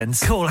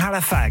Call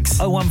Halifax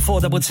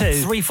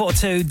 01422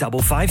 342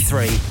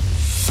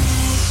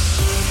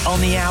 553. On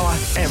the hour,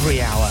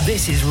 every hour.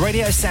 This is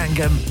Radio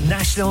Sangam,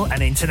 national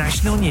and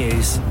international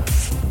news.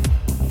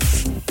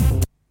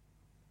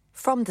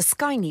 From the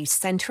Sky News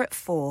Centre at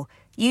 4.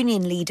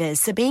 Union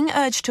leaders are being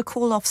urged to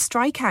call off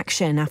strike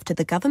action after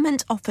the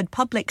government offered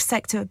public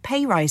sector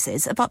pay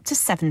rises of up to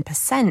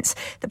 7%.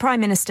 The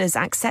Prime Minister's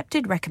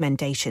accepted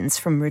recommendations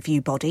from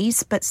review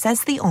bodies, but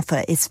says the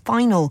offer is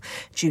final.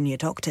 Junior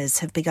doctors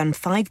have begun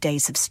 5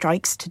 days of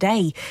strikes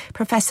today.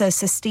 Professor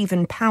Sir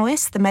Stephen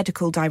Powis, the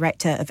medical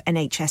director of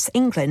NHS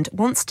England,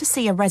 wants to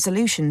see a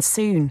resolution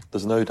soon.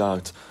 There's no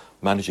doubt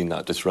managing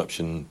that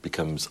disruption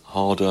becomes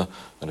harder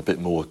and a bit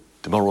more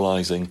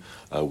demoralising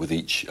with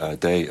each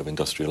day of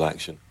industrial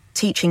action.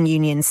 Teaching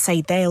unions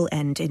say they'll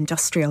end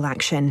industrial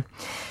action.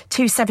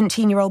 2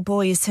 17-year-old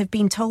boys have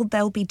been told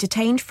they'll be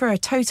detained for a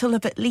total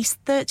of at least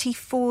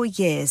 34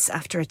 years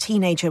after a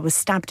teenager was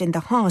stabbed in the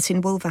heart in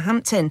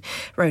Wolverhampton.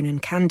 Ronan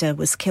Kanda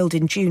was killed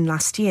in June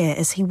last year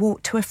as he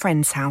walked to a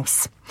friend's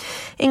house.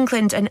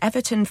 England and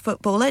Everton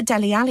footballer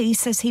Dele Alli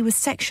says he was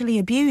sexually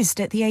abused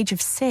at the age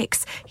of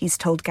 6. He's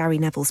told Gary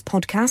Neville's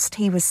podcast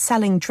he was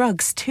selling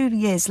drugs 2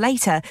 years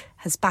later,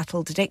 has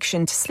battled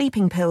addiction to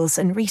sleeping pills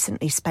and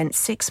recently spent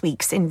 6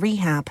 weeks in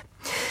rehab.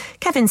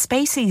 Kevin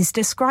Spacey's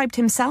described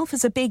himself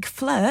as a big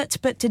flirt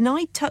but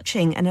denied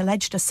touching an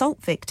alleged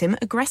assault victim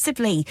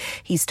aggressively.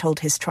 He's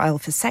told his trial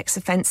for sex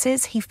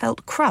offences he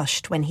felt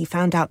crushed when he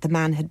found out the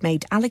man had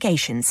made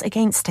allegations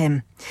against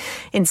him.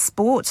 In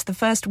sport, the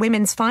first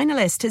women's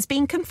finalist has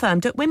been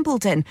confirmed at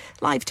Wimbledon.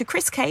 Live to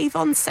Chris Cave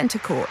on centre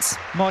court.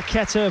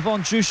 Marketa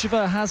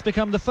Vondroushova has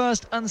become the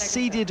first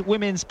unseeded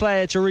women's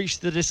player to reach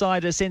the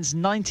decider since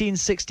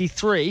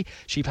 1963.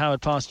 She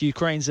powered past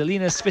Ukraine's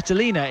Elina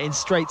Svitolina in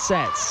straight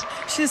sets.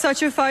 She's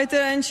such a fighter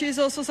and she's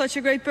also such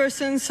a great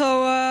person.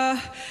 So,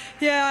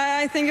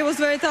 I think it was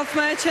a very tough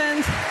match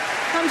and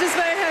I'm just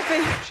very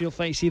happy. She'll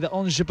face either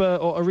Ons Jabeur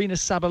or Arina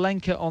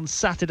Sabalenka on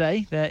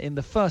Saturday. They're in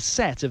the first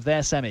set of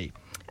their semi.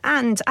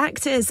 And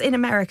actors in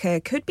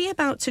America could be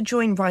about to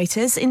join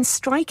writers in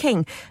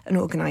striking. An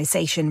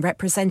organisation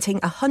representing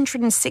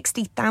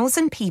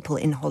 160,000 people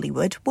in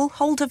Hollywood will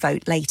hold a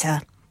vote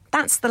later.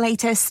 That's the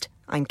latest.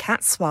 I'm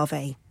Kat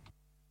Suave.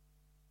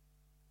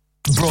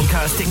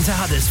 Broadcasting to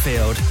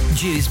Huddersfield,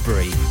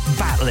 Dewsbury,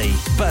 Batley,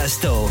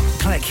 Birstall,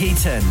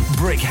 Cleckheaton,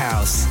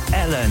 Brickhouse,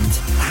 Elland,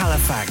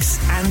 Halifax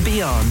and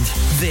beyond.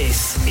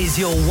 This is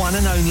your one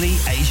and only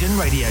Asian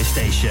radio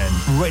station.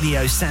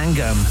 Radio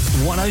Sangam,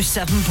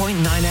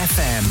 107.9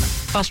 FM.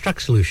 Fast Track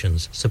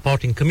Solutions,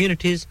 supporting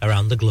communities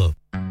around the globe.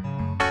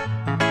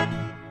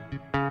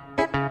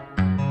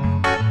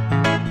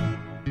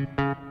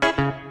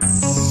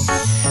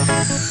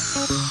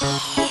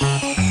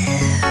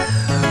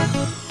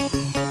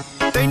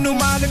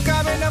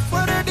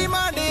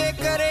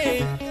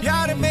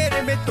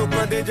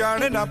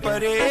 ਜਾਣ ਨਾ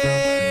ਪਰੇ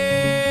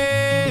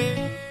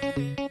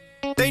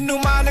ਤੈਨੂੰ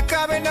ਮਾਲਕ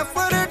ਆਵੇ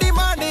Nafe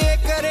demand ਏ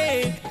ਕਰੇ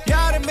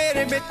ਯਾਰ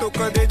ਮੇਰੇ ਮੇਤੋਂ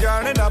ਕਦੇ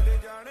ਜਾਣ ਨਾ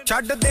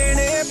ਛੱਡ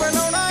ਦੇਣੇ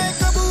ਬਣਾਉਣਾ ਏ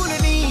ਕਬੂਲ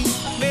ਨਹੀਂ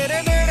ਮੇਰੇ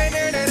ਨੇੜੇ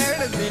ਨੇੜੇ ਰਹਿਣ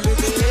ਦਿਲ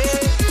ਦੇ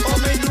ਉਹ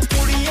ਮੈਨੂੰ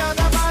ਕੁੜੀਆਂ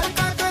ਦਾ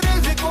ਮਾਲਕਾ ਕਰੇ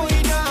ਜੇ ਕੋਈ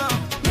ਨਾ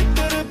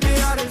ਮਿੱਤਰ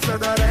ਪਿਆਰ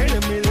ਸਦਾ ਰਹਿਣ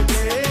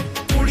ਮਿਲਦੇ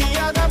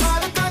ਕੁੜੀਆਂ ਦਾ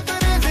ਮਾਲਕਾ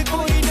ਕਰੇ ਜੇ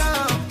ਕੋਈ ਨਾ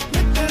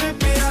ਮਿੱਤਰ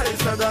ਪਿਆਰ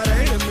ਸਦਾ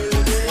ਰਹਿਣ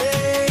ਮਿਲਦੇ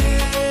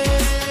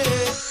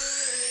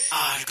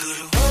ਆਰ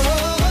ਗੁਰੂ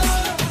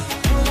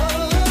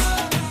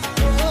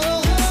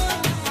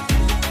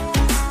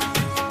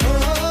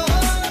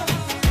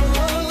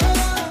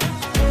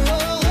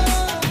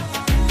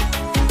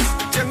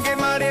ਚੰਗੇ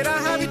ਮਾਰੇ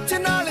ਰਾਹ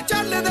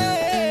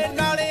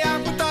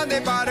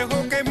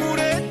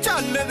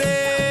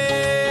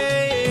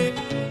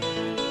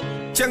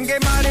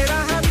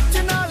ਵਿੱਚ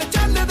ਨਾਲ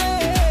ਚੱਲਦੇ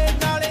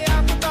ਨਾਲੇ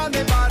ਆਪਤਾਂ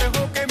ਦੇ ਬਾਰ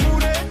ਹੋ ਕੇ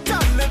ਮੂਰੇ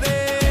ਚੱਲਦੇ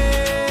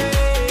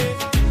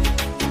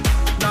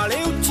ਨਾਲੇ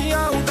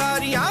ਉੱਚੀਆਂ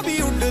ਉਡਾਰੀਆਂ ਵੀ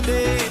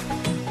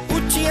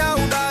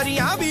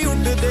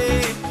ਉੱਡਦੇ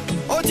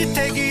ਉਹ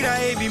ਜਿੱਥੇ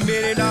ਗਿਰਾਏ ਵੀ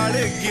ਮੇਰੇ ਨਾਲ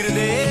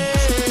ਗਿਰਦੇ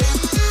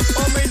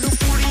ਉਹ ਮੈਨੂੰ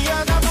ਕੁੜੀਆਂ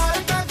ਦਾ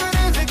ਮਾਲਕਾ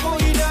ਕਰੇ ਜੇ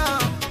ਕੋਈ ਨਾ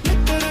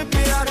ਮਿੱਤਰ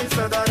ਪਿਆਰੇ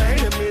ਸਦਾ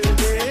ਰਹਿਣ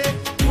ਮਿਲਦੇ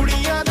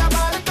ਕੁੜੀਆਂ ਦਾ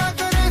ਮਾਲਕਾ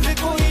ਕਰੇ ਜੇ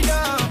ਕੋਈ ਨਾ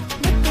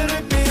ਮਿੱਤਰ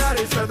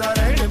ਪਿਆਰੇ ਸਦਾ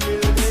ਰਹਿਣ ਮਿਲਦੇ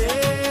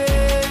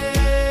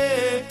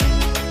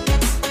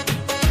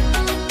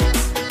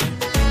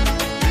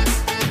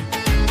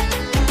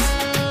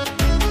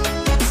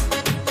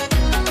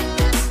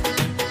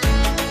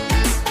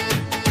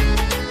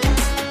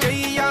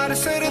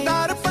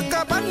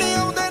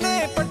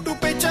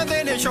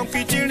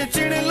ਸ਼ੌਂਕੀ ਚਿਣ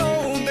ਚਿਣ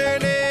ਲਾਉਂਦੇ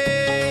ਨੇ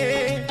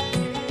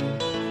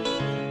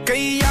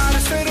ਕਈ ਯਾਰ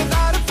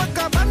ਸਰਦਾਰ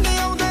ਪੱਕਾ ਬੰਨੇ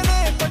ਆਉਂਦੇ ਨੇ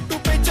ਪੱਟੂ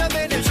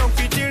ਪੇਚਾਂਦੇ ਨੇ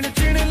ਸ਼ੌਂਕੀ ਚਿਣ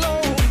ਚਿਣ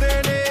ਲਾਉਂਦੇ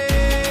ਨੇ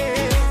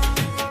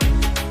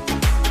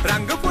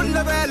ਰੰਗ ਫੁੱਲ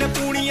ਵੈਲ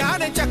ਪੂਣੀਆਂ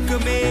ਨੇ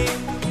ਚੱਕਵੇਂ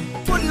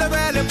ਫੁੱਲ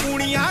ਵੈਲ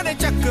ਪੂਣੀਆਂ ਨੇ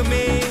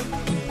ਚੱਕਵੇਂ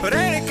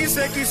ਰਹਿਣ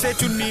ਕਿਸੇ ਕਿਸੇ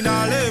ਚੁੰਨੀ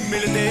ਨਾਲ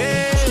ਮਿਲਦੇ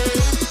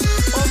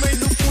ਉਹ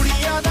ਮੈਨੂੰ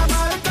ਕੁੜੀਆਂ ਦਾ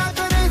ਮਾਲਕਾ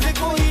ਕਰੇ ਜੇ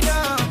ਕੋਈ ਨਾ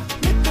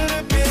ਮਿੱਤਰ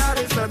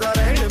ਪਿਆਰੇ ਸਦਾ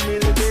ਰਹਿਣ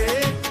ਮਿਲਦੇ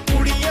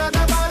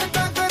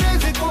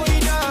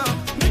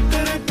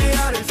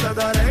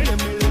ਸਦਾ ਰਹਿਣ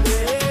ਮਿਲਦੇ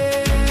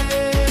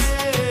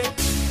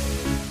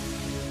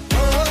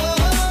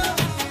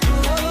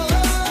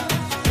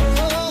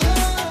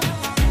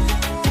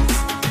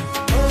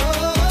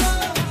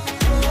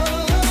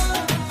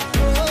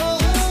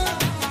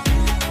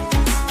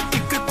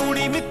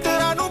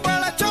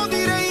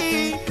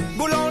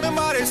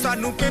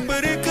ਸਾਨੂੰ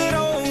ਪੇਪਰ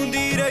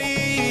ਕਰਾਉਂਦੀ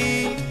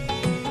ਰਹੀ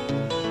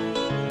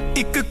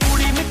ਇੱਕ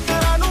ਕੁੜੀ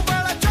ਮਿੱਤਰਾਂ ਨੂੰ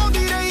ਬੜਾ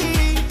ਚਾਹੁੰਦੀ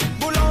ਰਹੀ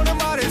ਬੁਲਾਉਣ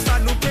ਮਾਰੇ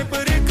ਸਾਨੂੰ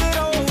ਪੇਪਰ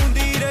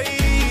ਕਰਾਉਂਦੀ ਰਹੀ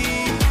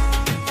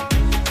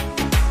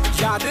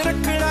ਯਾਦ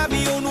ਰੱਖਣਾ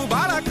ਵੀ ਉਹਨੂੰ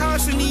ਬਾਲਾ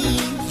ਖਾਸ ਨਹੀਂ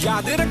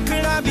ਯਾਦ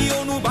ਰੱਖਣਾ ਵੀ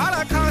ਉਹਨੂੰ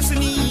ਬਾਲਾ ਖਾਸ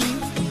ਨਹੀਂ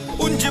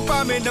ਉਂਝ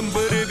ਭਾਵੇਂ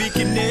ਨੰਬਰ ਵੀ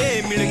ਕਿੰਨੇ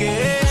ਮਿਲ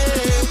ਗਏ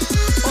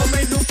ਉਹ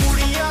ਮੈਨੂੰ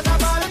ਕੁੜੀਆਂ ਦਾ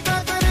ਮਾਲਕਾ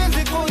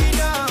ਕਰੇ ਕੋਈ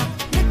ਨਾ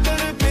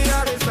ਨਿਕਲ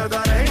ਪਿਆਰੇ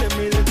ਸਦਾ ਰਹਿਣ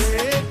ਮਿਲਦੇ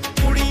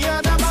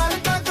ਕੁੜੀਆਂ ਦਾ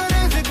ਮਾਲਕਾ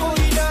ਕਰੇ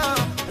ਕੋਈ ਨਾ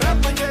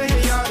ਰੱਬ ਜਿਹੇ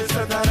ਯਾਰ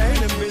ਸਦਾ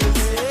ਰਹਿਣ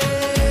ਮਿਲਦੇ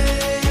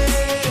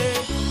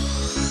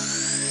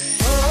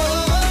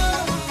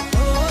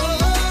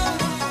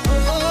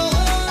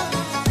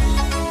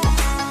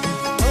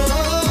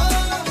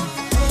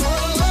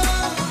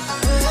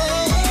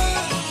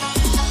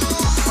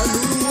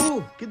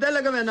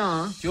लगा वैना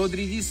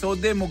चौधरी जी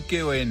सौदे मुक्के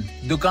हुए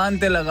दुकान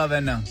ते लगा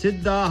वैना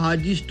सिद्धा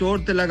हाजी स्टोर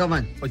ते लगा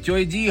वन और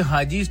चोई जी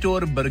हाजी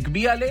स्टोर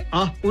बरकबी वाले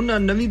उन्हां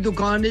नवी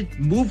दुकान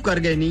मूव कर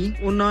गए नी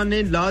उन्हां ने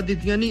ला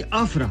दितियां नी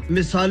आफरा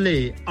मिसाले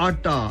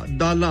आटा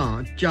दालां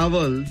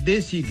चावल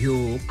देसी घियो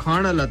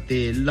खाना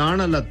लते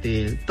लाना लते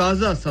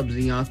ताजा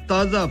सब्जियां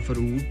ताजा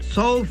फ्रूट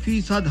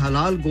 100%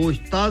 हलाल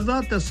गोश्त ताजा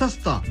ते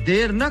सस्ता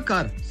देर न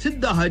कर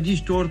सिद्धा हाजी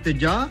स्टोर ते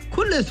जा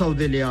खुले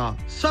सौदे लिया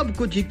सब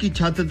कुछ एक ही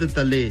छत ते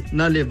तले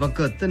नाले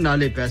वक्त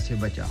नाले पैसे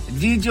बचा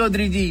जी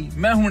चौधरी जी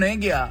मैं हुने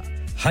गया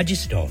Haji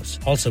Stores.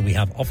 Also, we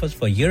have offers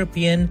for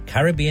European,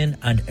 Caribbean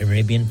and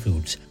Arabian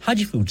foods.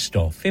 Haji Food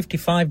Store,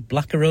 55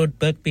 Blacker Road,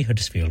 Birkby,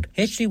 Huddersfield,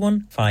 HD1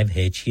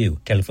 5HU.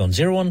 Telephone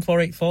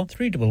 01484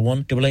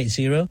 311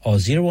 880 or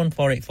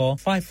 01484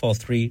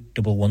 543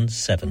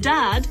 117.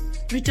 Dad,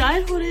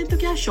 retire हो रहे हैं तो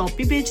क्या शॉप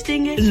भी बेच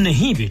देंगे?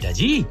 नहीं बेटा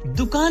जी,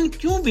 दुकान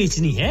क्यों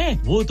बेचनी है?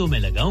 वो तो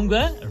मैं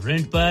लगाऊंगा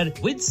रेंट पर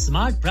with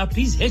Smart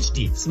Properties HD.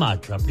 Smart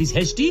Properties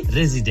HD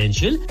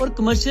residential और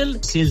कमर्शियल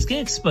सेल्स के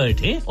एक्सपर्ट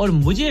हैं और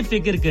मुझे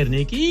फिक्र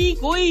करने की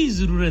कोई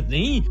जरूरत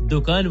नहीं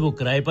दुकान वो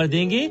किराए पर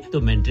देंगे तो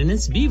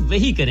मेंटेनेंस भी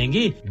वही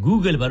करेंगे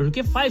गूगल पर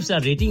उनके 5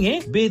 स्टार रेटिंग है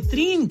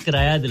बेहतरीन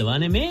किराया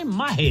दिलवाने में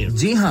माहिर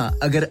जी हां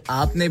अगर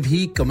आपने भी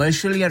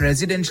कमर्शियल या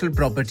रेजिडेंशियल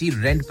प्रॉपर्टी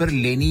रेंट पर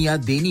लेनी या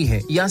देनी है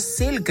या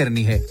सेल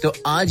करनी है तो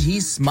आज ही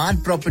स्मार्ट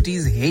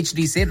प्रॉपर्टीज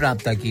एचडी से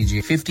राब्ता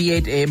कीजिए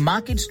 58A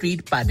market street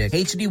paddock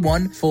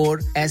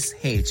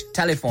HD14SH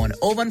telephone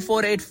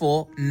 01484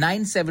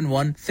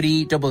 971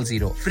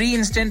 300 free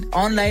instant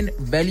online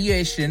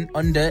valuation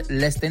under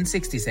less than 60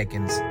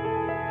 seconds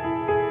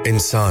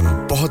इंसान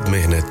बहुत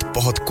मेहनत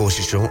बहुत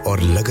कोशिशों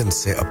और लगन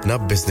से अपना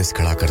बिजनेस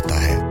खड़ा करता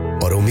है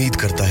और उम्मीद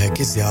करता है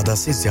कि ज्यादा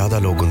से ज्यादा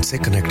लोग उनसे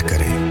कनेक्ट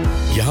करें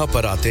यहां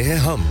पर आते हैं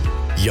हम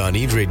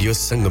यानी रेडियो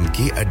संगम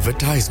की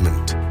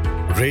एडवर्टाइजमेंट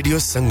रेडियो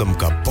संगम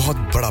का बहुत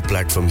बड़ा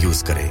प्लेटफॉर्म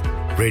यूज करें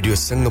रेडियो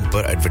संगम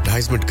पर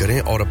एडवर्टाइजमेंट करें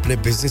और अपने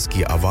बिजनेस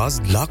की आवाज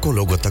लाखों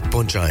लोगों तक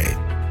पहुंचाएं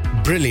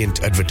Brilliant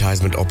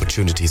advertisement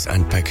opportunities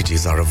and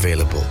packages are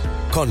available.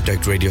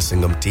 Contact Radio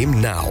Singham team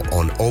now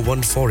on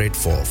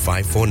 01484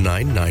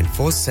 549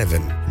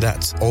 947.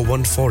 That's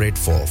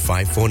 01484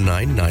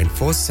 549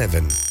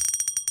 947.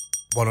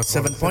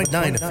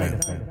 107.9 FM.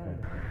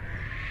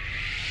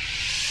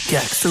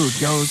 Jack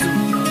Studios.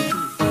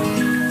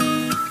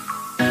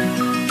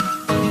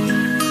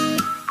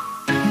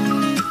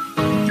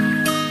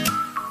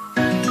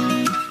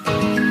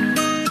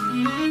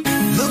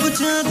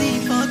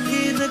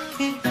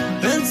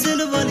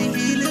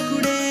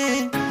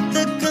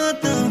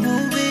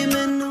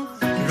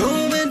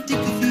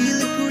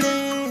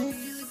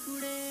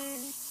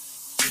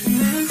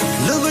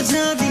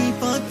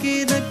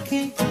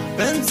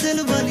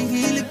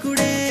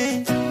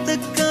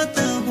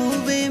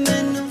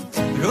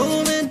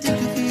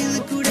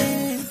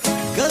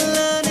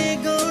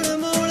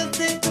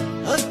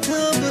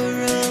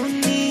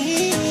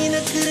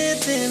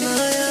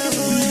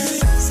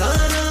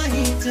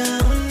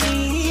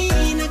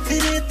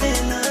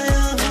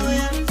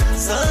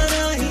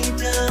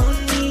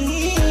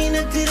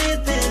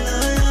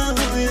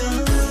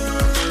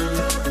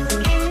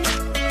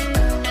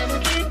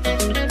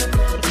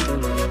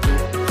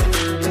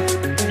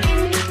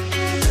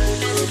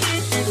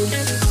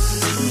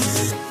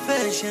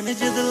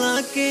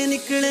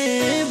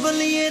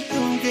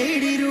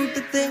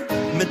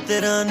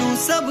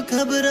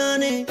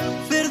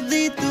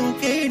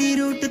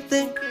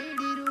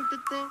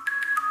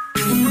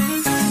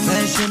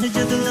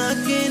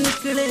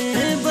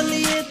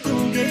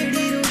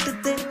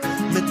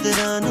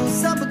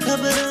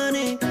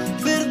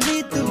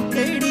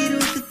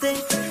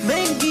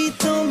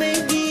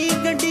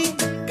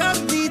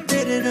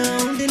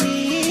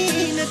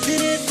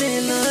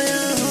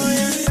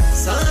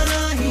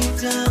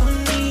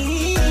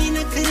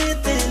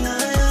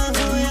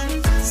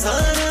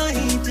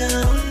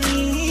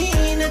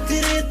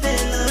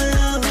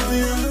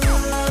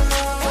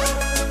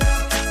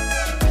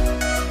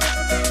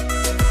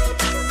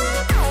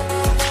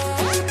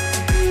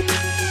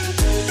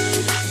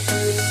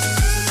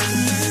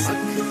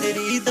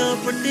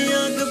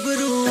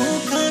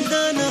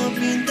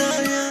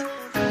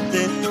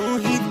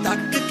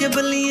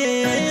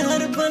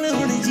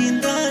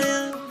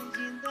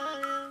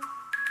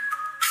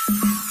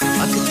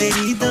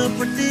 ਤੇਰੀ ਦਾ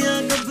ਪਟਿਆ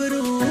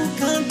ਗੱਭਰੂ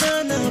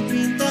ਖਾਂਦਾ ਨਾ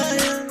ਪੀਂਦਾ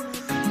ਆ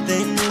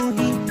ਤੈਨੂੰ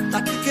ਹੀ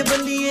ਤੱਕ ਕੇ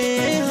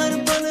ਬੱਲੀਏ ਹਰ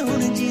ਪਲ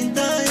ਹੁਣ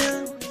ਜਿੰਦਾ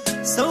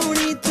ਆ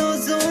ਸੋਹਣੀ ਤੋਂ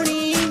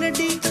ਸੋਹਣੀ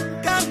ਨੱਡੀ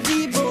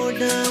ਕਰਦੀ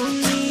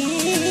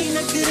ਬੋਡਾਉਣੀ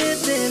ਨਖਰੇ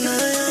ਤੇ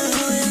ਲਾਇਆ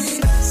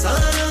ਹੋਇਆ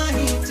ਸਾਰਾ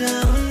ਹੀ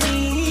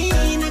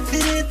ਚਾਹੁੰਨੀ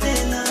ਨਖਰੇ ਤੇ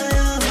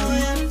ਲਾਇਆ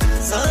ਹੋਇਆ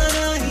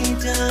ਸਾਰਾ ਹੀ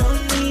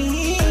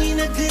ਚਾਹੁੰਨੀ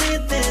ਨਖਰੇ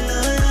ਤੇ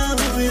ਲਾਇਆ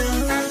ਹੋਇਆ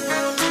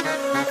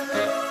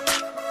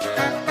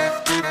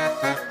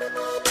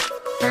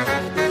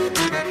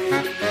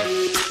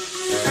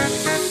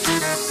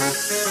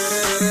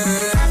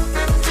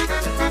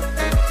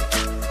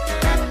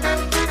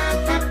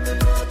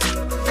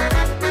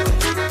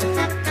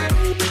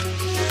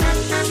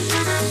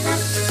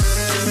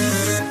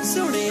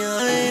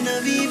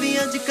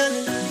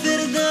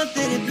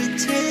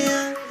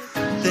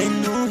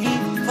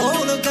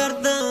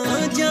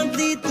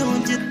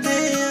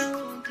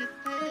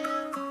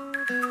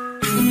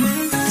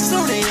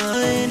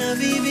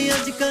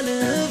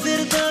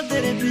ਫਿਰਦਾ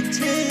ਤੇਰੇ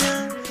ਪਿੱਛੇ ਆ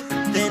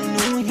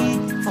ਤੈਨੂੰ ਹੀ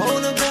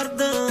ਫੋਲੋ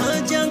ਕਰਦਾ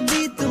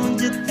ਜਾਂਦੀ ਤੂੰ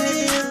ਜਿੱਥੇ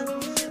ਆ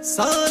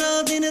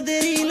ਸਾਰਾ ਦਿਨ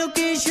ਤੇਰੀ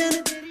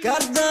ਲੋਕੇਸ਼ਨ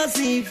ਕਰਦਾ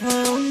ਸੀ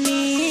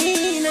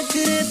ਫੋਨੀ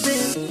ਨਖਰੇ ਤੇ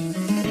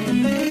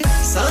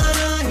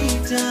ਸਾਰਾ ਹੀ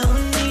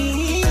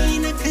ਚਾਹੁੰਨੀ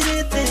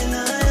ਨਖਰੇ ਤੇ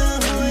ਲਾਇਆ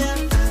ਹੋਇਆ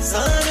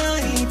ਸਾਰਾ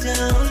ਹੀ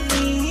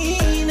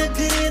ਚਾਹੁੰਨੀ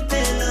ਨਖਰੇ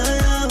ਤੇ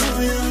ਲਾਇਆ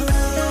ਹੋਇਆ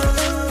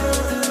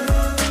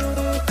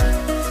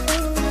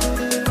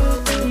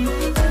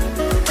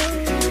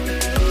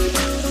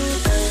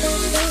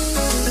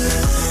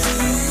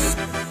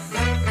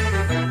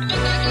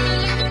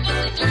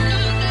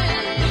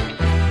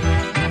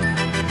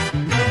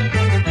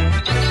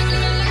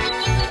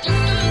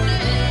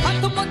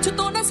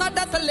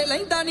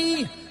ਲੈਂਦਾ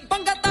ਨੀ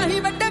ਪੰਗਾ ਤਾਂ ਹੀ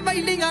ਵੱਡੇ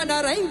ਬੈਲੀਆਂ ਨਾ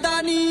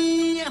ਰਹਿੰਦਾ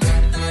ਨੀ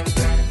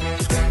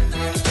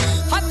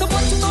ਹੱਥ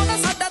ਮੁੱਛ ਤੋਂ ਨਾ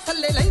ਸਾਡਾ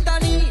ਥੱਲੇ ਲੈਂਦਾ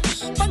ਨੀ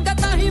ਪੰਗਾ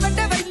ਤਾਂ ਹੀ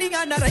ਵੱਡੇ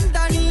ਬੈਲੀਆਂ ਨਾ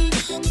ਰਹਿੰਦਾ ਨੀ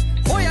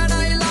ਹੋਇਆ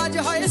ਨਾ ਇਲਾਜ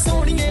ਹੋਏ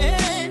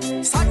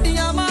ਸੋਹਣੀਏ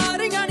ਸਾਡੀਆਂ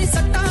ਮਾਰੀਆਂ ਨੀ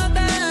ਸੱਟਾਂ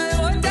ਦਾ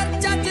ਓ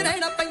ਚਰਚਾ ਚ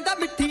ਰਹਿਣਾ ਪੈਂਦਾ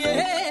ਮਿੱਠੀਏ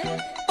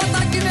ਪਤਾ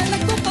ਕਿਵੇਂ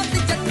ਲੱਗੂ ਪੱਤ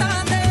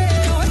ਜੱਟਾਂ ਦੇ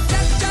ਓ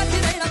ਚਰਚਾ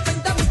ਚ ਰਹਿਣਾ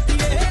ਪੈਂਦਾ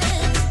ਮਿੱਠੀਏ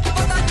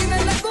ਪਤਾ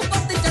ਕਿਵੇਂ ਲੱਗੂ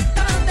ਪੱਤ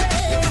ਜੱਟਾਂ ਦੇ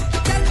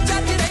ਚਰਚਾ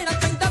ਚ ਰਹਿਣਾ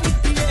ਪੈਂਦਾ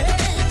ਮਿੱਠੀਏ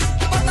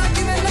ਪਤਾ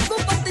ਕਿਵੇਂ ਲੱਗੂ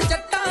ਪੱਤ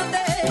ਜੱਟਾਂ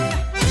ਦੇ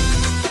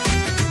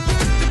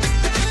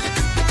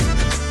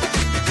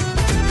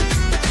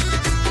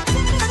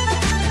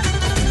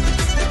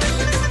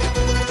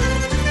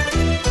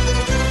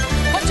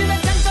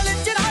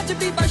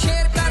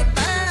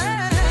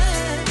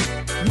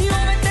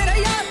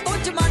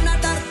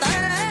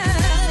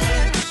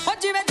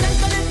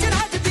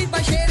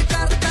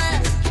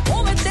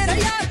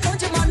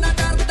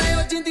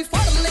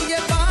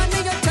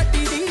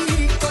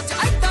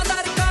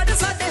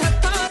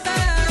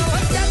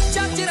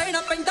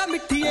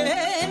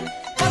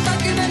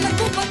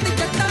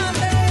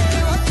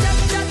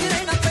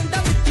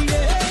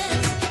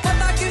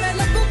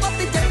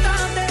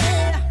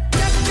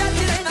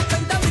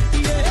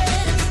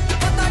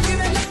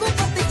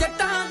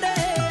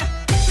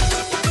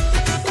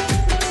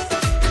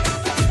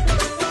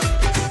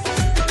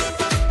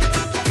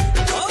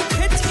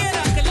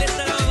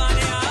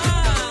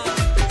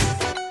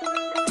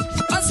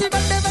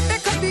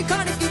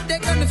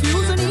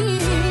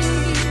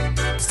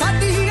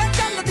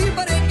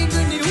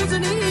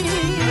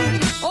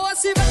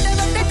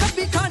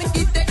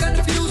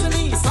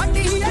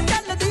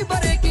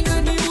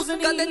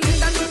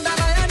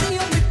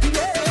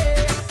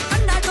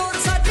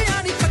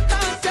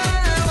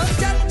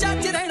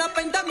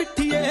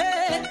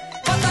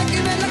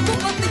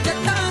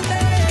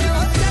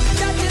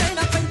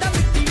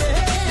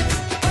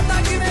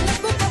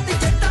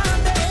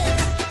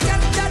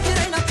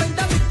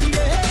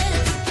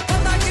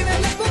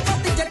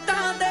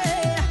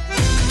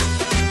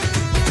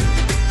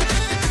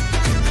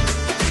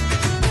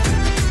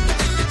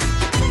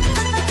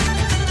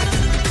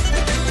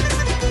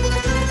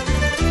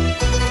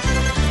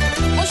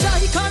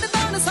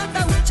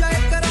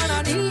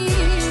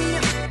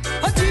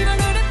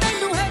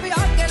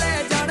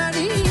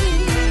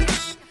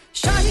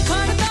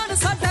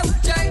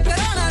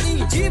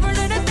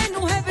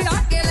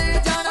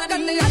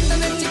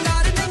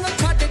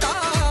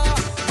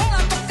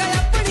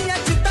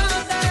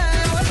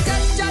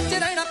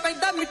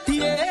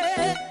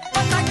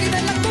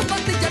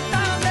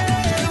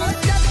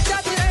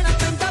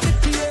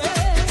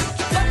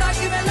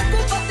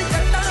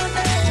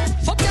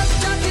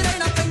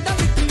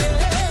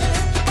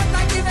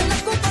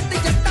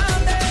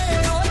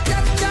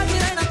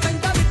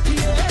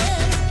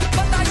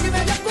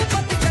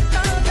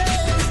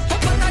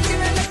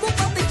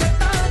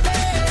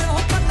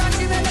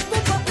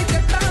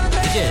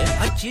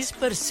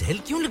पर सेल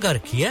क्यों लगा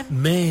रखी है?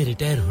 मैं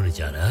रिटायर होने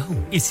जा रहा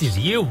हूँ,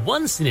 इसीलिए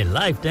वंस इन ए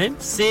लाइफ टाइम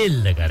सेल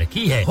लगा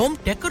रखी है। होम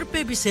डेकोर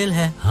पे भी सेल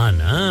है? हाँ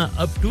ना,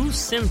 अप टू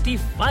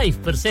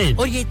 75%।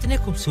 और ये इतने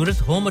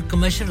खूबसूरत होम और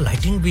कमर्शियल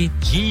लाइटिंग भी।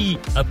 जी,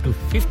 up to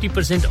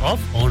 50% off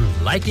on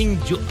lighting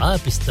जो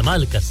आप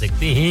इस्तेमाल कर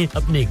सकते हैं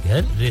अपने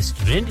घर,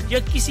 रेस्टोरेंट या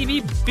किसी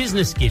भी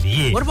बिजनेस के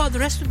लिए। What about the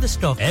rest of the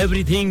stock?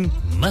 Everything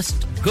must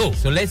go.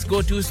 So let's go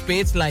to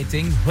Spades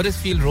Lighting,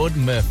 Huddersfield Road,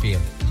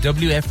 Murfield.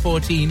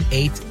 WF14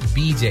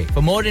 8BJ.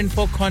 For more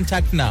info,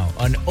 contact now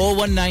on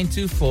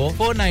 01924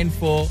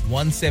 494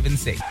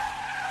 176.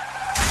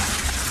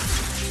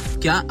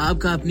 क्या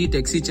आपका अपनी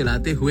टैक्सी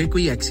चलाते हुए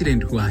कोई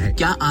एक्सीडेंट हुआ है?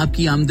 क्या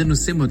आपकी आमदन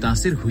उससे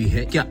मुतासिर हुई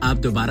है? क्या आप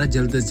दोबारा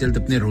जल्द से जल्द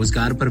अपने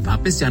रोजगार पर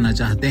वापस जाना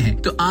चाहते हैं?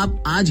 तो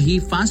आप आज ही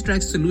फास्ट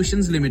ट्रैक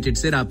सॉल्यूशंस लिमिटेड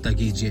से राब्ता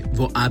कीजिए।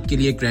 वो आपके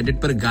लिए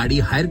क्रेडिट पर गाड़ी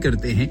हायर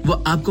करते हैं। वो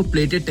आपको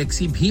प्लेटेड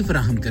टैक्सी भी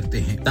फराहम करते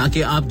हैं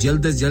ताकि आप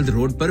जल्द से जल्द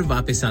रोड पर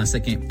वापस आ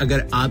सकें। अगर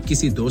आप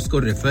किसी दोस्त को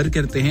रेफर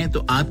करते हैं तो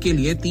आपके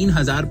लिए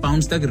 3000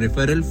 पाउंड तक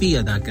रेफरल फी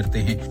अदा करते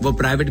हैं। वो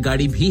प्राइवेट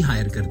गाड़ी भी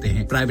हायर करते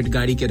हैं। प्राइवेट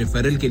गाड़ी के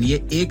रेफरल के लिए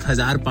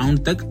 1000 पाउंड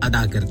तक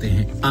अदा करते हैं।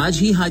 आज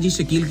ही हाजी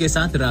शकील के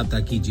साथ राब्ता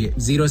कीजिए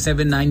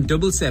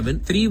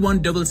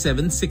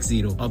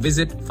 07977317760 और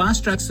visit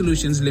fast track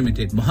solutions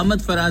limited,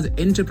 Mohammed Faraz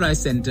enterprise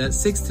centre,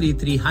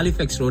 633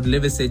 Halifax road,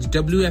 Liversedge,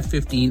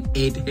 WF15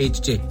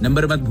 8HJ।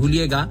 Number मत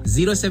भूलिएगा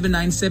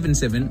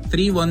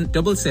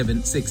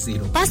 07977317760।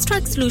 Fast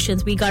Track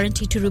Solutions, we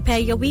guarantee to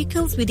repair your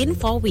vehicles within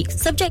 4 weeks,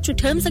 subject to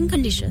terms and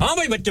conditions. हाँ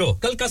भाई बच्चों,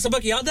 कल का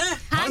सबक याद है?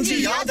 हाँ जी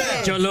याद है।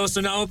 चलो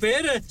सुनाओ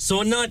फिर।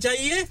 सोना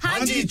चाहिए? हाँ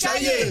जी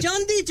चाहिए।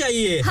 चांदी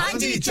चाहिए? हाँ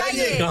जी चाहिए।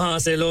 कहाँ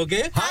से लोगे?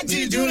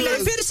 हाजी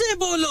जूलर्स। फिर से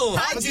बोलो।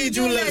 हाजी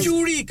जूलर्स।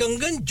 चूड़ी,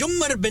 कंगन,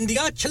 झुमर,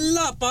 बिंदिया,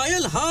 छल्ला,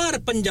 पायल, हार,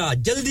 पंजा,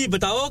 जल्दी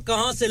बताओ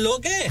कहाँ से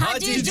लोगे?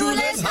 हाजी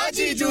जूलर्स।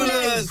 हाजी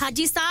जूलर्स।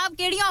 हाजी साहब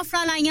केड़ी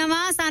ऑफर लाईया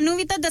वा सानू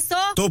भी तो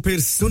दसो। तो फिर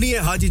सुनिए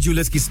हाजी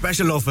जूलर्स की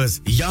स्पेशल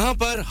ऑफर्स। यहाँ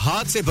पर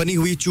हाथ से बनी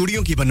हुई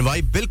चूड़ियों की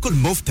बनवाई बिल्कुल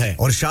मुफ्त है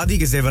और शादी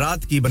के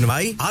जेवरात की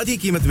बनवाई आधी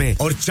कीमत में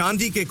और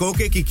चांदी के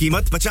कोके की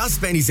कीमत 50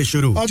 पैसे से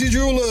शुरू। Haji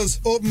Jewellers,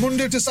 open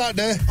Monday to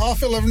Saturday,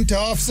 11:30 to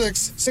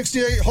 6:30,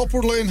 68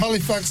 Hopwood Lane,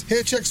 Halifax,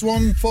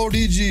 HX1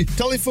 4DG.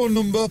 Telephone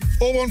number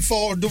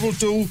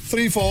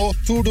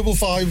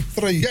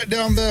 01422342553. Get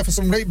down there for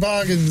some great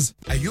bargains.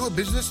 Are you a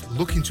business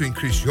looking to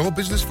increase your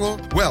business flow?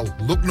 Well,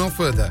 look no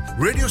further.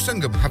 Radio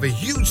Sangam have a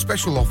huge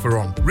special offer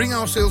on. Ring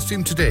our sales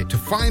team today to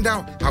find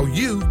out how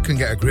you can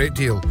get a great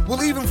deal.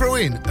 We'll even throw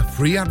in a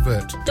free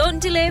advert. Don't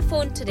delay,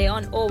 phone today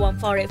on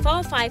 01484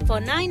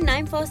 549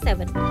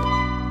 947.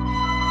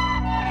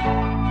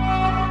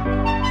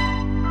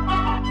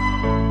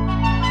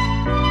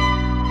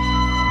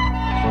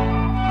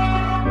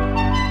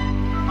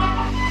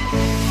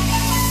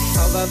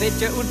 ਹਵਾ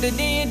ਵਿੱਚ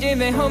ਉੱਡਦੀ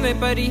ਜਿਵੇਂ ਹੋਵੇਂ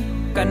ਪਰੀ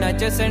ਕੰਨਾਂ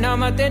 'ਚ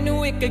ਸੁਣਾਵਾਂ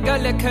ਤੈਨੂੰ ਇੱਕ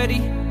ਗੱਲ ਖਰੀ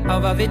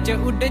ਹਵਾ ਵਿੱਚ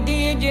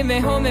ਉੱਡਦੀ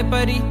ਜਿਵੇਂ ਹੋਵੇਂ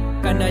ਪਰੀ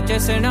ਕੰਨਾਂ 'ਚ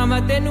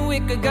ਸੁਣਾਵਾਂ ਤੈਨੂੰ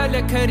ਇੱਕ ਗੱਲ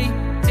ਖਰੀ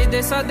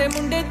ਸਿੱਧੇ ਸਾਦੇ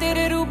ਮੁੰਡੇ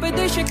ਤੇਰੇ ਰੂਪ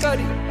ਦੇ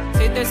ਸ਼ਿਕਾਰੀ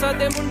ਸਿੱਧੇ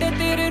ਸਾਦੇ ਮੁੰਡੇ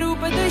ਤੇਰੇ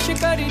ਰੂਪ ਦੇ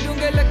ਸ਼ਿਕਾਰੀ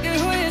ਡੂੰਗੇ ਲੱਗੇ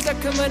ਹੋਏ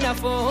ਜ਼ਖਮ ਨਾ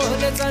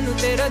ਫੋਲ ਸਾਨੂੰ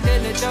ਤੇਰਾ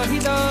ਦਿਲ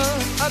ਚਾਹੀਦਾ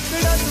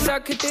ਆਕੜਾ ਤੂੰ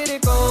ਰੱਖ ਤੇਰੇ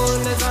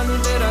ਕੋਲ ਸਾਨੂੰ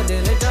ਤੇਰਾ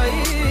ਦਿਲ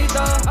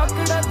ਚਾਹੀਦਾ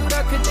ਆਕੜਾ ਤੂੰ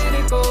ਰੱਖ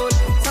ਤੇਰੇ ਕੋਲ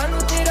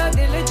ਸਾਨੂੰ ਤੇਰਾ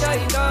ਦਿਲ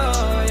ਚਾਹੀਦਾ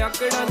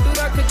ਆਕੜਾ ਤੂੰ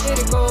ਰੱਖ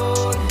ਤੇਰੇ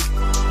ਕੋਲ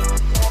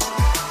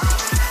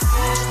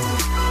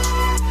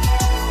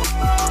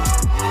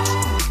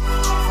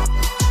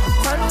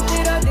ਸਾਨੂੰ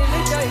ਤੇਰਾ ਦਿਲ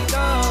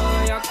ਚਾਹੀਦਾ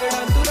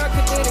ਆਕੜਾ ਤੂੰ ਰੱਖ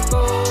ਤੇਰੇ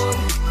ਕੋਲ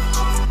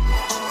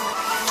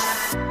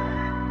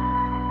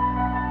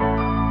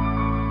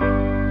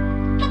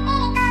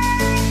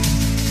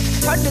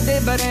ਛੱਡ ਦੇ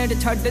ਬਰੈਂਡ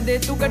ਛੱਡ ਦੇ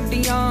ਤੂੰ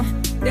ਗੱਡੀਆਂ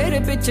ਤੇਰੇ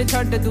ਪਿੱਛੇ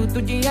ਛੱਡ ਤੂੰ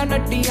ਤੁਝੀਆਂ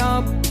ਨੱਡੀਆਂ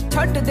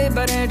ਛੱਡ ਦੇ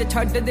ਬਰੈਂਡ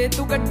ਛੱਡ ਦੇ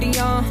ਤੂੰ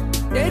ਗੱਡੀਆਂ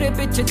ਤੇਰੇ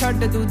ਪਿੱਛੇ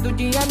ਛੱਡ ਤੂੰ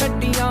ਤੁਝੀਆਂ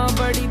ਨੱਡੀਆਂ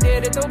ਬੜੀ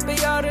ਦੇਰ ਤੋਂ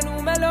ਪਿਆਰ ਨੂੰ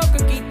ਮੈਂ ਲੋਕ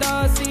ਕੀਤਾ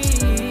ਸੀ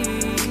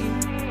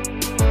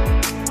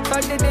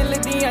ਸਾਡੇ ਦਿਲ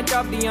ਦੀਆਂ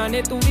ਚਾਬੀਆਂ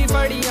ਨੇ ਤੂੰ ਵੀ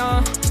ਫੜੀਆਂ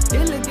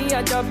ਦਿਲ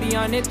ਦੀਆਂ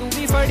ਚਾਬੀਆਂ ਨੇ ਤੂੰ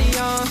ਵੀ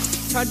ਫੜੀਆਂ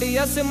ਛੱਡ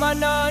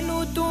ਅਸਮਾਨਾਂ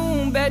ਨੂੰ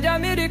ਤੂੰ ਬਹਿ ਜਾ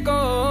ਮੇਰੇ ਕੋਲ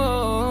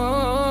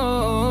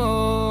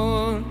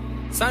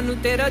ਸਾਨੂੰ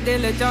ਤੇਰਾ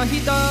ਦਿਲ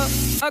ਚਾਹੀਦਾ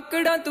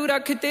ਆਕੜਾ ਤੂੰ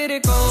ਰੱਖ ਤੇਰੇ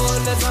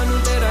ਕੋਲ ਸਾਨੂੰ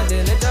ਤੇਰਾ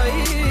ਦਿਲ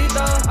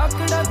ਚਾਹੀਦਾ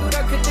ਆਕੜਾ ਤੂੰ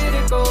ਰੱਖ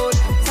ਤੇਰੇ ਕੋਲ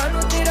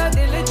ਸਾਨੂੰ ਤੇਰਾ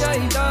ਦਿਲ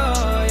ਚਾਹੀਦਾ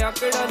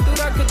ਆਕੜਾ ਤੂੰ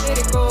ਰੱਖ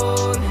ਤੇਰੇ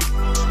ਕੋਲ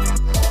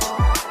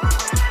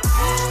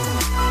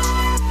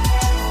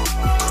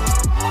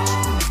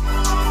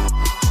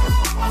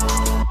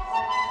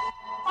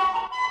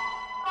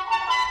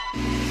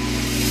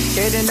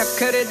ਤੇਰੇ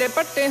ਨਖਰੇ ਦੇ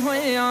ਪੱਟੇ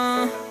ਹੋਏ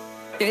ਆ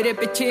ਤੇਰੇ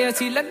ਪਿੱਛੇ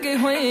ਅਸੀਂ ਲੱਗੇ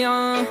ਹੋਏ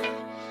ਆ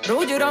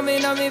ਰੋਜ਼ ਰਵੇਂ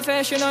ਨਵੇਂ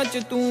ਫੈਸ਼ਨਾਂ ਚ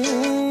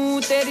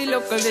ਤੂੰ ਤੇਰੀ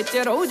ਲੁੱਕ ਵਿੱਚ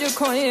ਰੋਜ਼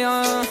ਖੋਇਆ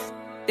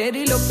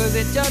ਤੇਰੀ ਲੁੱਕ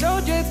ਵਿੱਚ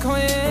ਰੋਜ਼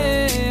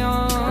ਖੋਇਆ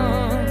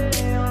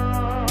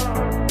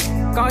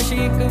ਕਾਸ਼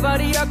ਇੱਕ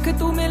ਵਾਰੀ ਅੱਖ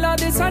ਤੂੰ ਮਿਲਾ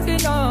ਦੇ ਸਾਡੇ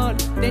ਨਾਲ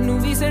ਤੈਨੂੰ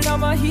ਵੀ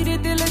ਸੁਣਾਵਾਂ ਹੀਰੇ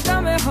ਦਿਲ ਦਾ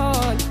ਮੈਂ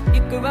ਹਾਲ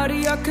ਇੱਕ ਵਾਰੀ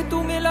ਅੱਖ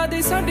ਤੂੰ ਮਿਲਾ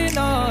ਦੇ ਸਾਡੇ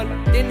ਨਾਲ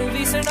ਤੈਨੂੰ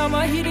ਵੀ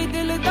ਸੁਣਾਵਾਂ ਹੀਰੇ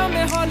ਦਿਲ ਦਾ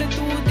ਮੈਂ ਹਾਲ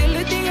ਤੂੰ ਦਿਲ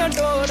ਦੀਆਂ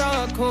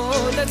ਡੋਰਾਂ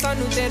ਖੋਲ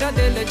ਸਾਨੂੰ ਤੇਰਾ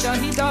ਦਿਲ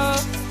ਚਾਹੀਦਾ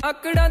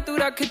आकड़ा तू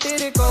रख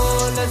तेरे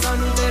कोल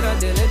सानू तेरा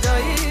दिल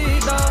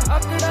चाहिदा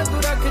आकड़ा तू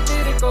रख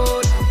तेरे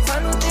कोल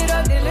सानू तेरा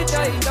दिल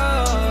चाहिदा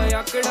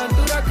आकड़ा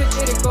तू रख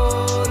तेरे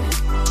कोल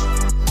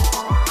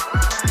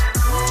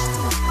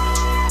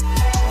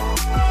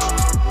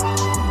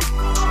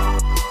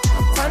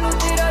सानू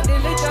तेरा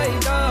दिल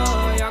चाहिदा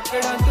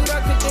आकड़ा तू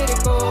रख तेरे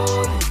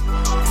कोल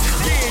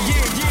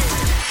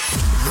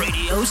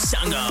Radio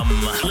Sangam.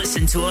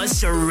 Listen to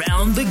us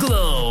around the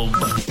globe.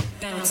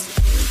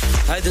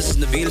 Hi, this is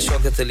Nabil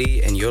Shaukat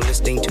Ali, and you're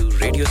listening to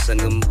Radio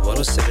Sangam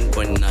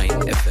 107.9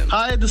 FM.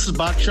 Hi, this is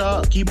Baksha.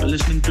 Keep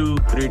listening to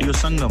Radio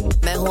Sangam.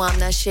 मैं हूँ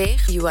आमना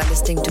Sheikh. You are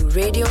listening to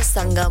Radio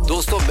Sangam.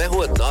 दोस्तों, मैं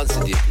हूँ अदनान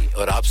सिद्दीकी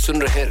और आप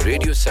सुन रहे हैं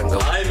Radio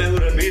Sangam. Hi, मैं हूँ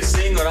रणवीर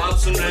सिंह और आप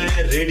सुन रहे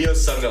हैं Radio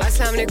Sangam.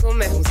 अस्सलाम वालेकुम,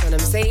 मैं हूँ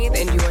सनम Saeed,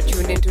 and you are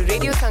tuned into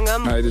Radio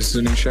Sangam. Hi, this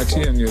is Zunin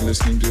Shakti, and you're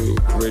listening to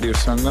Radio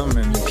Sangam,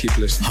 and keep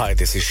listening. Hi,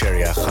 this is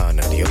Sharia Khan,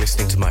 and you're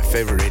listening to my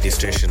favorite radio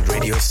station,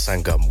 Radio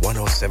Sangam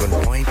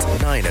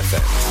 107.9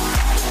 FM.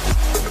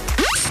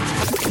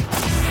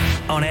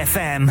 On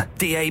FM,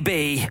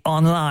 DAB,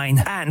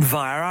 online and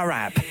via our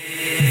app.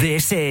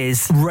 This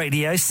is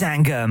Radio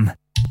Sangam.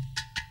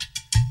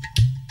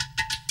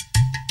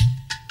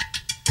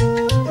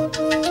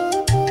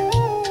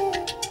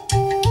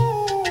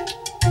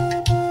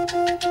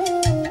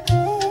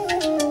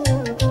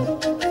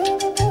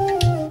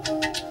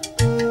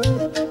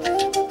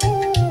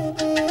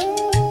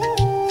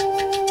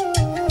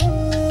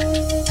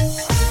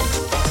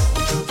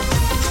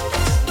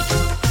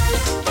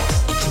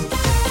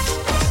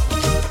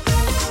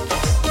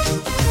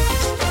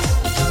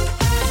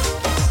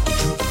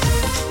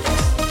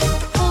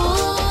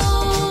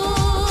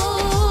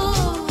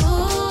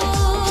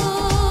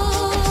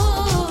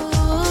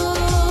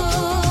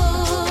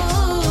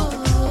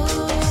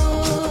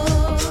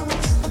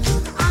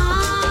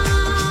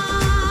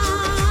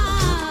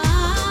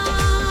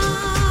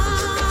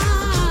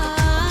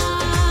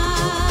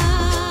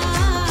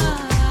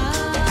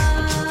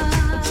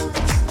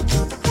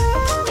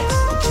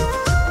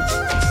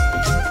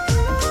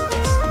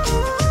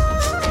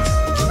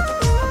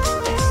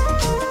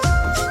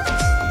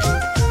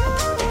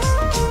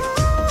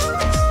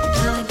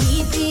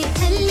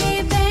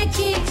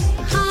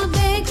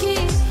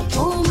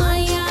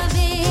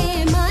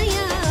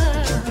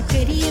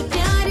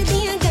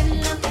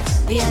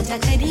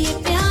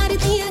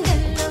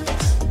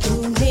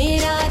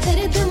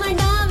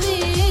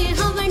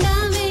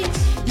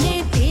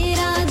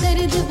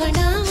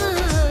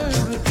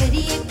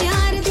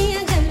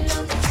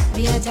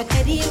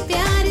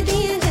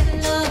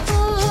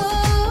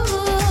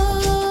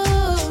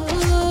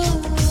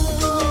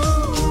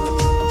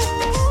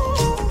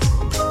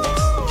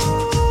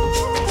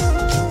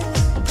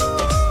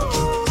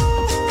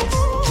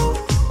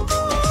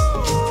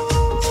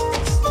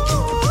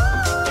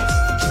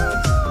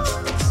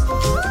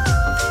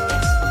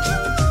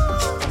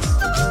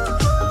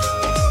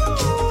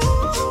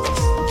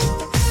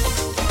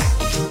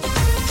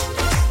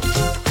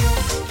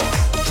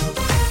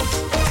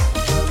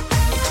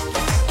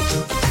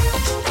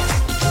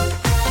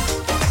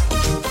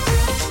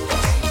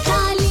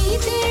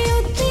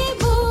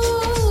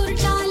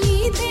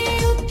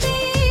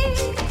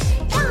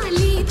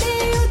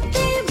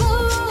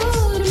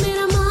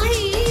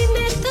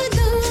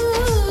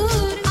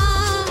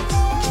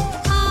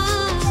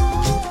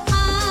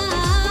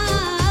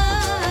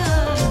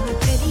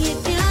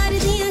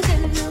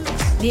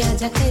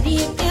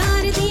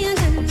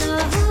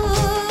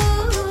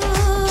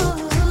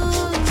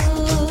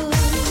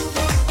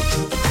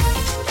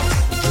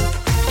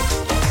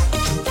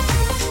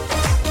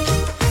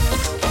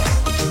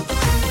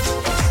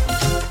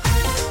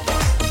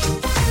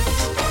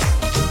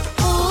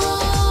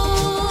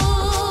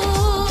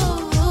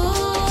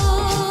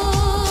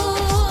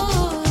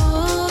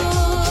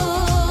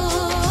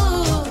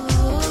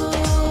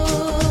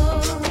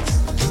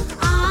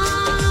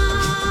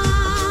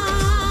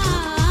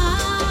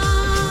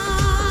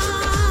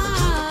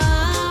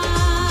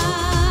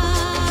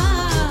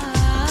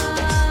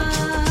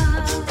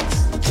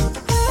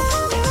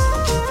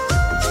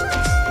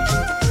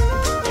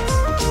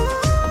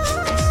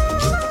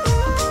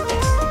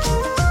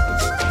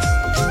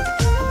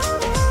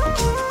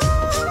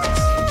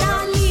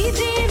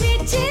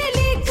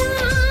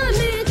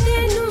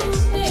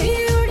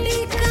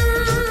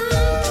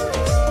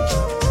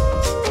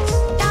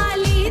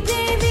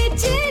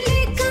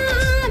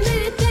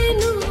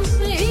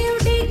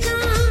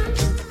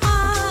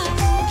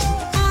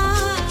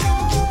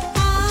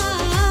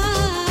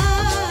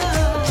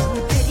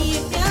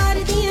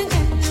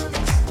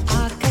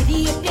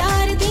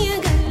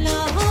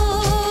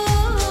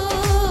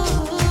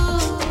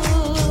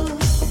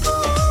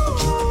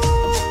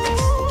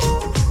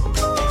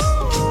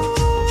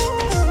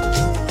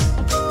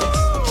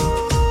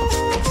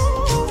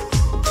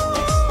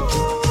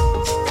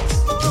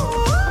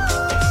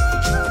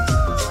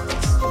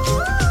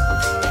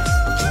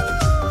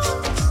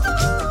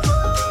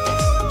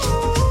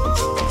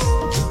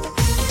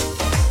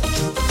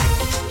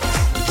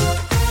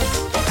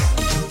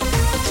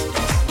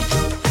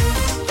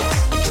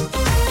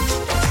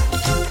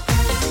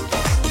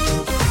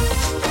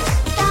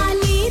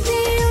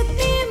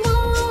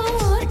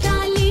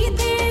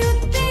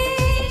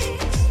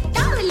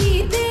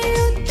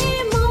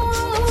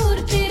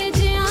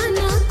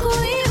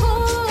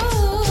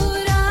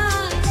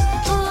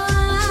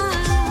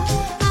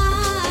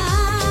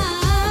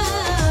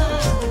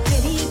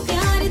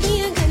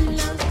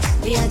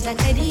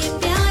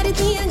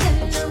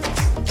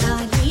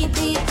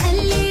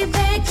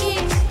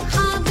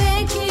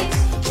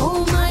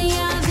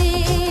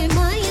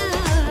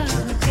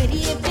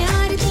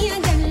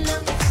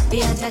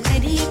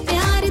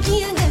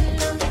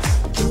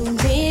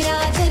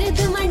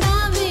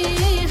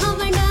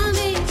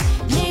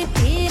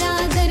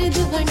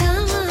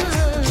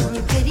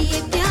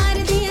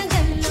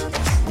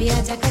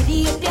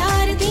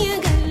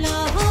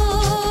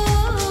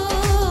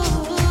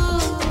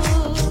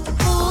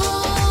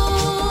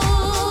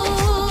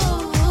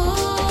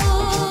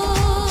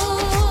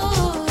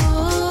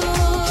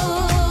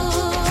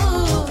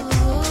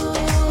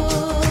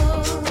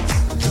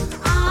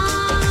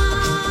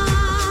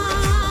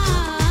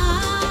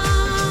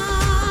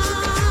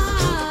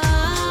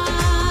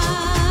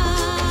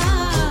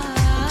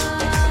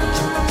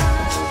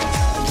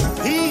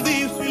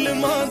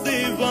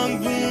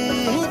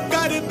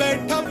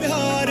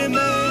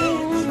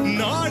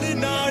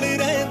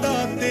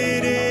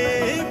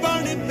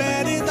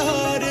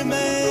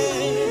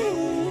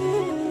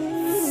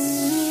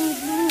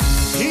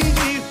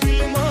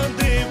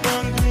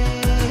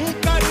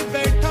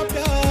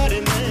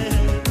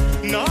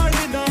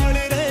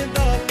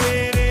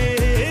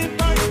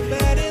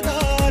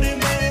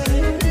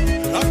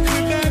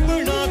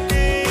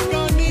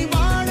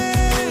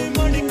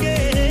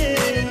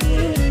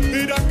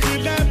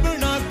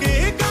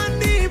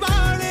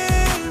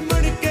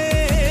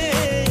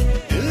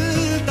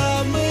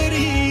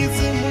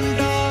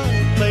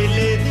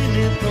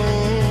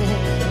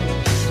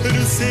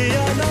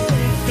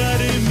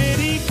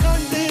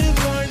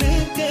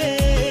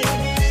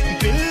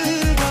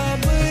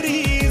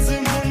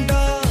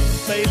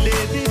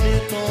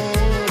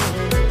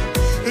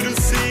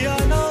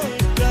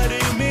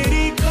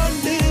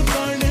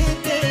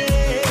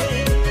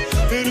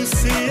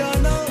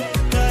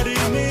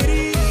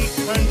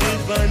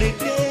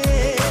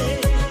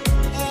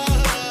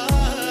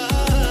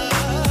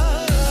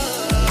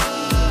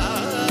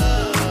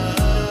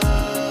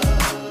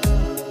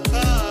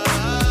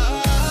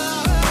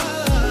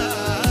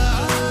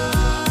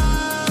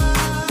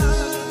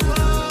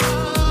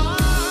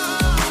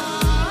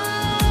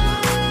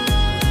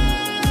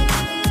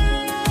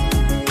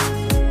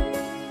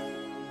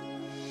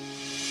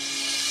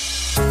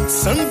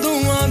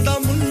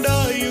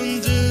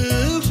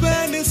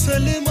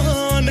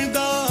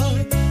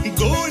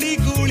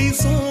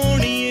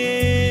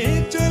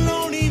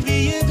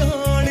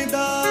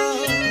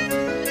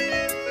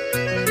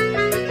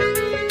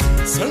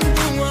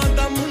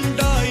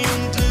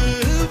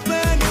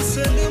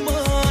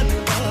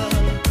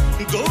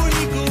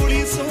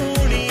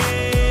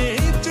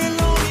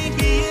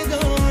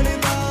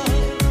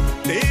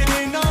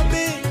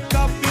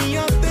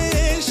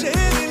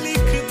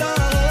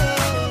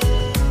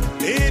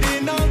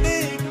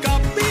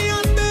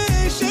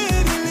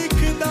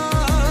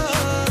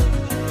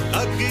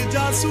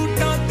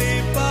 सूटां ते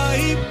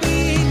पाई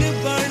पीन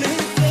बन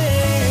के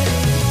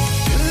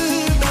दिल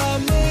दा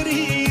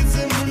मरीज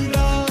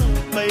मुंडा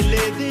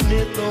पहले दिन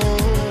तो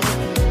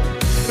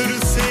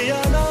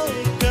रुसिया ना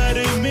कर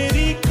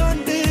मेरी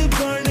खंड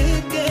बन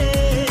के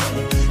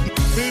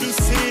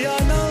रुसिया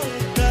ना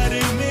कर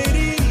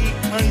मेरी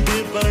खंड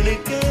बन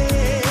के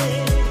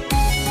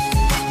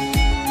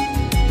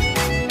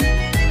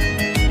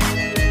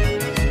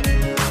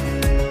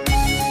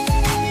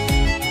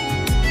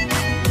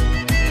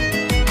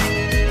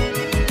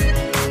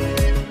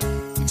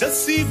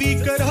जस्सी भी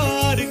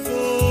करार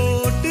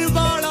कोट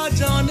वाला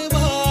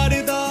जानवर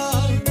दा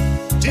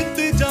जित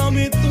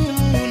जामे तू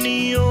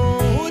नियो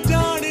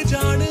जान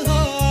जान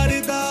हार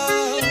दा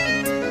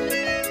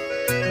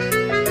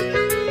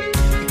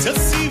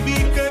जस्सी भी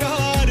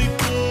करार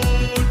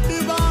कोट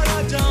वाला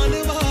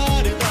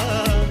जानवर दा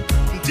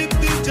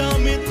जित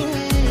जामे तू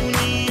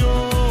नियो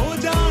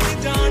जान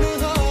जान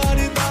हार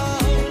दा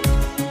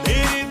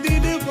तेरे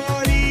दिन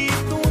वाली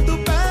तू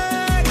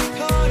दोपहर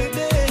खार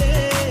दे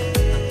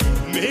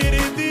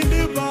मेरे दिन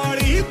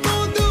बाड़ी तो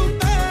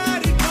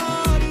दोपहर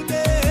खार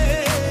दे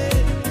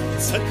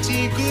सच्ची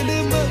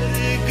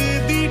गुलमर्ग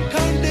दी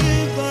ठंड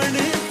बन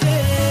के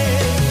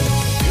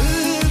दिल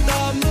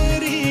दा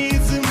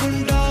मरीज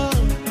मुंडा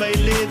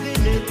पहले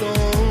दिन तो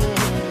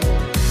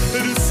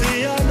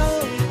रुसिया ना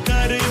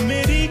कर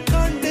मेरी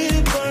खंड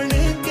बन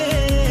के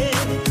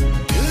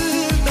दिल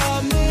दा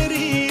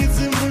मरीज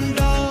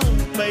मुंडा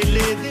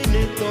पहले दिन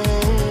तो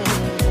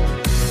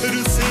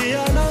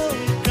रुसिया ना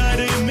कर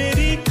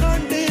मेरी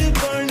खंड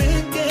बन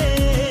के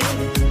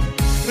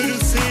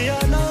रुसिया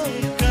ना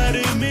कर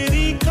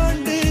मेरी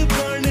खंड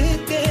बन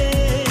के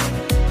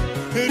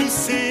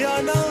रुसिया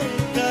ना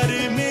कर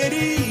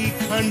मेरी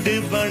खंड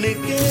बन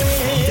के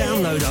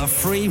Download our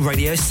free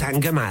Radio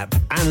Sangam app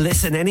and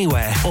listen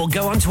anywhere or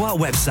go onto our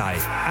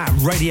website at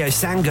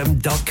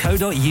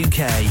radiosangam.co.uk.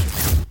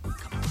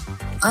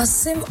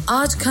 Asim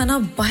आज खाना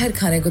बाहर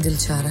खाने को दिल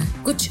चाह रहा है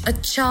कुछ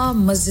अच्छा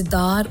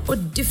मजेदार और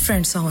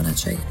डिफरेंट सा होना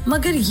चाहिए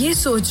मगर ये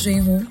सोच रही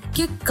हूँ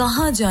कि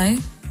कहाँ जाएं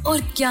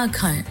और क्या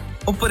खाएं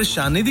ओ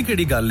परेशानी दी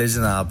केड़ी गल है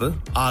जनाब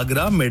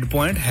आगरा मिड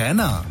पॉइंट है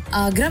ना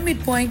आगरा मिड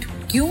पॉइंट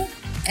क्यों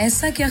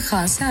ऐसा क्या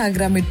खास है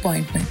आगरा मिड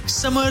पॉइंट में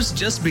Summers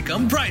just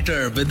become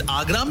brighter with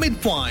Agra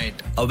Midpoint.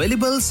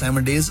 Available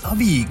 7 days a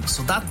week.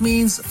 So that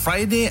means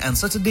Friday and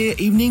Saturday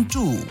evening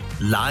too.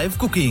 Live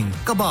cooking,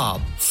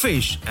 kebab,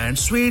 fish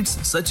and sweets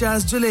such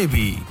as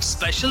jalebi.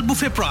 Special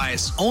buffet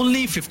price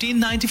only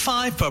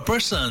 $15.95 per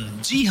person.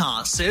 Ji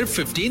haan, sirf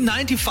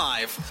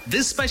 $15.95.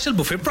 This special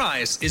buffet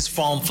price is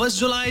from 1st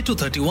July to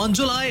 31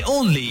 July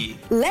only.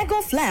 Leg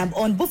of lamb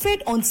on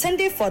buffet on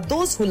Sunday for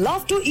those who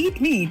love to eat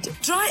meat.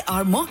 Try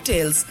our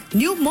mocktails.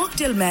 New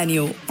mocktail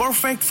menu.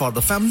 Perfect for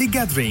the family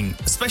gathering,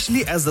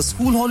 especially as the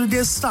school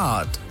holidays start.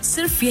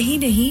 सिर्फ यही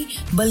नहीं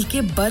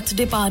बल्कि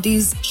birthday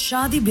parties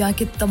शादी ब्याह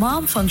के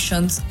तमाम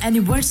functions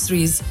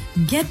anniversaries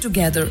get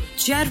together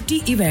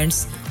charity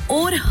events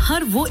और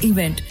हर वो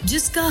इवेंट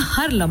जिसका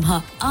हर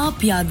लम्हा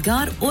आप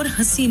यादगार और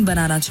हसीन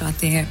बनाना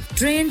चाहते हैं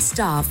ट्रेन्ड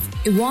स्टाफ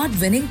अवार्ड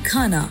विनिंग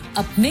खाना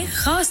अपने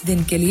खास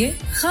दिन के लिए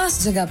खास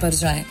जगह पर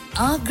जाएं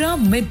Agra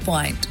mid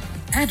point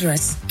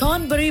Address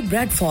Thornbury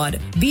Bradford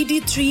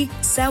BD3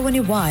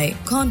 7Y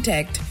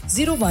Contact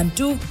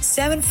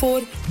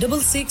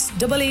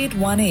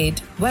 01274668818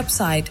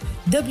 Website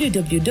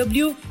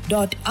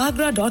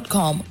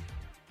www.agra.com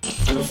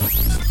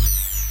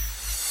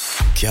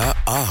क्या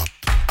आप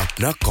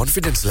अपना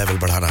कॉन्फिडेंस लेवल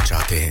बढ़ाना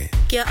चाहते हैं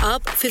क्या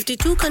आप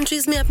 52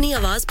 कंट्रीज में अपनी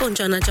आवाज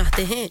पहुंचाना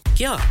चाहते हैं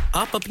क्या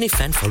आप अपनी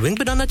फैन फॉलोइंग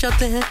बनाना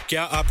चाहते हैं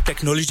क्या आप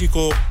टेक्नोलॉजी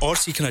को और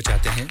सीखना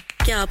चाहते हैं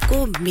क्या आपको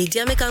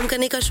मीडिया में काम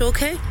करने का शौक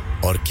है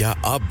और क्या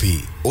आप भी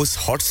उस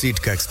हॉट सीट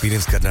का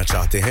एक्सपीरियंस करना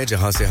चाहते हैं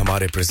जहां से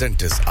हमारे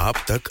प्रेजेंटर्स आप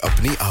तक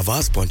अपनी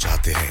आवाज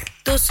पहुंचाते हैं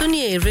तो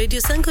सुनिए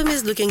radio Sangam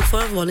is looking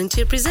for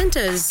volunteer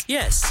presenters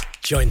Yes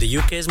Join the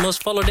UK's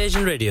most followed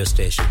Asian radio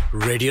station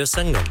Radio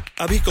Sangam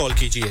अभी कॉल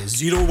कीजिए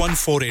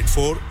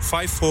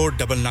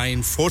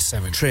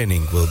 01484549947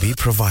 Training will be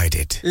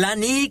provided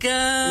लानिका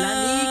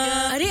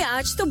अरे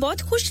आज तो बहुत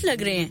खुश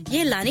लग रहे हैं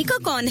ये लानिका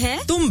कौन है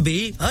तुम भी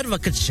हर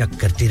वक्त शक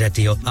करती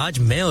रहती हो आज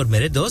मैं और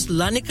मेरे दोस्त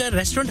लानिका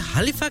रेस्टोरेंट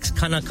हैलिफैक्स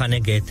खाना खाने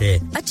गए थे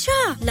अच्छा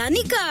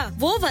लानिका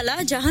वो वाला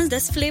जहां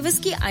 10 फ्लेवर्स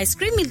की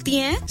आइसक्रीम मिलती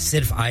हैं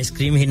सिर्फ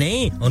आइसक्रीम ही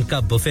नहीं उनका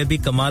बुफे भी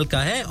कमाल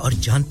का है और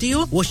जानती हो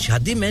वो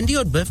शादी मेहंदी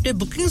और बर्थडे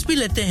बुकिंग्स भी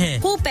लेते हैं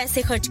खूब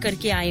पैसे खर्च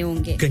करके आए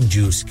होंगे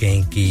कंजूस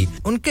कहीं की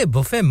उनके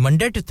buffet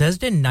Monday to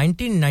Thursday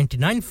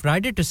 1999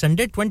 Friday to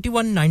Sunday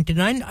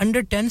 2199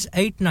 under 10s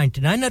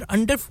 899 और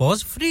अंडर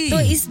 4s फ्री तो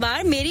इस बार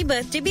मेरी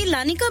बर्थडे भी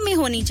लानिका में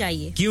होनी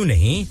चाहिए क्यों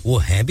नहीं वो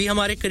है भी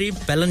हमारे करीब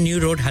पेलन new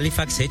road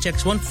Halifax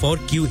HX1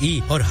 4QE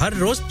और हर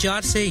रोज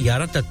 4 से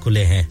 11 तक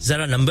खुले हैं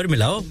जरा नंबर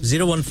मिलाओ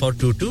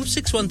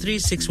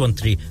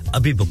 01422613613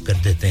 अभी बुक कर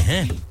देते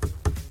हैं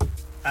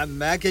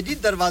मैं के जी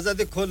दरवाजा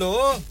दे खोलो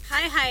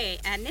हाय हाय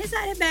एने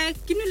सारे बैग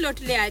किनु लुट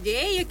ले आजे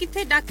ये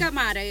किथे डाका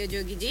मार रहे हो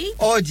जोगी जी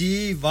ओ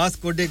जी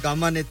वास्को डे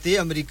गामा ने ते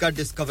अमेरिका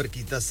डिस्कवर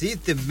कीता सी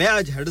ते मैं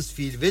आज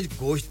हडर्सफील्ड विच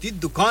गोश्त दी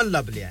दुकान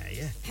लब ले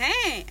आया है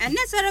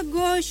एने सारा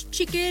गोश्त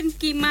चिकन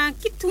कीमा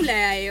किथु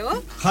ले आए हो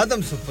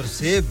खादम सुपर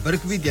से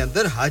बरकवी दे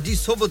अंदर हाजी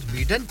सोबत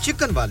मीट एंड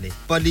चिकन वाले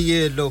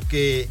पलिए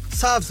लोके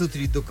साफ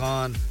सुथरी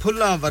दुकान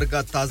फुल्ला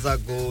वर्गा ताजा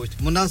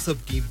गोश्त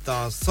मुनासिब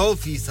कीमतां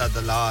 100%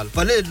 दलाल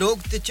भले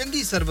लोग ते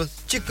चंगी service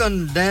chicken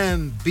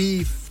lamb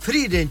beef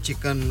free range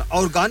chicken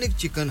organic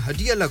chicken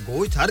हड्डियाला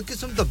गोश्त हर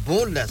किस्म दा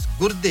बोनलेस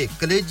गुर्दे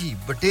कलेजी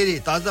बटेरे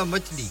ताजा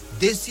मछली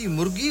देसी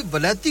मुर्गी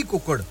वलैती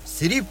कुकड़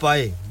सिरी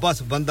पाए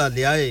बस बंदा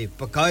ले आए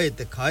पकाए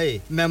ते खाए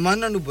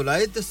मेहमानां नु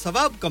बुलाए ते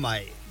सवाब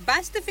कमाए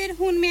बस तो फिर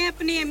हुन मैं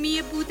अपने अम्मी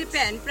अब्बू ते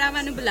भैन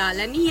भरावां नु बुला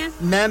लनी है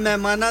मैं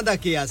मेहमानां दा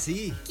किया सी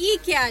की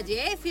क्या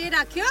जे फिर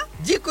आखियो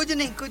जी कुछ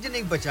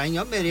नहीं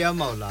बचाइयो मेरे आ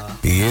मौला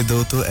ये दो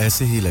तो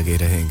ऐसे ही लगे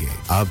रहेंगे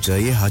आप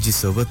जाइए हाजी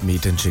सोबत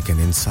meat and chicken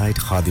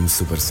inside Khadim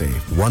super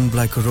safe 1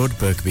 Black Road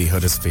Birkby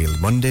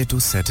Huddersfield Monday to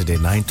Saturday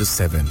 9 to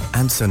 7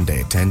 and Sunday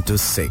 10 to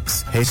 6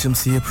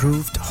 HMC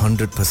approved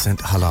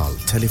 100%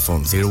 halal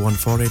telephone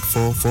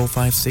 01484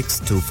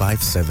 456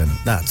 257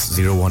 that's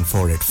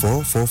 01484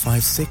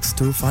 456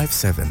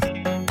 257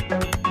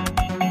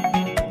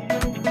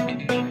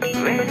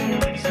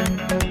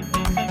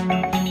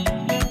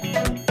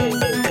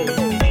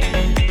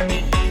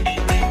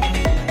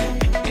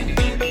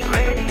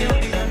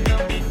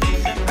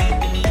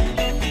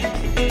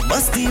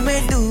 मस्ती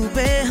में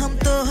डूबे हम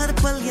तो हर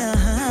पल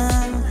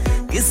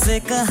यहाँ किससे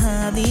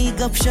कहानी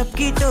गपशप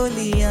की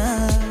टोलियाँ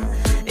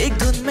एक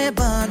धुन में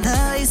बांधा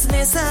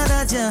इसने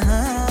सारा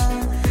जहां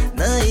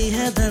नई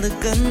है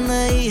धड़कन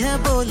नई है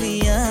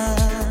बोलियां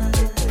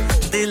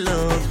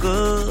दिलों को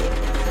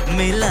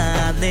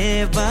मिलाने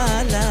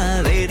वाला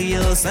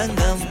रेडियो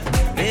संगम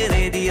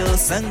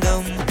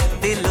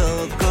दिलों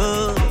को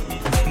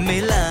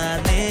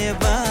मिलाने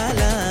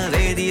वाला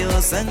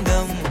रेडियो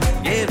संगम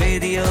ये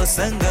रेडियो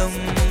संगम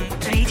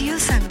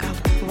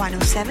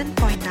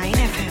 107.9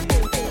 FM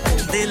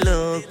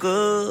दिलों को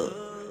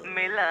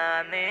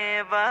मिलाने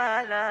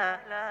वाला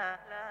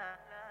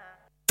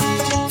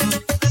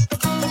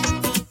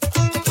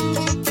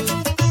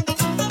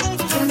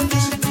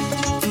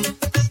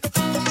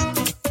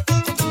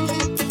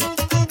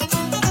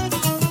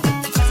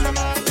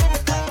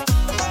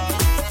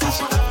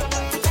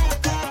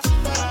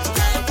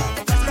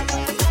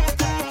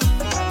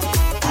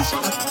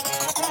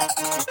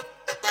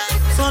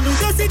ਸਾਨੂੰ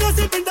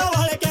ਦੇਸੀ ਪਿੰਡਾਂ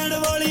ਵਾਲੇ ਕਹਿਣ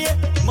ਵਾਲੀਏ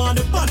ਮਨ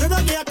ਭੰਨਦਾ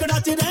ਗਿਆ ਕੜਾ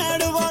ਚ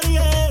ਰਹਿਣ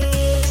ਵਾਲੀਏ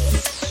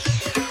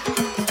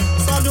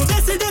ਸਾਨੂੰ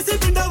ਦੇਸੀ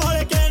ਪਿੰਡਾਂ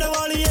ਵਾਲੇ ਕਹਿਣ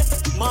ਵਾਲੀਏ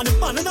ਮਨ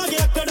ਭੰਨਦਾ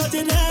ਗਿਆ ਕੜਾ ਚ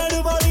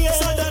ਰਹਿਣ ਵਾਲੀਏ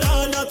ਸਾਡਾ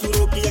ਰਾਹ ਨਾ ਤੂੰ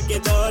ਰੋਕੀ ਅੱਗੇ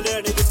ਜਾ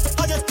ਲੈਣ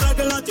ਅਜੇ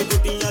ਸਟਰਗਲਾਂ ਚ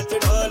ਗੁੱਟੀਆਂ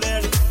ਚੜਾ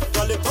ਲੈਣ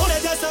ਗੱਲ ਥੋੜੇ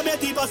ਜਿਹੇ ਸਮੇਂ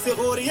ਦੀ ਬਸ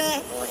ਹੋ ਰਹੀ ਹੈ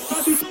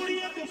ਸਾਡੀ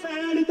ਸੋਹਣੀਆਂ ਤੇ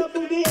ਫੈਨ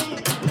ਦੱਬੂਗੀ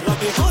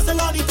ਰੱਖੇ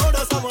ਹੌਸਲਾ ਨਹੀਂ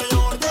ਥੋੜਾ ਸਮਾਂ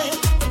ਆਉਣ ਦੇ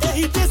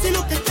ਇਹੀ ਦੇਸੀ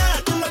ਲੁੱਕ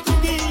ਕਹਿ ਤੂੰ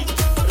ਲੱਗੂਗੀ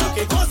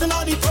ਰੱਖੇ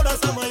ਹੌਸਲਾ ਨਹੀਂ ਥੋੜਾ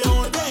ਸਮਾਂ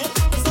ਆਉਣ ਦੇ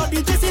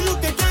This is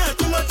look at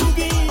that, you look to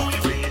be.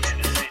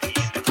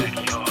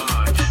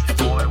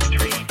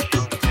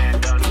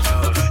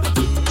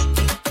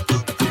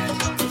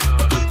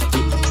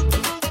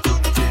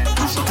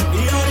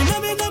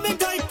 ਨਵੇਂ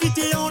ਗਾਇਕੀ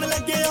ਚ ਆਉਣ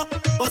ਲੱਗਿਆ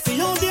ਬਸ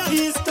ਆਉਂਦਿਆਂ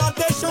ਹੀ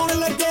ਸਟਾਰਟ ਸ਼ੋਣ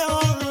ਲੱਗਿਆ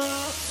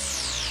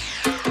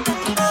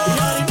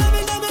ਯਾਰ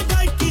ਨਵੇਂ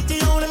ਗਾਇਕੀ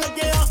ਚ ਆਉਣ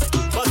ਲੱਗਿਆ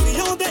ਬਸ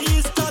ਆਉਂਦੇ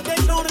ਹੀ ਸਟਾਰਟ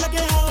ਸ਼ੋਣ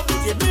ਲੱਗਿਆ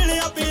ਜੇ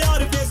ਮਿਲਿਆ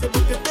ਪਿਆਰ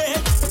ਫੇਸਬੁੱਕ ਤੇ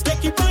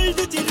ਦੇਖੀ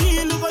ਪਲਟ ਚ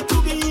ਰੀਲ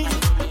ਵਚੂਗੀ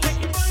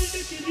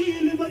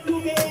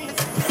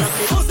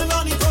ਰੱਖੇ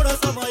ਹੌਸਲਾ ਨਹੀਂ ਥੋੜਾ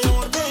ਸਮਾਂ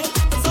ਆਉਣ ਦੇ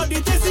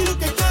ਸਾਡੀ ਦੇਸੀ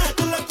ਲੁੱਕ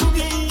ਕਹਿ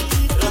ਲੱਗੂਗੀ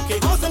ਰੱਖੇ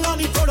ਹੌਸਲਾ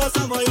ਨਹੀਂ ਥੋੜਾ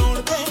ਸਮਾਂ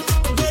ਆਉਣ ਦੇ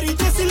ਮੇਰੀ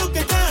ਦੇਸੀ ਲੁੱਕ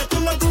ਕਹਿ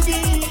ਲੱਗੂਗੀ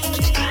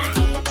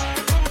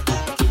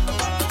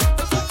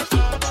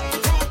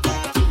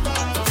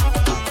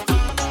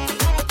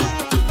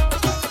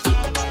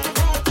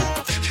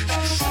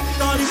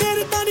ਤਾਰੀ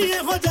ਮੇਰੇ ਤਾਨੀ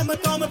ਇਹੋ ਜਿਹੇ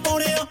ਮਕਾਮ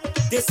ਪਾਉਣੇ ਆ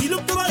ਦੇਸੀ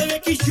ਲੁੱਕ ਵਾਲੇ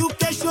ਵੇਖੀ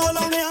ਸ਼ੂਕੇ ਸ਼ੋ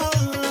ਲਾਉਣੇ ਆ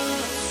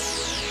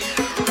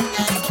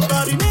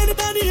ਤਾਰੀ ਮੇਰੇ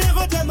ਤਾਨੀ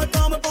ਇਹੋ ਜਿਹੇ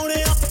ਮਕਾਮ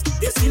ਪਾਉਣੇ ਆ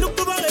ਦੇਸੀ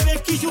ਲੁੱਕ ਵਾਲੇ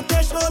ਵੇਖੀ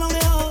ਸ਼ੂਕੇ ਸ਼ੋ ਲਾਉਣੇ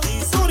ਆ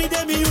ਸੋਹਣੀ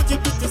ਦੇ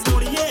ਮਿਊਜ਼ਿਕ ਵਿੱਚ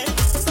ਸੋਹਣੀਏ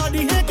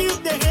ਸਾਡੀ ਹੈਗੀ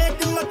ਉੱਤੇ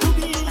ਹੇਕ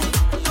ਲੱਗੂਗੀ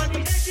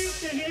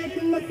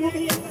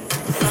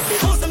ਰੱਖੇ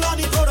ਹੌਸਲਾ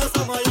ਨਹੀਂ ਥੋੜਾ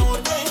ਸਮਾਂ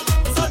ਆਉਣ ਦੇ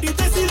ਸਾਡੀ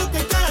ਦੇਸੀ ਲੁੱਕ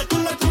ਕਹਿ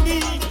ਲੱਗੂਗੀ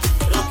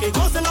ਰੱਖੇ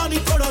ਹੌਸਲਾ ਨਹੀਂ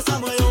ਥੋੜਾ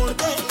ਸਮਾਂ ਆਉਣ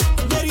ਦੇ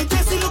ਮੇਰੀ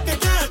ਦੇਸੀ ਲੁੱਕ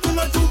ਕਹਿ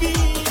ਲੱਗੂਗੀ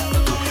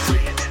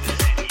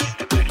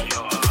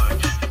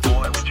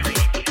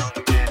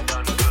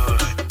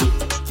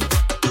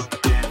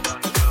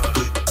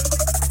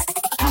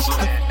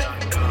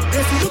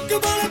ਦੇਸੀ ਲੁੱਕ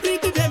ਵਾਲਾ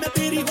ਪ੍ਰੀਤ ਜੇ ਮੈਂ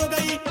ਤੇਰੀ ਹੋ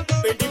ਗਈ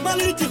ਬੇਟੀ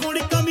ਮਲੜੀ ਚ ਹੁਣ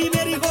ਕਮੀ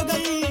ਮੇਰੀ ਹੋ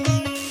ਗਈ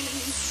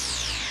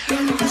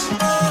ਦੇਸੀ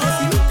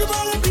ਲੁੱਕ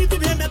ਵਾਲਾ ਪ੍ਰੀਤ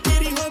ਜੇ ਮੈਂ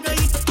ਤੇਰੀ ਹੋ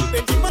ਗਈ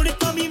ਬੇਟੀ ਮਲੜੀ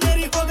ਕਮੀ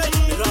ਮੇਰੀ ਹੋ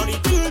ਗਈ ਰਾਣੀ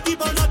ਦਿਲ ਦੀ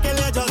ਬਣਾ ਕੇ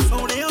ਲੈ ਜਾ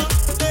ਸੋਹਣਿਆ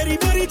ਤੇਰੀ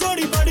ਮੇਰੀ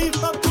ਜੋੜੀ ਬੜੀ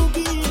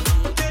ਫੱਬੂਗੀ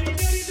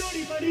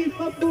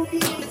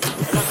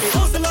ਰੱਖੇ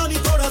ਹੌਸਲਾ ਨਹੀਂ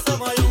ਥੋੜਾ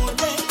ਸਮਾਂ ਆਉਣ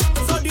ਦੇ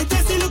ਸਾਡੀ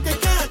ਦੇਸੀ ਲੁੱਕ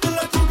ਕਹਿ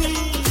ਲੱਗੂਗੀ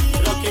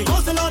ਰੱਖੇ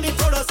ਹੌਸਲਾ ਨਹੀਂ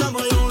ਥੋੜਾ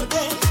ਸਮਾਂ ਆਉਣ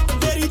ਦੇ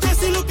ਮੇਰੀ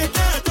ਦੇਸੀ ਲੁੱਕ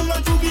ਕਹਿ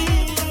ਲੱਗੂਗੀ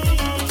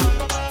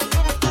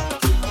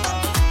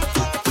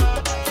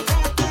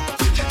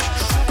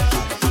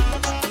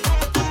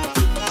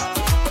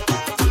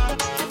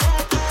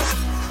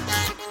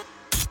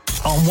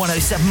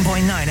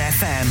 107.9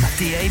 FM,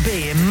 DAB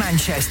in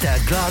Manchester,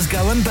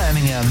 Glasgow and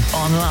Birmingham.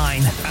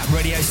 Online at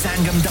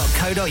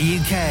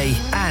radiosangam.co.uk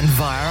and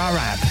via our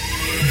app.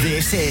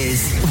 This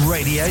is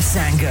Radio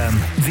Sangam,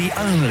 the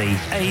only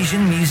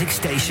Asian music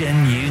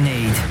station you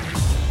need.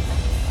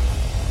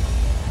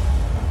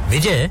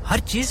 विजय हर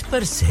चीज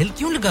पर सेल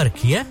क्यों लगा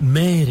रखी है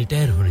मैं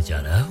रिटायर होने जा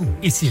रहा हूं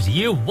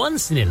इसीलिए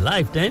once in a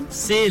lifetime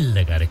sale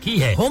लगा रखी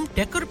है होम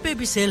टेकर पे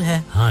भी सेल है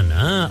हां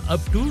ना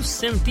अप टू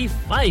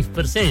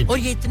 75% और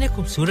ये इतने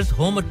खूबसूरत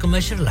होम और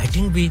कमर्शियल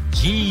लाइटिंग भी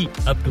जी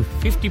up to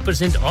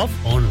 50%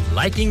 off on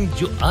lighting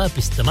जो आप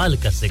इस्तेमाल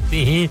कर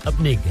सकते हैं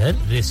अपने घर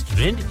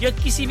रेस्टोरेंट या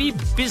किसी भी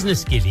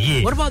बिजनेस के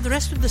लिए What about the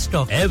rest of the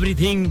stock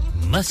everything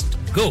must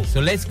go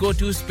so let's go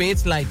to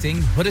Spades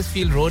Lighting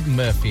Huddersfield Road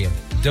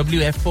Murfield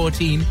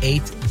WF14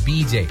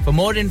 8BJ. For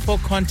more info,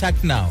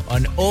 contact now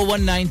on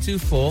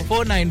 01924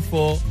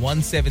 494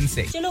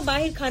 176. चलो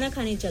बाहर खाना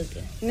खाने चलते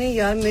हैं नहीं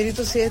यार मेरी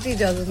तो सेहत ही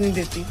इजाजत नहीं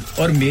देती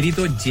और मेरी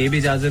तो जेब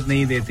इजाजत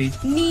नहीं देती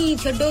नहीं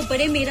छोड़ो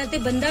परे मेरा ते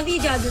बंदा भी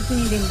इजाजत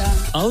नहीं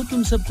देता आओ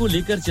तुम सबको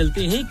लेकर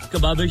चलते हैं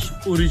कबाबिश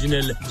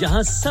ओरिजिनल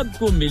जहां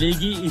सबको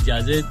मिलेगी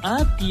इजाजत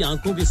आपकी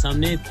आंखों के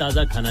सामने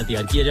ताजा खाना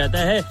तैयार किया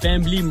जाता है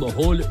फैमिली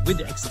माहौल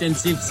with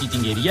extensive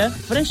seating area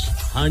fresh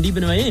handi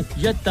बनवाएं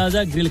या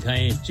ताजा ग्रिल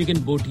खाएं chicken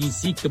boti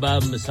seekh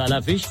kebab masala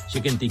fish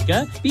chicken tikka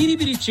piri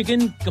piri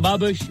chicken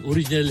kababish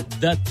original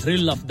the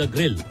thrill of the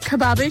grill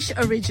kababish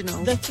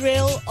original the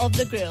thrill of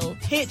the grill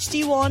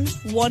HD1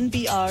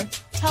 1BR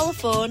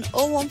telephone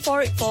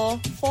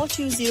 01484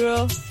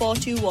 420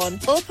 421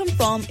 open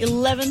from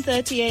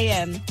 11:30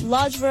 am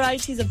large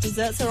varieties of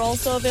desserts are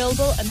also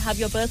available and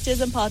have your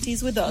birthdays and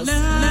parties with us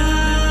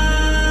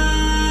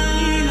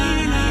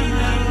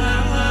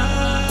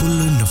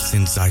Kullu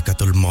नफ्सिन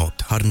जायकातुल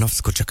मौत हर नफ्स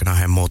को चखना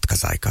है मौत का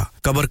जायका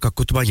कब्र का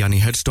कुतबा यानी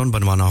हेडस्टोन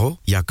बनवाना हो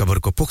या कब्र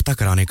को पुख्ता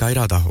कराने का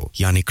इरादा हो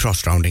यानी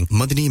cross rounding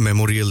Madani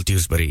memorial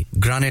Dewsbury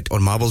granite और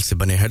मार्बल से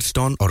बने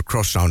हेडस्टोन और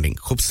क्रॉस राउंडिंग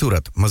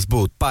खूबसूरत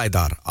मजबूत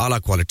पायदार आला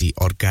क्वालिटी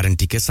और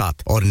गारंटी के साथ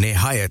और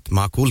निहायत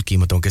माकूल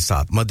कीमतों के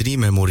साथ मदनी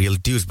मेमोरियल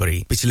ड्यूसबरी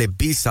पिछले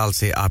 20 साल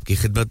से आपकी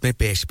खिदमत में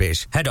पेश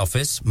head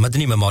office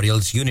Madani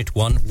memorials unit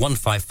 1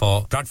 154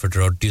 Bradford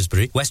road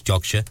Dewsbury West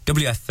Yorkshire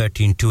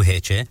WF13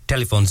 2HA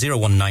telephone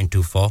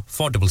 01924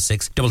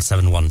 466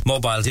 771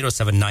 mobile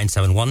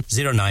 07971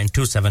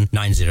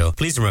 092790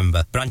 please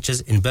remember branches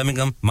in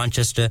Birmingham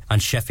Manchester and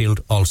Sheffield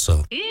also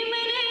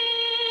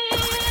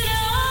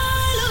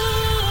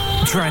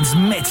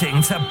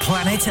Transmitting to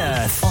planet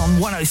Earth on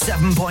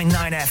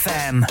 107.9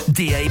 FM,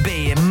 DAB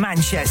in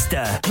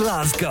Manchester,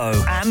 Glasgow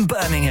and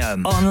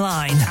Birmingham.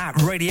 Online at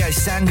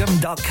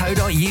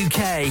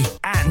radiosangam.co.uk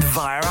and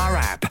via our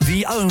app.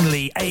 The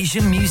only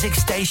Asian music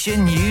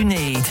station you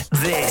need.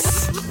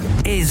 This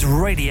is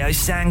Radio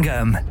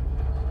Sangam.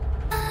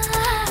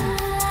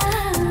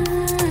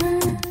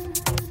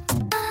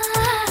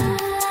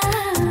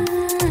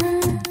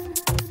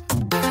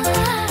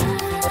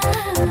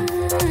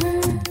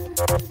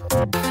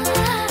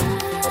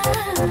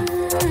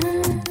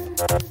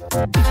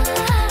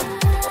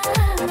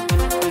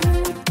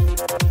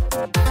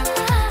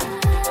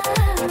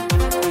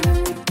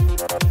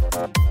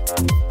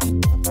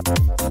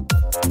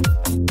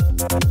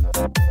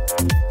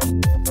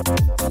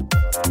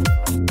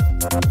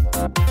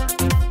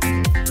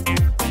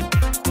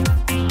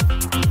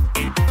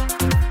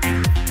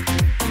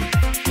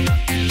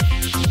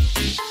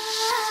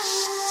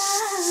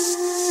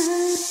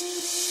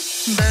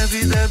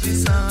 दबी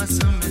सांस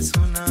में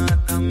सुना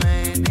था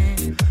मैंने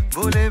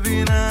बोले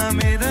बिना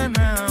मेरा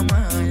नाम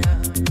आया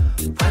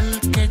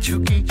पलकें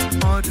झुकी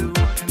और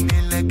उठने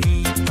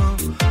लगी तो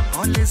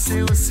हौले से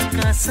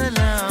उसका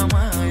सलाम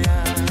आया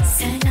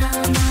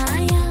सलाम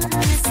आया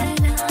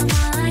सलाम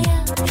आया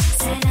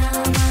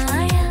सलाम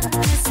आया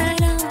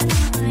सलाम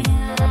आया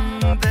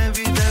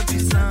दबी दबी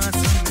सांस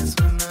में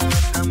सुना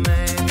था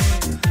मैंने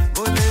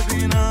बोले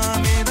बिना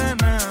मेरा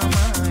नाम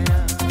आया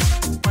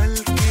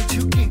पलकें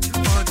झुकी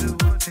और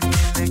उठने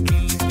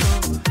लगी तो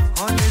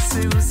हौले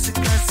से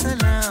उसका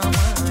सलाम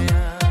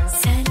आया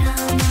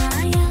सलाम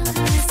आया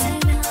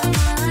सलाम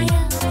आया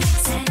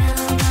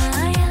सलाम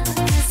आया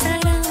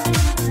सलाम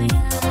आया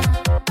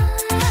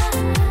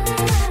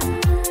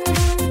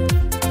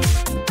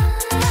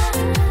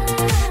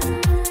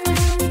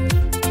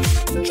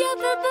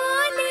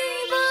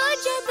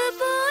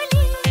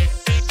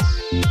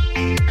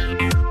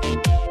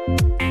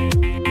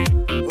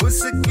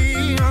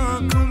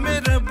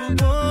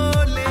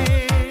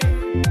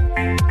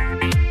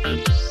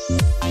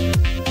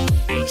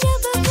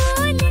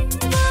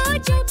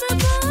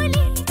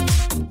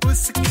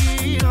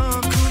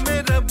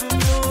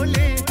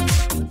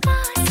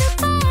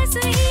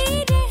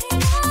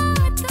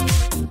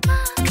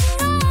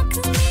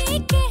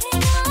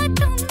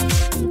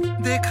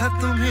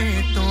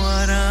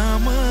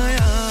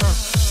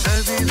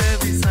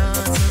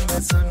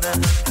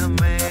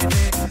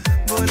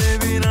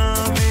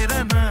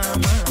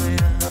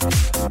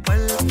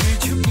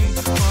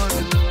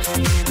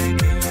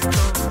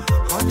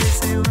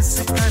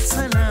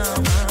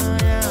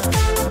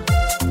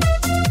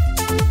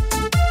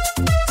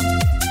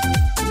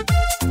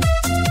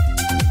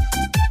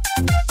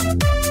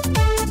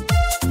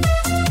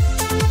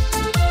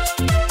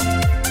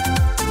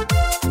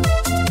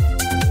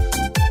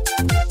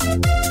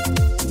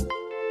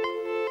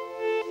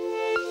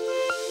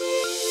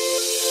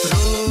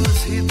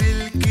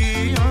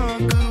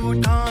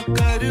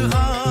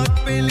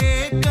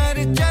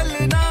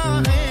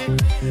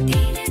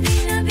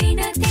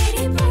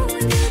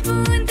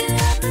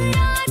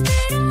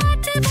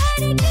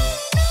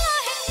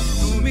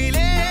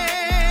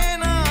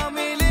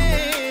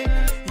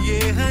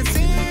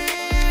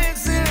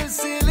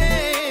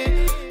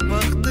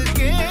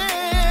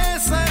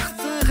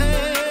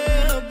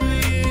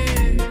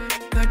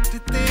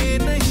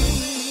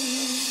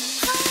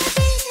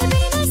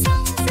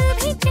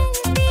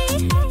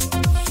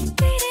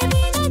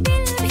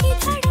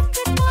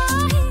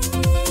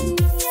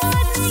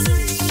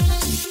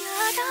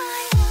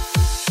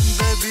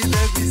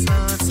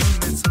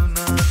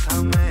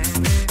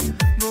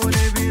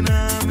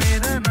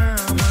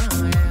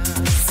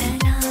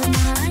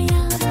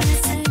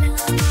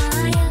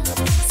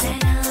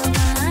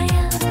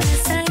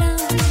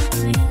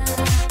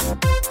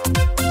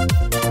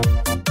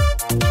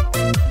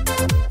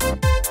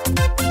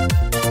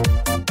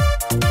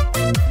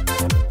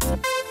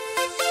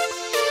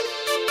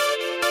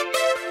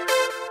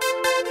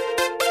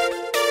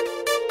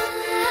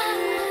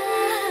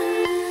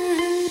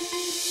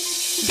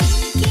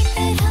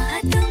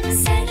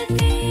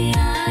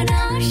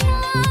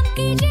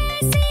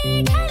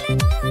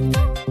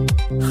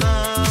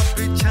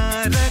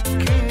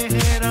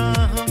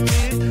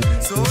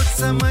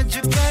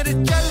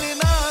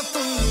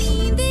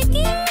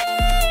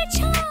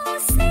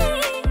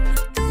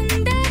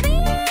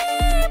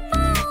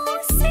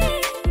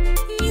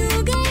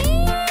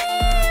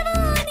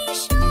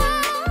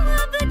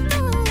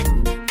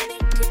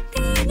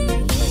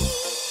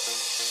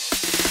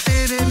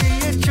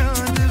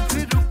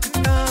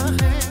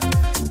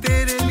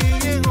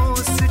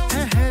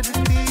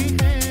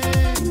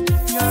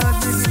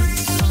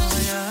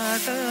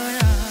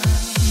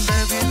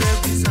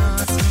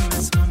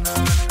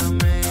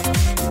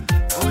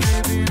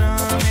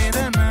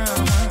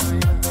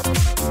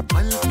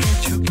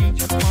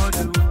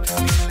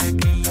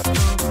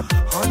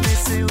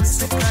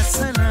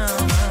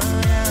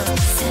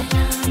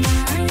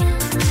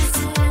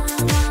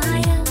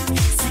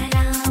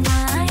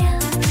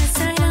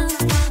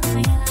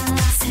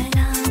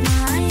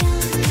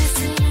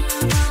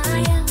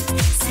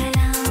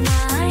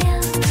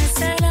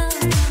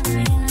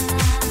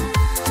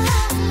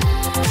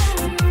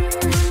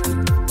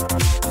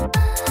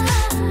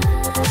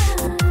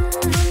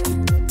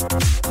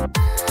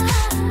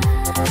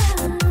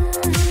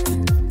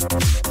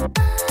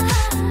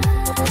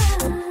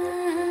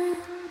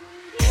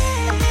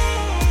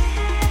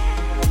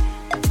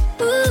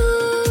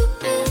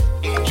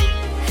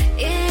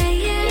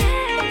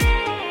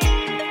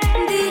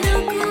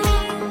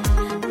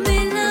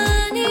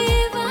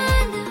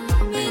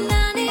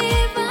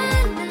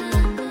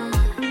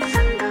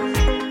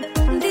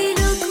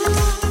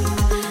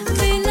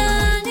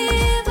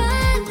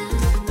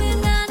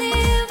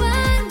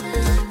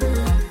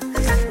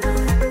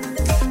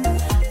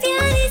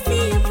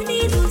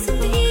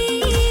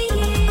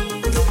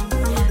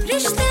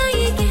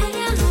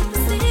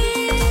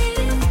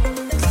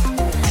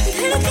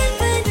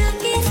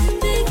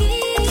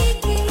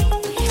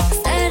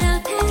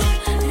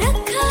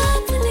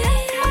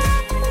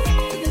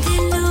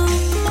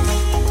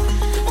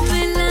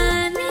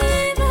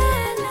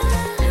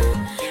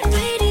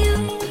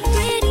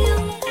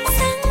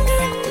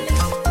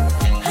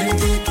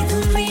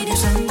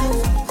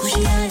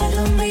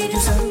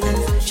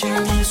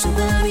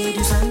सुबह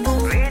रेडियो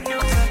संगम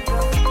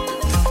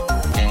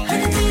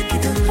हर दिल की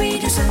धुन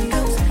रेडियो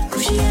संगम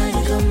खुशियाँ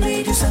ये गम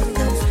रेडियो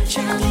संगम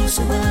शाम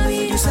सुबह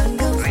रेडियो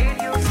संगम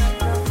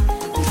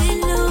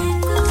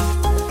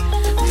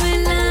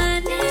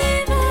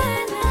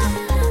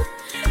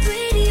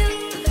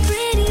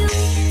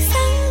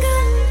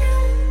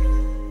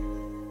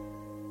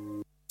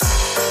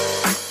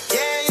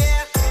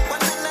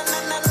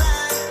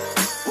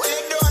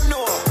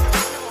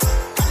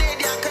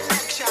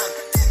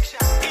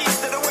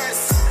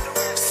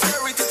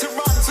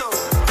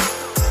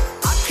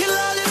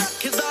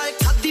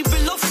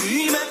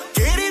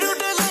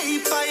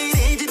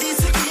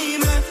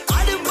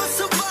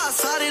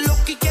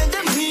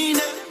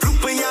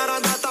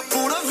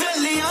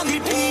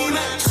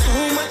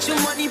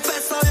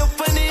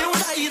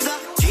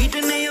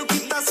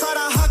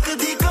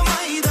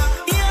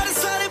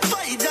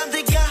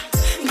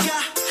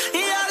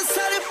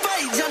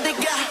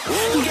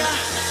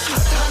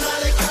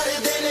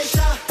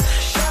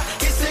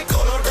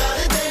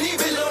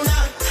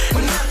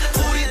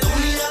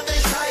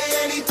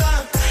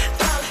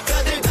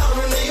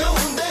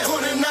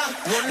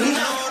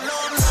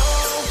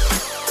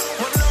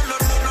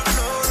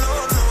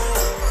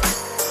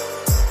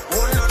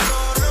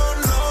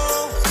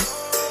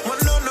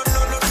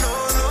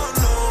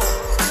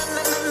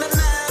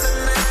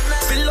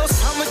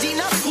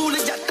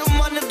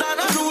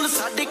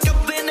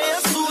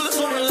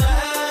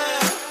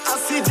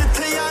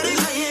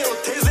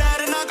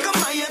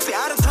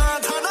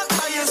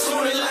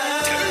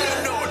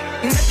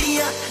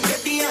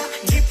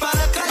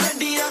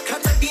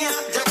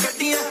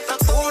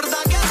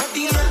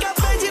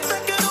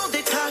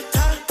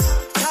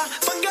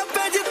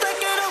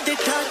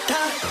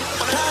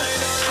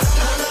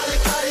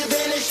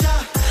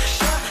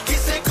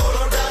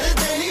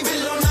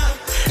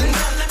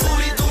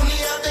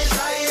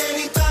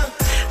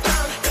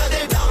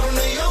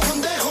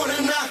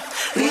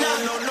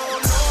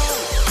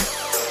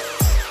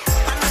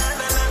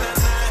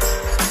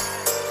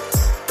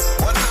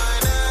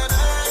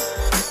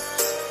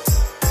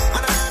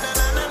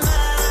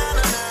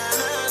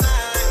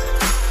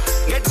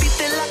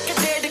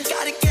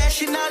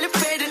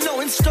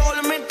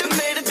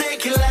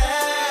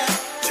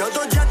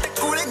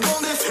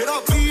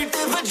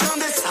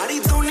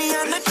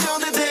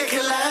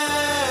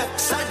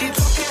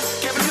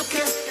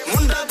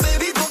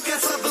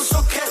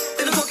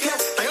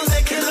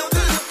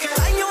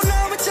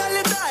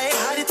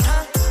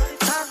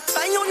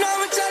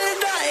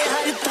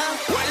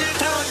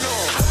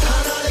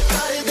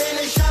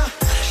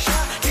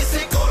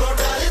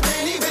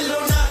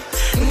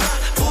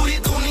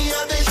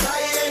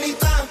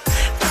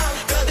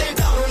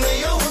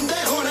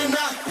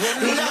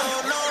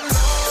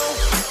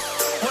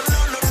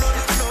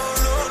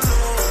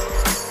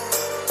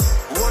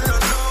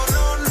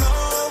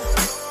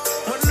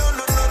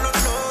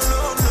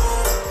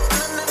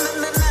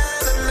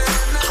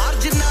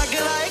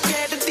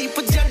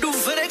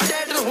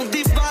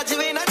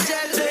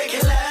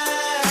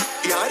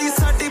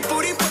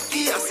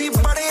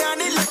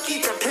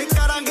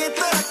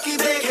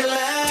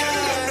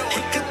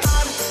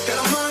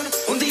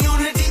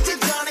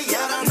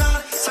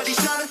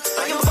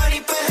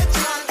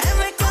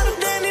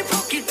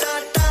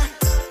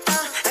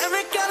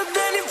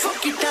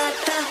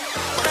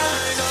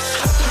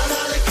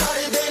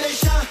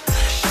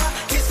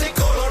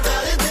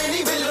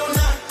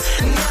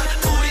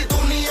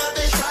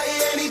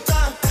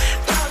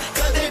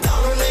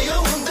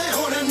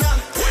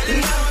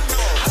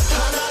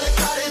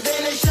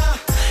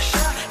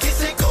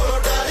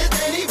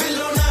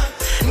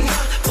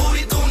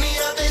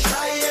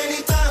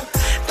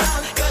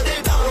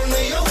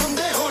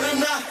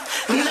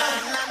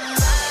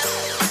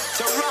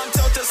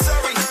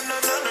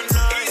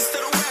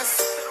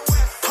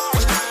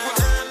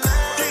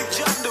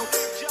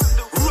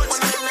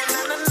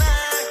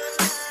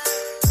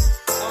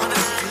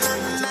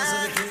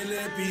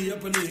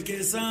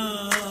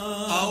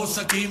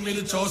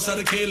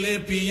चौसर खेले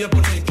पी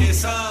अपने के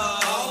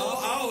साथ आओ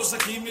आओ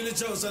सखी मिल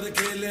चौसर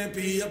खेले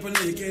पी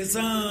अपने के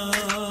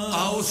साथ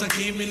आओ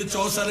सखी मिल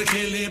चौसर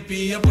खेले पी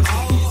अपने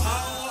आओ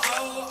आओ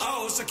आओ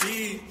आओ सखी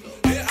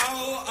हे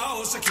आओ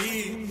आओ सखी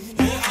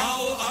हे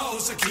आओ आओ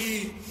सखी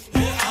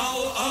हे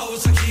आओ आओ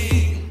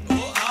सखी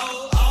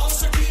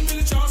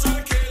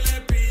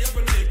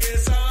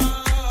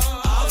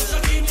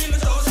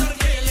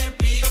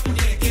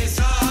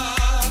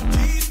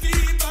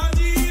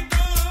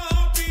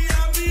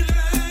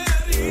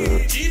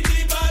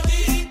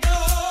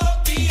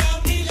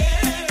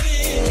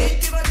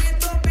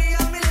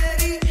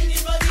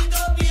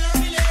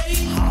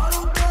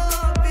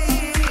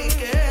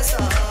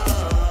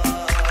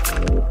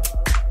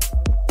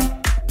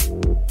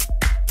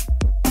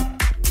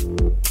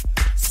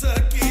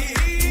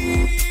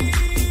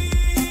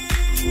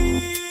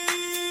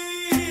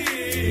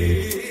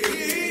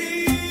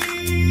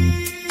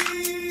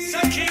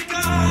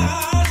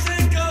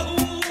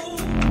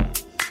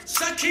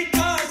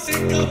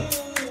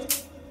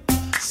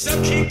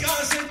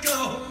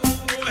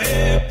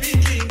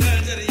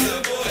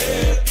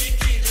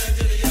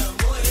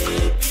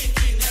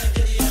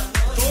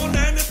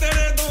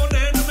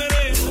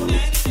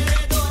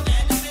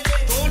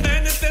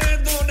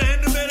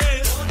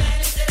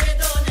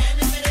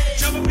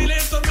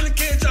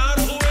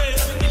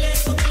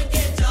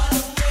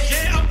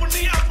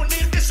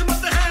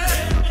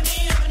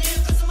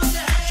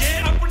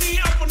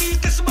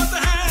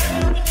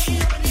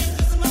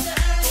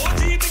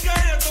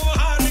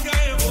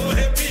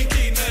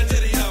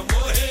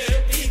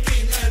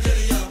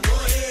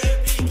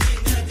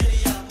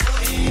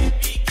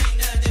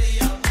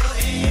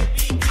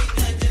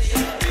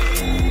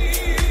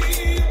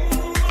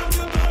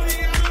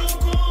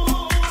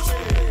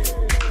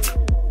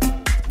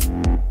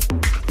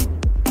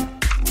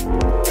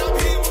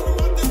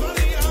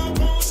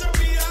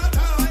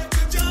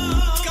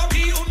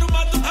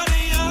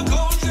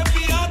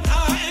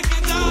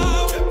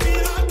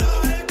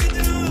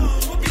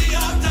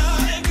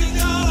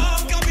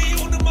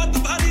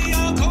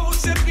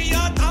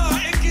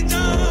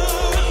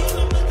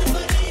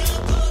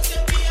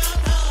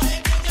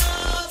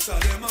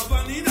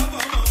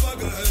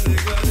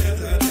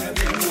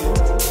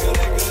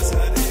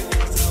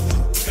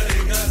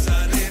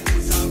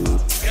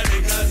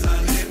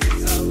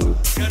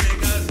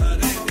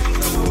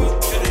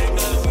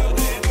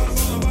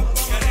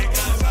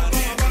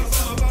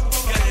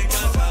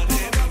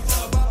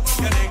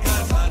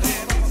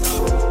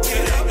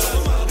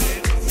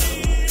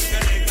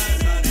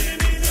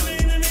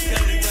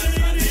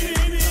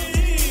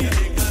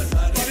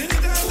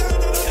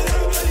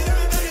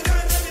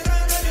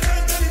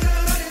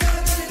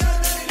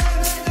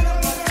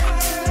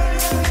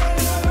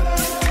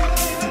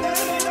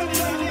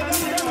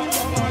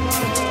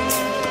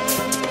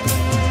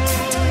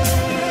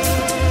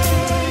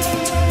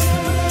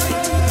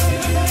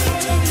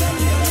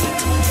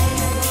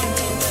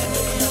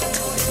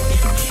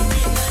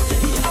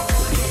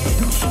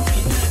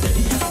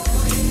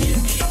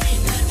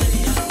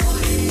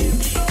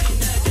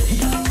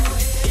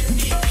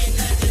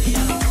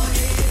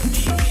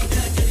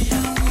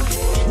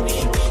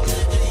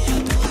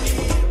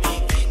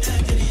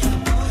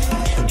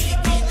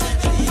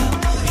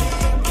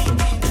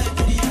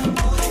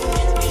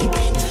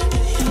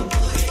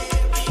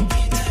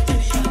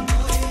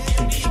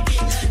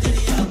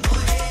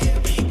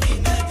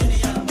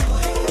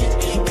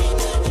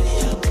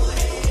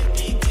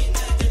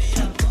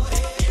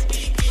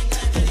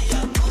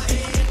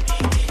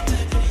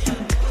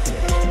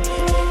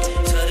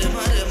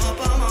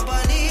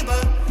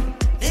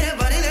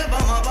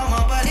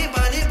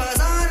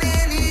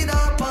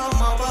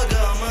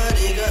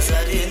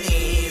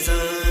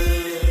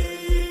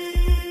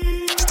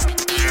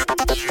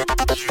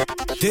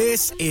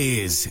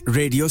is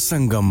Radio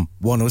Sangam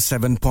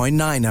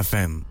 107.9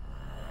 FM.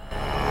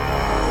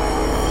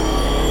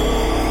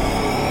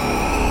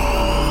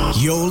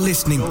 You're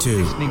listening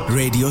to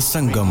Radio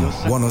Sangam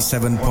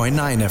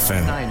 107.9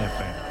 FM.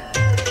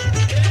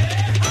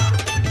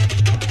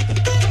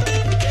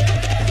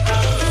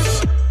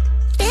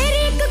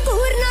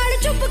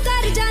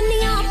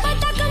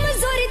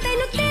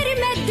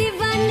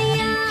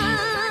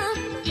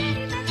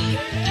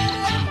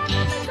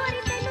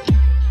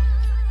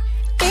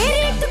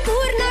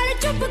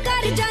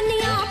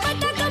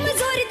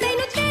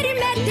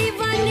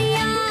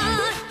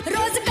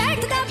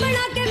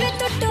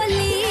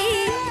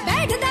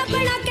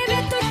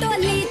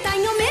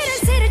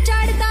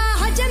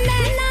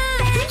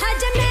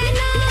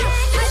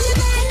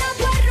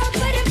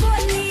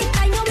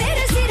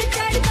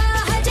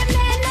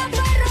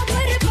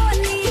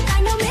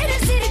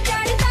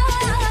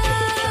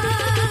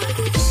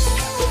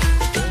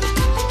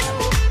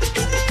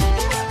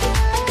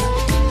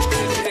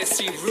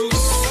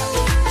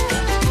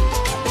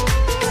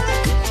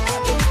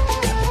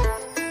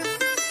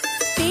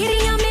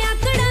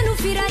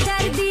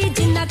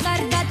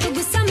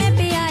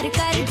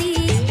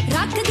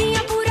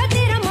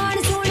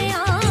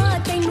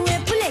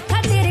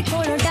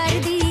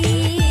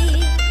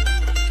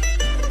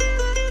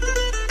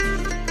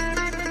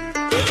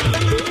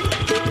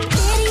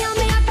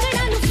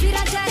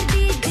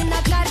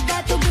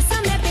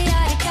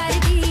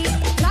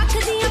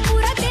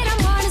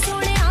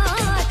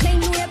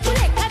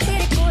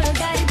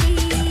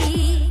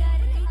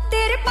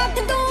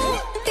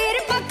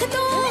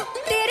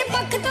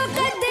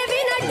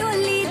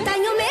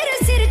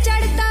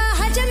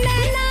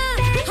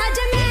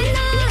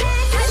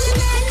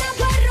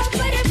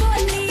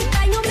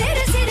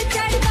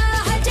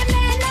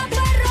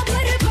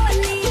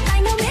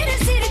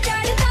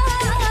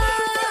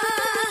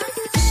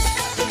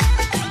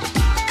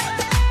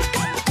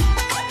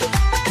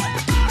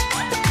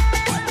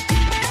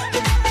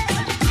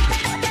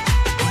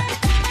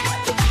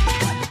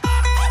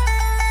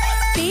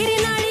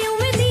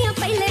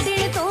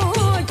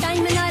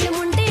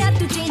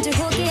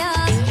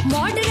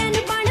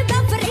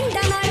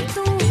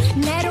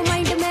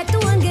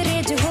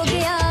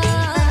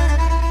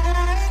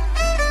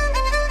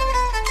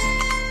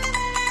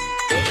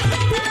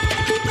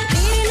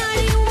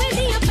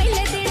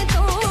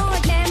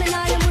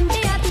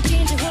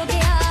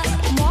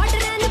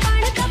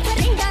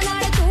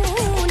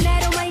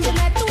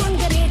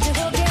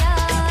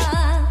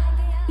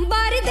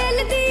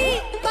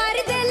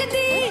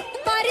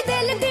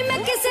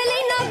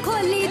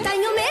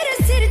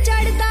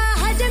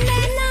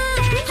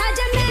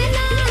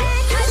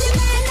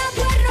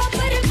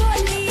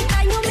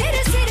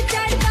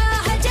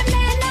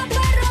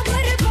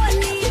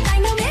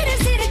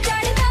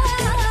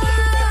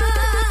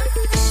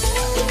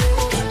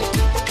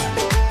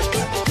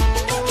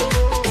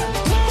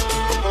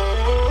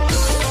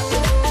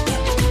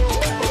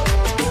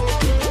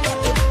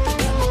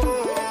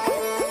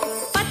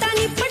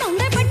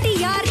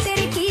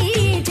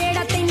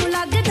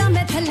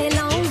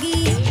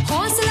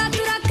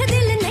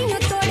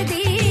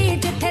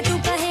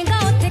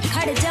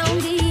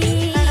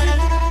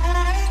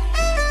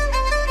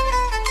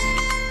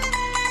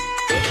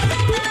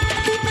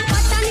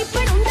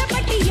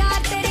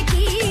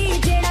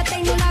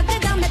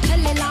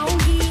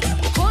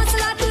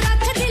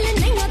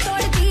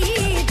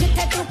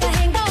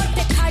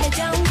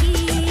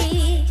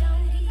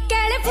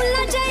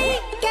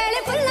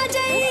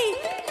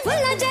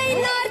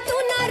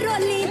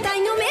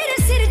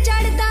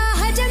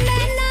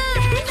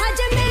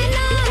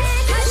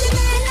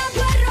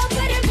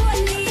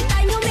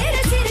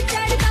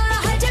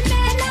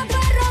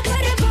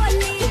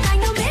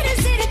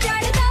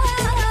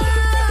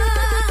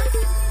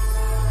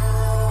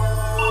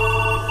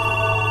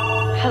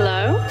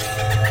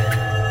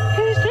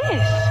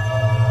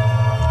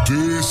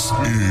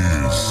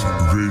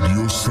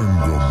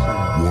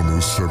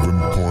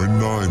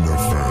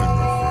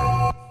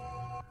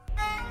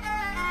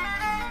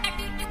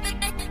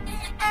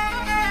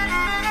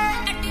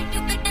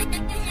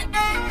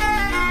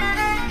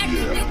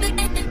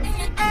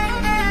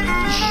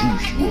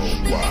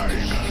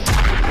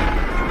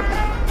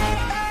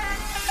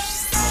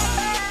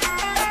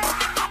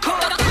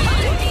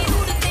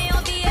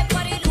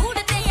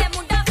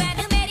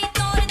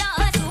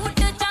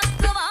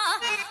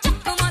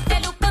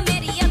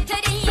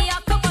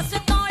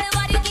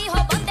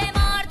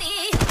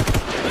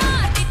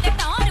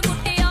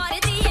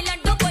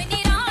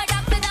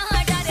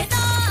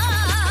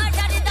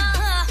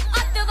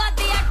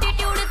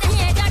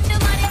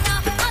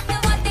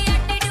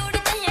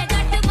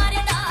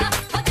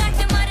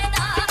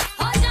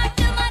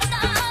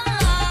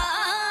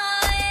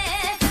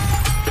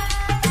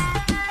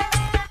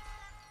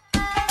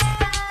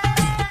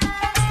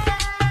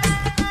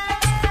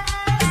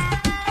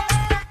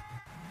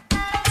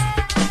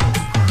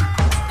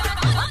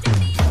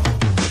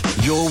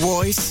 Your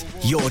voice,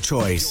 your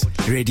choice.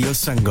 Radio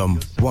Sangam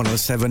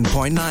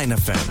 107.9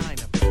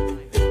 FM.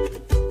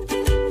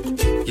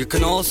 You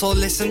can also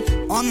listen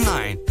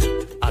online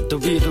at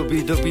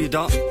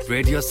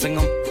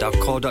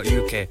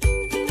www.radiosangam.co.uk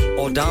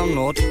or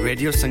download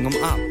Radio Sangam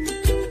app.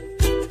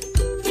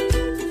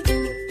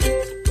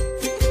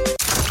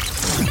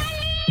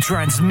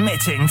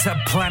 Transmitting to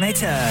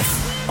planet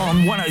Earth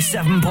on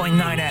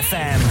 107.9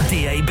 FM,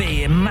 DAB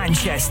in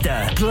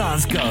Manchester,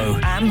 Glasgow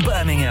and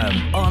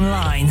Birmingham.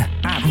 Online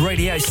at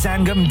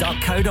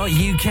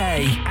radiosangam.co.uk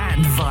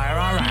and via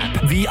our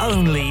app, the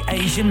only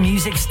Asian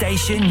music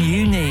station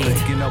you need.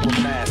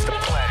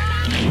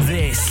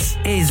 This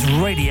is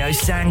Radio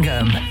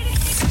Sangam.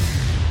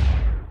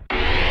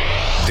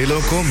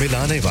 Dilon ko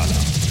milane wala.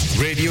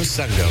 Radio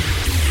Sangam.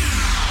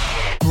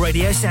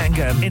 Radio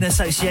Sangam in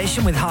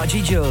association with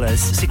Haji Jewellers,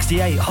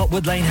 68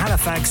 Hotwood Lane,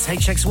 Halifax,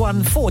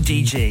 HX1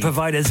 4DG.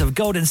 Providers of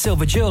gold and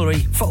silver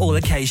jewellery for all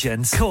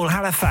occasions. Call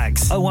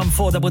Halifax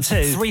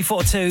 01422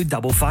 342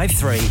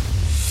 553.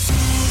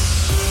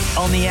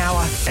 On the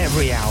hour,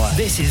 every hour.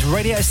 This is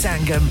Radio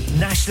Sangam,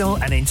 national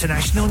and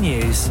international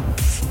news.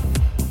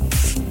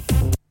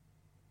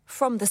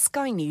 From the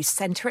Sky News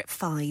Centre at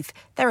 5.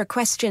 There are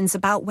questions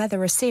about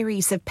whether a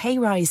series of pay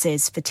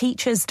rises for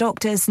teachers,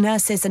 doctors,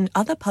 nurses and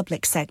other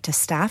public sector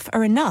staff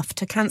are enough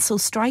to cancel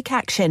strike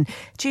action.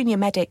 Junior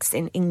medics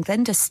in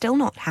England are still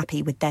not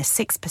happy with their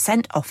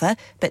 6% offer,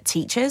 but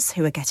teachers,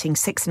 who are getting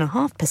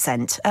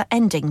 6.5%, are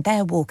ending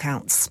their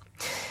walkouts.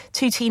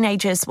 2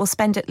 teenagers will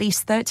spend at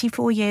least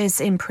 34 years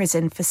in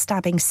prison for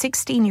stabbing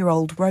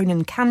 16-year-old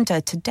Ronan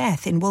Kanda to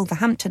death in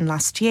Wolverhampton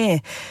last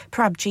year.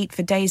 Prabjit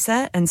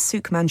Vadeza and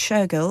Sukhman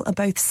Shergill are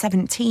both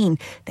 17.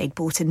 They'd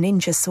bought a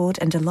ninja sword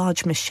and a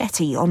large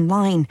machete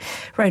online.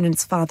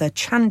 Ronan's father,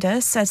 Chanda,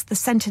 says the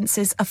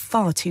sentences are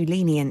far too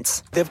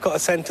lenient. They've got a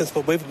sentence,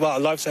 but we've got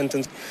a life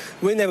sentence.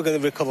 We're never going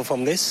to recover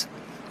from this.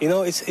 You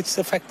know, it's going to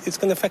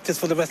affect us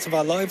for the rest of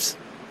our lives,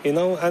 you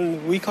know,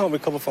 and we can't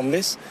recover from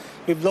this.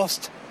 We've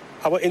lost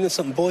our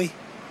innocent boy,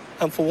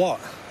 and for what?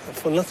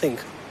 For nothing.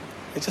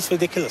 It's just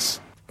ridiculous.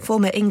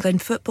 Former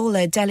England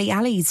footballer Dele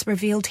Alli's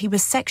revealed he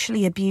was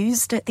sexually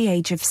abused at the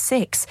age of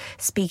 6.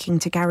 Speaking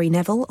to Gary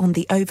Neville on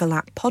the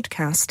Overlap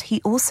podcast, he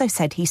also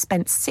said he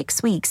spent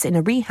 6 weeks in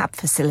a rehab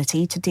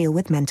facility to deal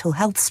with mental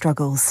health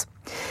struggles.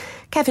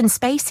 Kevin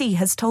Spacey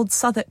has told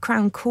Southwark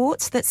Crown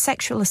Court that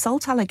sexual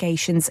assault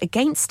allegations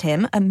against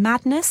him are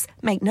madness,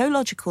 make no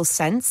logical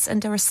sense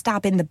and are a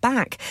stab in the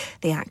back.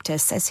 The actor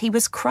says he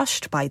was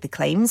crushed by the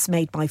claims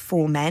made by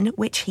 4 men,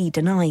 which he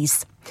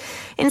denies.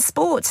 In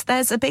sport,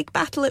 there's a big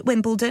battle at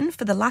Wimbledon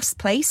for the last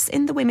place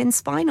in the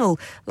women's final.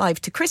 Live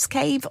to Chris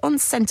Cave on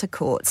Centre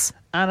Court.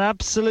 An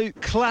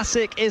absolute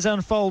classic is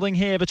unfolding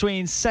here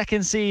between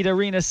second seed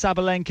Arina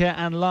Sabalenka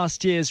and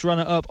last year's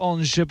runner-up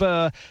Ons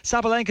Jabeur.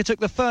 Sabalenka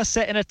took the first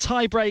set in a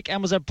tie-break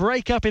and was a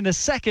break-up in the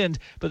second,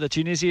 but the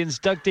Tunisians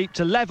dug deep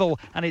to level,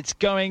 and it's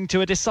going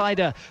to a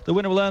decider. The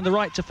winner will earn the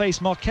right to face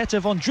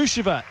Marketa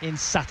Vondroushova in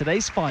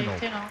Saturday's final.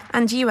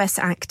 And US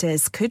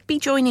actors could be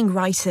joining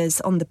writers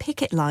on the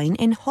picket line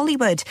in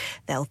Hollywood.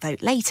 They'll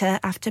vote later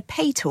after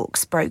pay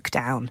talks broke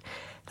down.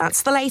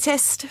 That's the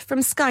latest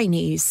from Sky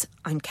News.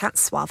 I'm Kat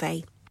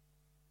Suave.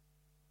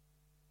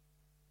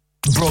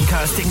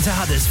 Broadcasting to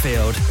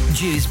Huddersfield,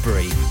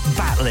 Dewsbury,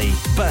 Batley,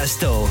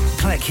 Birstall,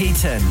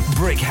 Cleckheaton,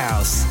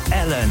 Brickhouse,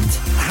 Elland,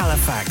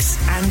 Halifax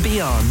and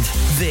beyond.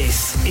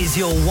 This is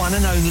your one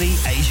and only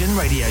Asian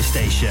radio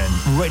station.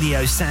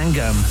 Radio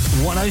Sangam,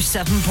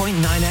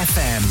 107.9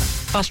 FM.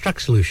 Fast Track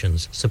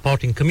Solutions,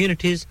 supporting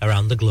communities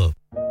around the globe.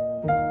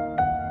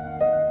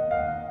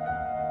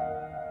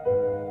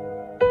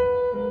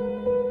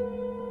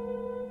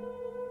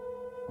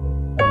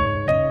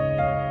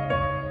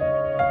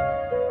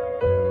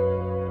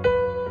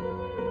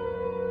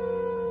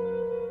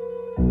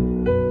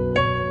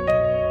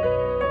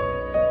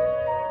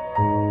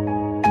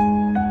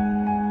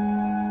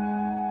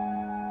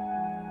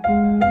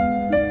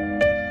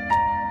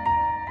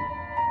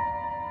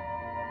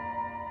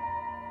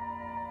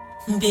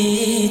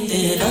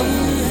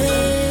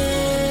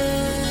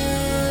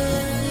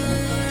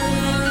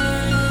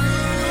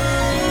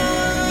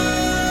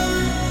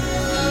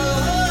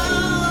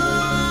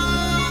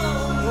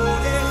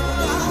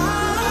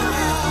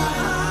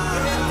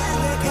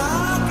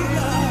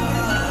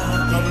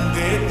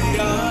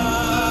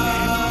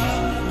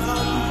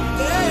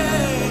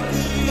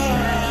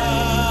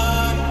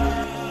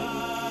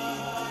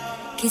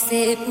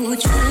 किसे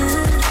पूछूं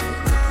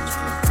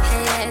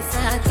है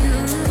ऐसा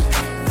क्यों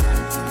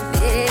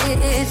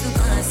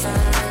बेजुबां सा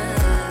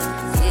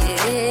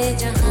ये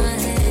जहां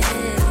है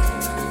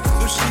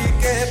खुशी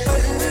के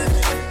पल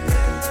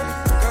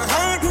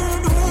कहां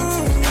ढूंढूं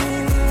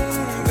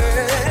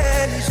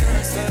बेनिशान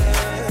सा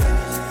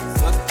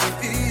वक्त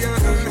भी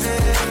अहम है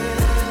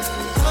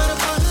हर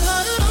पल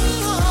हर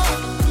लम्हा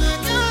मैं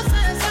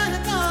कैसे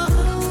सहता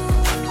हूं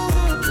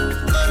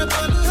हर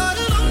पल हर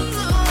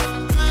लम्हा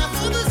मैं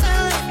खुद से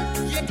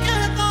ये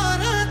कहता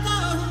रहता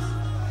हूं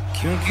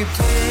क्योंकि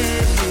तुम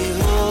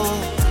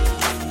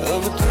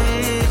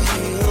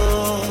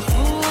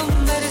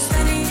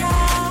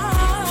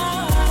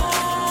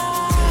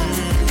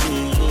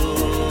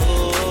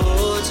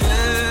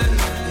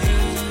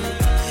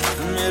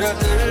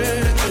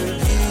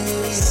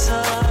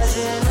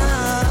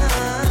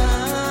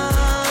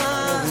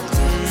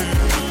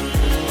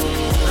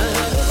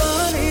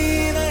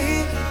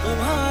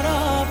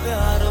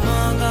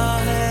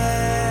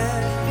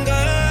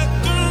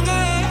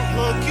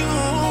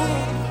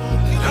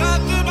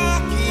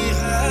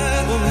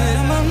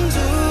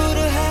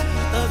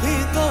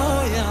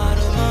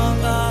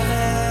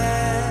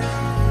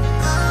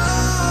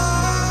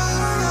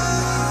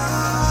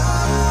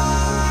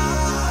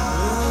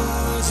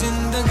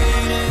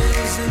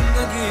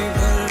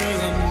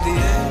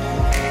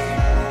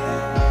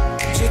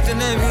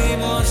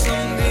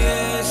मौसम दिए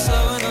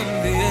सवनम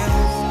दिए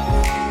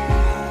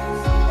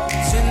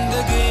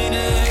जिंदगी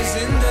ने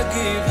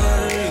जिंदगी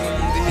भर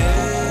गम दिए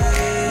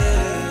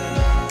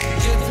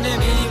जितने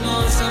भी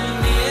मौसम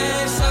दिए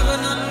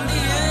सवनम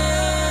दिए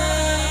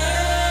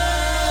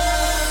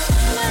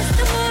मस्त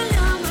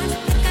बोला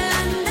मस्त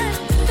कलंदर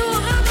तू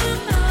हवा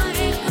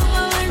एक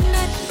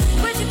वंडर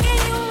बज के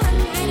यूं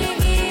अंदर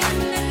के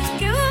अंदर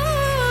क्यों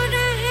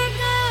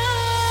रहेगा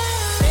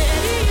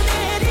तेरी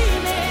मेरी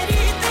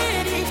मेरी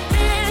तेरी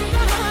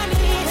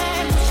कहानी है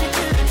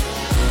मुश्किल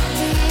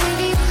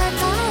तेरी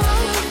खता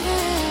है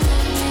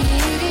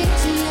मेरी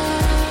जिया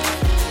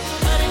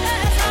हर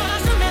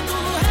एहसास में तू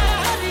है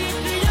हर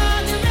एक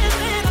याद में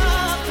तेरा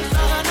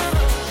अफसाना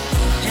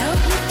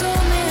जब तो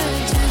मैं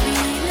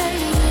अजनबी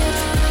लैया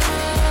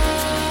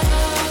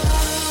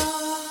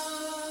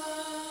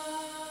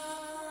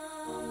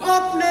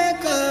अपने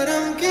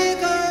करम की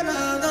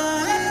करादा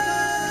है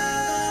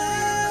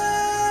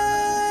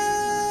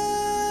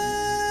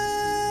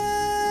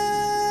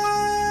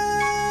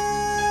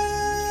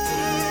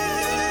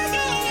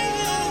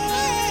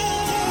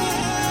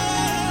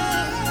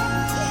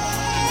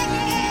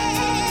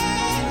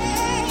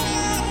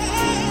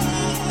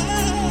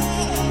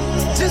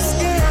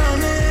जिसके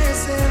आने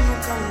से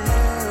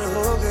मुकम्मल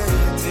हो गई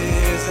थी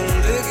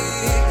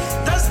जिंदगी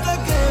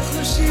दस्तके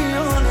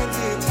खुशियों ने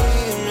दी थी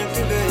मिट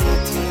गई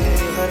थी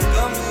हर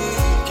कमी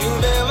क्यों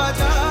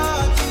बेवजह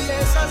की ये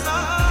सजा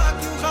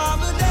क्यों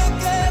ख्वाब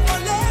देके वो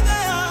ले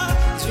गया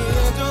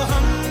जिए जो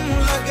हम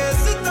लगे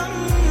सितम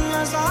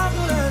अज़ाब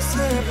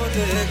ऐसे वो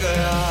दे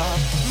गया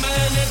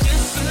मैंने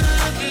जिस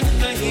दिन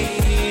कही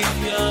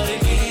प्यार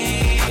की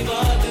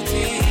बात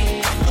थी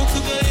रुक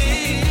गई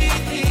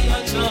थी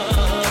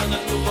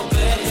अचानक वो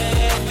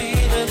बहती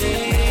नदी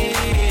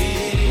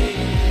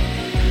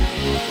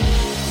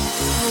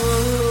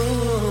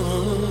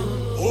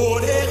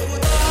ओरे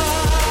खुदा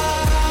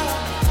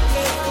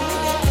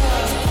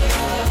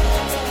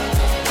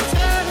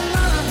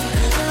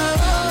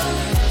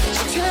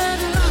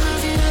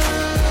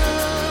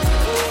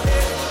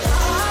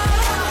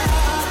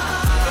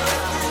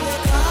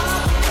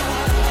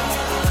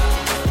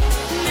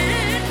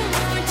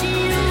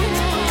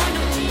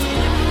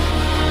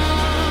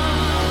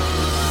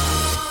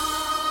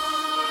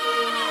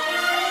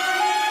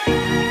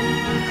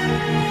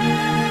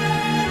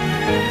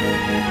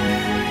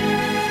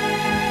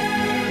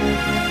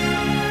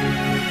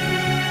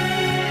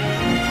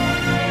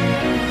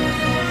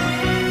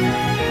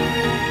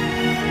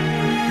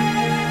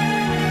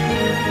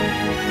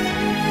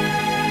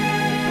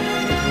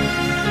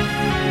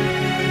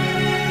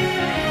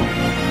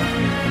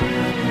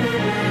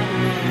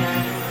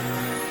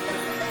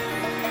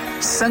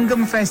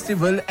Sangam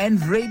Festival and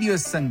Radio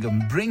Sangam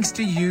brings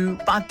to you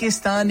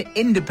Pakistan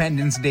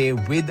Independence Day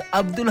with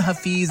Abdul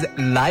Hafiz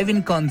live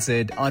in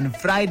concert on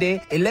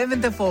Friday,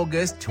 11th of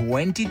August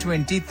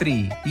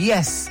 2023.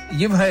 Yes,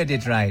 you've heard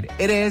it right.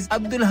 It is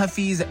Abdul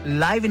Hafiz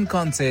live in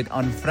concert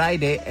on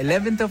Friday,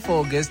 11th of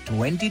August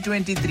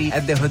 2023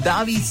 at the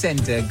Hudawi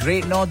Centre,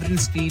 Great Northern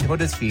Street,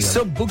 Huddersfield.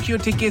 So book your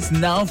tickets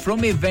now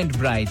from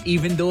Eventbrite,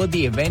 even though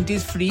the event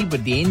is free,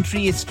 but the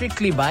entry is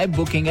strictly by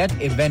booking at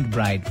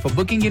Eventbrite. For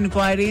booking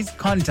inquiries,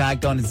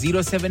 contact on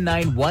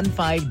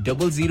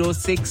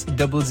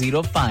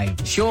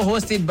 07915006005. Show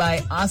hosted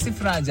by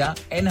Asif Raja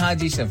and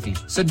Haji Shafi.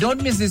 So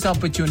don't miss this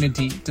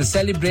opportunity to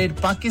celebrate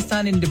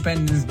Pakistan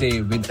Independence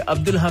Day with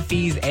Abdul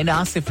Hafiz and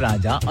Asif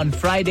Raja on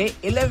Friday,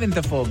 11th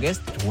of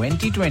August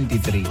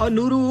 2023. और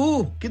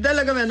Nuru किधर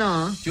लगा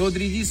वैना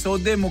चौधरी जी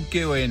सौदे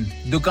मुक्के हुए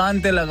दुकान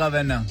ते लगा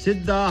वैना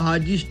सिद्धा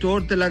हाजी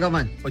स्टोर ते लगा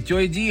वैन और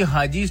चोई जी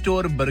हाजी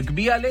स्टोर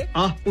बरकबी वाले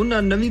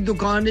उन्हां नवी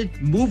दुकान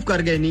मूव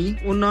कर गए नी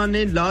उन्हां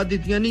ने ला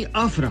दित्तियां नी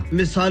आफरा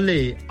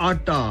मिसाले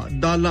आटा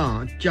दालां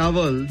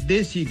चावल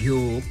देसी घियो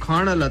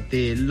खाना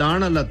लते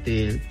लाना लते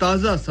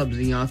ताजा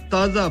सब्जियां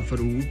ताजा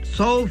फ्रूट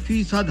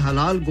 100%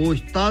 हलाल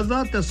गोश्त ताजा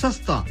ते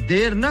सस्ता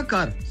देर न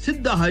कर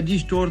सिद्धा हाजी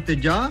स्टोर ते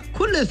जा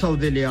खुले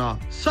सौदे लिया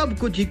सब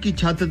कुछ एक ही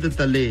छत ते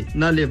तले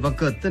नाले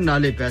वक्त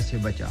नाले पैसे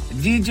बचा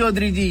जी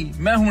चौधरी जी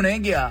मैं हुने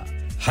गया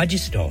Haji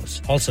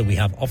Stores. Also, we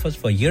have offers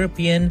for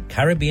European,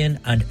 Caribbean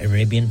and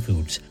Arabian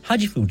foods.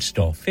 Haji Food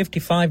Store,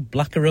 55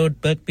 Blacker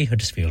Road, Birkby,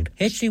 Huddersfield.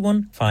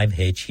 HD1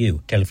 5HU.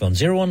 Telephone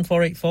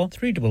 01484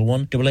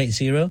 311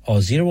 880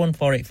 or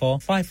 01484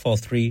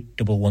 543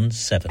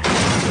 117.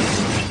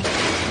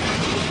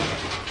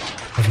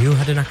 Have you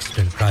had an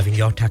accident driving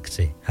your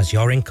taxi? Has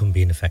your income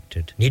been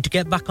affected? Need to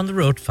get back on the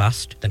road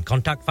fast? Then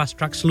contact Fast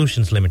Track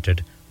Solutions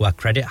Limited, who are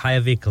credit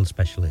hire vehicle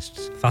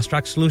specialists. Fast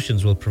Track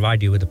Solutions will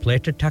provide you with a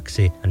plated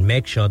taxi and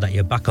make sure that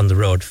you're back on the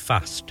road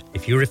fast.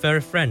 If you refer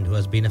a friend who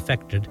has been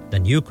affected,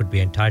 then you could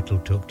be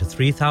entitled to up to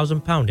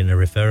 £3,000 in a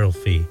referral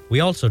fee. We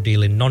also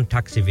deal in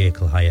non-taxi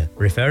vehicle hire.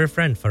 Refer a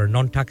friend for a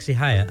non-taxi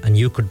hire and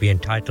you could be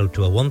entitled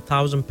to a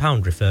 £1,000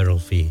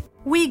 referral fee.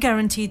 We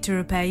guarantee to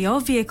repair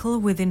your vehicle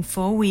within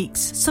 4 weeks,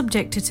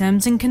 subject to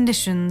terms and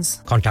conditions.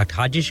 Contact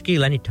Haji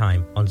Shakil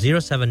anytime on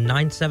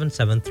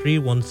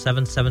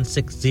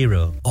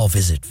 07977317760 or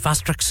visit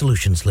Fast Track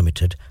Solutions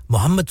Limited,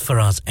 Mohammed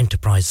Faraz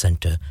Enterprise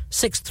Centre,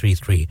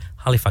 633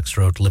 Halifax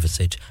Road,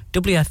 Liversedge,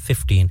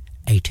 WF15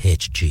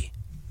 8HG.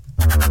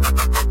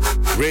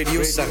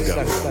 Radio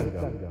Sangam.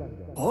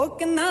 ओ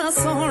कितना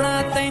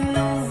सोहना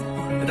तैनू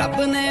रब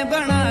ने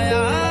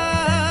बनाया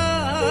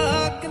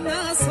कितना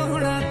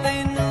सोहना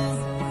तैनू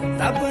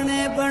रब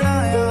ने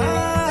बनाया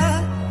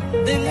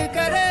दिल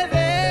करे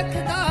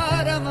वेखदा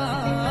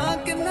रवां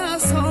कितना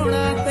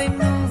सोहना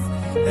तैनू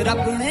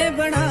रब ने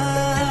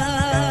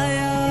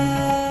बनाया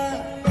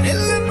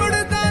दिल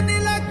मुड़दा नी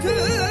लख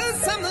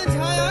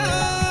समझाया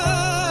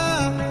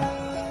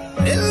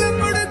दिल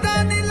मुड़दा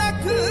नी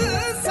लख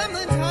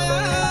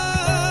समझाया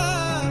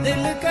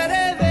दिल करे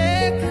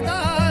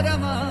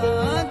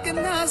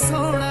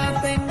सोना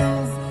तैनू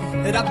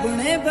रब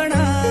ने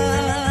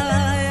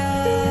बनाया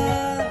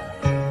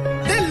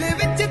दिल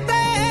विच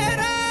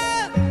तेरा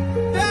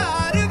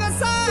प्यार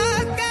वसा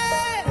के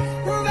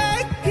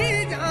वेखी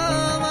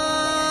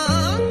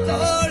जावां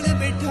कोल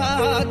बिठा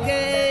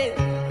के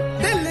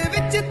दिल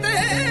विच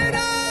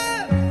तेरा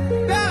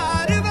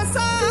प्यार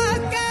वसा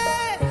के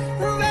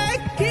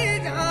वेखी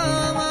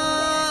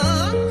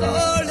जावां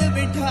कोल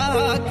बिठा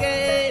के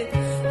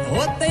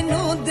हो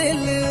तैनू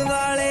दिल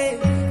वाले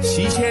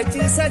शीशे च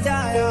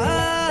सजाया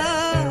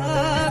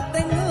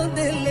तैनू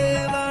दिल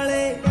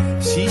वाले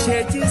शीशे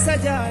च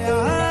सजाया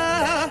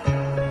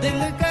दिल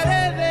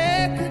करे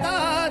वेखदा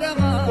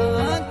रवां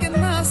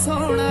कितना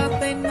सोहना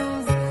तैनू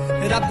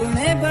रब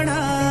ने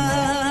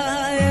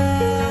बनाया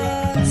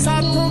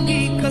साथों की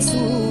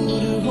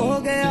कसूर हो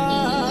गया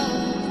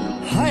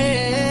हाय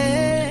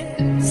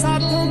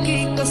साथों की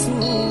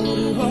कसूर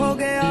हो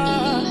गया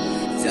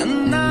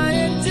चन्ना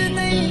इंच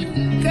नहीं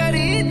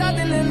करीदा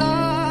दिल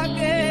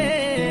लागे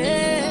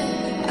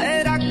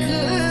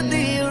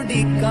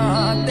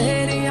ਕਾਂ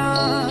ਤੇਰੀਆਂ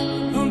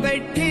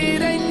ਬੈਠੀ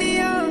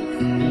ਰਹਿੰਦੀਆਂ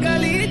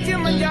ਗਲੀ ਚ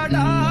ਮੰਜਾ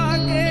ਢਾ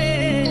ਕੇ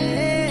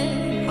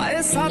ਹਾਏ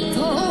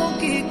ਸਾਥੋਂ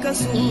ਕੀ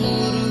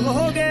ਕਸੂਰ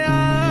ਹੋ ਗਿਆ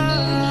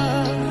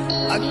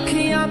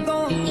ਅੱਖੀਆਂ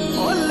ਤੋਂ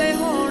ਓਲੇ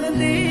ਹੋਣ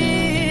ਦੀ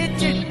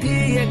ਚਿੱਠੀ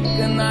ਇੱਕ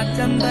ਨਾ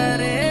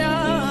ਚੰਦਰਿਆ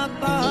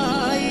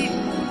ਪਾਈ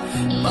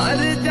ਮਰ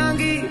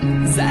ਜਾਂਗੀ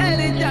ਜ਼ਹਿਰ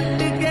ਜੱਟ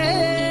ਕੇ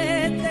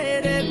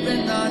ਤੇਰੇ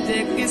ਬਿਨਾਂ ਜੇ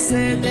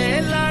ਕਿਸੇ ਦੇ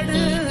ਲੜ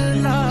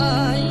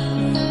ਲਾਈ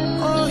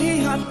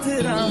ਹੱਥ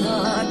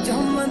ਰਾਹਾਂ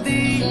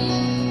ਚੁੰਮਦੀ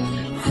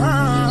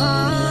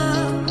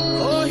ਹਾਂ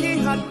ਉਹੀ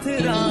ਹੱਥ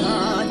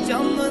ਰਾਹਾਂ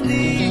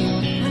ਚੁੰਮਦੀ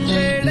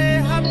ਜਿਹੜੇ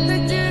ਹੱਥ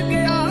 'ਚ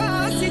ਗਿਆ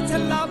ਸੀ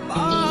ਛੱਲਾ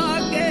ਪਾ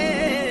ਕੇ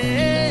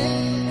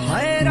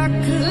ਹਾਏ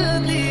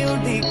ਰੱਖਦੀ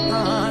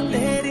ਉਡੀਕਾਂ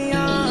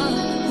ਤੇਰੀਆਂ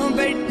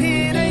ਬੈਠੀ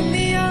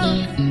ਰਹਿੰਦੀਆਂ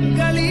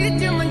ਗਲੀ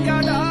 'ਚ ਮੰਜਾ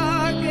ਢਾ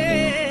ਕੇ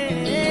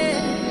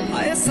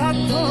ਹਾਏ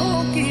ਸਾਥੋਂ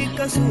ਕੀ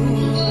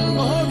ਕਸੂਰ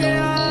ਹੋ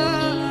ਗਿਆ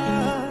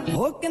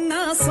ਹੋ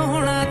ਕਿੰਨਾ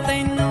ਸੋਹਣਾ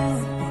ਤੈਨੂੰ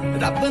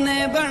ਰੱਬ ਨੇ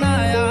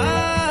ਬਣਾਇਆ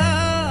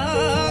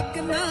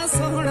ਕਿੰਨਾ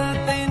ਸੋਹਣਾ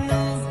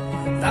ਤੈਨੂੰ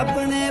ਰੱਬ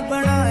ਨੇ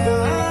ਬਣਾਇਆ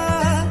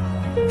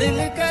ਦਿਲ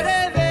ਕਰੇ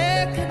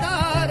ਵੇਖਦਾ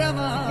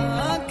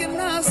ਰਵਾਂ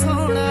ਕਿੰਨਾ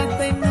ਸੋਹਣਾ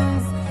ਤੈਨੂੰ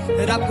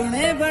ਰੱਬ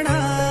ਨੇ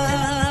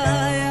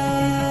ਬਣਾਇਆ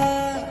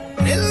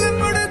ਦਿਲ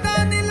ਮੁੜਦਾ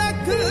ਨੀ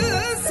ਲੱਖ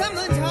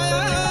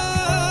ਸਮਝਾਇਆ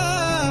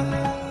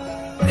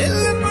ਦਿਲ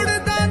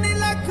ਮੁੜਦਾ ਨੀ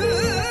ਲੱਖ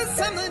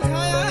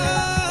ਸਮਝਾਇਆ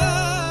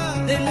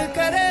ਦਿਲ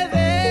ਕਰੇ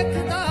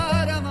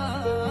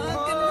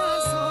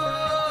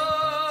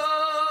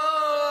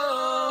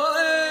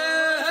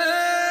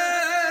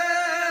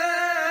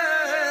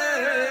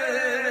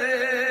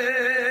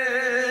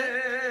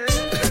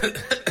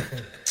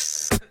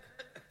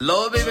लो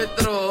भी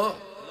मित्रो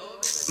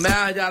मैं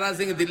हजारा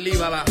सिंह दिल्ली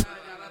वाला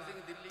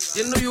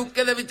जिन्नू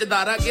यूके दे विच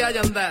दारा किया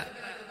जांदा है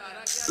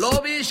लो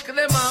भी इश्क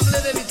दे मामले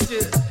दे विच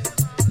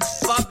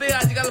बाबे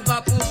आजकल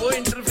बापू वो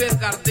इंटरफेयर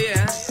करते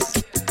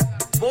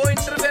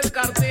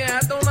हैं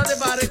तो उन्हां दे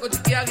बारे कुछ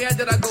किया गया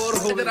जरा गौर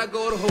होवे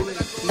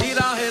नी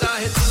राहे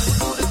राहे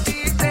तुरती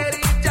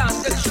तेरी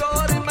झांझर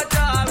शोर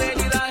मचावे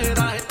नी राहे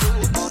राहे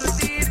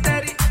तुरती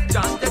तेरी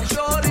झांझर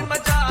शोर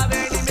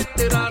मचावे नी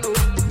मित्रा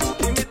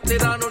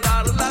नु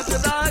डर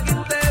लगदा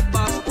किते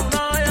बापू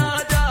ना आ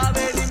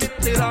जावे नी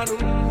मित्रा नु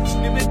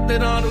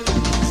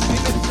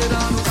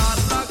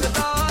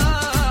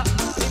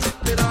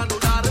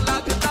डर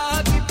लगदा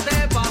किते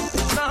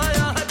बापू ना आ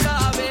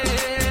जावे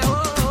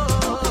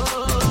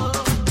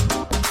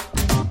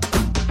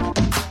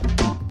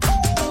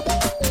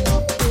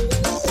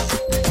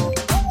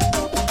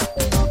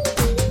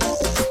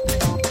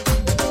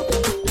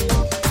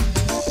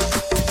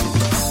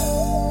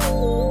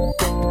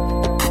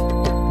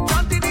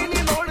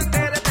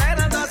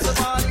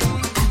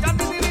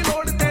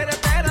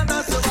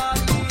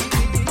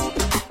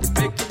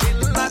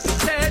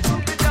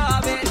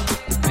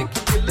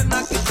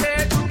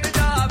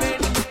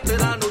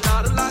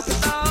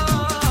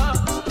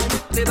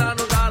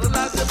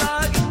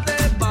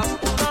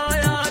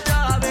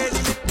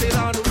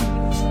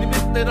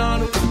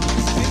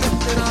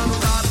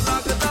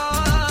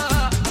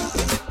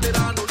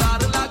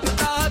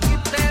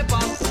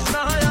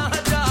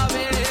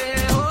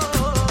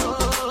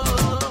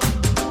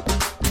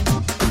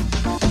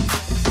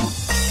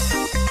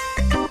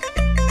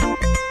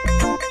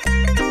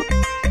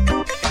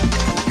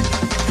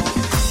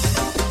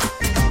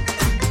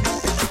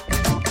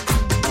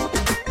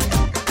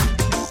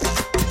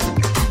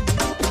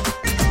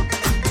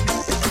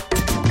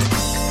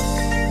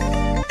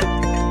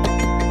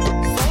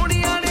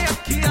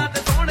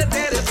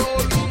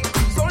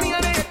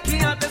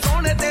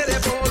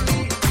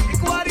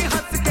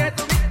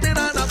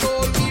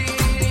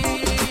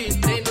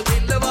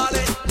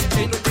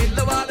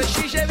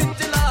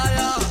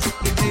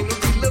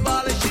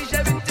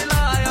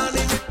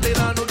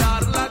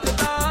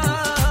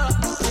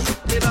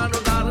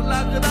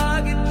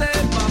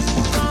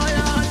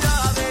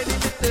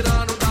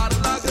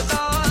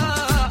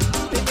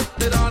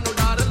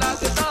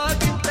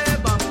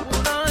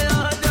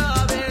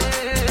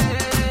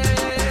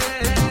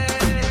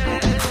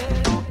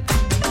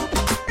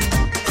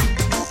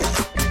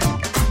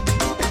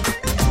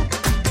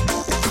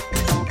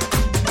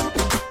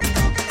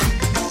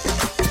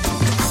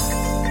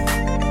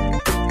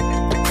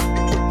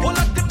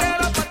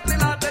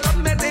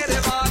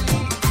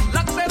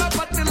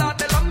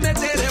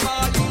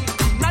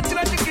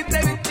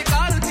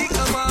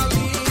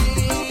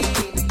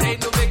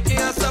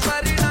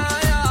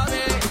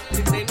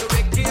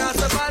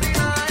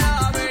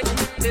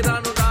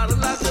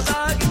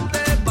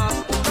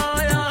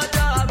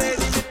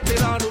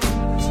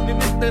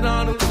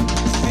ਮਿੱਤਰਾਂ ਨੂੰ ਡਰ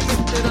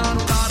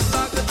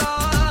ਲੱਗਦਾ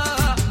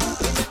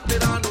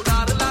ਮਿੱਤਰਾਂ ਨੂੰ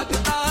ਡਰ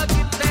ਲੱਗਦਾ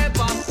ਕਿਤੇ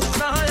ਬਾਪੂ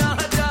ਨਾ ਆ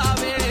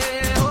ਜਾਵੇ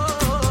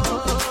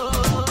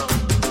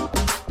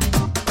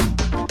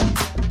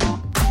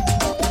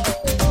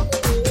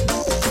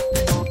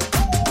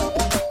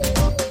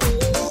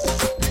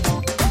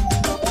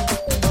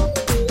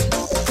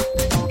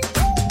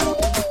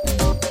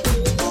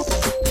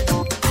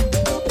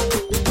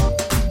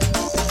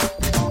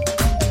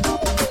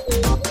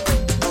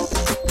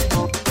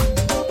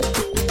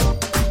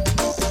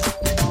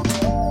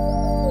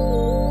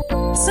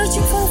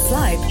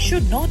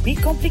should not be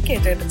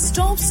complicated.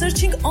 Stop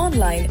searching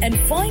online and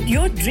find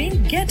your dream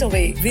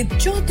getaway with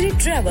Chaudhry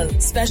Travel,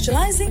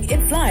 specializing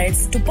in flights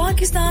to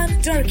Pakistan,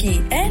 Turkey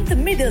and the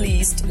Middle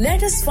East.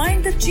 Let us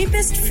find the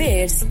cheapest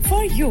fares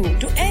for you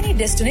to any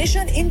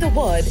destination in the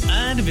world.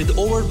 And with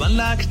over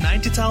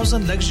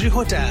 1,90,000 luxury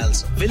hotels,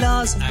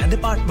 villas and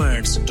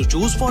apartments to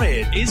choose for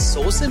it is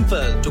so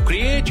simple. To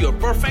create your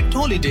perfect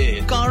holiday,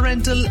 car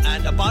rental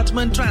and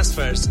apartment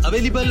transfers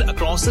available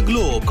across the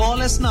globe.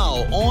 Call us now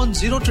on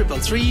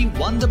 0333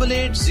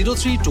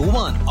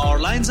 1880321. Our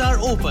lines are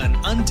open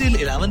until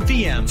 11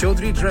 p.m.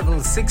 Chaudhry Travel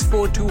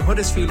 642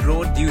 Huddersfield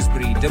Road,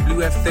 Dewsbury,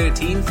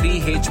 WF13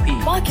 3HP.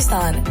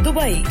 Pakistan,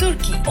 Dubai,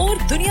 तुर्की और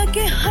दुनिया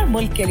के हर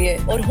मुल्क के लिए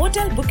और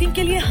hotel booking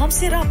के लिए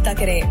हमसे राब्ता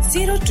करें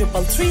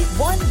 0333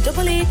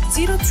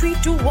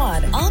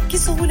 1880321. आपकी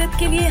सहूलियत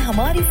के लिए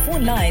हमारी फोन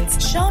लाइंस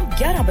शाम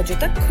 11 बजे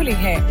तक खुली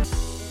हैं.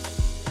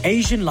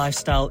 Asian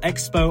Lifestyle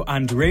Expo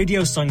and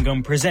Radio Sangam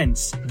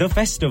presents The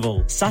Festival,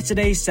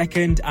 Saturday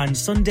 2nd and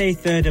Sunday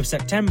 3rd of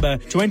September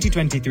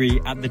 2023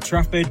 at the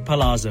Trafford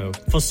Palazzo.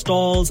 For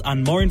stalls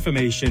and more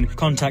information,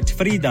 contact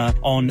Frida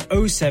on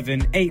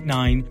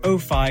 0789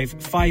 05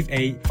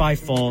 58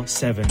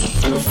 547.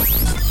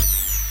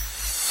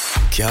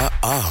 क्या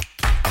आप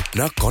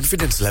अपना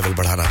कॉन्फिडेंस लेवल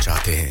बढ़ाना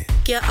चाहते हैं?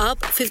 क्या आप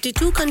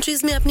 52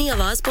 कंट्रीज में अपनी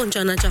आवाज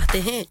पहुंचाना चाहते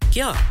हैं?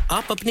 क्या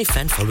आप अपनी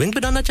फैन फॉलोइंग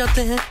बनाना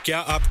चाहते हैं? क्या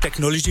आप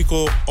टेक्नोलॉजी को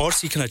और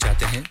सीखना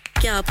चाहते हैं?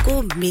 क्या आपको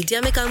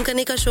मीडिया में काम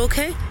करने का शौक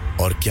है?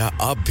 और क्या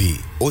आप भी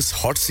उस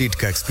हॉट सीट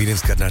का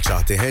एक्सपीरियंस करना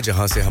चाहते हैं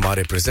जहां से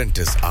हमारे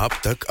प्रेजेंटर्स आप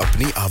तक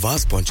अपनी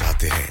आवाज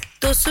पहुंचाते हैं?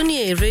 तो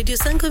सुनिए, Radio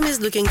Sangam is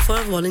looking for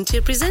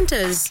volunteer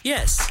presenters.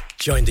 Yes.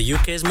 Join the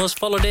UK's most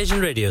followed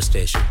Asian radio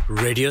station,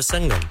 Radio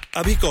Sangam.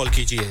 Abhi call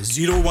kijiye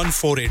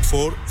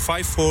 01484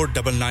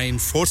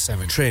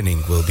 549947. Training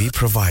will be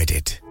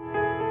provided.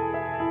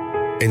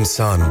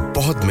 इंसान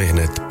बहुत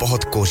मेहनत,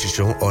 बहुत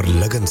कोशिशों और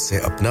लगन से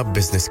अपना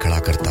बिजनेस खड़ा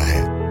करता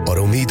है और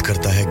उम्मीद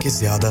करता है कि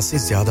ज्यादा से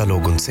ज्यादा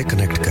लोग उनसे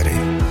कनेक्ट करें।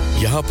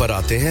 यहाँ पर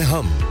आते हैं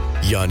हम,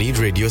 यानी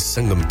रेडियो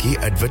संगम की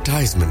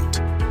एडवर्टाइजमेंट।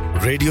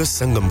 रेडियो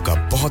संगम का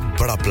बहुत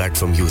बड़ा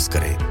प्लेटफॉर्म यूज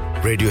करें।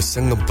 रेडियो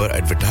संगम पर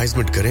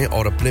एडवर्टाइजमेंट करें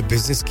और अपने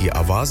बिजनेस की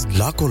आवाज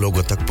लाखों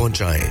लोगों तक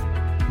पहुंचाएं।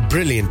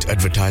 Brilliant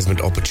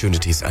advertisement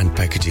opportunities and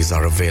packages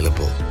are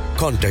available.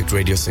 Contact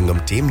Radio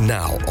Sangam team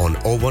now on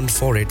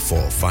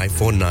 01484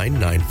 549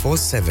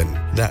 947.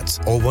 That's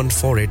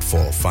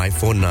 01484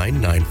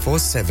 549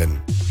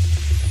 947.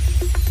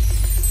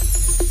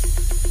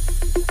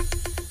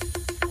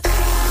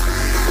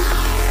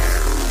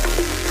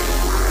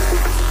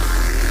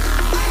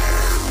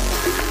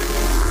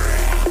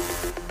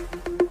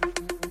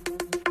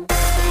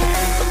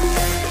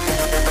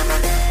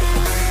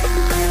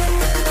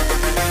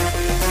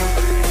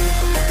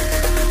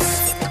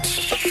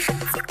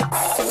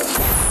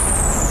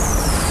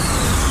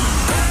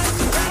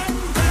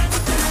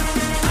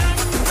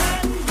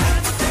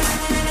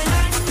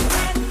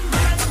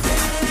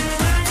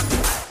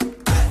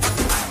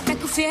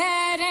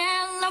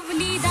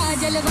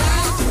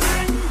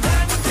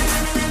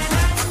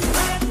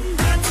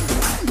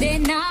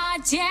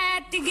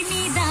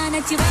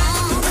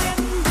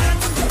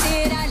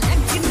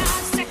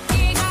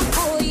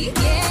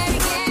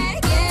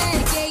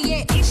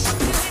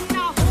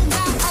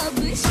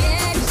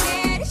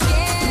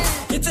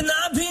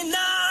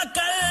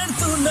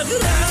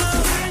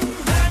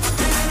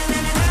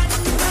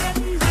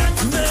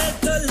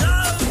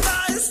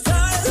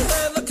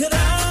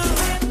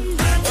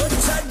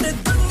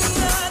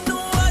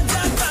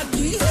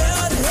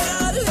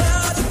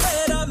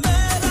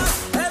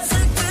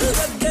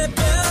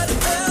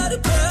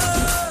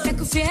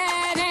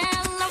 Fiere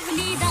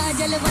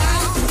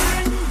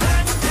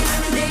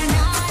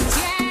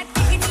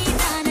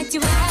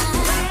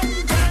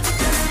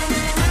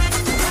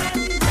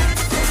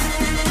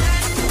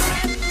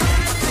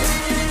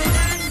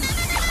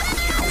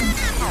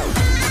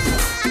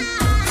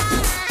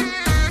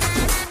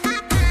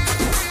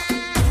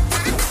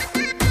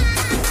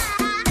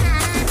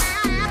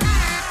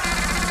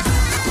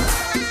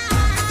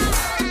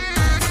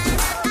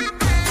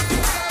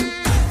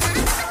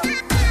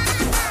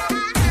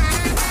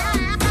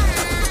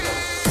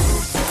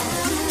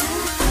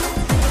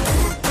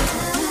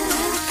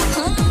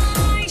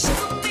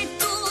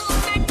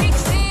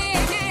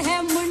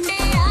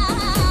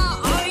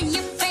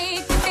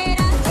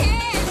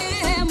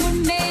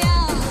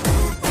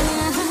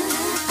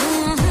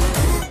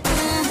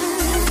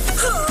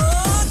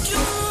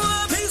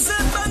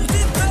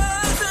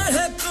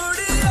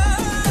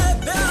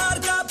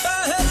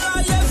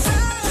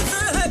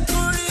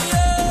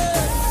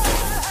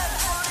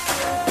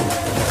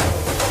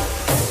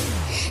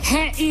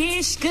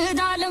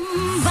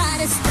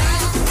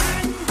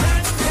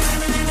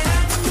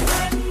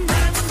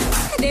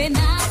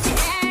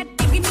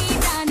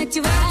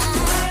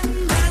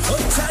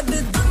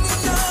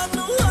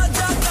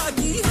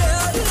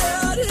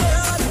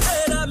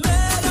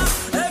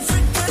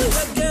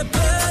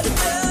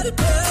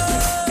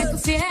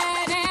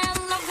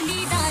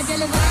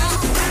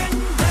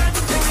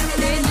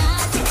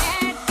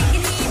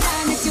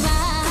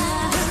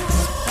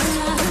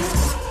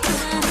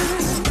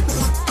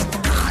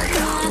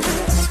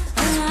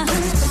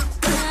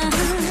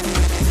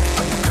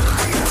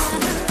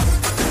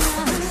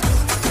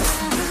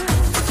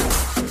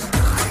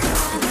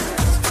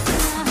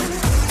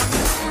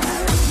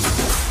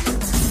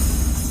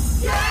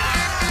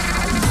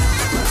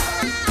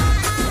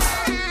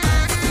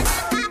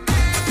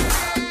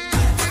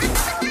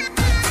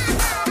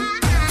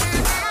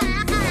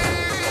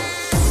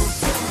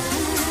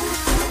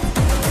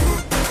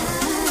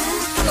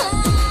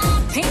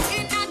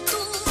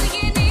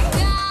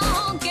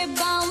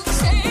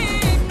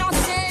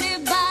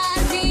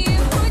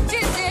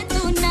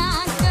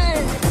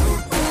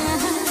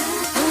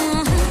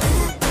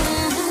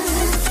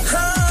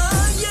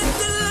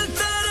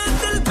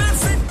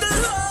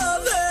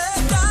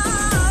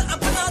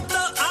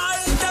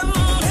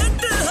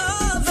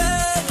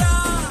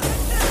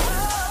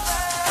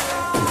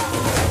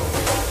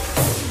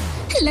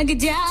लग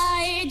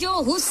जाए जो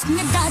हुस्न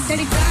का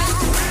तड़का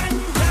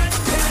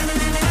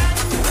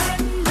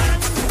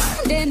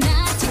दे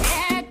नाच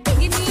ए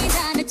तिगनी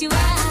दा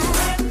नचवा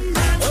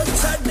ओ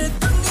छड़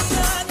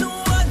दुनिया नु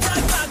आजा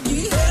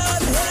कागी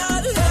यार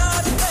यार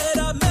यार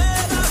तेरा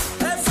मेरा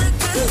है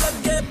फिट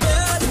लगे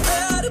प्यार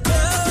प्यार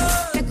प्यार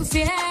तक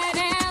फेर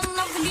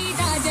लवली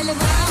दा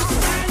जलवा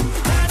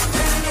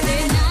दे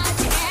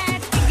नाच ए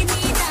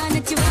तिगनी दा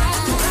नचवा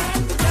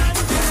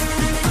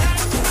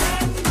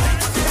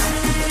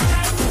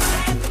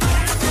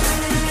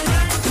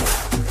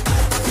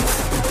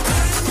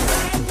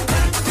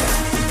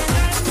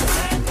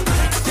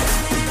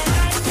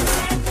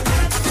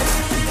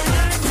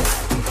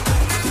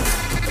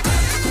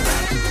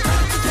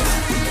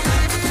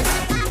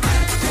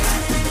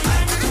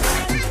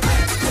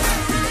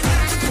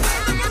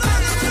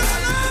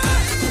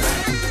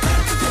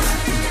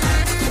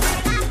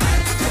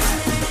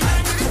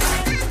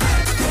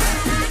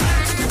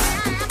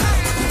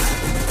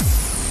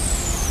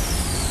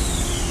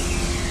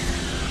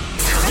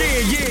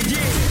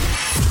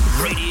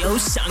Radio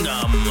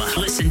Sangam.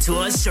 Listen to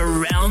us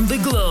around the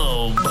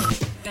globe.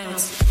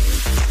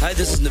 Hi,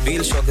 this is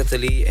Nabil Shaukat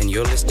Ali, and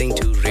you're listening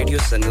to Radio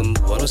Sangam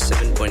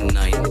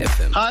 107.9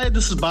 FM. Hi,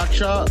 this is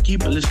Baksha.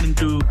 Keep listening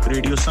to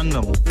Radio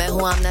Sangam. मैं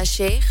हूँ आमना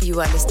Sheikh. You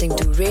are listening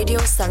to Radio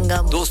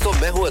Sangam. दोस्तों,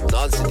 मैं हूँ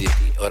अदनान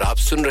सिद्दीकी और आप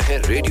सुन रहे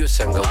हैं Radio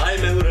Sangam. Hi,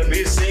 मैं हूँ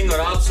रणवीर सिंह और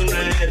आप सुन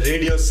रहे हैं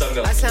Radio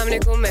Sangam. अस्सलाम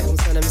वालेकुम, मैं हूँ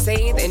सनम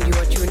Saeed and you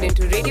are tuned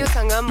into Radio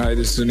Sangam. Hi,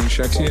 this is Sunil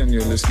Shetty and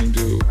you're listening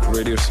to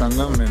Radio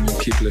Sangam and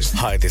keep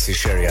listening. Hi, this is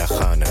Sharia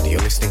Khan and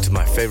you're listening to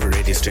my favorite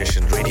radio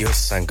station, Radio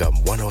Sangam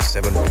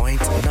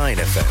 107.9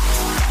 FM.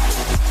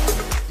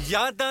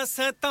 यादां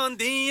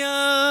सतांदियां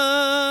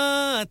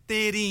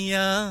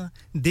तेरियां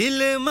दिल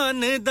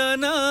मन दा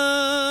ना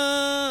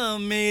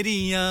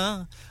मेरियां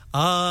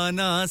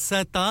आना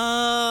सता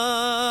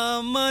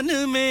मन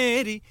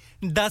मेरी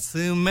दस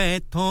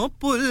मैथों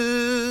पुल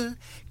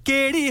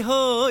केड़ी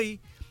होई.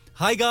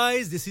 Hi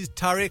guys, this is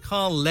Tariq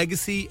Khan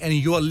Legacy and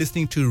you are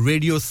listening to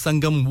Radio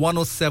Sangam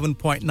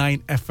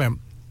 107.9 FM.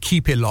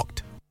 Keep it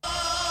locked.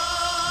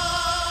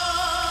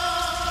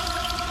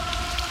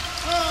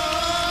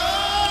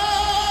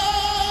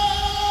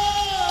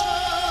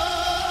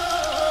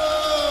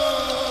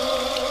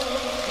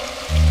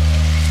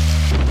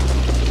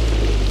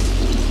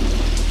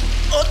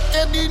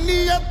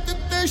 नीयत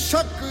ते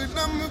शक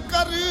नम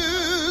कर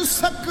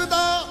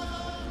सकदा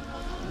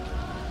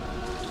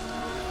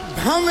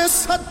भाਵੇਂ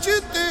सच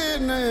ते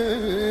ने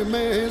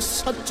मैं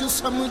सच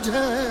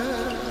समझे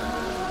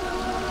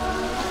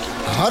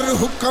हर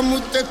हुक्म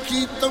ते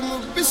कीतम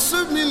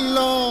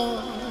बिस्मिल्लाह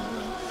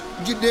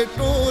जिदे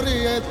टोरे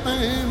ते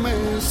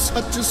मैं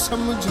सच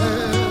समझे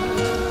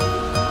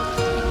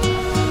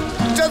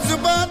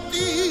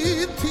जज्बाती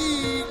थी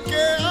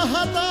के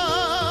अहदा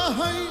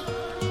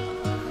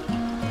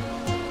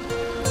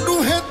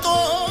है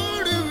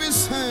तोड़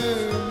विसे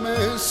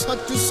मैं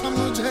सच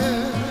समझे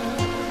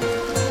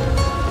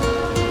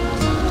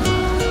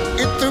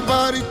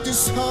इतबार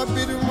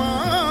साबिर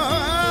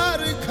मार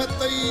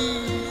खतई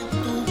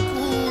तू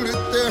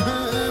कूड़ते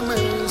हैं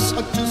मैं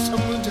सच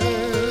समझे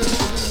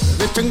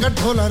वे चंगा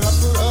ढोला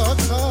रब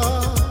आखा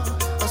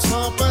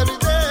असां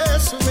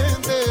परदेस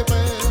वेंदे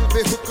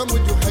बे हुक्म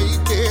जो है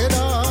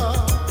तेरा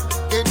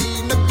तेरी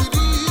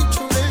नगरी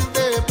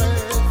छुड़ेंदे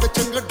बे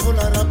चंगा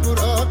ढोला रब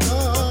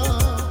आखा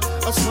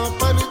असां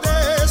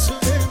परदेस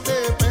वेंदे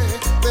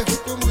पे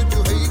हुक्म जो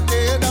है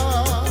तेरा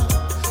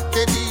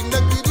तेरी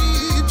नगरी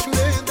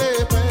छुड़ेंदे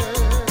पे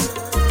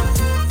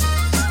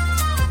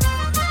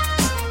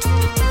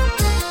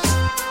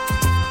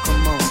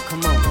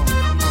come on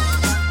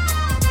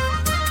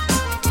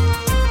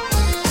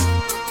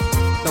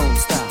don't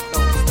stop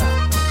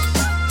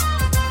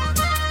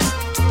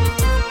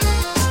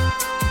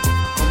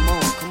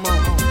come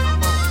on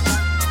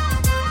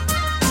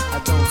I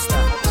don't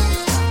stop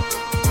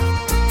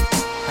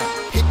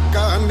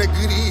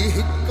नगरी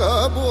हिक्का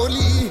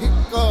बोली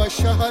हिक्का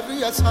शहर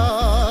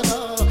असारा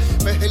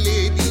पहले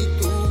दी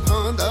तू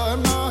भांदा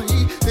नाही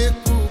ते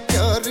तू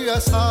प्यार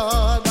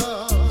असारा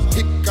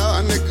हिक्का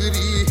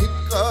नगरी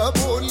हिक्का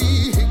बोली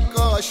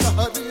हिक्का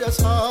शहर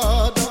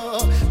असारा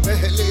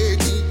पहले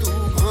दी तू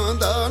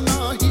भांदा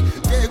नाही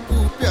ते तू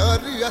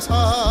प्यार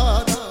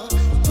असारा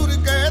तुर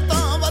गए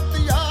तावत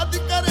याद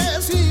करे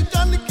सी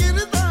जन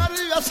किरदार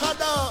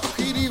असादा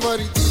आखिरी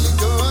वारी दिल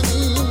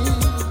जानी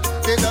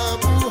तेरा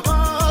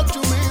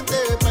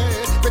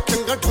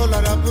ढोला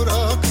रब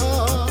रखा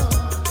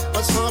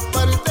असां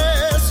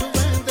परदेस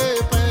वेंदे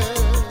पे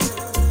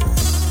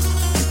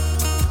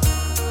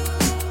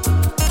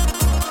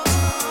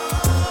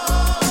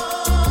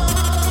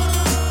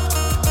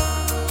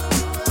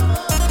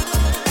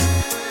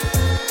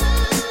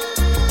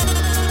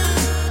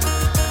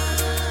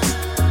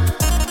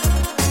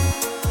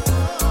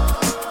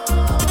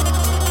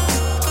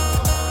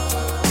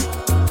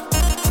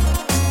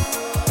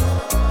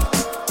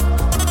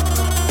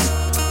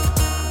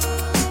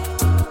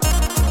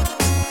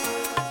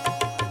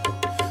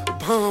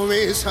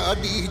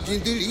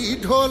जिंदड़ी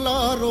ढोला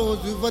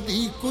रोज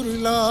वदी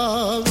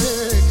कुरलावे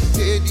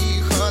तेरी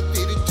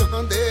खातिर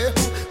चांदे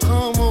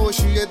खामोश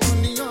ये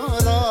दुनिया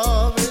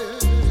रावे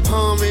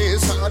भाਵੇਂ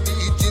ਸਾਡੀ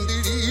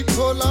जिंदड़ी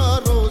ढोला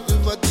रोज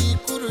वदी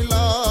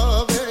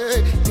कुरलावे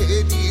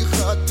तेरी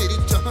खातिर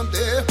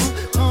चांदे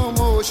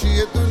खामोश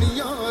ये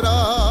दुनिया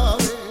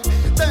रावे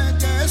ते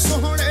के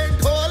सोहणे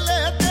ढोले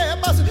ते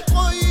बस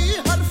कोई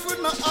हर्फ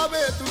न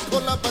आवे तू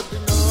ढोला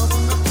बदनाम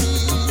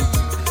नहीं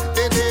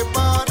तेरे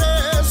बारे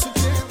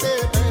सुचेंदे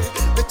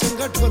ते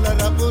चंगा ढोला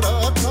रब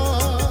राखा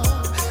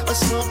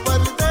असां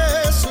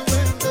परदेस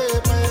वेंदे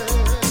पे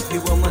You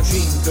were my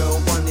dream girl,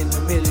 one in a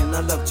million.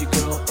 I loved you,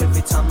 girl.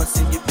 Every time I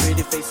see your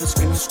pretty face, I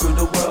scream, screw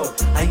the world.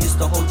 I used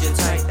to hold you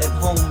tight at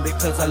home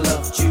because I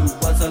loved you.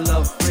 Was our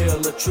love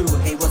real or true?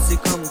 Hey, what's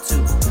it come to?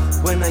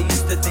 When I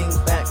used to think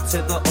back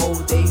to the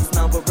old days,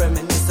 now I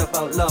reminisce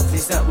about love.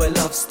 Is that where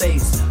love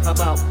stays?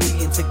 About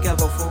being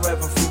together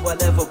forever through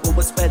whatever. But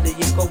what's better,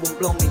 you go and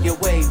blow me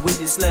away with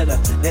this letter.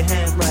 The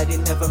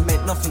handwriting never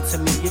meant nothing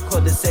to me. You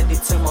could have said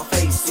it to my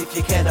face if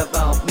you cared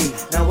about me.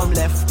 Now I'm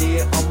left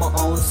here on my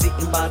own,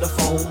 sitting by the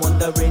phone,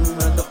 wondering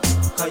when the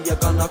f*** are you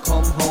gonna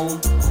come home?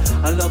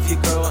 I love you,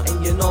 girl, and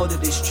you know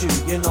that it's true.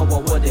 You know I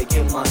would've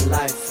given my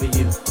life for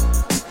you.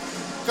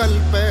 कल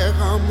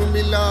पैगाम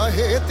मिला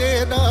है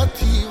तेरा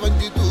थी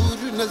वंज दूर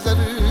नजर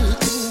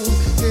तू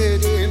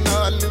तेरे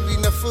नाल भी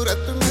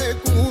नफरत में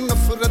को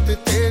नफरत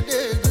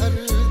तेरे घर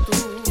तू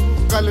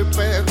कल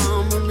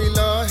पैगाम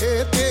मिला है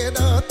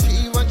तेरा थी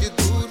वंज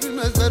दूर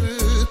नजर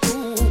तू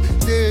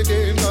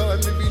तेरे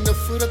नाल भी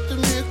नफरत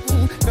में को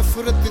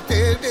नफरत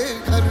तेरे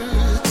घर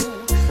तू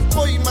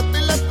कोई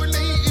मतलब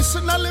नहीं इस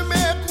नल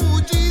में को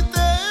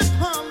जीते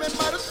हां मैं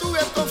मर तू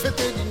है तो फिर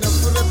तेरी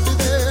नफरत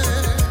दे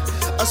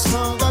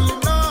असां गल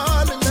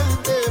नाल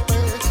लेंदे पे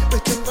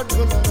चंगा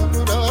ढोला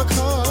बुरा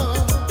खा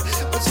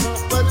असां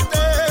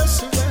परदेस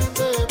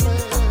वेंदे पे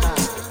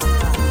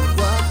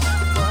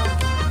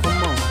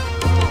Come on.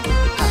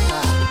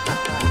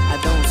 I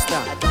don't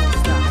stop.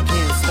 I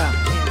can't stop.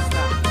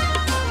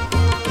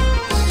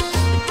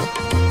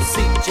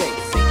 CJ.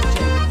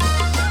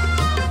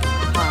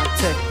 High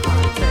tech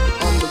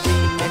on the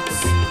remix.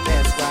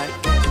 That's right.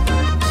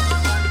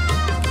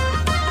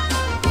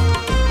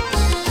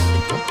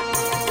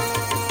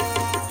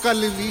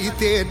 कल भी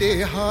तेरे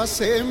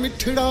हासे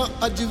मिठड़ा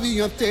अज भी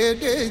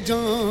तेरे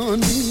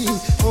जानी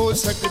हो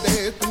सकदे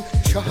तू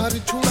शहर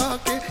छुड़ा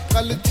के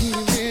कल थी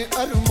में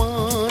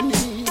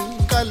अरमानी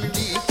कल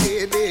भी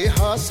तेरे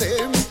हासे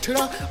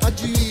मिठड़ा अज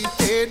भी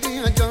तेरे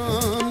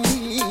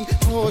जानी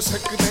हो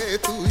सकदे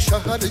तू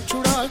शहर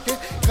छुड़ा के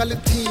कल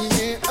थी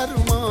में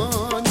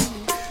अरमानी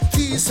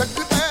थी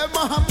सकदे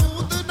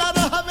महमूद न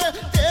रहवे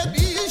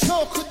तेरी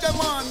शौक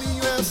जवानी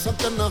वे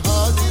सतन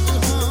हाजिर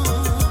हां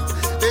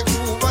ते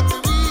कुवत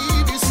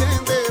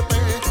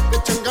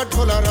चंगा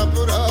ढोला रब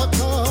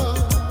राखा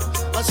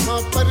असां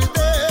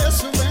परदेस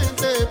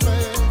वेंदे पे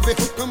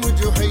बेहुक्म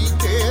जो है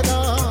तेरा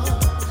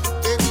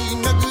तेरी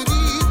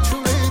नगरी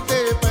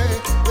छुड़ेंदे पे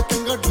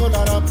चंगा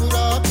ढोला रब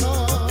राखा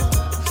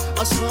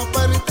असां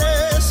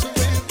परदेस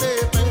वेंदे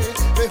पे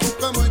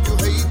बेहुक्म जो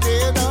है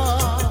तेरा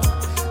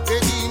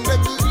तेरी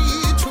नगरी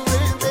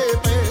छुड़ेंदे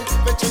पे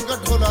चंगा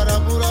ढोला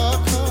रब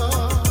राखा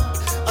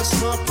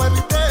असां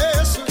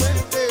परदेस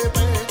वेंदे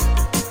पे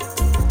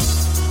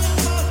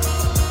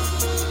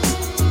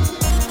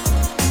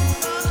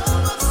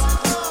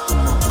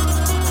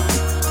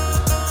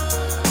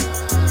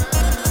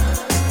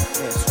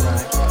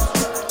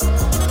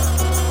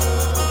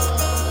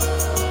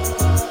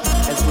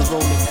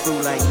Rolling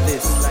through like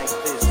this.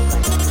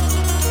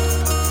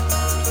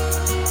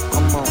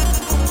 Come on.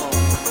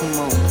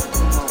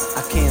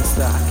 I can't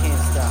stop.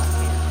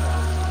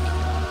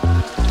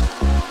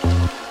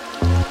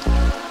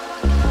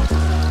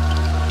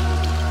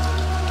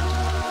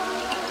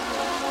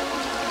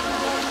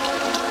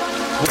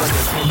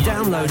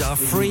 Download our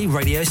free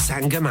Radio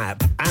Sangam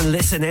app and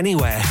listen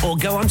anywhere or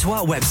go onto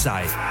our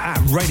website at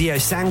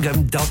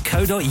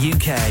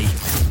radiosangam.co.uk.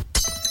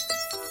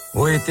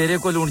 ओए तेरे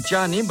को लूण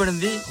चाह नहीं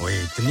बनदी ओए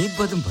इतनी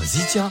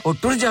बदमजी चाह और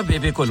टुर जा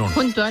बेबे को लूण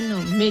हुन ਤੁਹਾਨੂੰ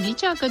ਮੇਰੀ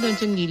ਚਾਹ ਕਦੋਂ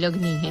ਚੰਗੀ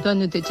ਲੱਗਣੀ ਹੈ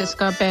ਤੁਹਾਨੂੰ ਤੇ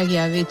ਚਸਕਾ ਪੈ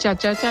ਗਿਆ ਵੇ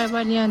ਚਾਚਾ ਚਾਹ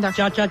ਵਾਲਿਆਂ ਦਾ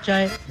Chacha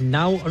Chai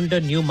now under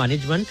new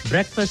management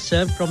breakfast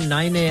served from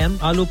 9 am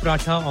aloo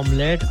paratha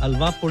omelette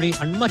alwa puri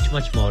and much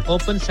more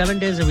open 7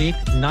 days a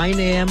week 9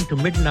 am to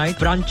midnight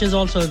branches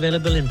also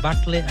available in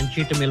Batley and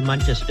Cheetham Hill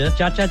Manchester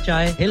Chacha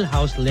Chai Hill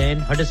House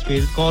Lane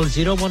Huddersfield call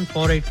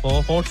 01484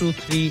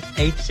 423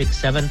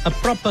 867 a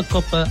proper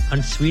cuppa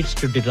and sweets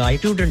to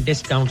delight student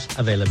discounts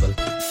available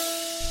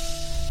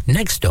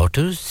next door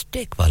to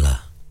steak wala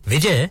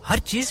विजय हर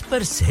चीज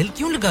पर cell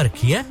क्यों लगा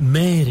रखी है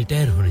मैं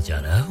retire होने जा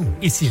रहा हूं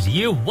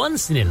इसीलिए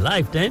once in a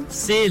lifetime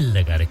sale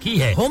लगा रखी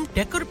है होम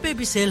टेकर पे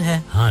भी सेल है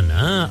हां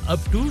ना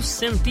अप टू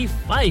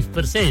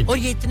 75% और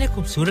ये इतने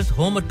खूबसूरत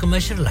होम और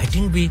कमर्शियल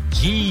लाइटिंग भी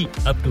जी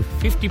up to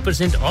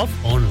 50%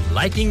 off on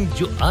lighting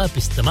जो आप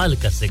इस्तेमाल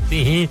कर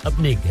सकते हैं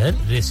अपने घर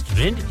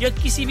रेस्टोरेंट या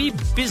किसी भी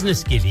बिजनेस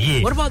के लिए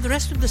What about the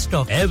rest of the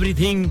stock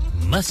everything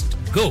must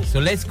go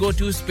so let's go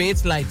to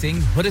Spades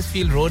Lighting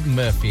Huddersfield Road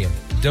Murfield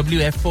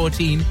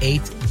WF14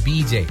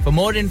 8BJ. For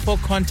more info,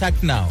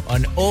 contact now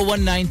on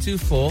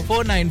 01924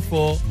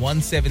 494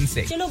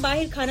 176. चलो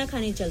बाहर खाना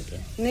खाने चलते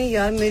हैं नहीं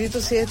यार मेरी तो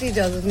सेहत ही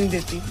इजाजत नहीं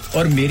देती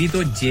और मेरी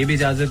तो जेब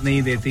इजाजत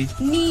नहीं देती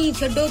नहीं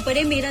छोड़ो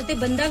परे मेरा ते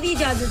बंदा भी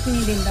इजाजत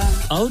नहीं देता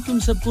आओ तुम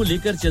सबको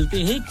लेकर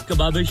चलते हैं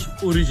कबाबिश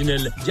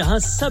ओरिजिनल जहां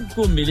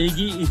सबको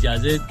मिलेगी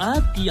इजाजत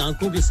आपकी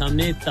आंखों के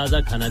सामने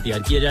ताजा खाना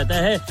तैयार किया जाता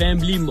है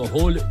फैमिली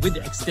माहौल with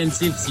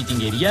extensive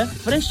seating area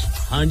fresh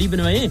handi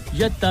बनवाएं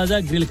या ताजा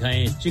ग्रिल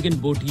खाएं chicken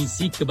boti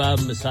seekh kebab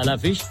masala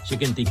fish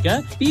chicken tikka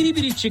peri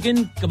peri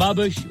chicken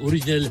Kababish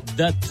original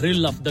the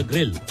thrill of the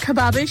grill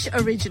Kababish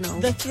Original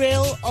The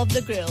Thrill of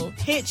the Grill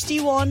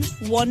HD1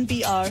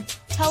 1BR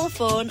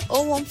Telephone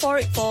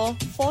 01484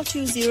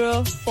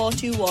 420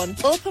 421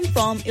 Open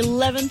from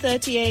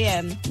 11:30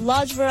 a.m.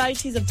 Large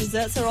varieties of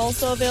desserts are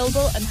also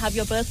available and have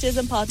your birthdays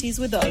and parties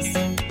with us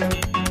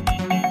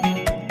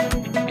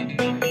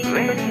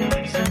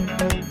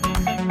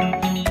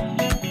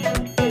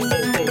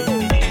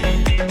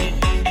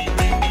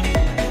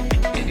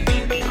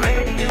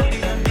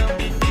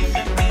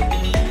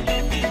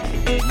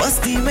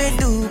मस्ती में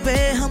डूबे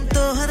हम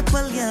तो हर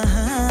पल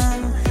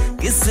यहाँ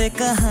किससे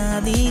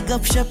कहानी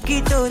गपशप की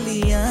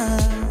टोलियाँ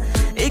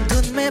एक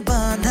धुन में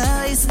बांधा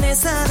इसने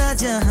सारा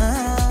जहां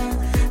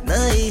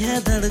नई है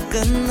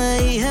धड़कन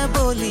नई है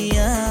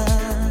बोलियाँ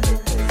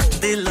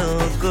दिलों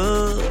को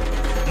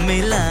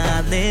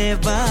मिलाने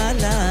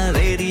वाला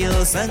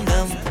रेडियो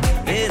संगम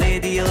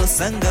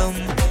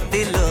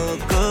दिलों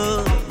को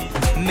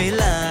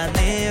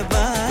मिलाने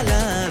वाला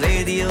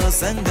रेडियो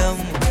संगम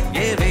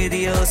ये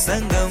रेडियो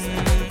संगम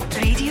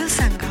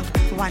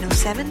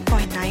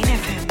 107.9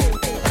 FM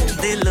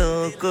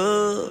दिलों को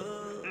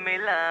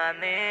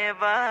मिलाने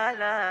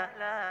वाला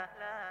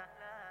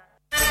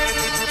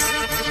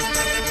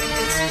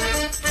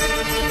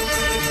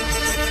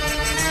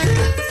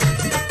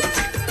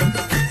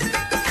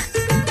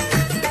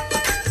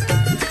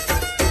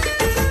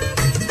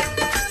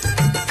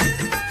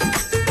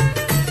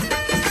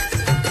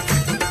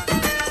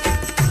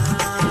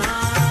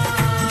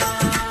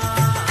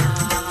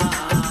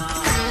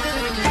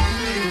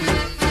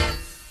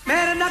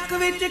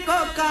विच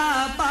कोका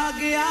पा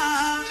गया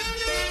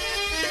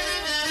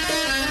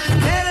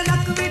मेरे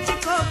नक विच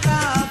कोका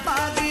पा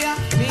गया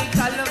नी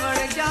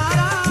कलवड़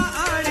जारा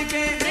आड़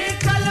के नी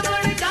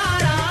कलवड़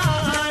जारा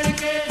आड़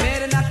के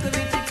मेरे नक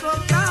विच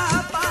कोका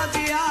पा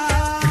गया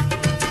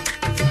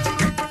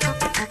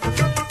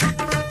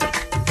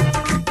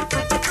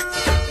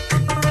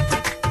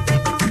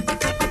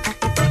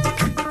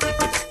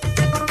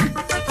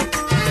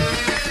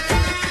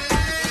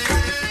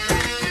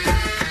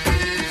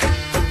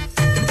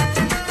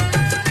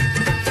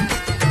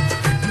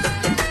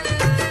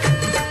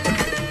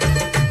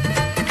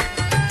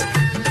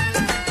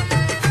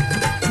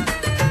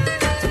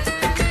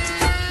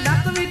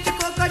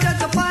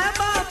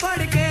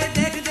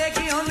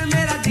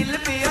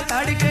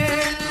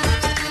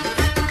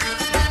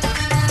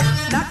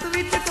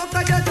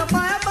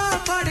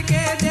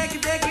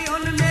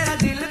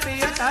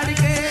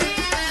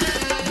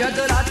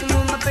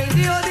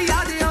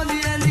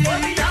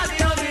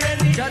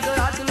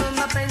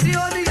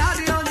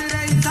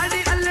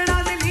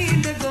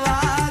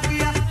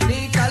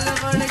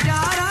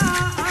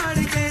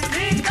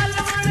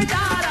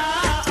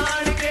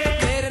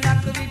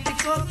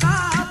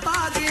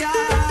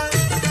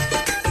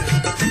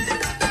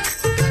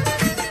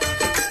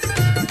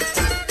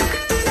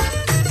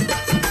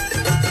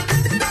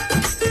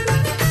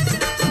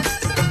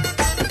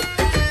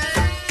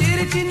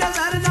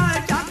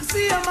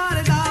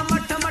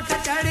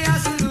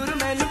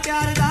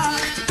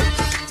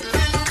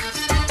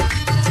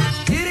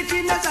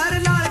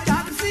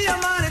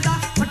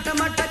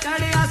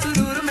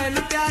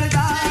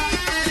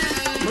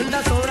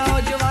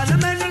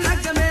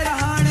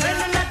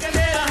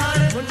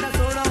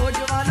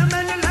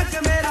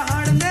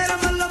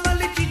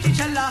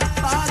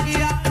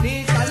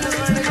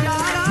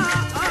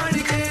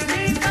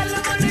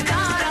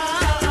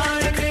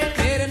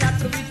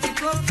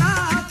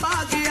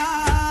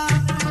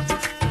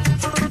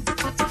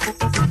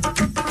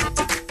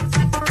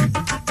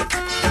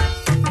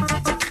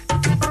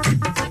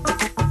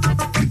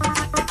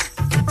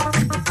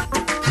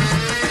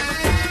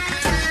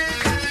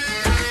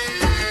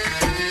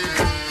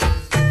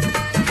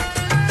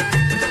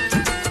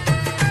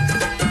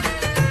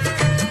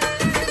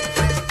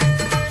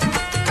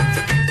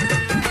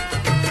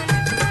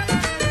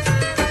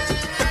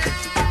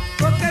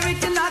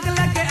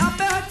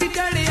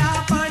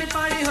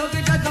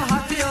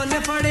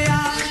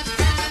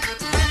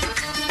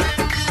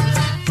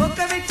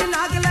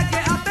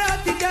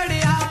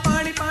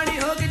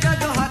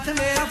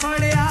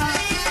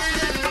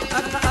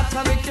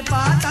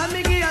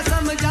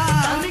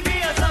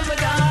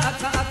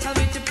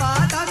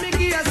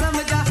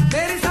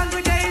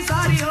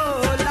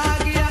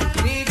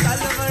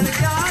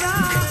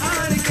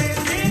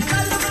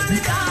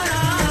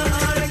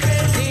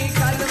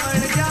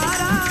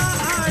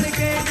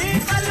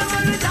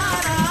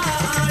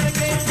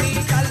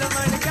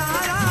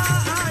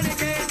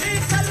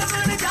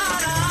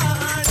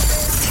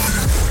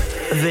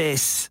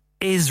This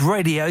is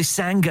Radio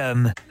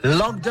Sangam.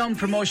 Lockdown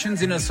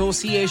promotions in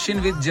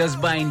association with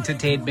Jazba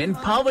Entertainment,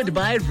 powered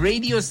by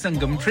Radio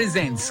Sangam,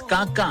 presents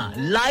Kaka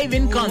live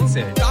in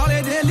concert.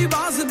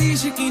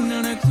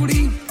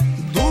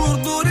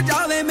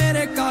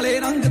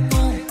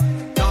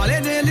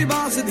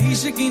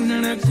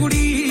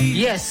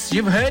 Yes,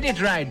 you've heard it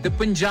right. The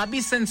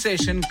Punjabi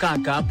sensation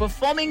Kaka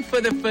performing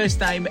for the first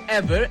time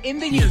ever in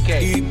the UK.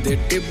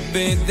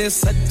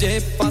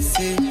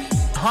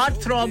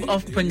 Heartthrob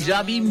of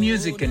Punjabi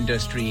music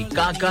industry,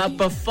 Kaka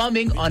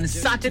performing on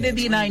Saturday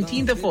the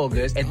 19th of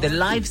August at the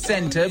Life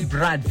Centre,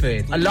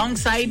 Bradford,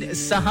 alongside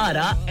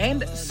Sahara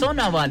and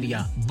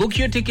Sonawalia. Book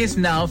your tickets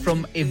now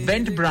from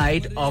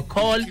Eventbrite or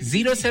call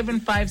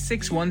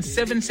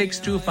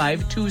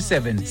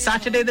 07561762527.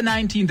 Saturday the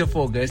 19th of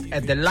August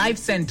at the Life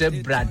Centre,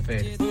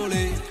 Bradford.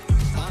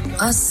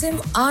 Asim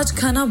आज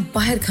खाना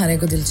बाहर खाने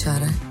को दिल चाह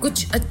रहा है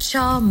कुछ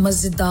अच्छा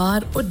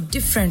मजेदार और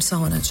डिफरेंट सा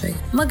होना चाहिए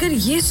मगर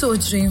ये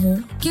सोच रही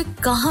हूँ कि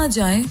कहाँ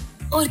जाएं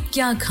और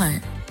क्या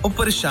खाएं ओ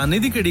परेशानी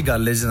दी केड़ी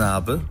गल है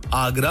जनाब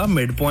आगरा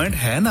मिड पॉइंट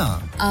है ना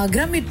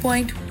आगरा मिड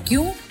पॉइंट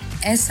क्यों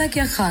ऐसा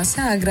क्या खास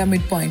है Agra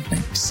Midpoint में?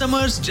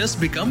 Summers just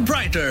become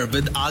brighter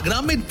with Agra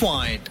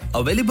Midpoint.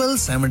 Available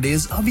 7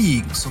 days a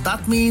week. So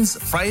that means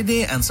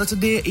Friday and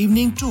Saturday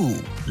evening too.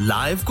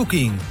 Live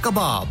cooking,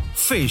 kebab,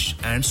 fish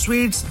and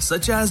sweets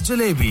such as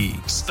jalebi.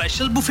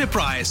 Special buffet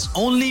price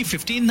only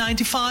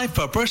 $15.95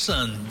 per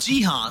person.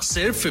 Ji haan,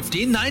 sirf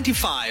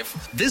 $15.95.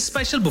 This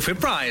special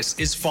buffet price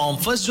is from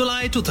 1st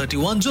July to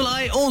 31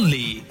 July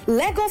only.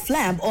 Leg of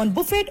lamb on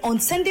buffet on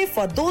Sunday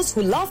for those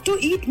who love to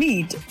eat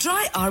meat.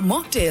 Try our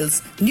mocktails.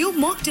 New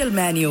mocktail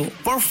menu.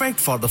 Perfect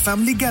for the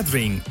family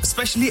gathering,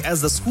 especially as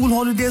the school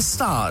holidays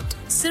start.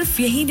 सिर्फ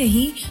यही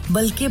नहीं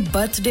बल्कि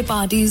birthday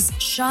parties,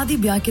 शादी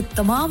ब्याह के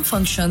तमाम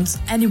functions,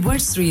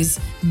 anniversaries,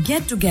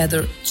 get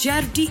together,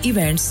 charity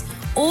events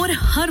और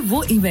हर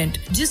वो इवेंट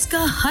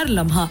जिसका हर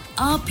लम्हा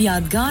आप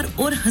यादगार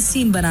और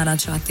हसीन बनाना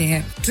चाहते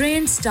हैं.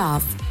 ट्रेन्ड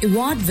स्टाफ,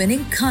 अवार्ड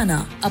विनिंग खाना,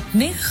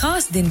 अपने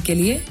खास दिन के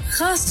लिए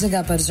खास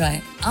जगह पर जाएं.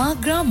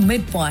 Agra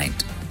mid point.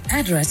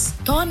 Address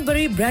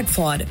Thornbury,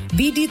 Bradford,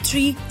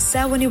 BD3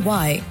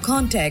 7Y.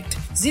 Contact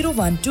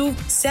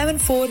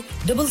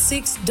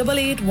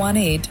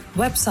 012-7466-8818.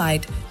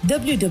 Website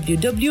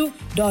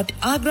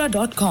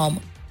www.agra.com.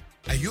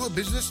 Are you a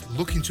business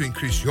looking to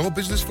increase your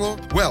business flow?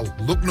 Well,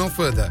 look no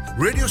further.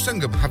 Radio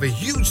Sangam have a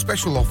huge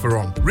special offer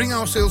on. Ring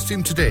our sales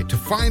team today to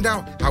find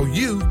out how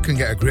you can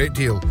get a great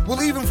deal.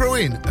 We'll even throw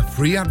in a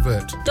free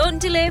advert. Don't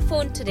delay,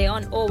 phone today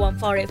on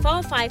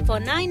 01484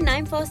 549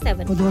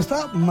 947. तो दोस्ता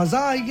मजा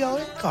आ गया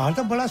है car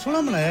तो बड़ा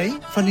सोना बनाया है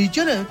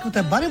फर्नीचर तो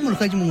ते बाहर मुल्क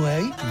से मंगवाया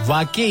है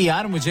वाकई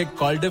यार मुझे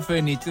कॉल्डर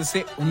फर्नीचर से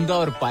उम्दा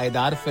और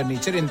पायदार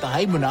फर्नीचर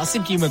इंतहाई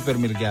मुनासिब कीमत पर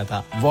मिल गया था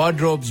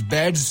wardrobes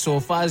beds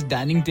sofas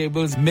dining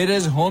tables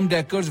mirrors home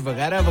decors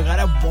वगैरह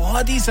वगैरह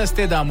बहुत ही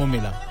सस्ते दामों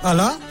मिला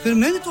अला फिर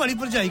मैं भी तुम्हारी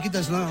पर जाई की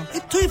दसना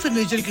इत्थों ही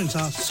फर्नीचर के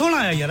इंसान सोना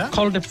आया यार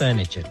Calder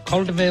Furniture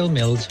Caldervale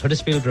Mills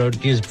Huddersfield Road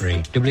Dewsbury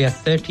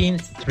WF13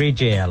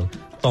 3JL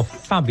for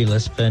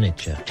fabulous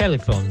furniture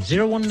telephone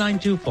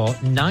 01924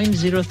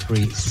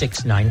 903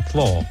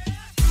 694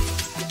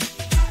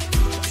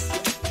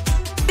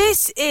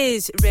 This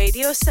is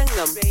Radio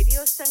Sangam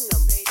Radio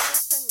Sangam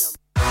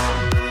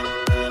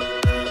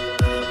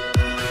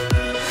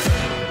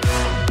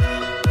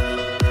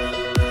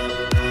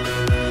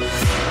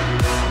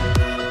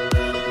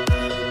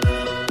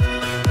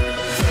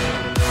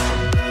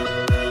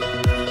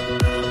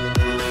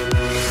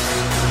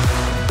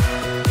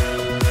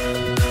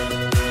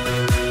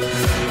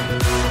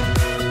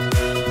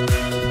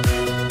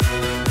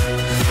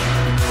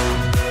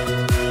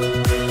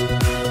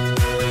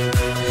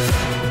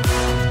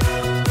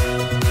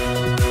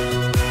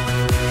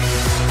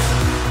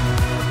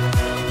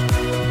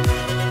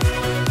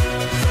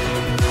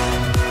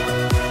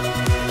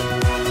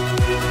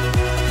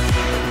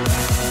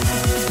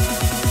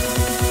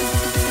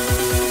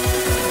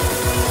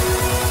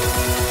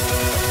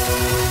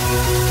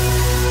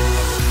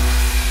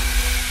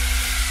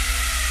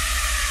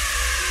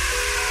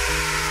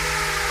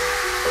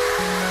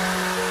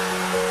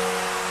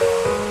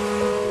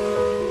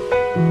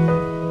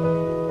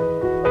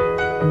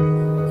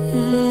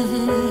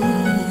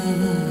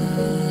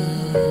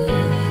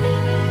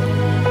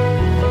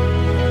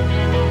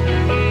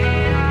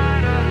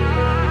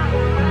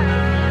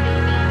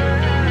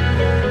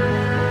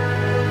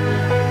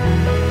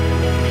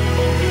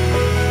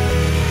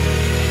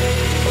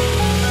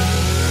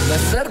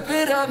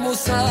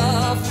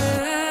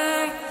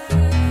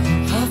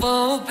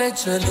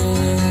चलो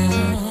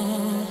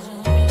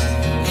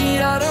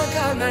यारों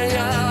का मैं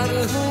यार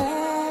हूँ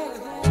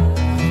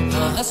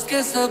हंस के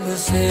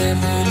सबसे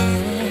मिलूं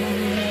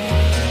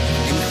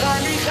इन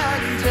खाली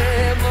खाली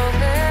जेबों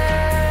में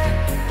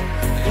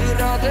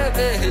इरादे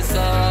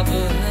बेहिसाब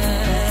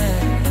हैं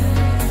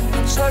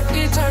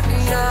छोटी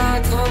छोटी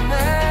आँखों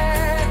में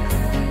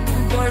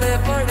बड़े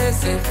बड़े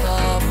से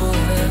ख्वाब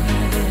हैं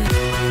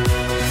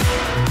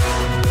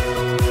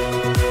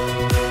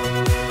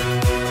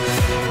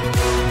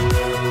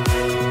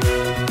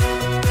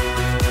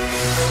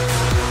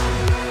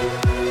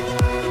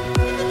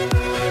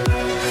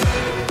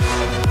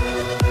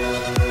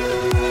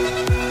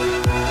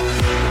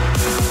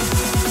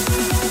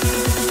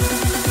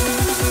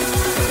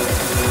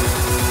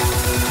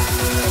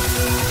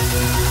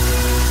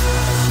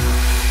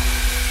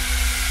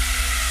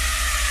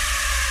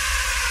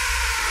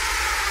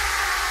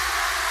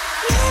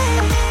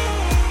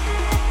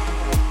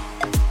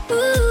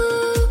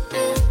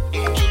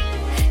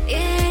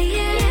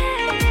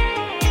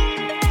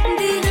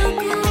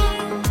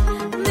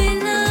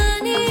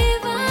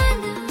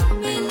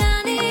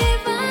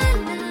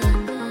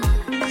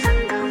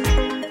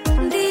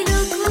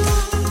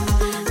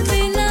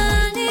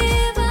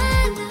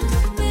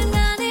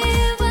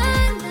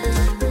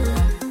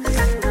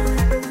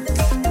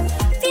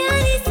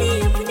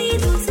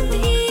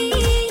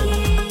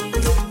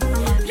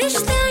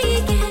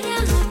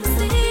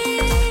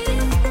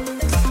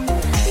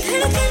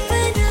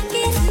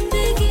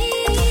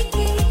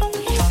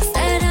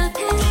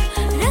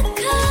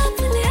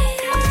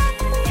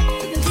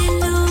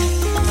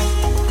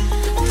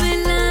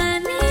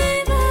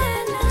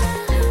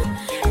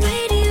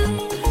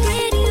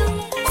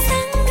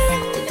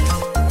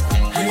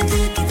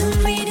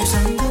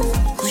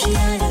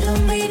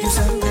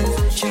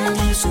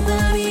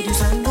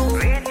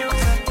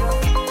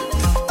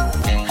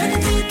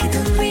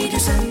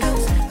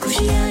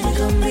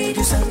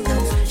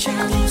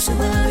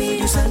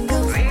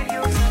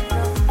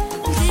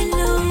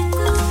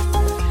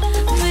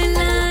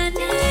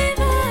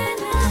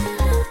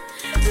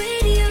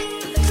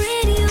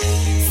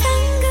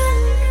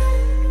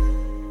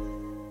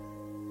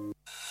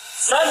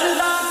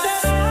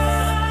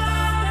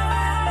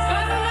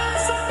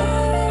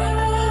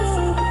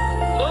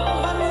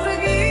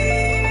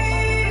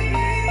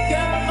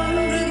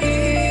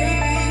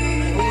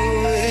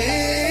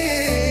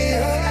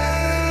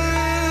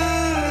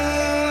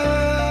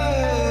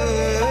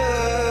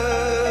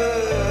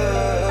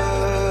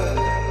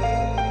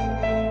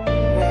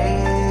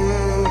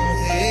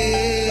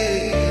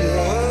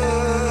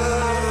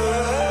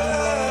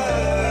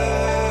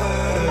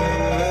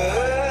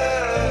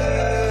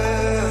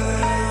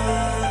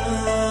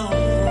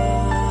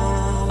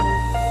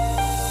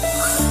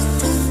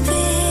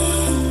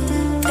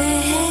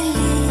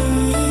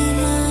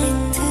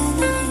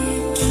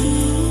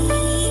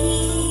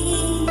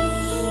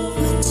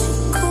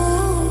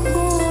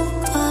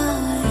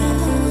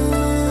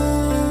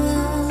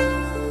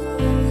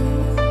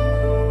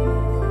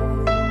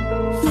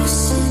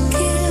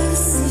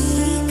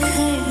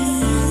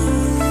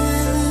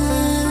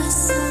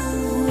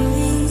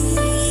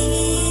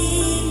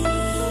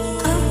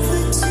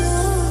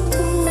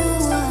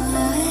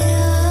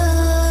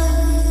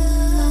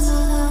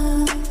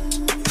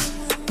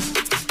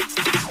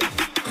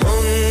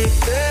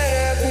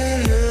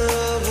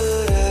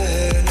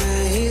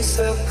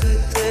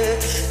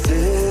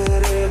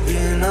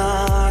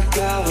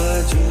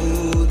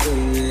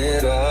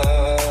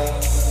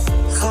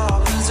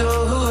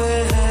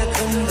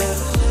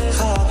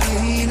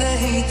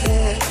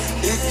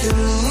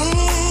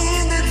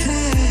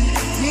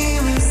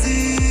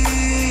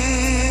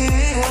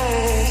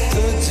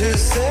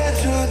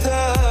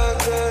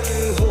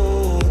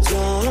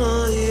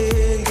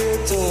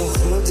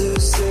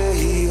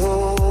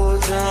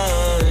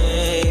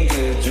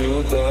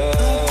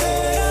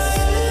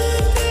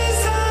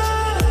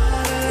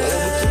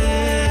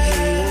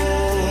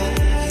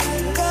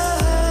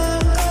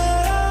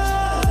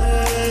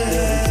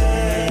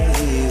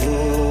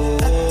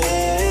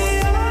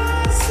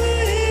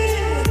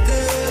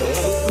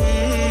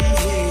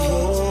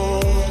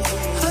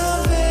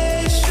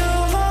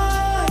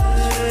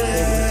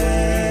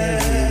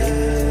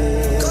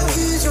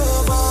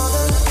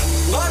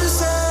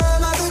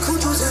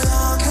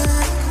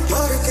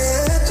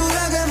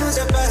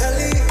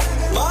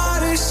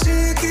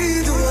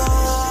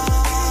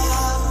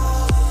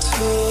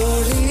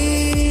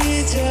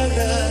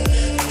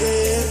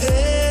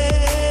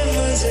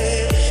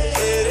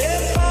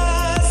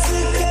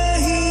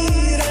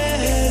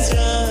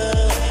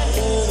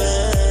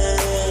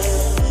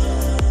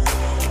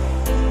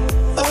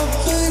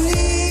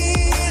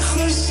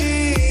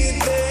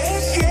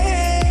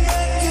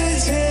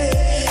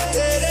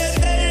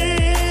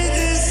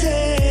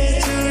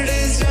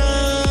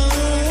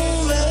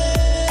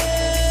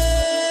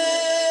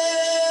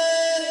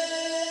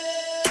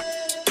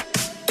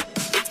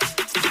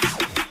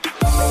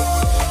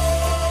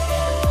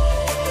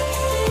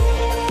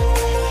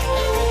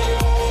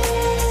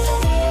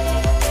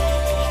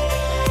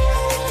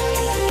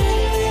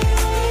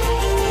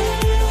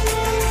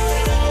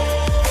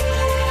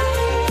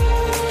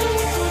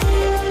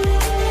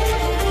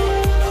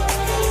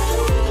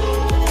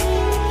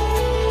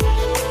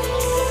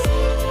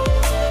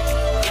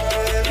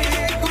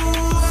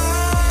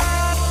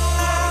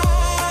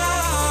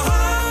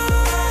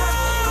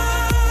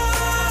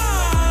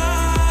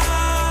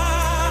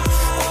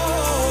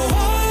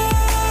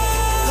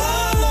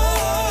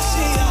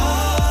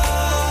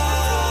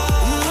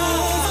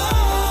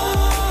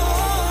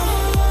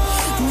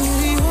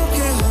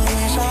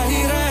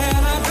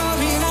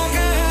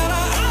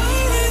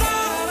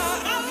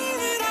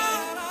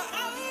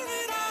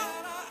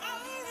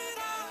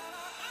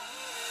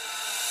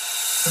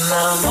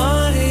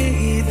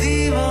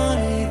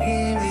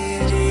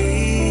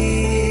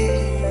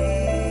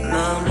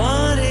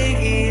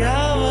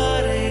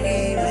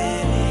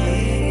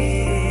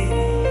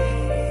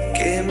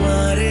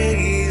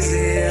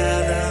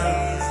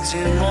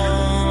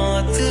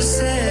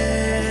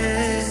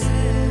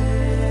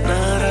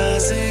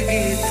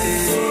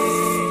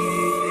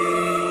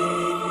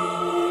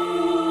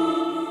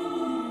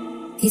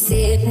इसे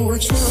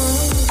पूछूं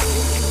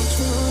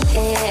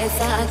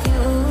ऐसा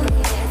क्यों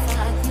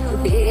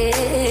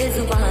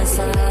बेजुबां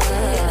सा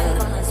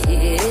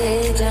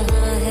ये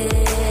जहां है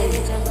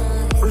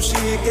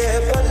खुशी के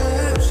पल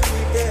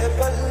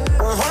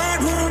कहाँ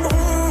ढूंढूं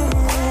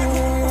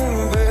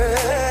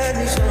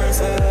बेनिशान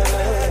सा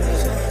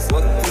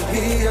वक्त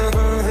भी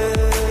यहाँ है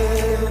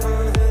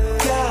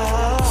क्या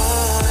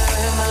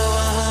है मैं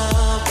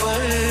वहाँ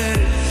पर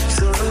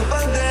सुन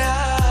बंदे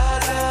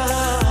आजा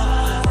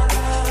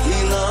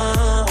हिला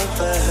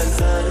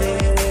पहचाने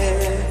में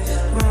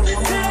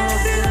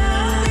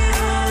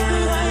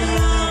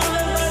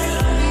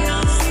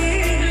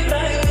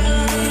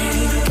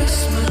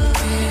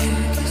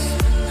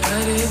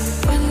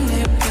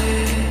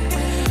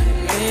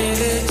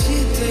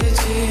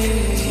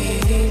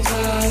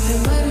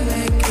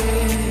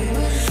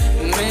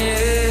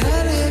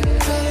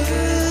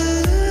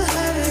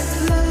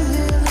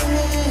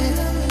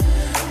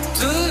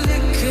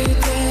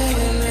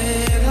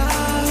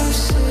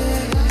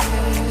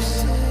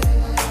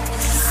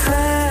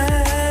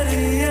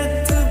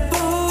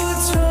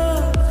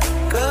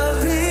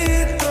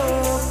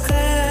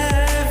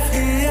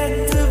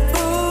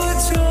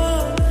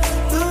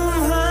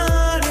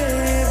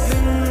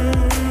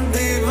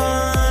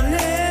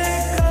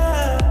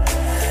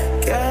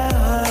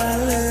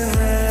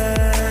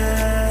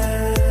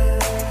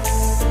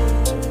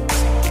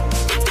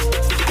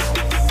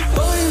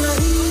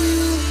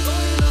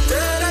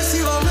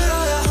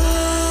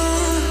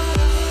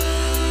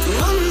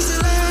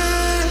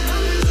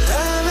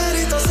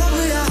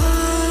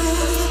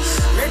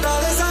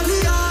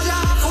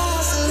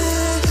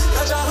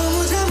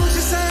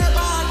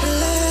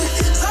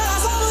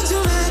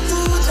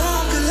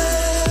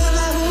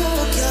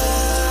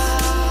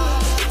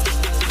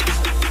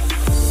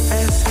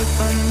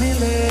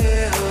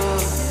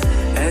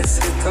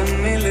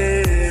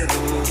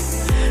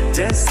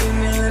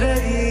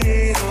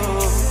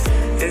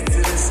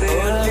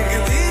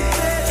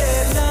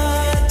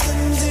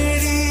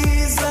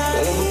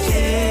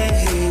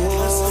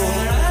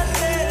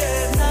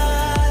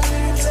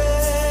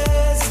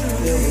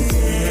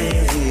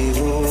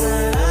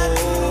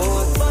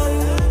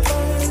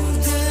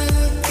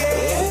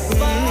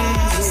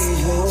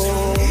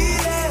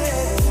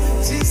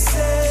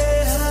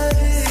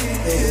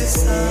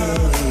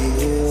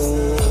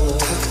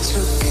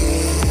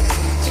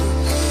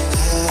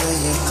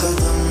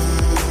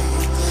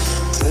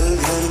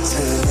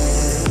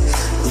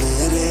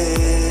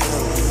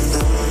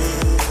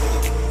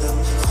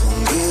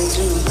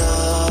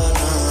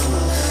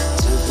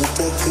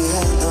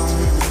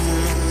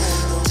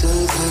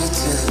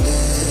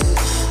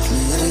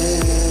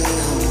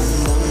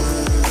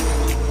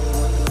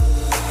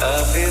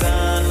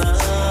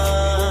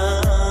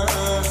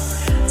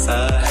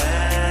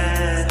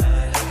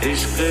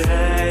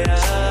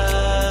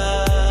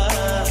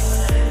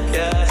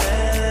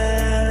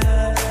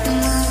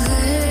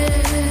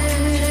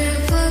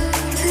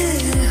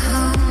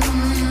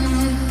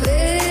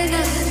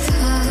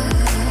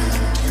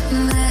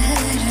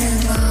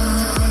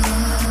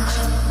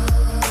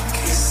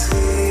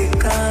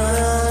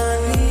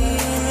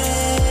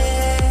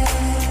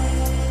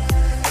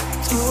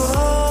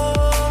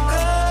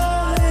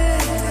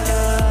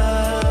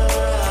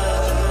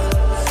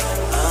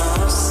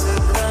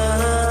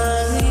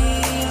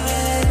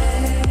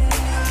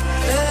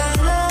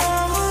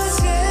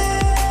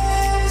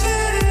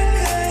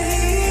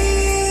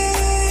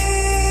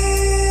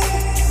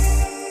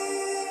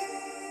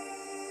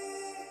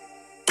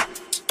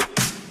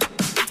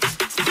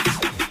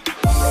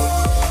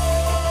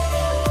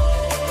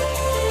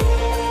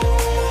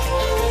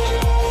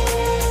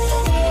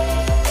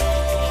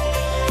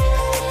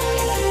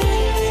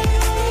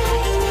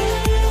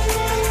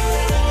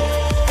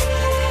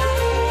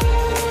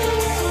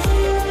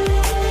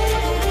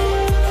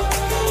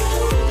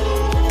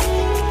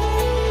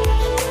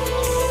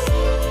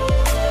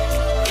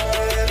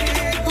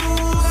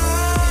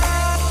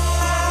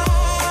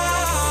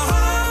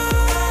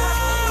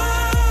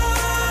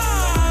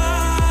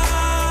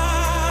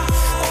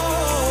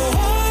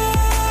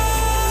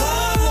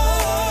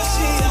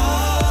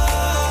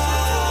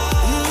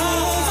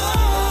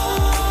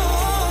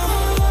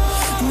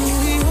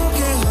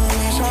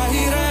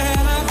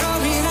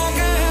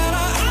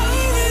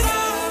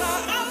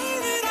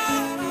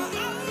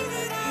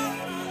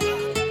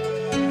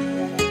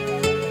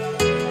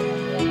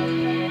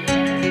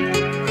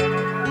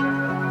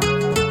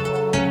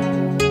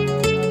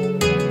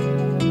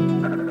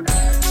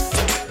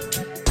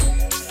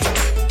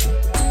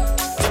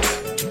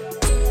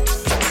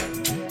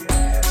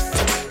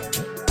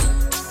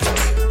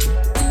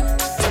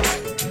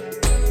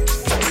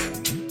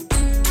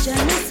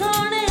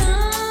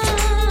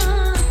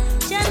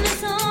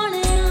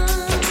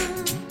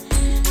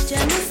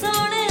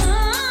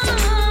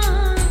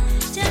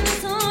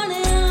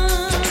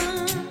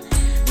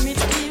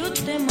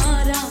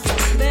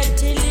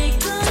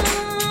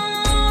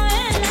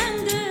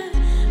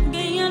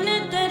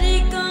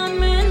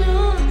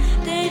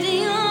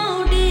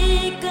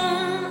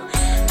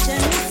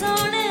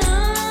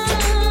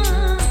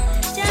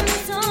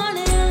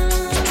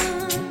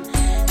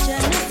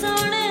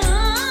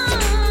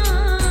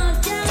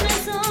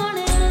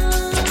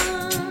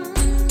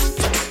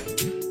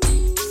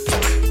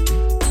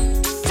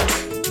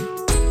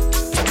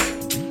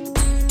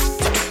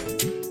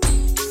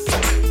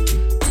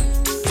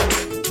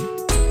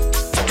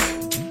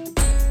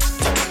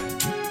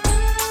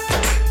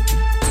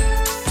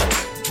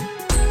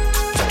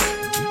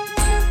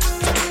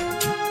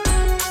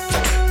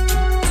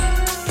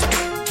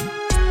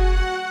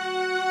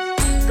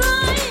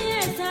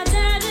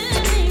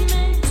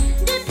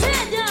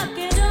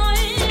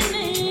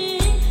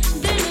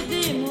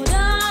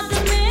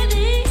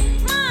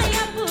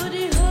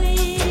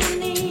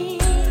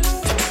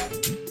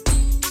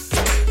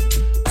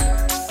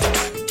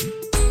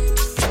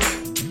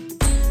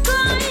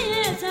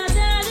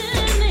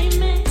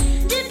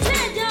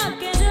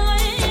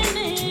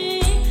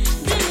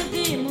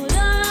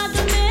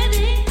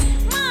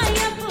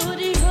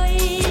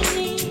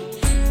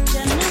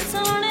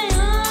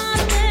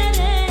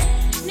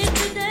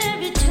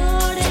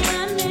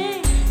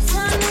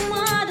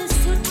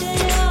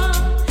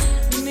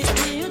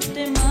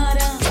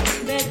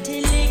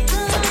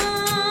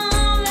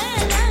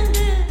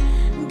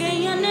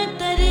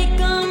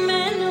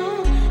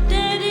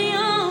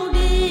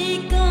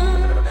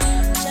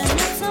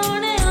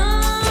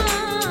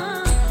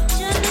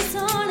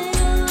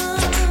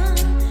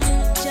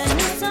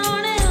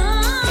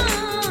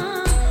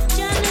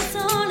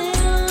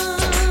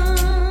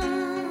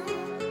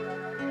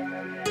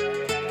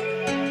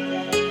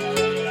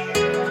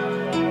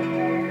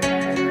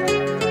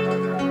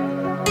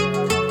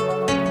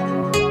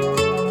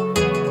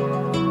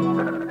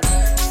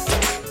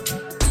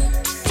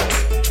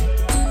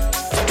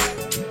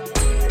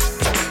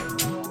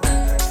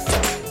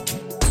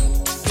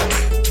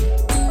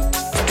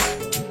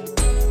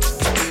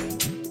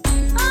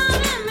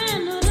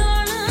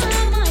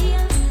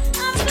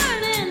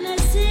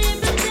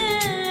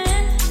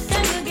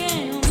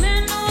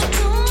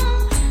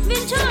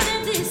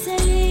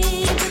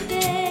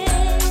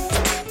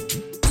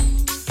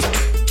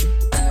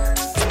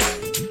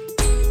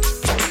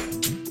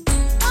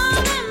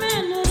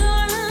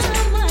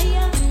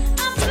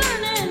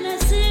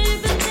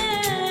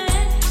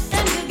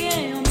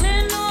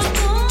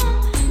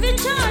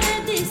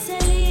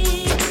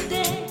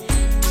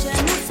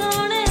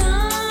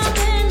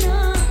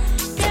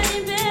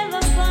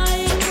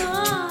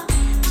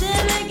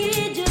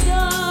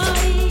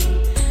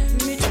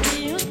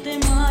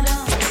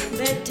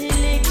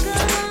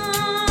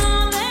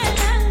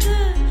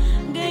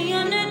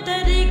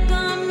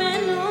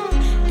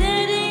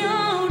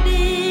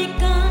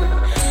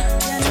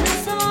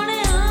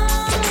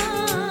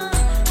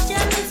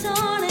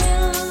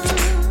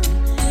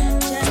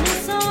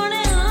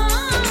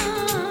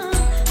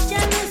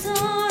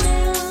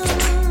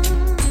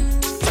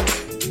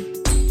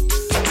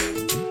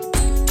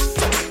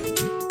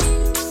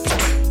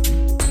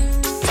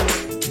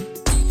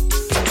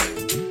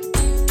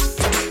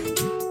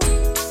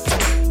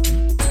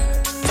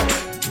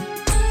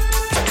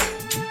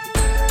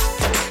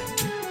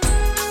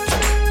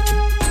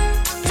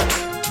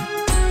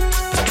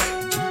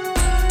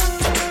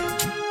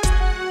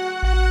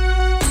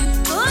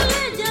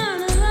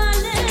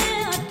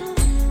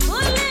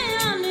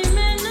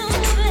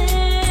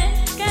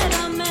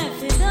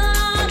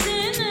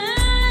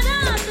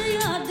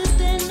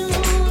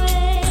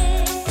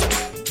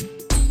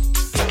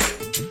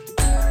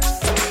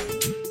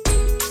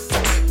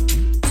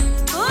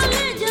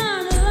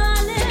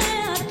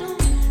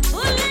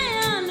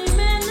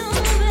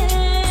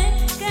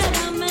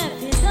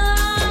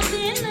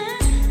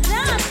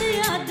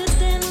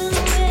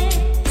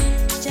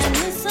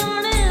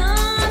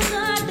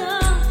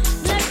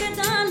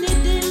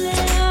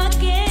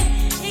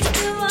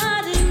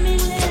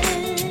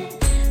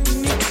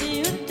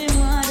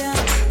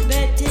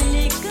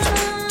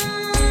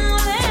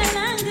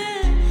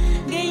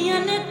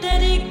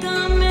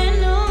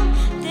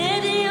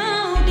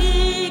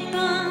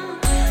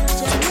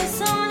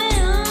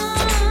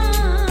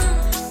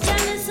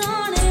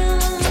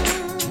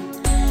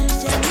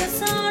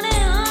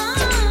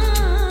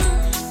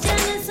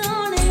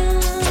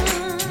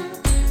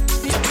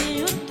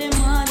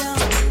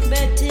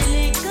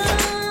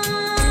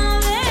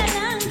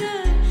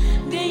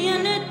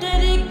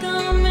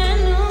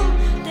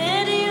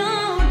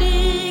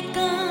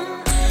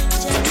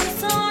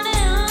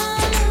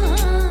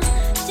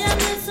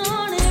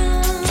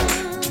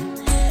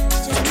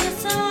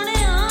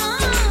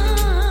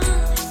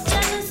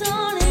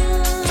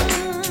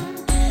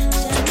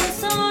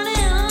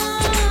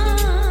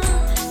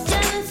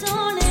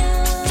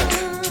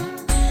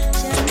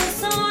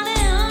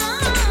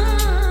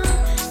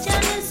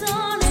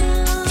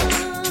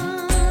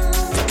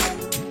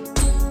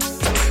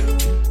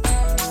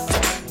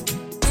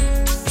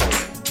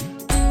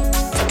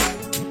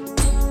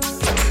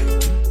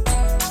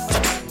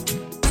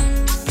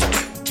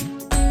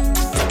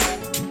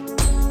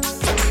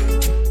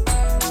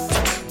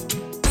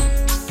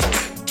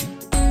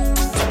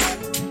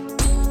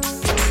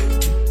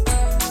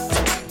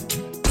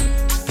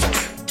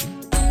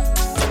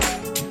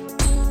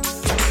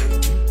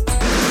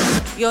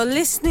You're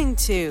listening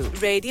to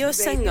Radio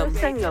Sangam.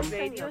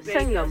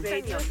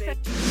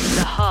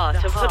 The heart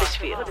of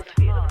Huddersfield.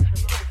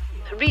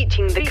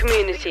 Reaching the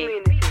community.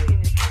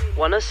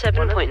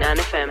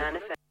 107.9 FM.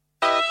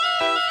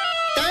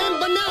 Time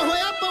banna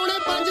hoya paune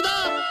 5 da.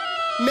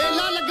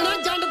 Mela lagna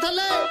jand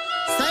thale.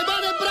 Saiba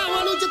de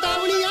ਭਰਾਵਾਂ ਨੂੰ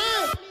ਚੇਤਾਵਨੀ ਹੈ.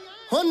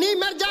 ਹੁਣ ਨਹੀਂ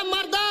ਮਿਰਜ਼ਾ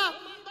ਮਰਦਾ.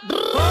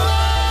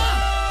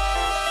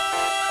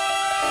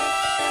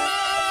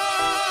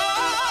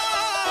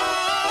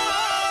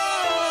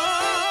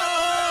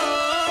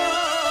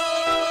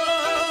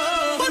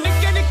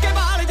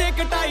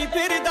 ਕਟਾਈ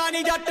ਫਿਰਦਾ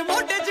ਨਹੀਂ ਜੱਟ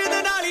ਮੋਢੇ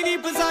ਜਿਹਦੇ ਨਾਲ ਹੀ ਨਹੀਂ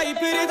ਫਸਾਈ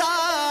ਫਿਰਦਾ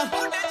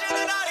ਮੋਢੇ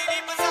ਜਿਹਦੇ ਨਾਲ ਹੀ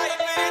ਨਹੀਂ ਫਸਾਈ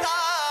ਫਿਰਦਾ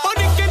ਉਹ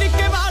ਨਿੱਕੇ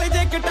ਨਿੱਕੇ ਵਾਲ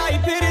ਜੇ ਕਟਾਈ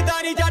ਫਿਰਦਾ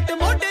ਨਹੀਂ ਜੱਟ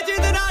ਮੋਢੇ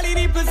ਜਿਹਦੇ ਨਾਲ ਹੀ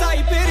ਨਹੀਂ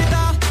ਫਸਾਈ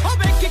ਫਿਰਦਾ ਉਹ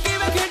ਵੇਖ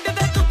ਕਿਵੇਂ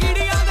ਖੇਡਦੇ ਤੂੰ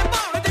ਕੀੜੀਆਂ ਦੇ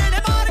ਭਾਵ ਜਿਹੜੇ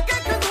ਮਾਰ ਕੇ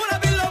ਖੰਗੂਰਾ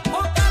ਬਿੱਲੋ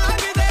ਫੋਕਾ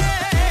ਲੱਗਦੇ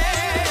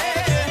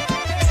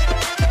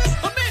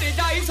ਉਹ ਮੇਰੇ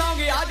ਜਾਈ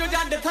ਸੌਂਗੇ ਆਜੋ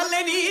ਜੰਡ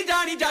ਥੱਲੇ ਨਹੀਂ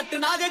ਜਾਣੀ ਜੱਟ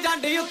ਨਾ ਜੇ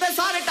ਜੰਡ ਉੱਤੇ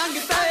ਸਾਰੇ ਟੰਗ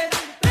ਤੇ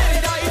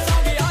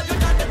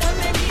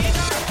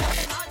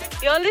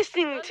You're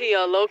listening to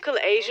your local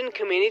Asian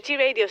community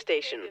radio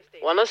station,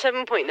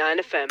 107.9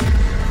 FM.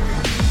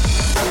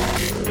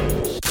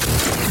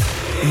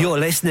 You're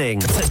listening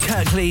to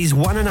Kirklees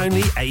one and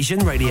only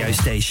Asian radio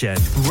station,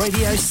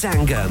 Radio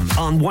Sangam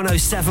on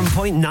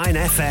 107.9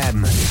 FM.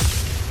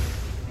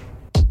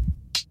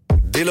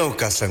 Dilon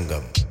ka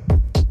sangam,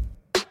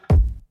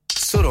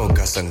 suron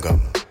ka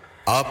sangam,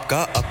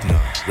 aapka apna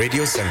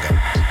Radio Sangam.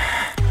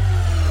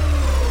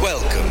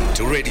 Welcome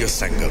to Radio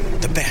Sangam,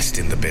 the best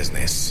in the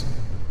business.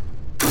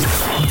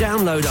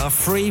 Download our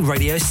free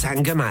Radio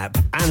Sangam app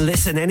and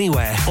listen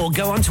anywhere or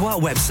go onto our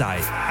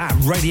website at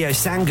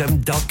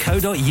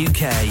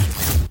radiosangam.co.uk.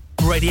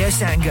 Radio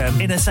Sangam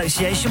in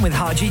association with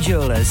Haji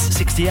Jewellers,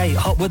 68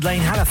 Hotwood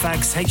Lane,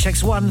 Halifax,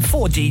 HX1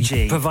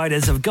 4DG.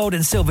 Providers of gold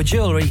and silver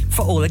jewellery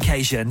for all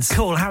occasions.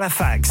 Call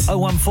Halifax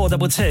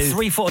 01422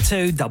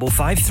 342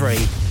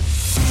 553.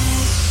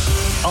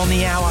 On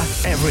the hour,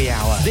 every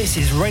hour. This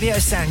is Radio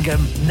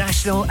Sangam,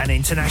 national and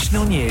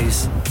international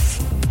news.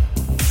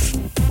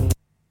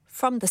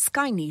 From the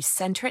Sky News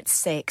Centre at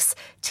 6,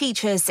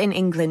 teachers in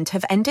England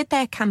have ended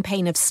their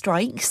campaign of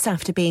strikes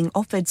after being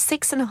offered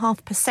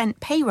 6.5%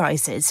 pay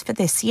rises for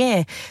this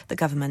year. The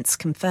government's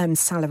confirmed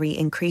salary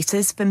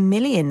increases for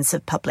millions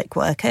of public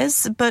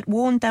workers, but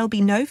warned there'll be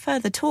no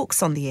further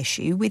talks on the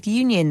issue with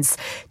unions.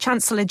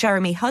 Chancellor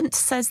Jeremy Hunt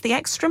says the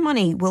extra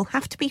money will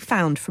have to be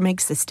found from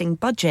existing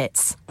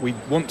budgets. We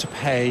want to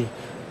pay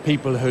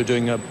people who are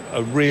doing a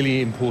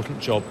really important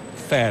job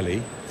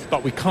fairly.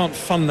 But we can't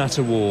fund that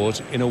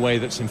award in a way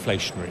that's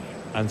inflationary.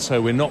 And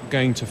so we're not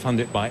going to fund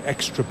it by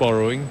extra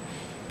borrowing.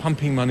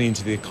 Pumping money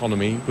into the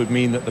economy would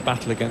mean that the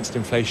battle against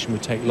inflation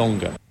would take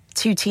longer.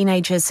 2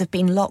 teenagers have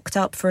been locked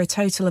up for a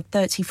total of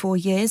 34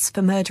 years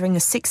for murdering a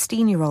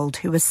 16-year-old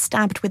who was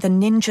stabbed with a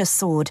ninja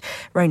sword.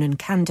 Ronan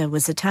Kanda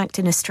was attacked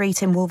in a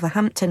street in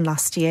Wolverhampton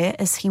last year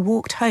as he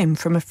walked home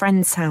from a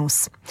friend's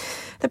house.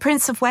 The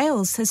Prince of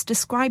Wales has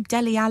described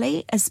Dele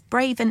Alli as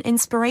brave and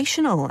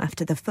inspirational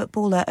after the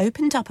footballer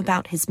opened up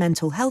about his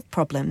mental health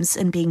problems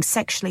and being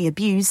sexually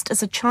abused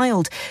as a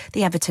child.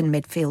 The Everton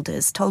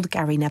midfielders told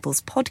Gary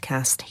Neville's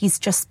podcast he's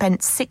just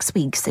spent 6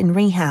 weeks in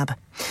rehab.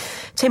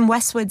 Tim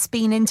Westwood's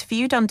been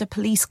interviewed under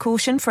police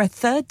caution for a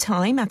third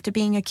time after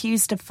being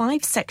accused of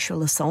 5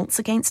 sexual assaults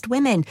against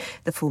women.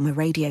 The former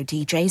radio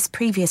DJ's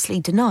previously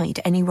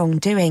denied any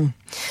wrongdoing.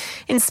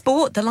 In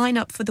sport, the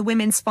lineup for the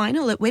women's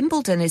final at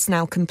Wimbledon is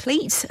now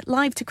complete.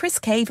 Live to Chris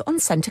Cave on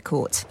Centre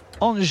Court.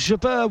 Ons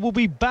Jabeur will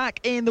be back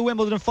in the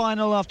Wimbledon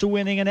final after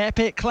winning an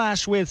epic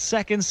clash with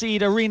second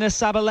seed Arina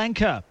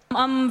Sabalenka.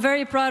 I'm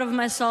very proud of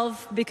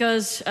myself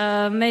because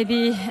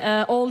maybe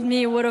old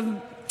me would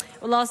have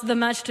lost the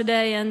match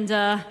today and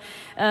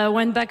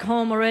went back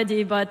home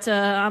already, but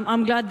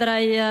I'm glad that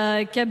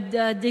I kept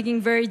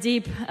digging very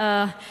deep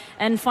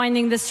and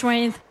finding the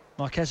strength.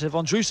 Marketa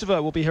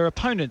Vondrousova will be her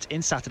opponent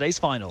in Saturday's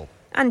final.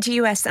 And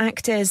US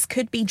actors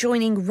could be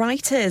joining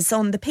writers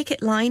on the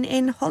picket line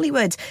in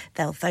Hollywood.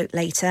 They'll vote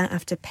later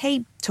after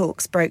paid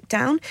talks broke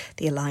down.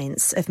 The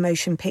Alliance of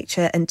Motion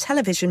Picture and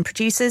Television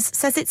Producers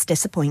says it's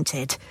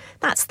disappointed.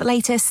 That's the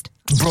latest.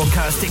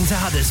 Broadcasting to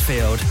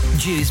Huddersfield,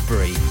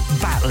 Dewsbury,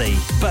 Batley,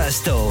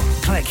 Birstall,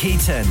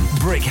 Cleckheaton,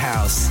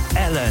 Brickhouse,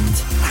 Elland,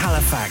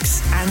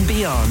 Halifax and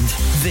beyond.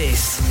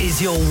 This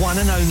is your one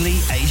and only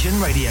Asian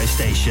radio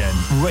station.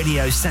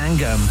 Radio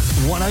Sangam,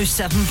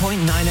 107.9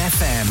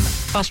 FM.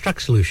 Fast Track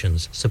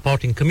Solutions,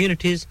 supporting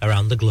communities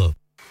around the globe.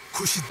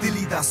 खुश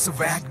दिली दा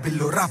swag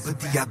below रब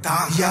दिया दा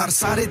यार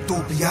सारे तो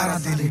यारा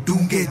दिल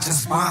डूंगे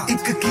जज्बा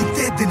एक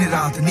कीते दिन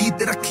रात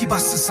नींद रखी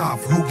बस साफ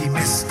होगी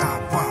मिस्टर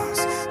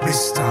वास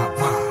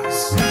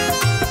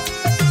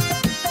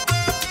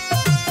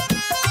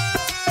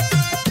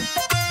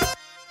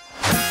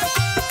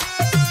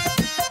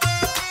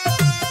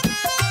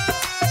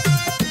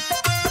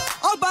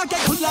ओ बाके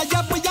खुला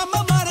जब यम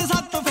मारे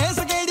साथ तो फेस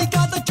केड़ी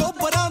का तो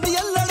चोपरा दी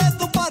लड़े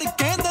तू पर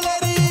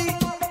केंदलेरी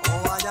ओ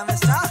आजा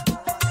मिस्टर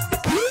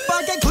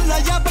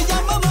जब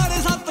यम मारे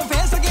साथ तो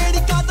फेस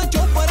गेड़ी का तो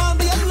चोपरां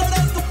दी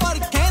लड़े तू पर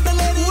खेद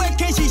ले वे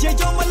के शीशे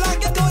चो मला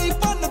के कोई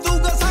पन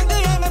दूगा संग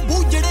है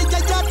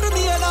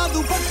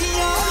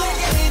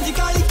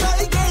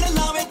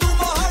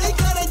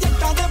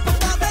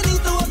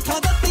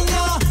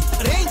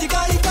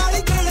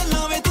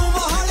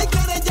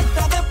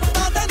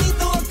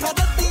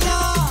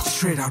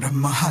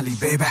Mahali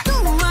baby tu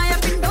aaya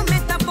pindo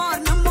mein ta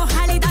born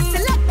Mohali 10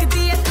 lakh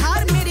di hai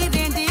thar meri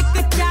range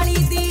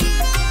 140 di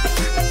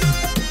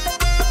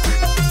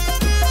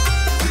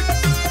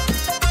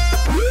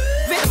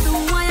ve tu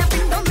aaya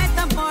pindo mein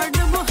ta born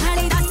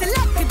Mohali 10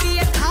 lakh di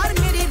hai thar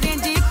meri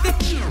range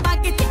 1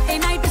 paake chitte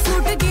night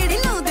suit gedi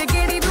lo de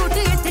gedi route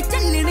ਇੱਥੇ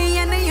ਚੱਲਣੀ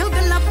ਐ ਨਹੀਂ ਉਹ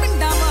ਗੱਲਾਂ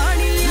ਪਿੰਡਾਂ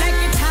ਵਾਲੀ ਲੈ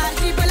ਕੇ ਥਾਰ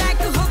ਦੀ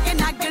black ਹੋ ਕੇ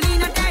ਨਾਗਣੀ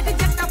ਨਾ ਟੈਟ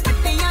ਜੱਟਾ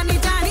ਪੱਟੀਆਂ ਨਹੀਂ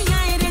ਜਾਣੀਆਂ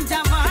ਇਹ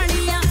ਰੇਂਜਾਂ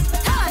ਵਾਲੀਆਂ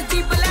ਥਾਰ ਦੀ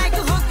ਬਲੈਕ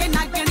ਹੋ ਕੇ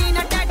ਨਾਗਣੀ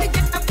ਨਾ ਟੈਟ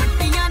ਜੱਟਾ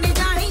ਪੱਟੀਆਂ ਨਹੀਂ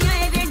ਜਾਣੀਆਂ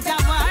ਇਹ ਰੇਂਜਾਂ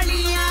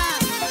ਵਾਲੀਆਂ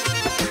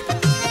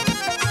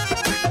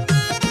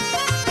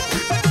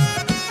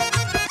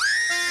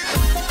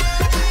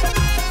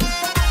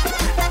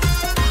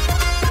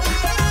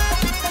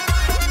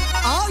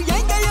ਆਓ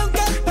ਯੰਗੇ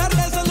ਯੰਗੇ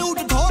ਫਿਰਦੇ ਸਲੂਟ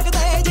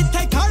ਠੋਕਦੇ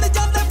ਜਿੱਥੇ ਖੜ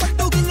ਜਾਂਦੇ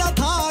ਪੱਟੂ ਕਿੰਨਾ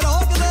ਥਾਂ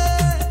ਰੋਕਦੇ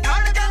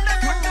ਖੜ ਜਾਂਦੇ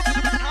ਪੱਟੂ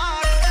ਕਿੰਨਾ ਥਾਂ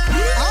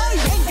ਆਓ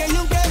ਯੰਗੇ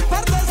ਯੰਗੇ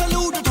ਫਿਰਦੇ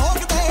ਸਲੂਟ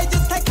ਠੋਕਦੇ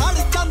ਜਿੱਥੇ ਖੜ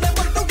ਜਾਂਦੇ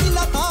ਪੱਟੂ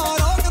ਕਿੰਨਾ ਥਾਂ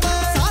ਰੋਕਦੇ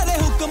ਸਾਰੇ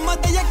ਹੁਕਮ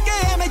ਤੇ ਯੱਕੇ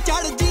ਐਵੇਂ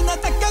ਚੜ ਜੀ ਨਾ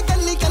ਤੱਕ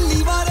ਗੱਲੀ ਗੱਲੀ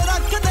ਵਾਰ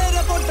ਰੱਖਦੇ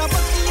ਰਿਪੋਰਟਾਂ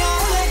ਪੱਕੀਆਂ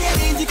ਲੈ ਕੇ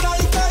ਰੇਂਜ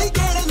ਕਾਲੀ ਕਾਲੀ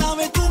ਕਿਹੜੇ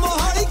ਲਾਵੇਂ ਤੂੰ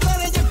ਮੋਹਾਲੀ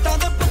ਕਰੇ ਜੱਟਾਂ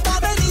ਦੇ ਪਤਾ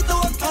ਦੇ ਨਹੀਂ ਤੂੰ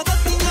ਅੱਖਾਂ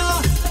ਦਿੱਤੀਆਂ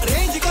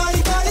ਰੇਂਜ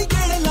ਕਾਲੀ ਕਾਲੀ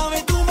ਕਿਹੜੇ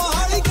ਲਾਵੇਂ ਤੂੰ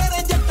ਮੋਹਾਲੀ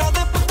ਕਰੇ ਜੱਟਾਂ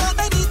ਦੇ ਪਤਾ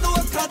ਦੇ ਨਹੀਂ ਤੂੰ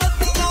ਅੱਖਾਂ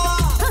ਦਿੱਤੀਆਂ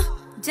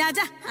ਜਾ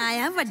ਜਾ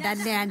ਆਇਆ ਵੱਡਾ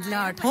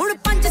ਲੈਂਡਲੌਰਡ ਹੁਣ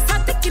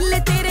 5-7 ਕਿੱਲੇ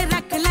ਤੇਰੇ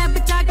ਰੱਖ ਲੈ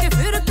ਬਚਾ ਕੇ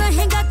ਫਿਰ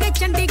ਕਹੇਗਾ ਕਿ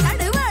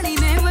ਚੰਡੀਗੜ੍ਹ ਵਾਲੀ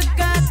ਨੇ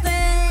ਵਕਾਤੇ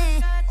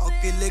ਉਹ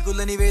ਕਿੱਲੇ ਗੁੱਲ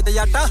ਨਹੀਂ ਵੇਦ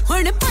ਜੱਟਾ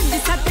ਹੁਣ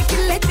 5-7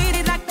 ਕਿੱਲੇ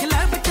ਤੇਰੇ ਰੱਖ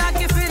ਲੈ ਬਚਾ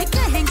ਕੇ ਫਿਰ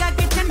ਕਹੇਗਾ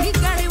ਕਿ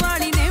ਚੰਡੀਗੜ੍ਹ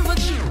ਵਾਲੀ ਨੇ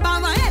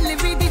ਪਾਵਾਂ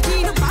ਐਲਵੀ ਦੀ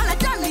ਜੀਨ ਪਾਲਾ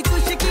ਚਾਲੀ ਤੂੰ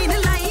ਸ਼ਕੀਨ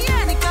ਲਾਈ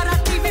ਐਨ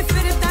ਕਰਾਤੀ ਵੀ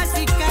ਫਿਰਦਾ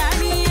ਸੀ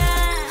ਕਾਣੀਆਂ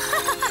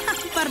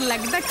ਪਰ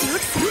ਲੱਗਦਾ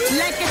ਕਿਊਟ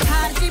ਲੈ ਕੇ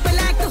ਥਾਰ ਦੀ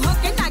ਬਲੈਕ ਹੋ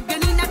ਕੇ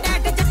ਨਾਗਣੀ ਨਾ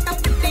ਟੈਟ ਜੱਟਾ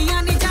ਪੱਟੀਆਂ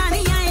ਨਹੀਂ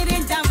ਜਾਣੀਆਂ ਇਹ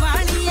ਰੇਂਜਾਂ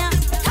ਵਾਲੀਆਂ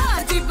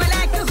ਥਾਰ ਦੀ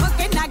ਬਲੈਕ ਹੋ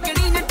ਕੇ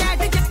ਨਾਗਣੀ ਨਾ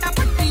ਟੈਟ ਜੱਟਾ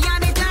ਪੱਟੀਆਂ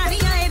ਨਹੀਂ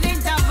ਜਾਣੀਆਂ ਇਹ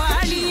ਰੇਂਜਾਂ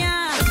ਵਾਲੀਆਂ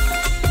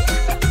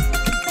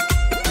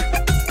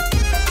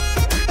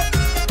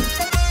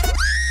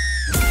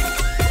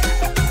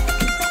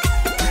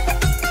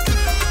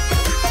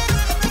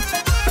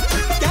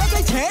ਕਹਿ ਕੇ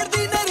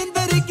ਛੇੜਦੀ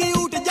ਨਰਿੰਦਰ ਕੀ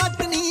ਊਟ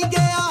ਜੱਟ ਨਹੀਂ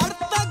ਗਿਆ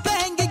ਅੜਤਾ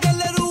ਕਹੇਂਗੀ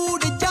ਗੱਲ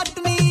ਰੂਡ ਜੱਟ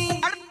ਨਹੀਂ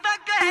ਅੜਤਾ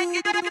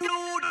ਕਹੇਂਗੀ ਗੱਲ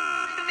ਰੂਡ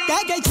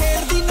ਕਹਿ ਕੇ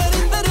ਛੇੜਦੀ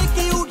ਨਰਿੰਦਰ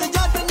ਕੀ ਊਟ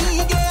ਜੱਟ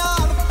ਨਹੀਂ ਗਿਆ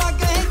ਅੜਤਾ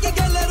ਕਹੇਂਗੀ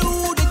ਗੱਲ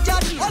ਰੂਡ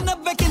ਜੱਟ ਉਹ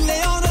 90 ਕਿੱਲੇ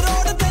ਔਨ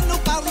ਰੋਡ ਤੈਨੂੰ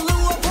ਕਰ ਲੂ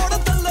ਉਹ ਫੋੜ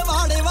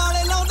ਤਲਵਾੜੇ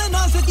ਵਾਲੇ ਲਾਉਂਦੇ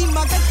ਨਾ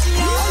ਸਕੀਮਾਂ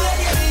ਕੱਚੀਆਂ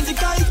ਰੇਂਜ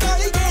ਕਾਲੀ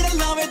ਕਾਲੀ ਜਿਹੜੇ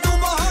ਲਾਵੇਂ ਤੂੰ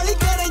ਮੋਹਾਲੀ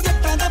ਕਰੇ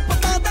ਜੱਟਾਂ ਦਾ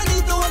ਪਤਾ ਤਾਂ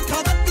ਨਹੀਂ ਤੂੰ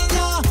ਅੱਖਾਂ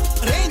ਦਿੱਤੀਆਂ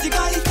ਰੇਂਜ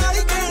ਕਾਲੀ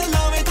ਕਾਲੀ ਜਿਹੜੇ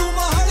ਲਾਵੇਂ ਤੂੰ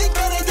ਮੋਹਾਲੀ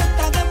ਕਰੇ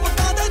ਜੱਟਾਂ ਦਾ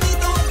ਪਤਾ ਤਾਂ ਨਹੀਂ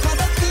ਤੂੰ ਅੱਖਾਂ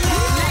ਦਿੱਤੀਆਂ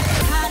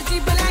ਥਾਰ ਦੀ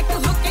ਬਲੈਕ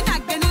ਹੋ ਕੇ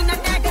ਨਾਗਣੀ ਨਾ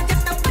ਟੈਗ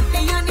ਜੱਟਾਂ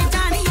ਪੱਟੀਆਂ ਨਹੀਂ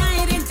ਜਾਣੀਆਂ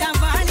ਇਹ ਰੇਂਜਾਂ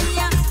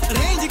ਵਾਲੀਆਂ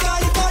ਰੇਂਜ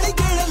ਕਾਲੀ ਕਾਲੀ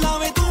ਜਿਹੜੇ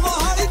ਲਾਵੇਂ ਤੂੰ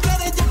ਮੋਹਾਲੀ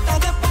ਕਰੇ ਜੱਟਾਂ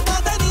ਦਾ ਪਤਾ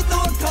ਤਾਂ ਨਹੀਂ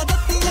ਤੂੰ ਅੱਖਾਂ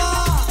ਦਿੱਤੀਆਂ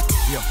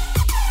yo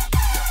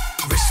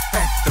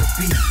respect the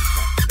beat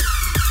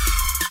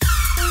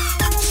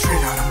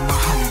straight out of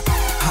Mahali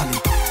Holly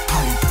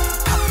Holly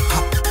hop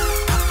hop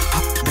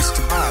hop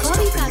Mr. Bars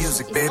Bobby stop the Fashion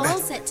music is baby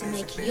all set to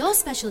make your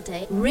special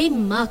day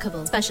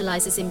remarkable.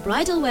 Specializes in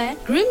bridal wear,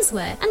 groom's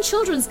wear, and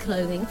children's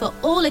clothing for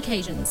all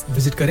occasions.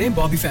 Visit करें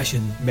Bobby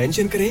fashion,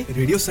 mention करें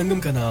radio संगम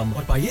का नाम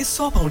और पाइए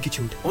 100 pound की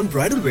छूट on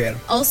bridal wear.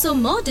 Also,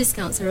 more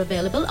discounts are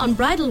available on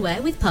bridal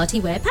wear with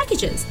party wear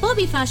packages.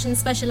 Bobby Fashion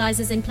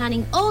specializes in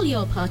planning all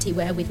your party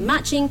wear with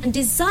matching and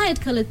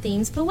desired colored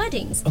themes for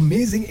weddings.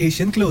 Amazing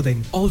Asian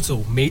clothing, also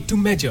made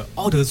to measure,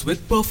 orders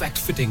with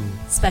perfect fitting.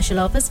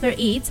 Special offers for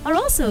Eids are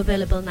also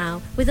available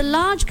now with a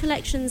large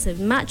collections of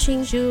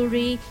matching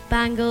jewelry,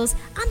 bangles,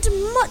 and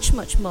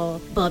much more.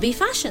 Bobby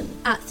Fashion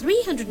at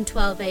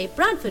 312A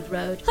Bradford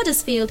Road,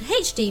 Huddersfield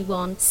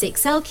HD1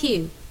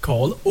 6LQ.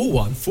 Call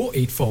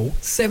 01484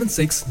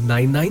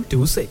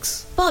 769926.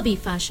 Bobby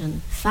Fashion,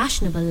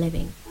 fashionable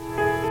living.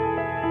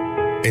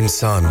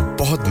 इंसान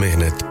बहुत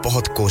मेहनत,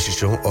 बहुत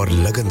कोशिशों और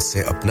लगन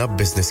से अपना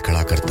business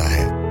खड़ा करता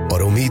है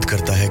और उम्मीद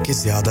करता है कि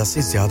ज्यादा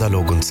से ज्यादा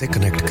लोग उनसे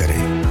कनेक्ट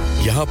करें।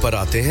 यहाँ पर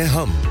आते हैं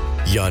हम,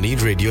 यानी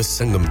रेडियो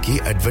संगम की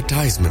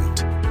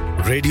एडवर्टाइजमेंट।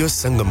 रेडियो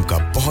संगम का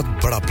बहुत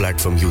बड़ा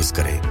प्लेटफॉर्म यूज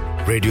करें।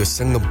 रेडियो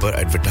संगम पर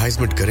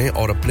एडवर्टाइजमेंट करें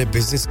और अपने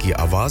बिजनेस की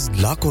आवाज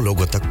लाखों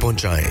लोगों तक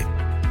पहुंचाएं।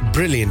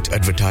 Brilliant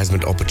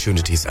advertisement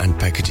opportunities and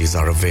packages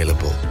are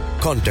available.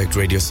 Contact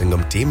Radio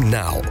Sangam team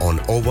now on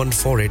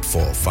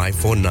 01484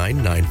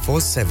 549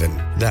 947.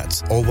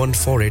 That's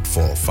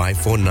 01484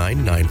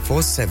 549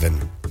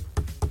 947.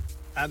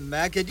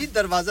 मैं के जी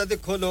दरवाजा ते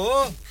खोलो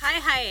हाय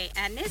हाय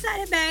एने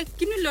सारे बैग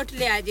किनु लुट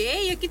लिया जे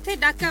ये किथे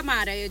डाका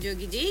मार रहे हो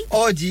जोगी जी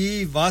ओ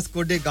जी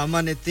वास्को डे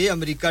गामा ने ते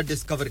अमेरिका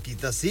डिस्कवर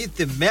कीता सी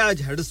ते मैं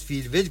आज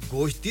हडर्सफील्ड विच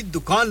गोश्त दी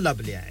दुकान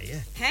लब ले आए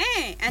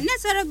हैं एने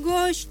सारा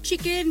गोश्त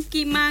चिकन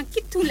कीमा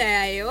किथु ले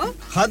आए हो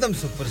खादम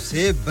सुपर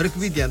से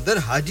बरकवी दे अंदर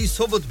हाजी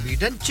सोबत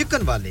मीट एंड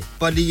चिकन वाले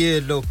पलिए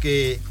लोके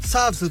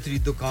साफ सुथरी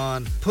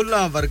दुकान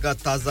फुल्ला वर्गा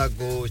ताजा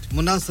गोश्त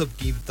मुनासिब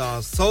कीमतां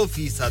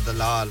 100%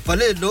 दलाल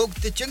भले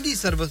लोग ते चंगी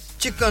service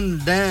chicken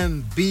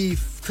lamb beef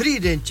free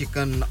range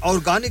chicken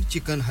organic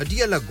chicken हड्डी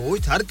वाला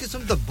गोश्त हर किस्म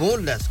दा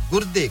बोनलेस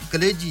गुर्दे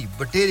कलेजी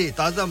बटेरे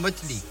ताजा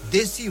मछली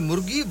देसी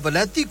मुर्गी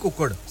बलाती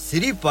कुकड़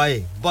सिरी पाए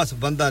बस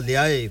बंदा ले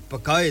आए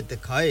पकाए ते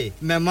खाए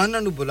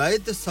मेहमानां नु बुलाए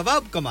ते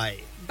सवाब कमाए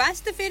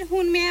बस तो फिर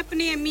हुन मैं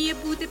अपने अम्मी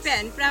अब्बू ते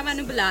भैन भरावां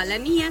नु बुला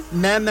लनी है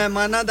मैं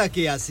मेहमानां दा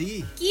किया सी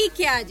की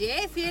क्या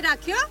जे फिर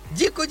आखियो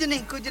जी कुछ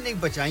नहीं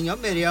बचाइयो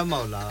मेरे या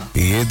मौला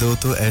ये दो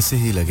तो ऐसे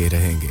ही लगे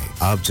रहेंगे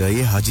आप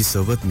जाइए हाजी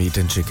सोबत meat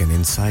and chicken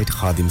inside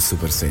Khadim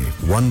super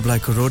safe 1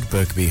 Black Road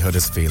Birkby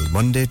Huddersfield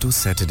Monday to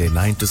Saturday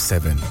 9 to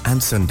 7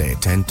 and Sunday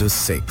 10 to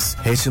 6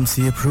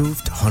 HMC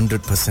approved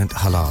 100%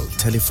 halal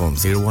telephone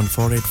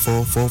 01484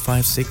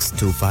 456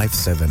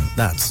 257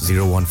 that's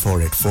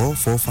 01484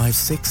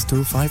 456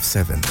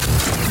 257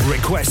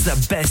 Request the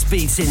best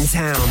beats in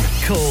town.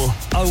 Call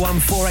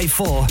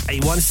 01484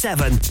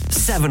 817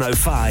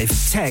 705.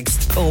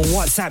 Text or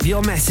WhatsApp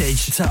your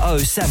message to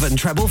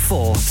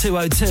 07444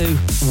 202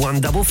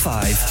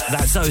 155.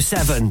 That's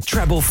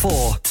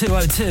 07444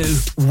 202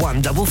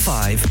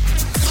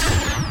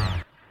 155.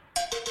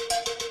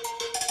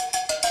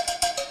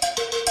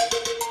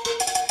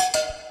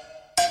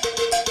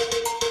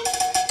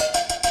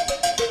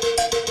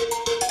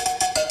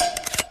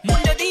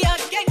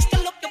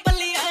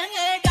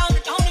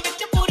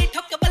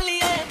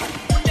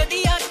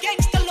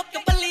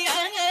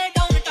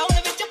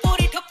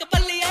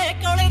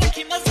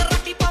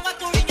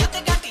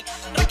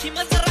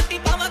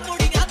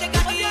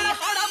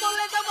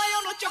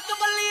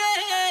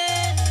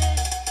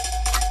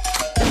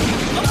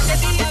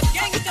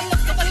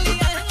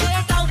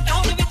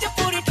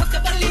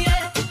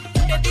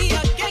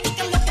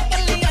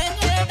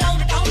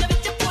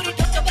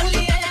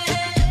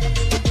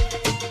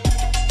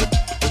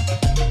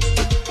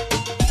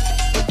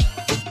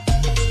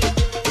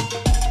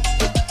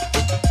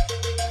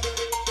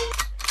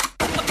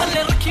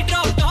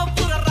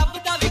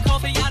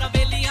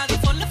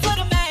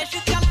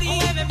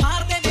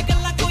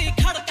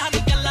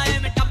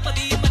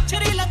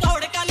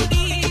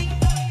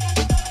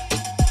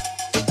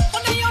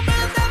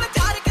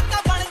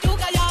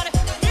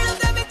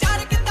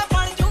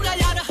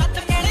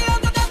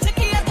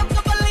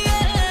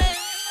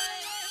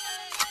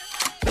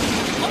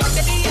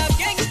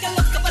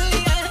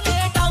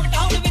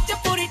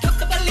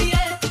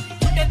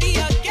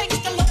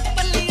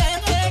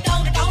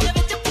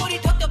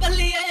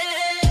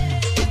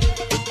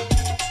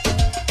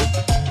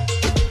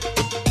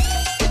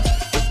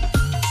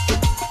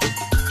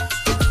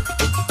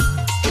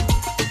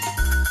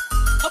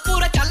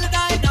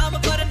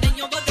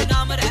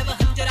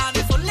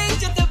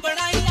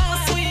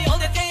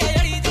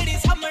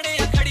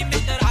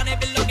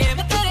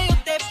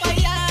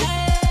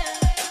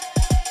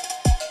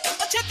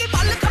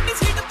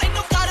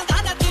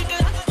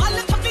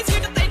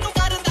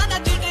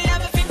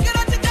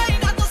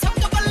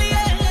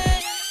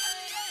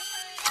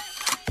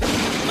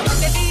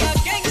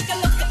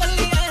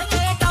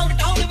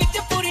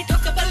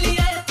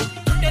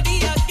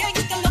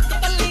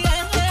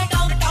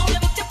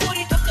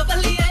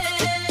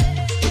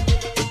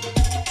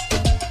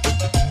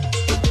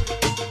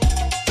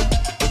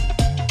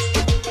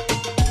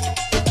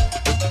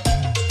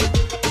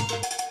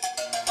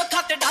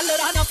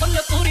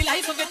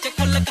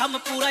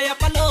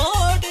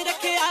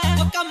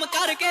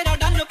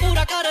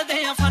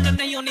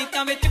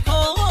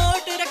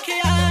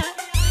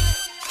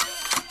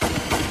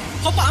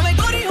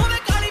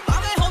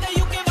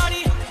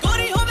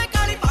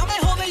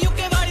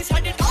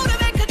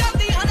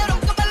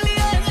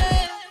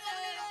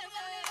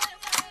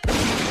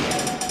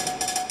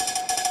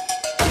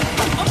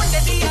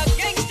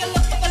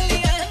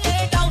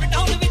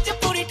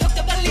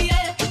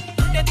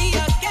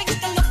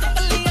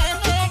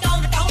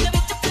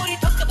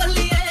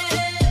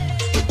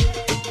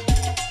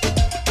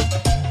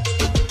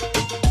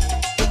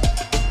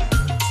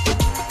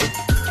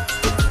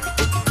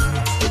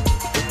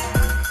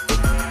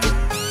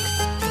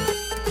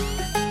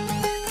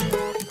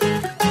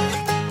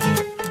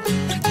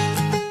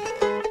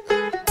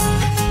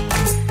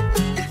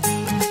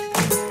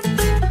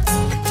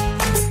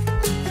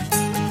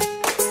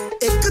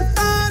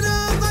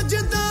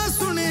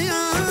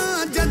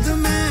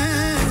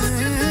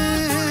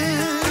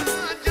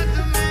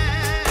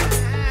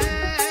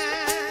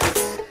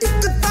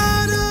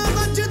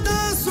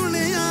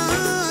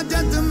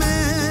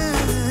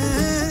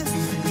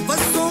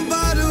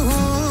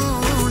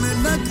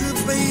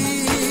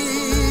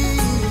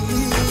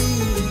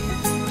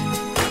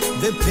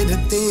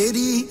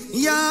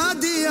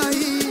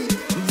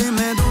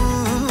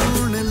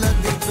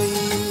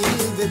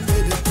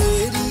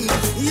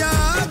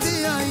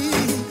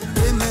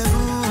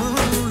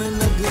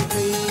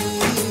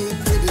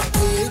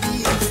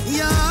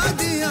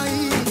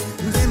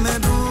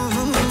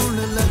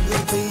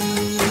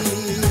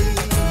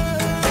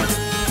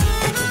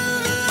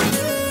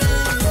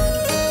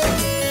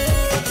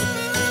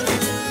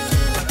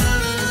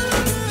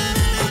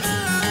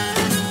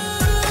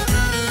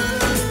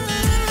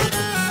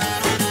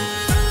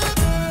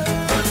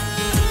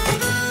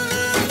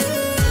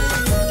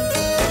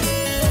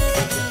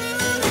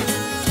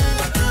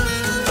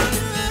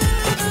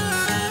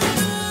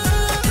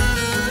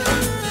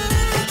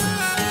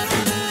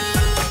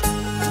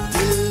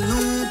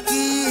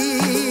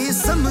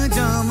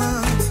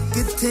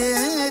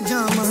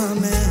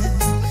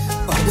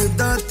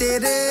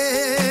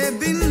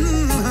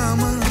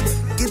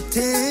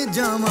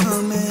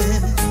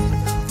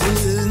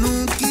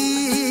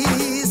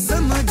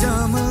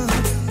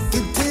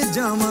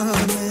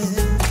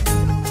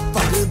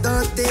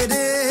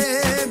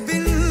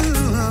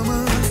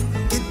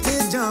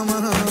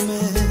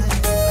 में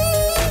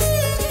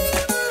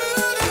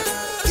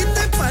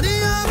किते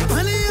परिया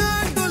भरिया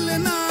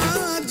डुलना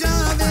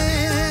जावे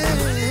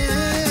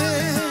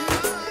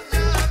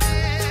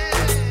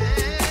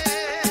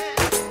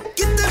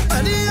किते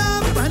परिया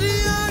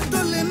भरिया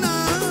डुलना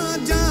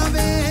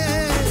जावे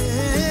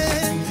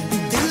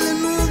दिल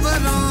नू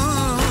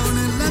वरान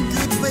लग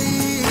पई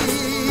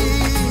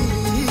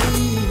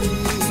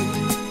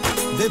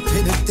वे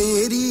फिर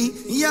तेरी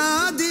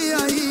याद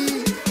आई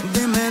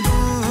वे मैं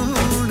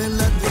रोन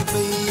लग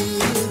पई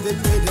वे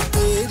फिर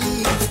तेरी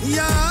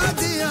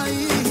याद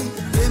आई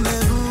वे मैं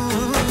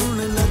रोन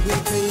लग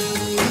पई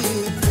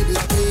फिर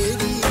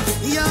तेरी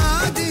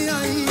याद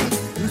आई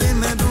वे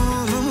मैं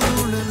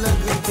रोन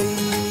लग पई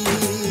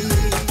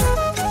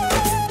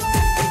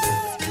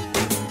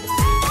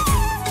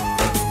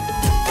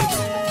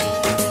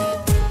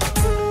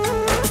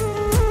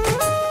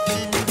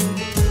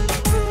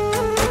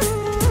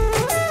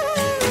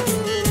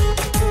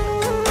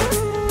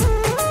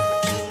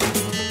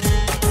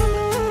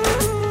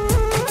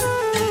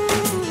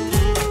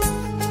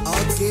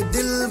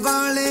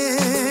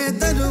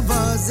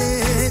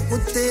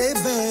उत्ते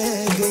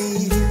बह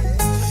गई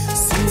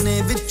सीने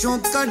विचों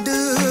कढ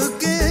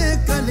के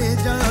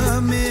कलेजा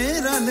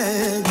मेरा ले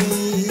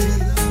गई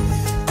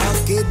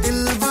आके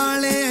दिल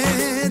वाले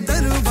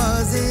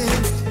दरवाजे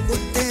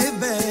उत्ते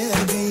बह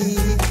गई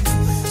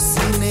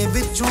सीने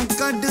विचों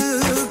कढ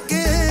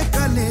के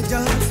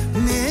कलेजा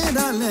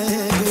मेरा ले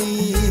गई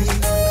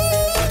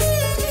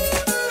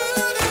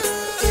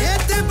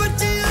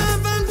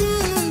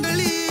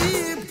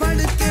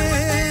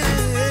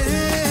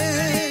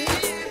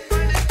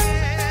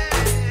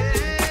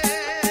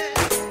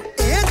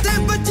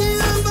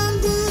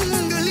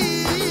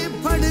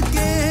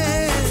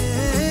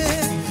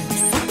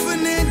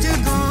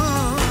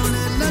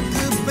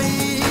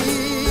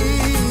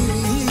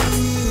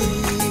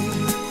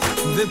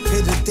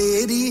फिर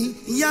तेरी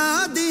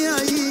याद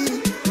आई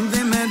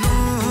वे मैं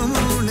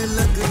रोन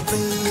लग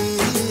पई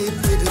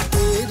फिर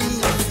तेरी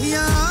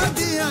याद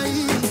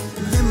आई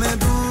वे मैं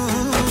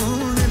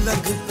रोन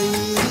लग पई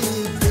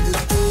फिर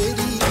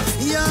तेरी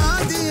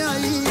याद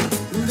आई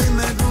वे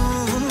मैं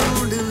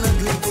रोन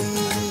लग पई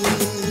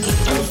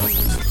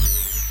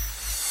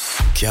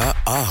क्या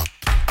आप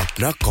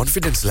अपना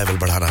कॉन्फिडेंस लेवल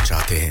बढ़ाना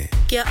चाहते हैं?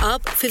 क्या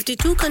आप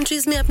 52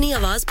 कंट्रीज में अपनी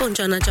आवाज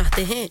पहुंचाना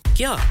चाहते हैं?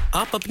 क्या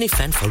आप अपनी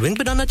फैन फॉलोइंग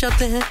बढ़ाना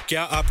चाहते हैं?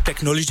 क्या आप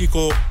टेक्नोलॉजी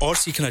को और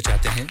सीखना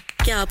चाहते हैं?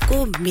 क्या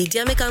आपको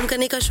मीडिया में काम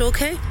करने का शौक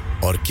है?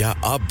 और क्या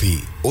आप भी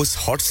उस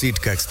हॉट सीट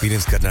का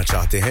एक्सपीरियंस करना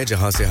चाहते हैं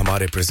जहां से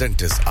हमारे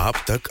प्रेजेंटर्स आप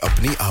तक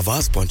अपनी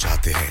आवाज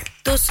पहुंचाते हैं?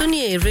 तो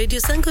सुनिए, radio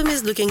Sangam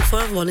is looking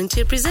for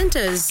volunteer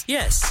presenters.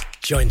 Yes.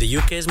 Join the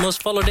UK's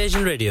most followed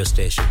Asian radio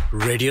station,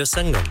 Radio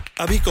Sangam.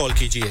 Abhi call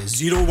kijiye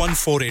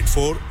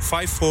 01484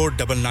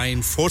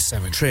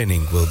 549947.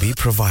 Training will be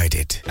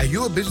provided. Are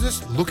you a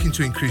business looking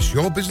to increase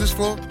your business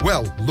flow?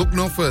 Well, look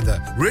no further.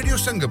 Radio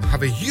Sangam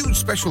have a huge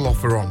special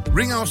offer on.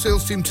 Ring our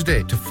sales team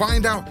today to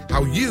find out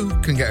how you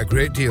can get a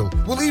great deal.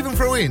 We'll even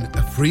throw in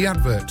a free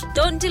advert.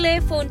 Don't delay,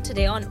 phone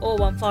today on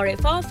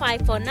 01484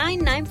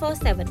 549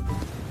 947.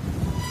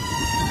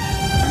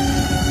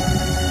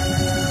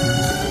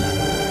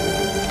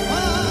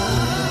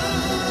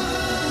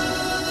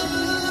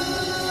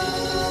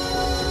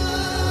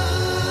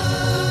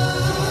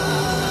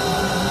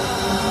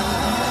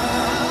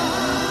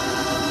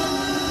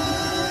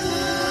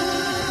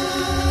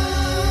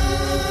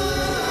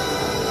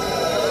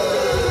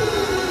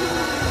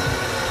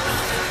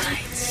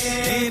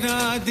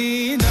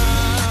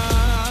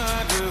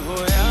 दीदार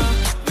होया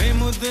वे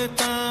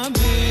मुद्दतां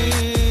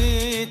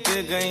बीत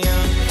गया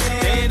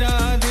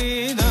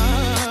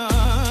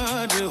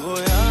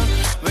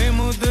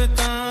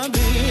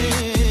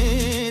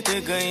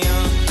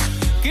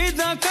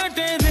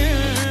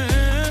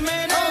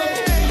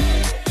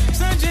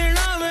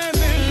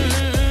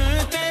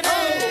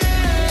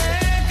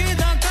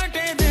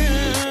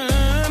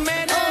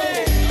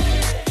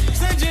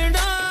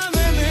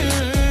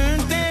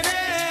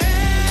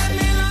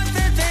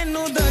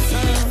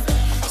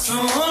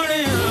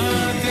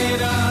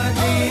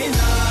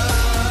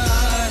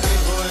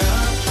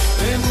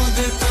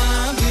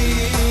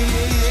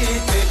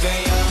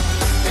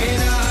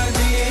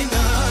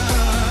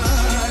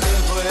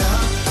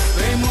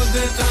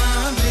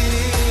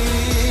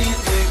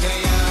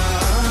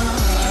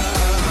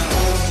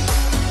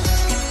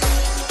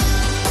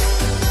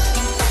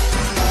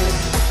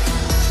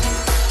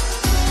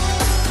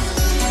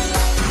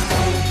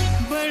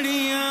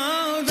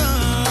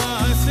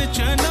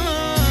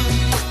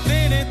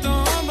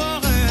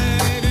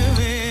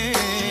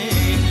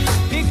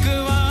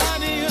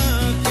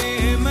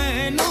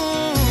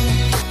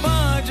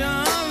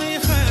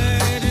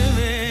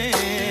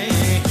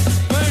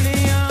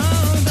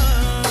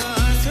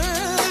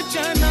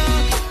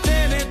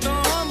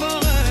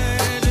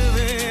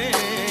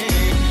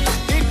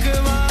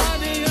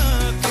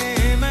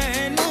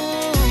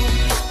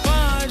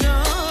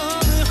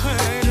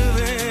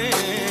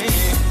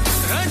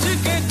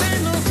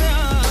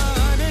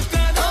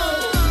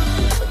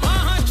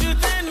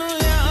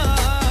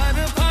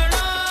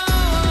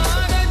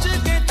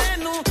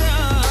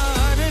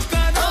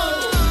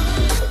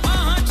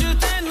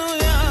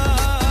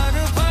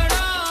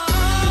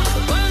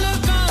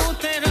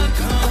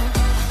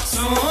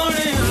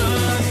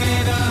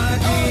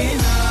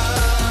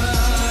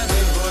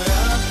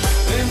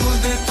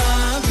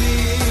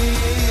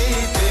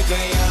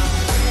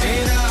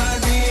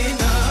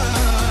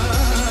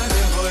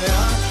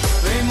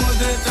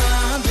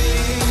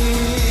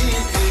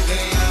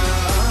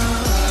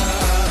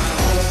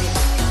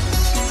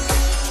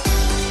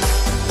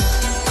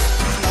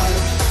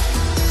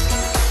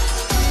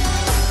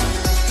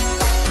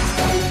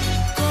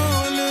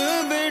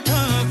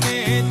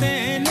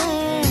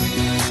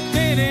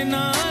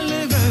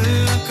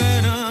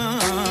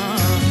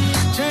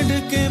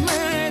के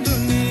मैं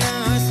दुनिया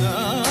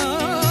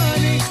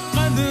सारी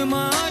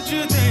कदमाच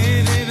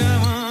तेरे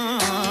रवा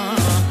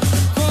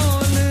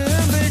कोल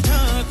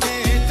बिठा के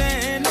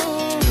तेनू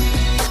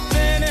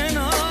तेरे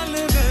नाल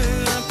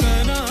गल्ला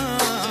करा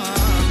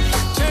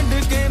छड़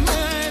के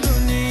मैं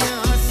दुनिया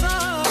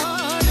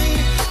सारी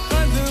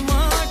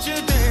कदमाच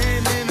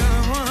तेरे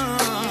रवा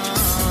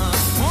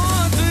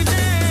मौत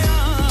जे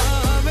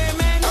आवे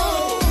मैनू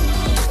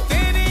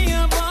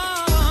तेरियां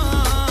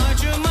बावां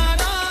च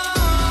मरा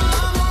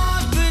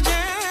मौत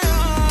जे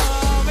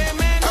आवे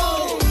मैनू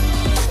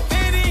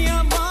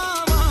तेरियां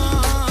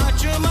बावां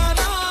च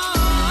मरा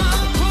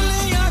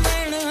खुलियां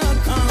देण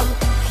अखां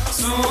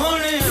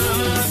सोहणिया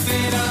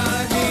तेरा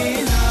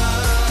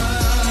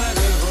दीदार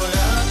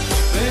होया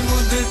वे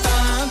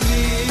मुद्दतां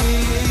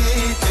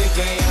बीत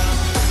गया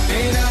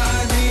तेरा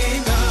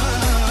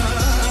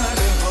दीदार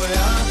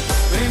होया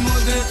वे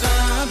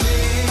मुद्दतां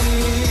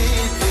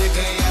बीत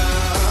गया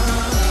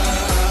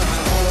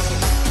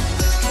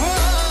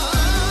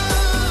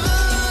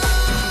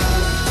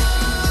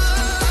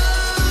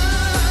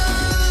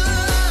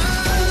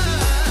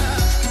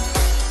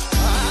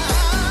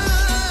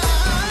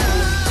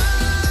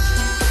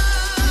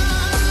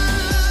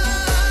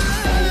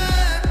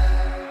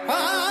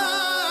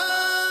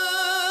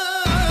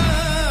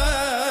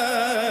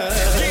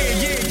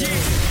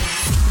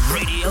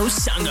Radio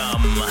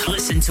Sangam.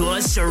 Listen to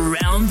us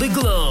around the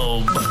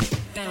globe.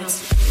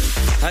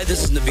 Hi,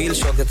 this is Nabil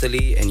Shaukat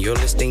Ali, and you're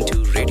listening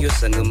to Radio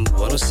Sangam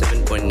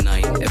 107.9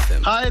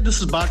 FM. Hi, this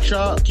is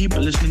Baksha. Keep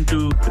listening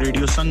to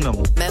Radio Sangam.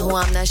 मैं हूँ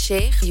आमना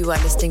Sheikh. You are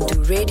listening to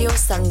Radio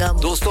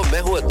Sangam. दोस्तों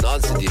मैं हूँ अदनान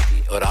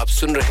सिद्दीकी और आप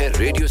सुन रहे हैं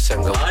radio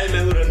संगम. Hi,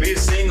 मैं हूँ रणवीर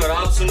सिंह और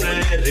आप सुन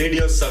रहे हैं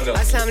रेडियो संगम.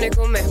 अस्सलाम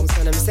वालेकुम, मैं हूँ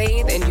सनम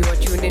Saeed and you are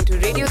tuned into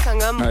Radio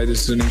Sangam. Hi,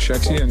 this is Sunil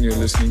Shetty and you're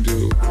listening to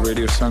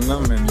Radio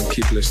Sangam and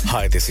keep listening.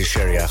 Hi, this is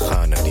Sharia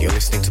Khan and you're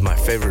listening to my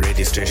favorite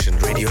radio station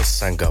Radio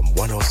Sangam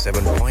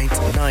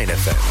 107.9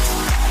 FM.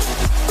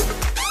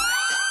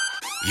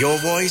 Your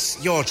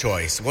voice, your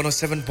choice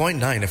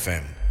 107.9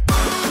 FM.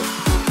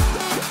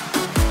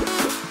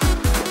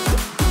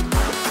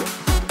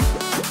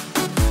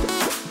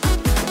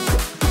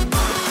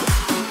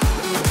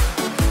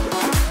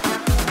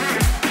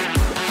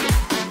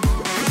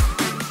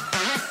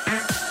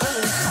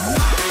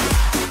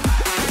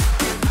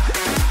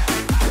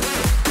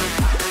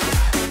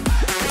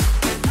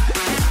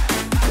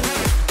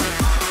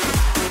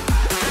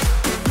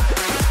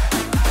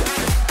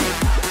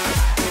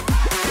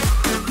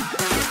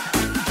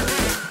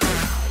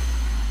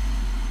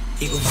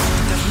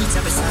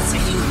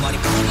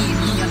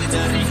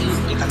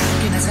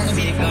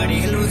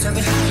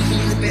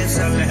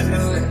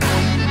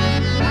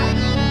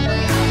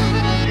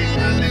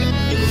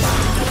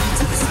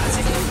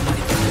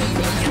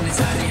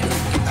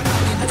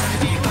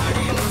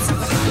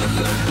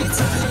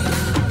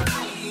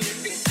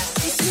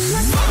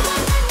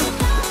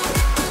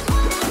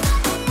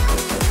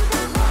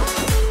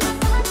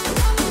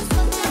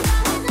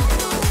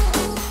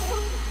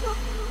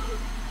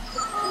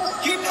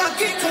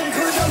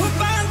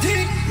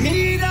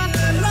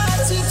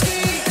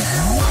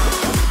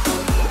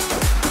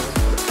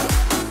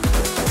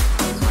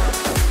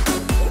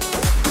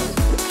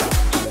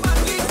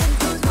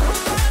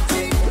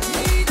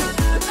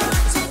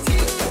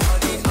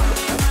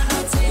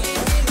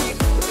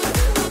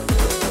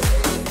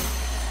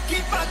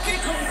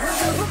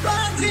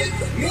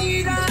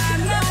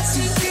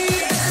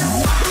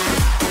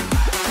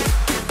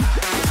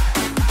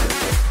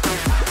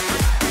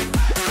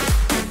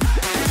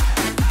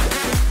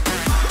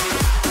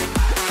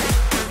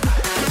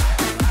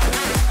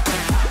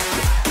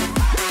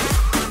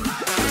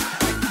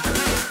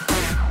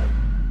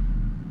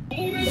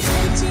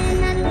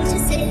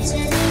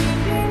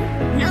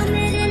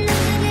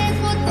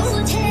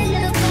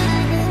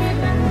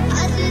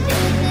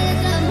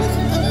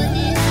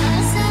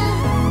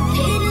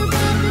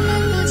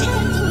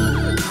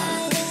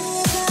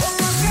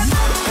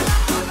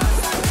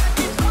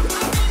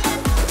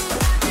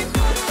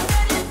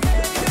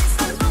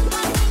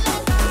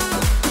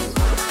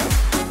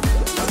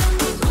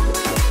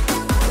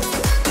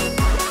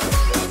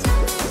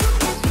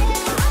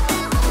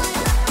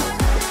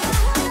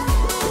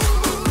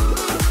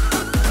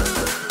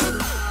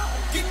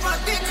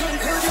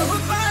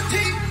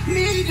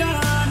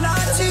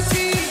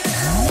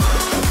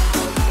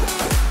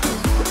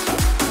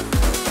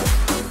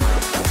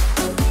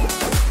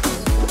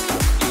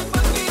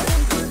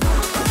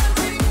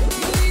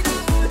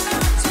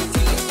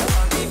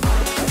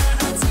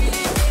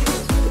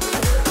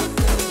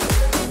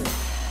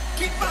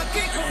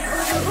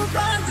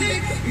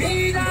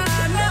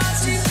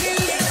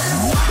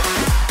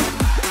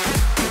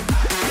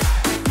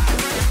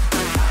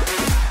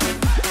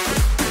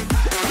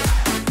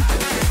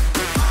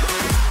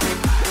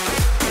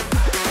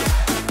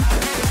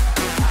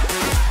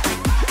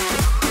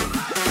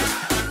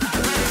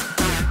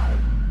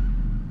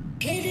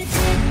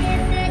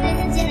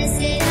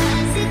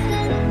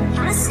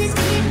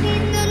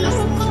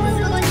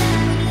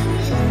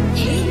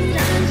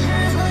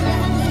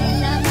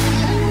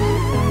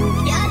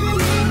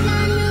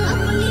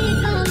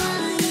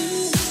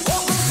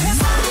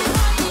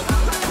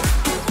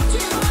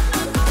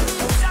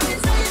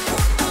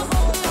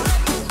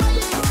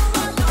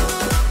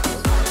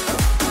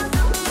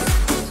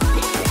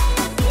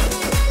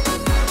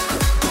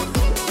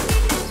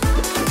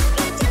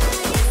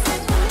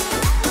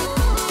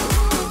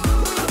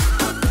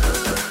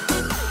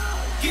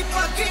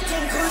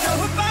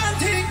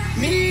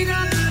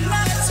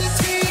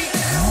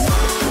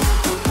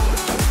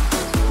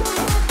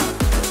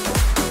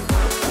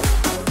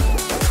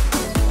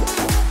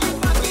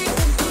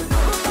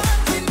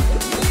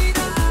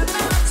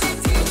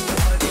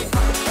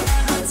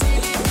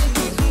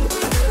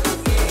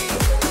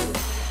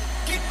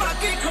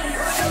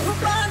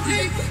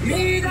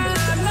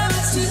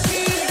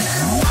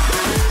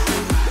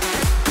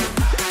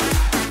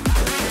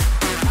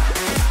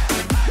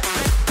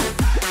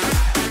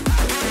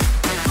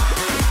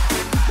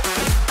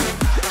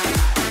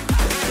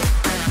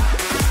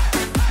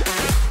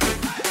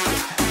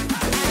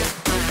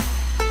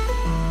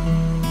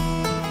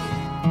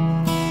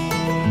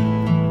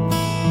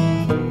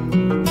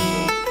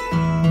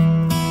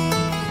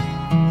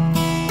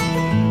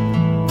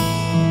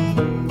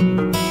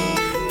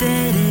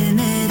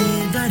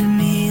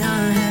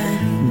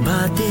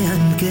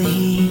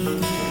 कहीं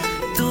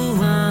तू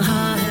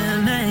वहाँ है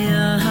मैं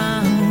यहाँ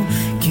हूँ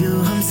क्यों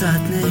हम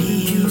साथ नहीं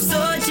क्यों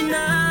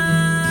सोचना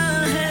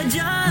है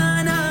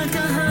जाना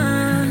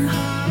कहाँ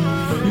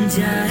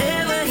जाए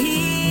वही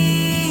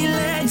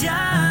ले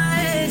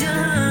जाए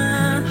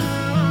जहाँ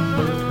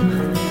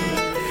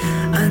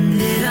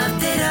अंधेरा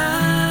तेरा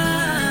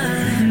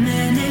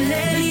मैंने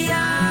ले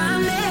लिया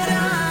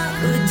मेरा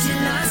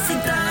उजला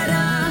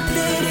सितारा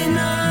तेरे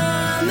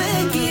नाम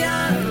किया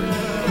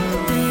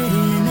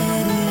तेरे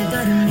मेरे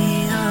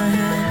दरमियाँ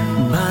है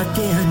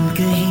बातें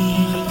अनकही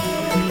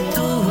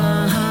तू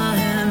वहाँ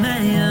है मैं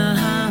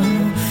यहाँ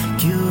हूँ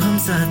क्यों हम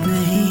साथ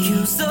नहीं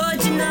क्यों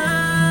सोचना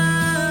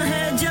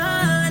है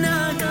जाना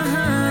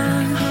कहाँ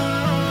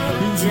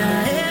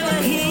जाए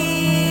वही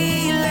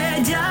ले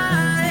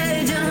जाए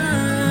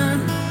जहाँ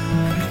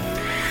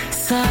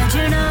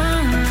साजना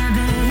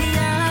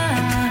बेलिया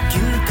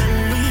क्यों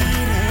कल्ली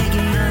रह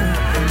गया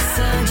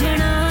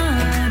साजना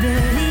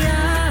बेलिया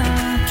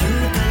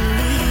क्यों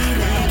कल्ली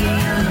रह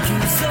गया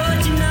क्यों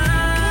सोचना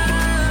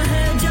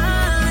है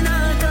जाना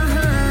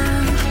कहाँ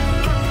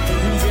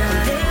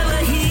जाए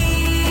वही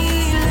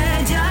ले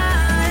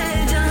जाए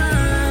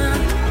जहाँ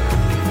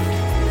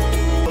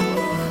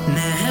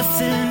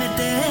महफिल में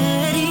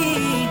तेरी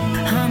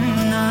हम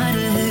ना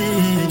रहे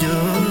जो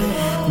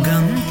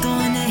गम तो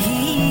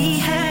नहीं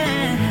है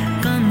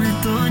कम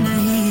तो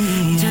नहीं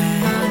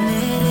चन्ना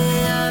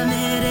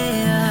मेरे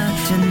आ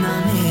चन्ना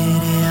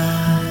मेरे आ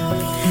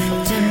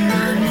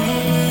चन्ना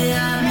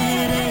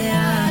मेरे आ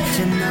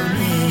चन्ना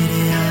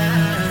मेरे आ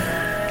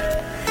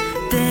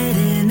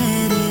तेरे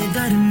मेरे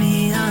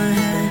दरमियाँ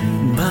है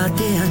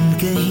बातें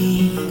अनकही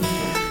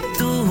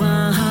तू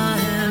वहाँ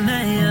है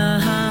मैं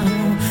यहाँ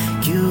हूँ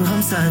क्यों हम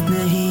साथ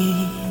नहीं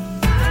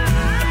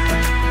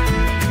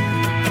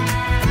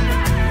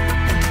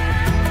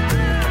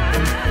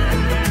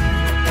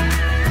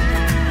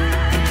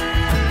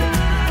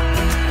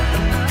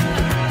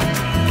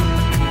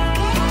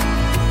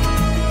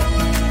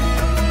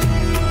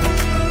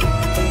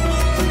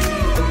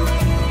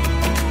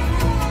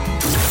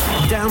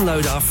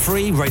Download our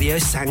free Radio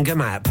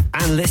Sangam app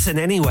and listen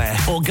anywhere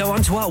or go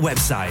onto our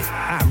website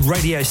at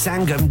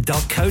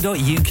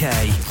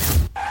radiosangam.co.uk.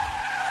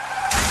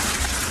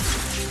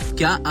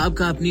 क्या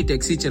आपका अपनी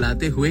टैक्सी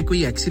चलाते हुए कोई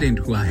एक्सीडेंट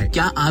हुआ है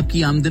क्या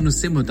आपकी आमदन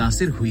उससे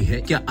मुतासिर हुई है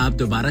क्या आप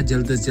दोबारा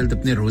जल्द से जल्द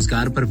अपने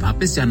रोजगार पर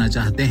वापस जाना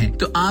चाहते हैं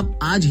तो आप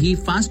आज ही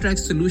फास्ट ट्रैक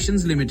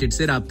सॉल्यूशंस लिमिटेड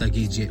से राब्ता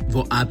कीजिए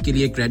वो आपके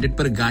लिए क्रेडिट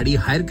पर गाड़ी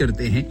हायर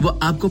करते हैं वो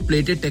आपको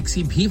प्लेटेड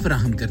टैक्सी भी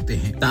फराहम करते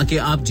हैं ताकि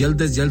आप जल्द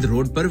से जल्द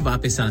रोड पर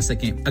वापस आ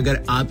सकें अगर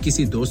आप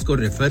किसी दोस्त को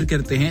रेफर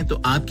करते हैं तो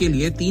आपके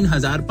लिए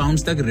 3000 पाउंड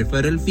तक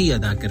रेफरल फी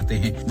अदा करते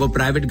हैं वो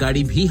प्राइवेट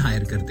गाड़ी भी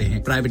हायर करते हैं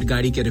प्राइवेट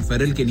गाड़ी के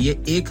रेफरल के लिए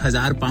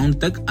 1000 पाउंड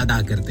तक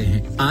अदा करते हैं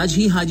आज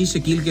ही हाजी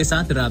शकील के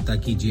साथ राब्ता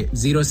कीजिए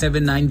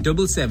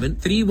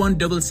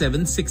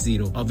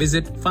 07977317760 और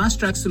visit fast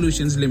track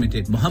solutions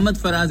limited Mohammed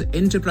Faraz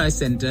enterprise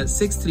centre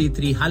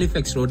 633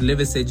 Halifax road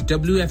Liversedge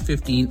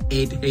WF15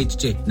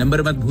 8HJ number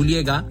मत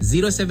भूलिएगा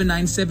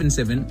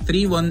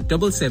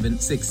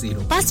 07977317760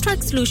 Fast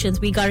Track Solutions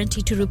we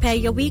guarantee to repair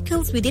your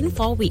vehicles within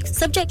 4 weeks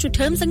subject to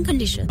terms and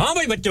conditions हां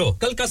भाई बच्चों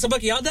कल का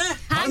सबक याद है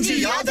हां जी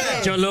याद है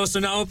चलो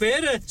सुनाओ फिर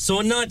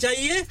सोना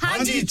चाहिए हां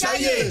जी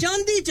चाहिए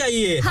चांदी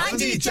चाहिए हां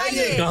जी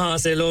चाहिए कहां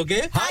से लोगे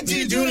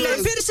हाजी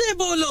जूलर्स फिर से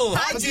बोलो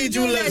हाजी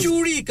जूलर्स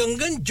चूड़ी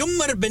कंगन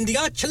झुमर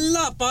बिंदिया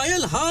छल्ला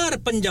पायल हार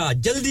पंजा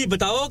जल्दी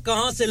बताओ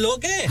कहां से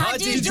लोगे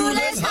हाजी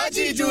जूलर्स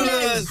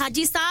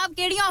हाजी साहब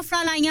केड़ी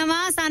ऑफर लाईया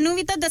वा सानू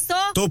भी तो दसो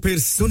तो फिर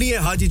सुनिए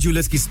हाजी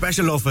जूलर्स की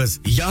स्पेशल ऑफर्स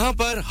यहां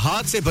पर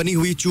हाथ से बनी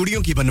हुई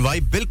चूड़ियों की बनवाई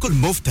बिल्कुल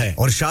मुफ्त है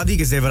और शादी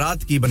के जेवरात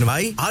की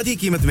बनवाई आधी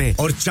कीमत में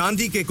और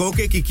चांदी के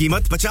कोके की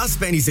कीमत 50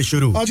 पैसे से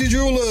शुरू हाजी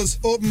jewellers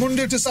open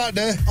Monday to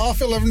Saturday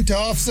 11:30 to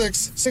 6:30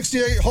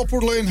 68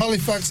 Hopwood Lane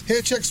Halifax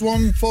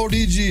HX1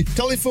 4DG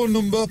telephone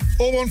number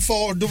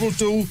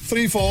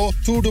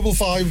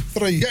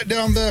 01422342553 get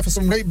down there for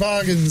some great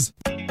bargains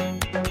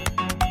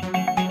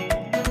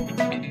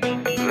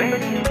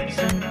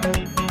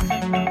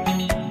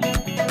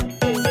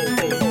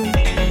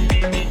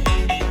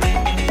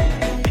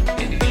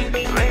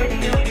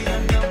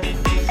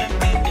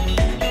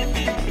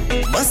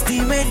मस्ती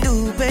में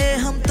डूबे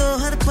हम तो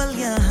हर पल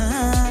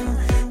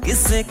यहाँ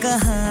किस्से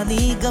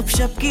कहानी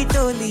गपशप की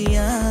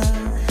टोलियां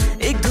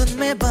एक धुन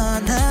में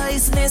बांधा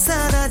इसने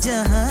सारा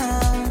जहां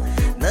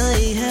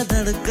नई है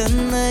धड़कन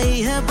नई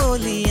है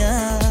बोलियां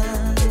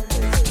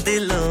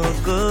दिलों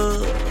को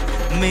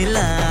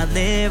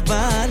मिलाने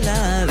वाला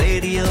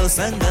रेडियो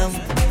संगम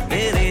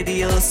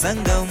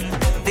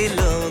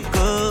दिलों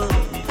को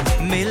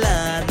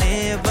मिलाने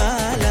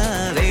वाला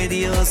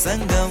रेडियो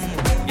संगम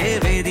ये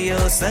रेडियो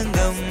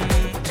संगम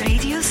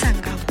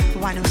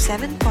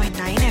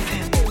 107.9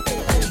 FM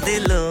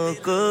दिलों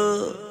को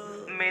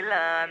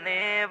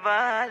मिलाने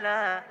वाला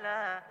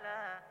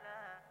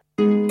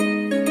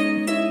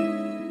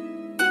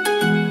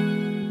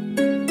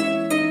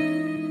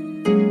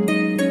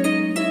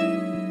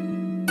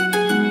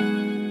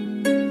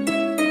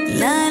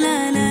la la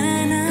la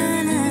la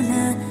la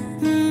la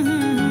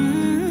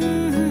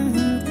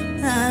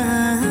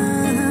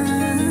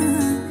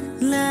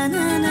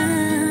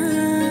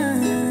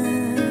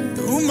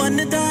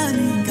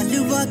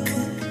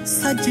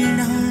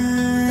सजना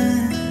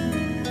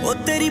ओ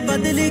तेरी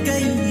बदल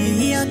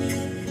गई अख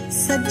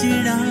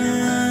सजना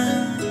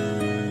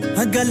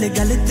गल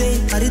गल ते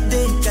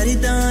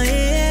करदा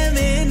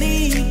एवें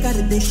नहीं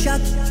करदे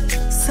शक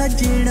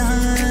सजना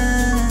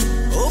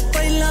ओ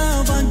पहला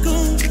वांगू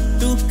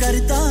तू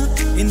करदा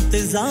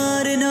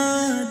इंतजार ना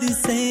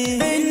दिसे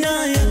ना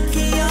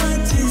अखियां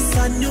च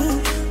सानू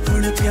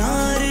हुण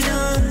प्यार ना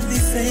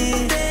दिसे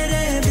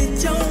तेरे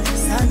विचों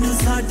सानू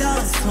साडा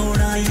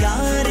सोना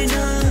यार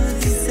ना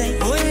दिसे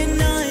ओए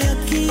ना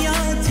अखियां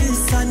च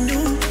सानू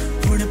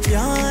हुण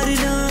प्यार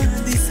ना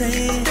दिसे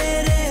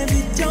तेरे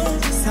विचों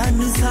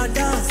सानू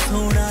साडा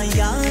सोना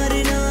यार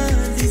ना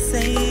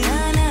दिसे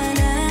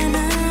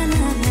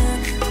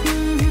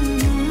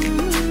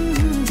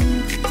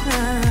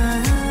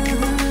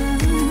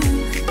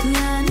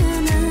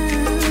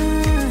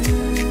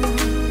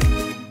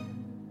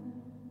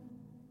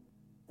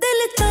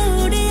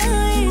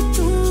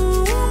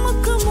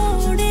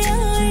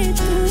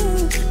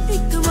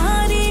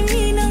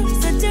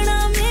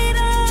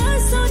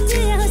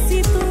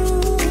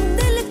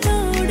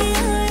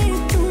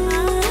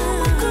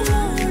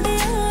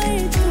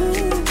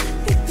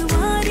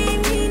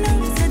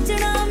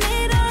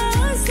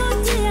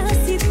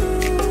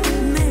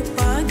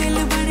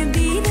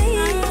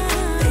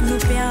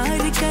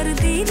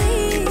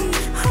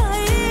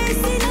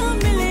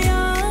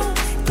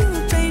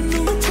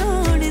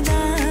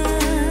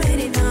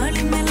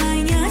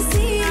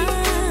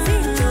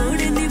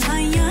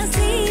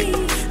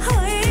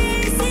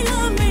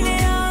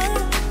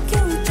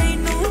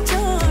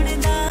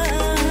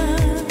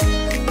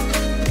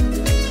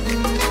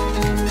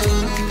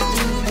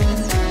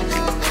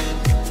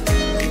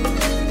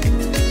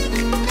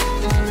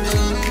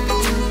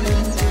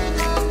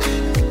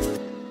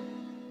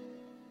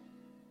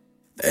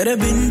तेरे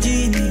बिन जी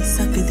नहीं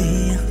सकदे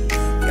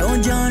क्यों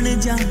जान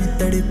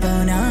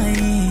तड़पाना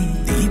है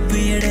दीप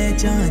जड़े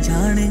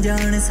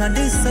जान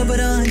साडे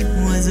सबरां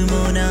नूं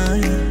अज़माना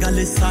है गल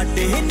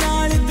साडे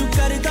नाल तू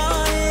करदा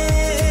है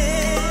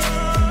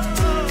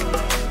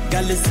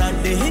गल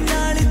साडे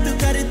नाल तू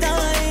करदा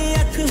है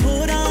अख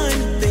होरां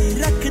ते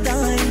रखदा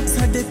है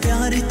साडे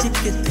प्यार च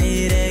किथे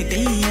रह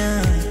गईयां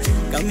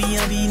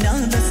कमियां भी ना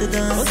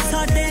दसदा ओ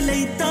साडे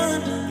लई तां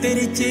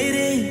तेरे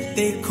चेहरे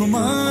ते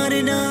खुमार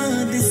ना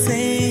दिसे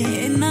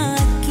ना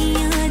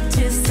अखियां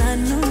च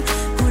सानू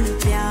हुण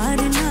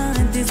प्यार ना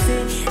दिसे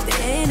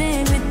तेरे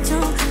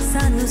विचों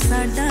सानू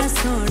साडा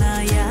सोना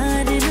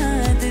यार ना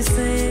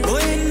दिसे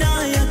ओए ना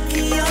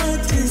अखियां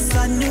च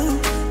सानू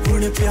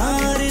हुण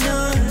प्यार ना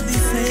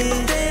दिसे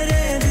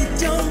तेरे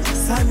विचों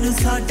सानू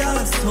साडा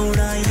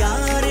सोना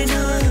यार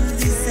ना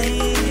दिसे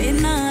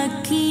ना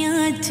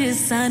अखियां च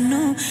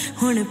सानू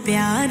हुण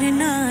प्यार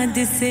ना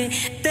दिसे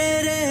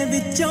तेरे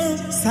विचों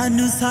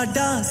सानू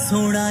साडा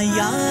सोना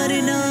यार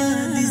ना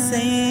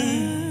दिसे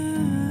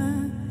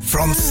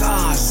From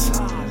SARS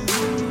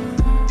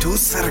to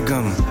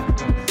Sargam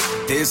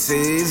this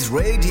is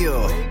Radio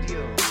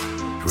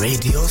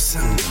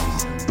Sangam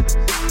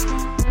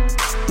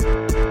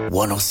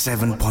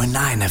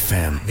 107.9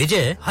 FM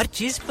विजय हर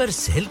चीज पर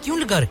सेल क्यों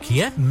लगा रखी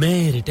है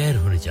मैं रिटायर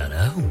होने जा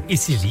रहा हूँ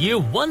इसीलिए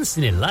वंस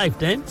इन ए लाइफ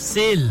टाइम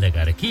सेल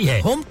लगा रखी है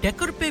होम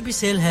टेकर पे भी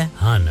सेल है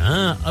हाँ ना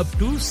अप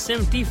टू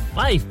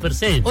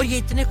 75% और ये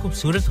इतने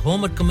खूबसूरत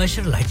होम और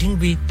कमर्शियल लाइटिंग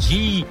भी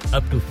जी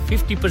up to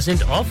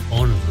 50% off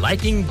on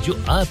lighting जो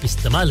आप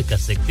इस्तेमाल कर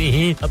सकते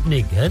हैं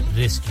अपने घर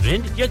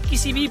रेस्टोरेंट या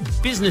किसी भी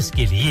बिजनेस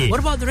के लिए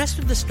What about the rest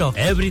of the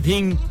stock?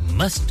 Everything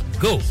must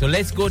go. So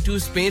let's go to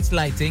Spades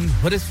Lighting,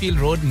 Huddersfield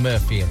Road,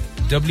 Murfield.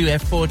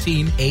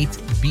 WF14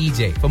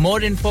 8BJ. For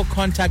more info,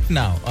 contact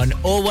now on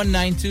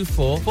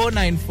 01924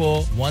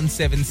 494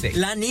 176.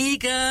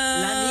 Lanika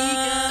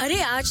अरे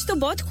आज तो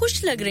बहुत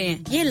खुश लग रहे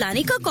हैं ये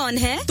लानिका कौन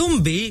है तुम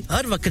भी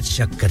हर वक्त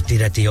शक करती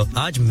रहती हो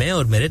आज मैं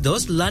और मेरे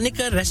दोस्त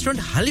लानिका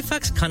रेस्टोरेंट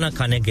हैलिफैक्स खाना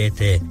खाने गए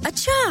थे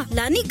अच्छा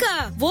लानिका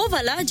वो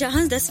वाला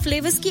जहां 10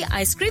 फ्लेवर्स की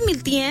आइसक्रीम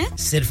मिलती हैं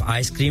सिर्फ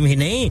आइसक्रीम ही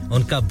नहीं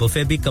उनका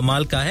बुफे भी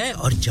कमाल का है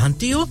और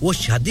जानती हो वो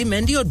शादी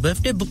मेहंदी और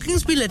बर्थडे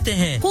बुकिंग्स भी लेते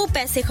हैं वो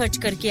पैसे खर्च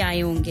करके आए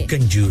होंगे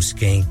कंजूस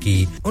कहीं की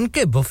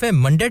उनके buffet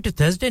Monday to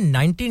Thursday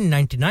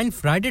 1999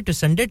 Friday to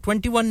Sunday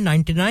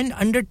 2199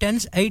 under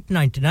 10s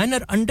 899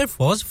 और अंडर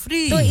 4s फ्री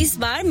तो इस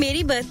बार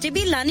मेरी बर्थडे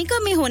भी लानिका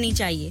में होनी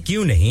चाहिए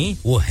क्यों नहीं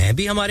वो है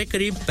भी हमारे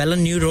करीब पेलन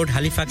new road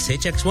Halifax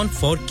HX1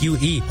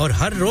 4QE और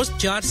हर रोज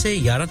 4 से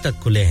 11 तक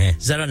खुले हैं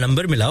जरा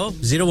नंबर मिलाओ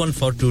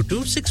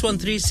 01422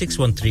 613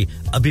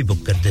 613 अभी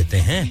बुक कर देते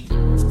हैं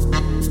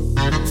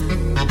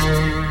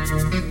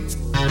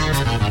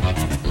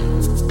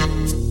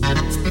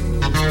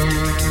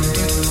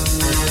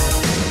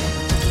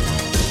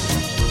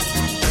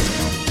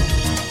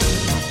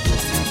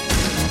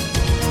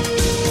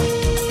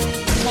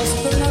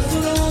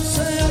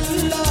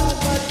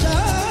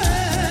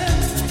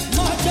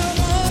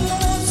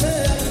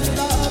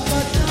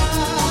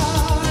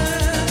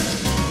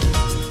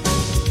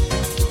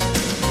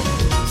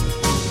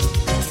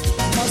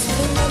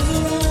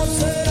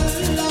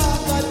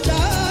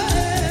Bye.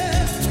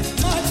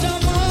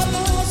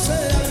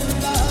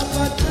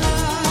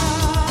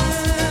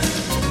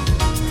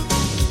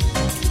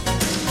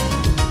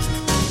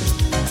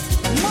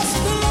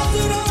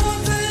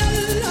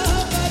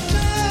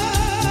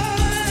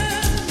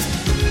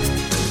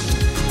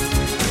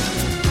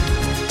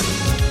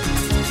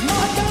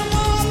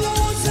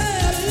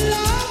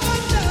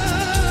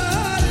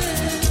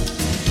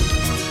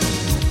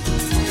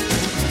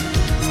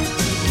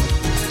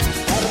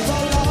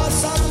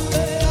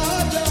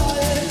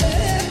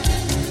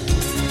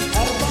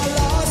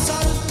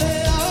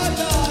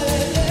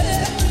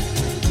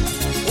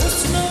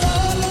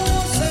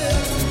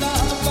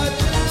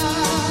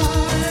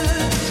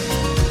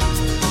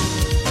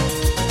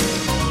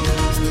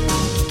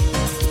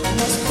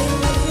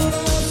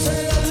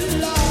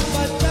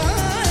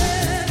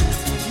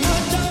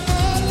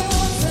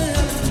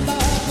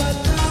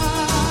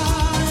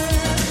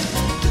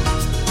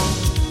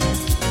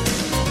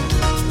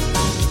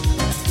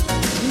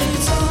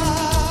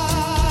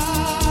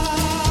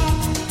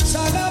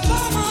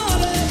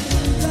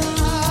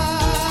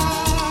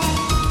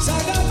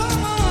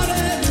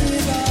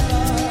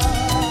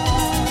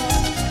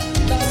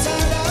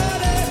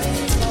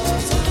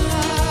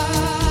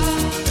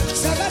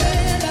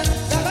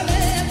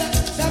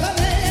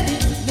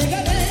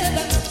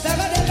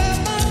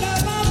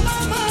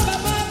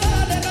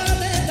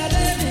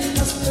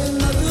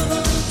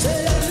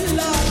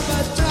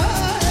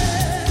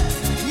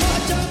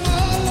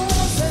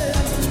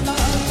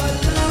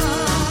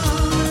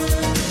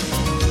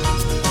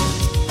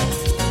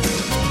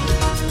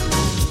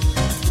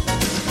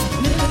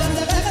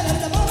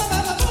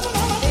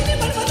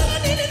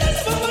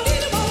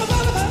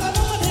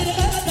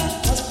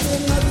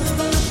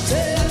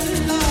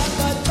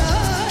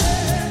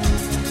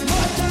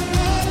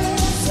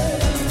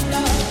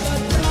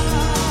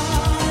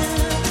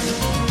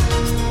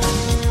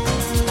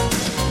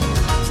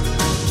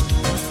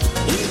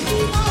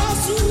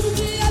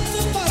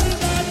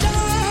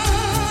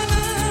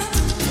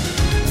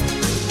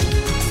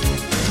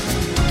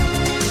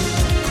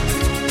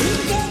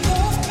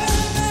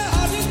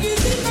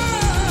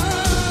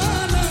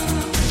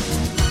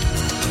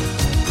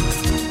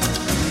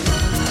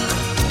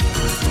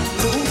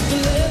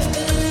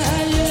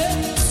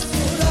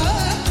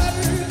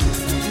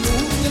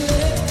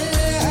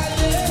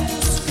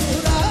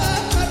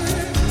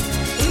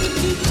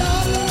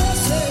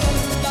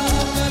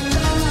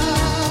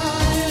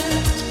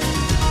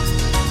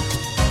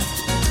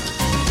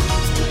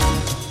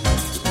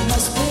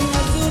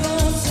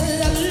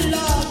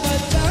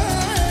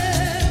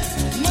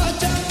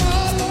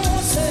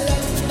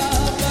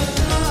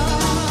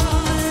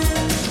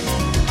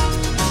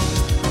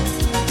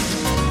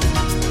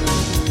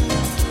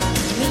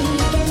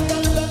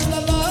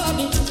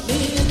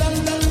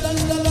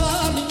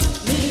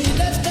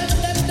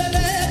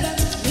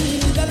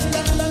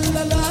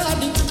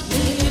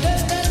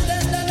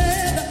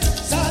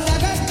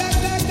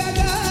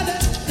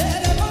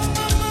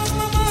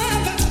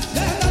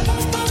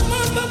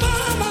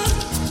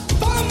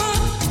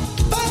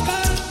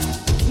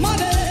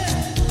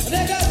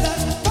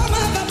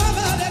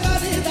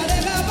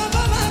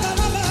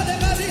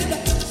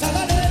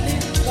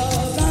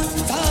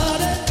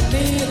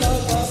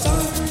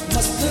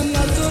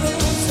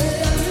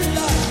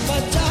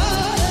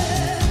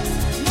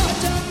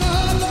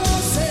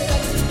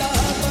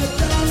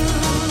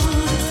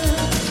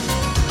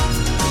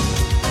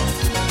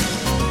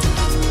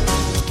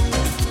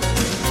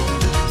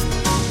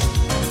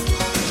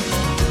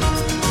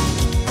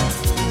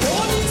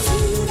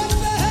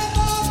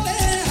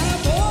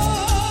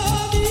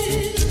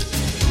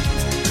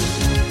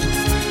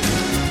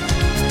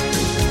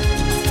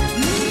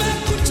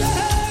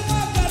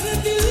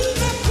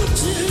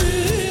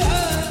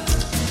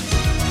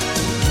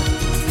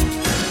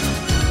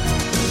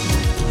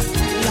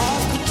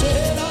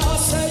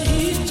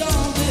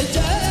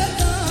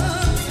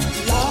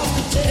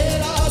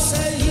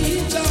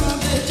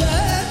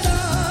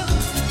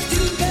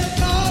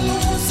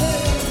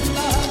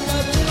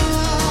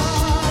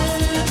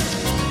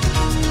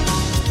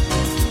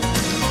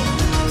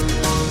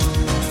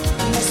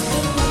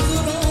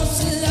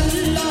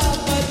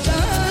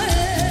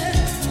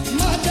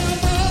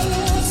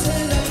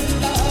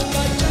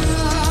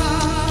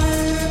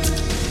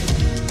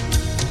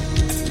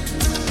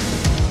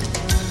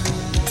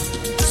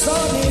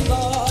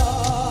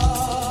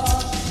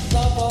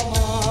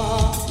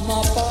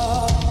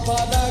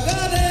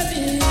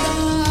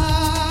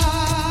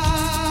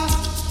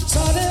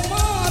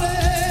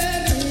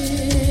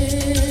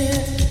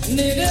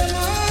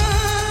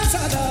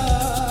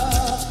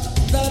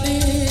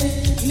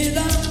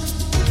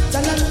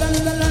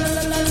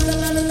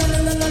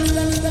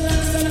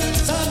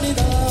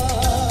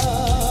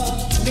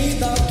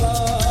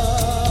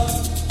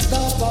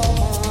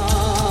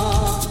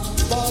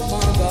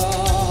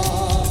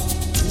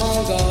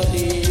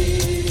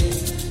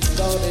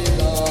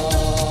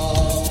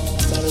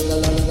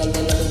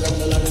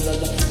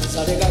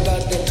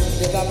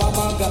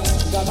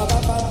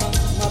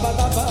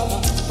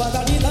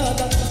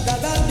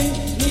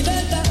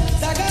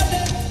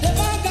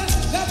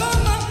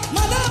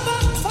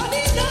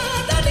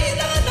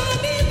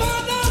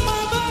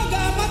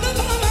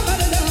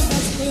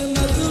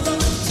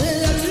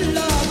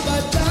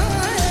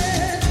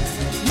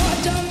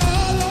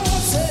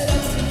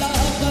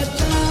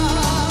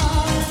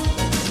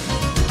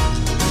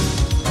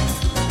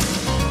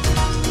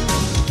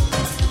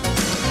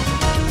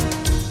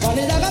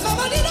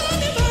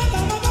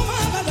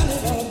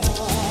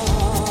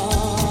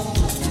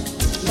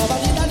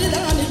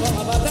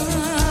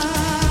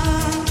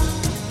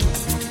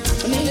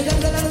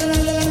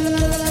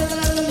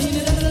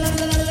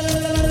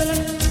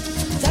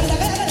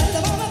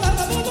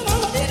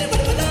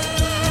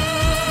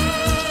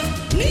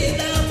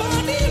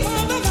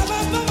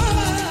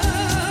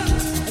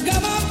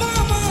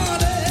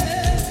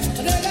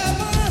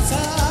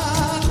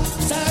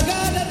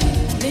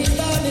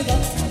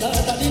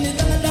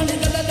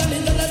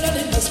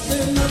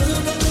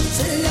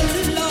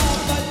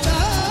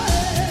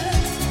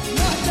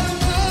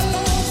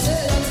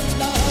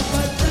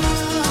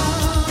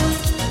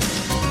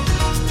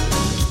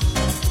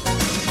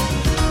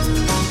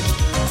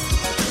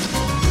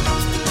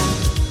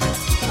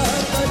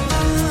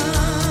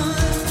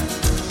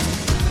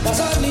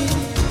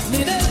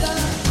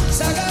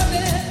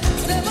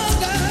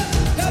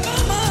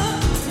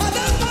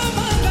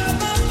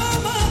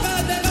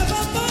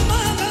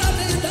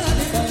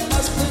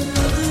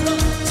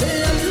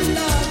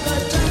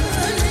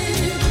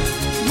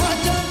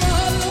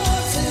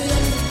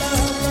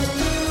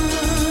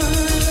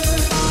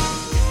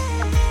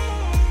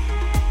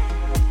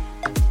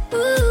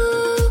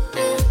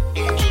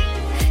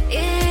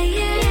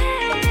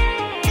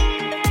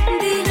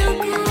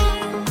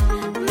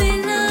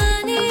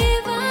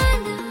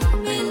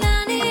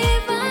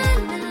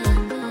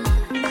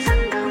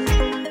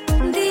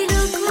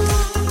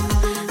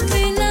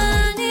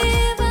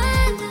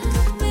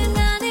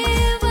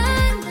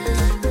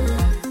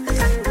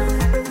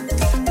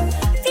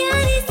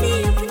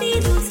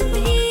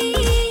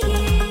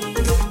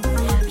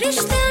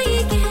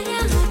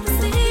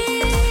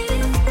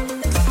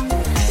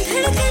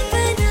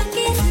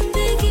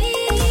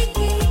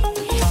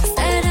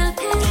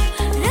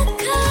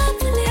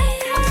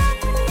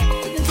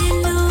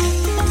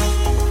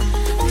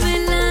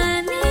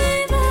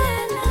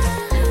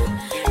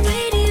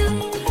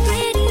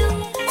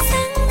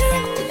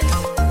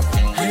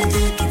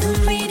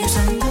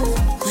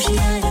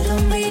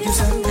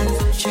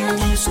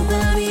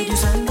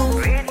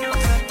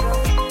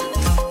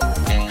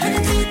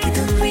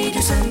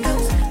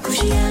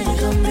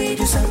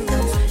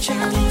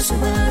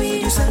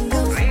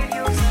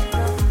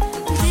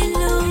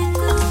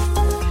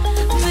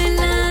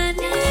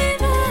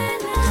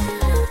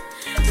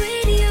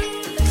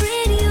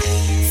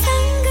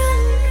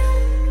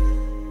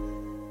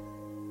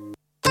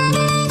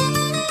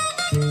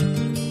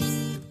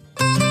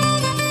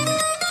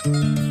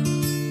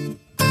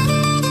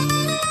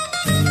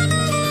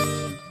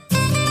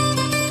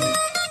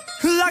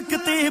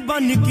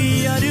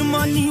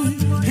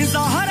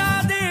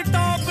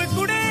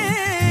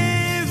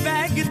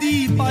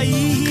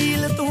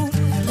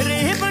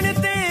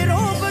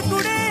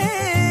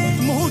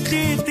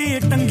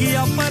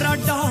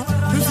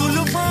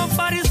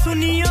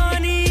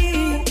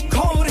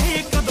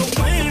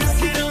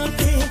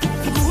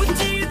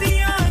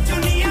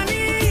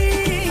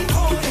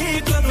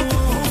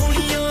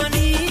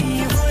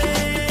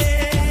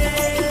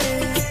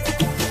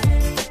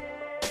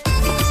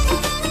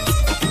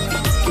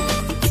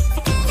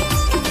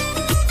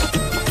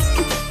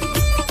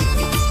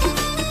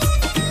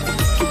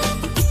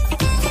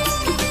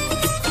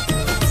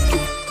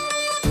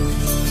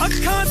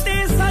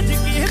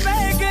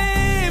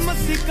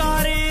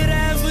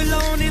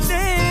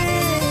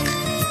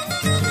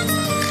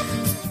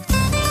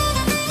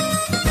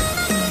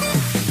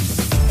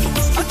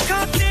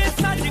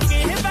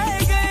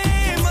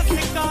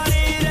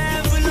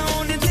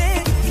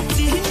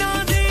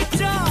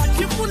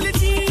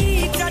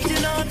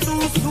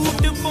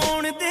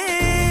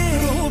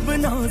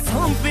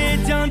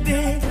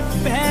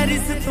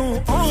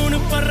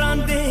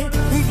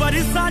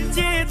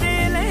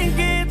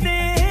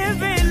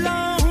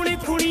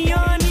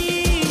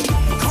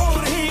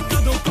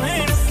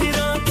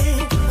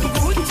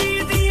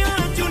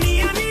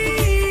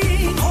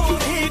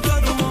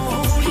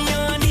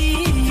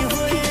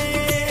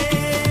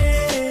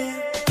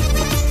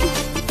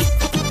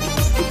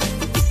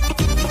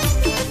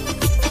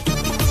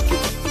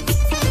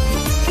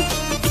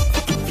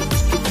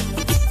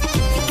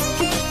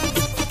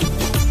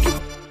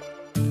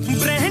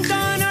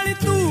 ब्रांडां नाल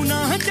तू ना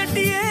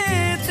चटिए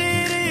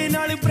तेरे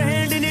नाल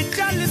brand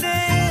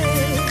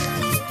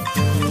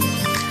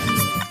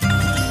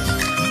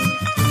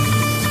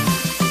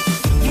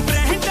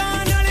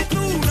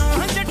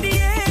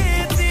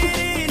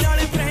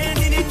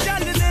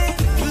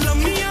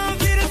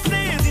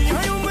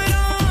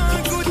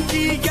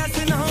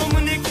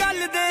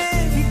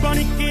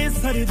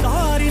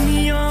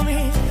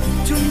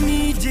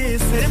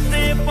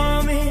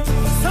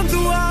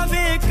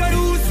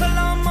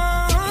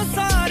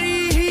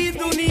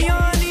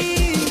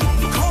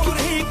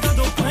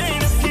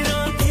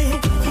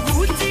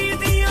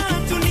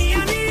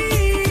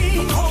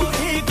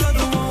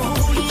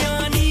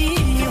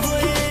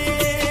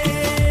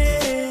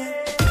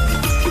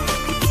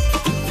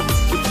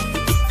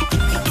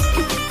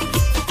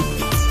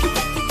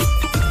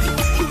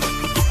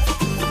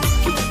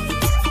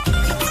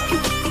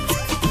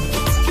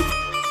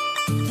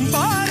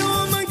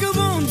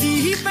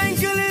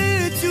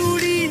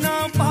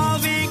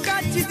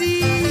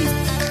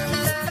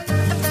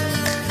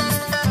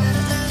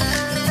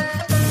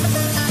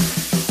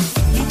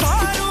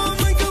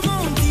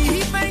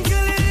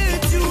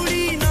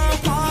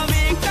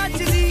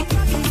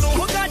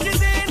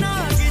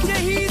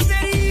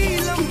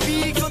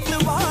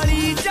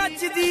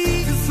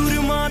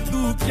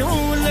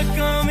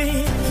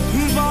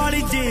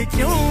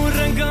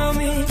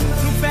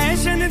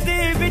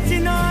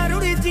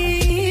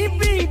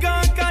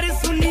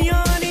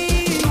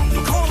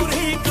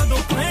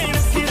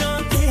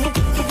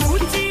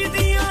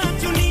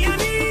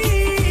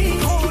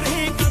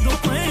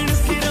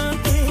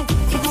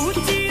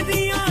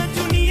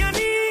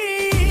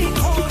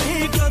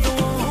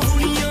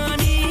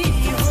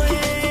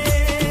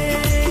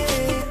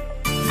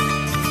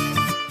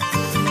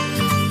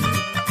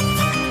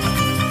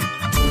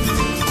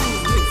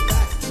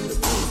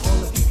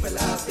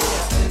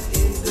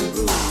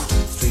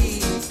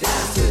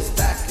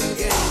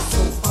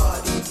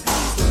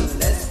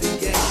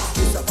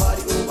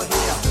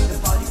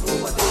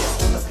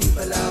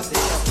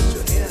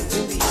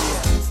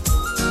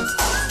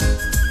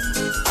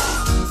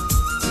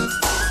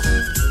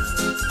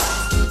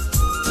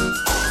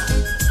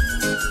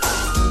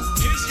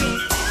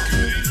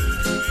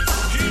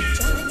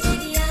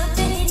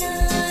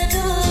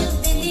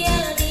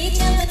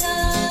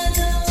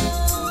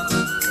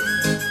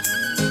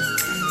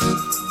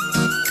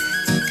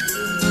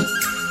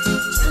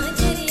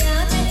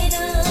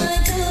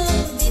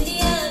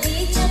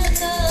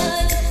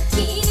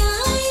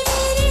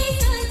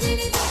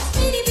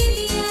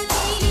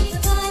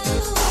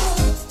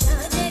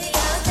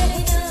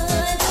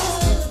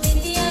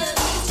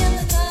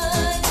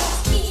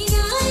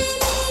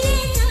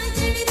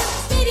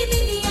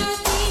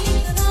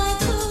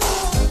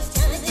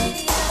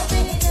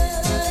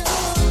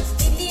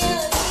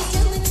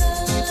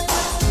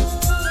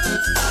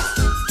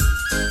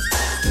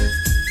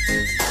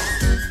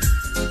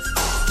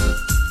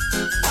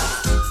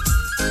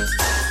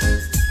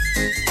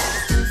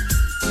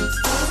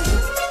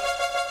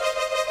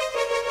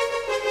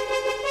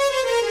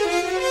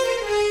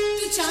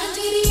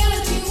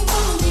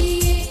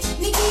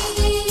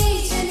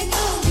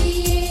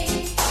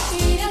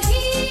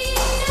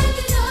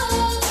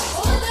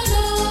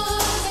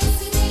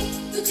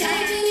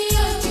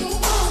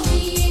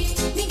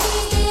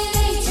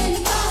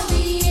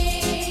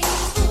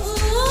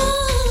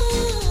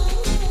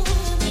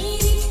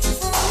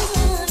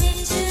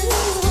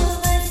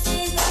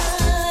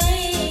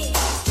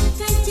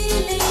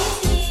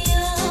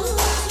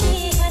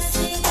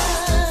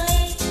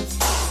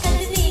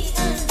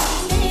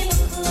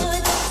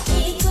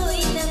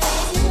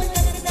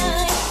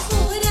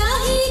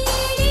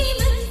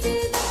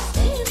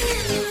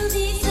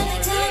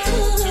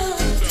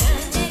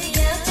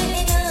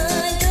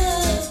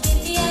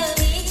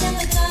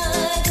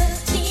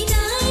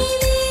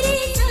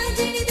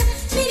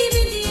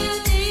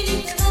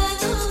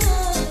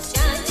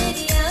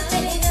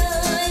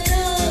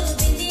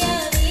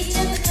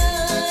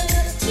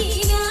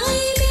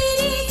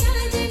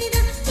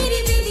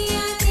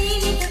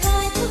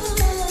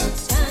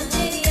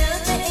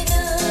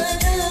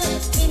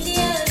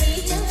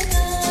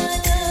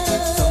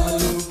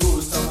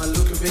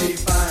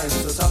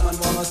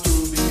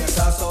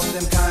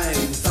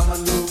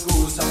someone look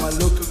good, someone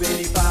look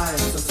very fine.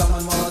 So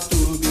someone wants to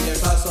be a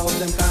class of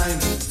them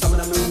kind.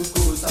 Someone look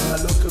good,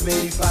 someone look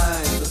very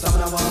fine. So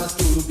someone wants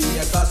to be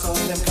a class of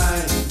them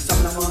kind.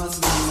 Someone wants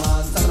me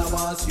man, someone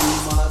wants you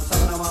man,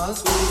 someone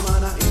wants me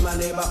man in my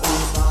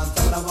neighborhood man.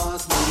 Someone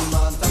wants me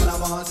man,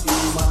 someone wants you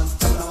man,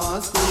 someone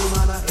wants me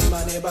man in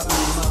my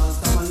neighborhood man.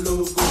 Someone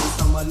look good,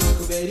 someone look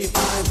very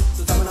fine.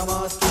 So someone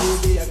wants to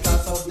be a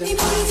class of them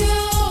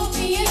kind.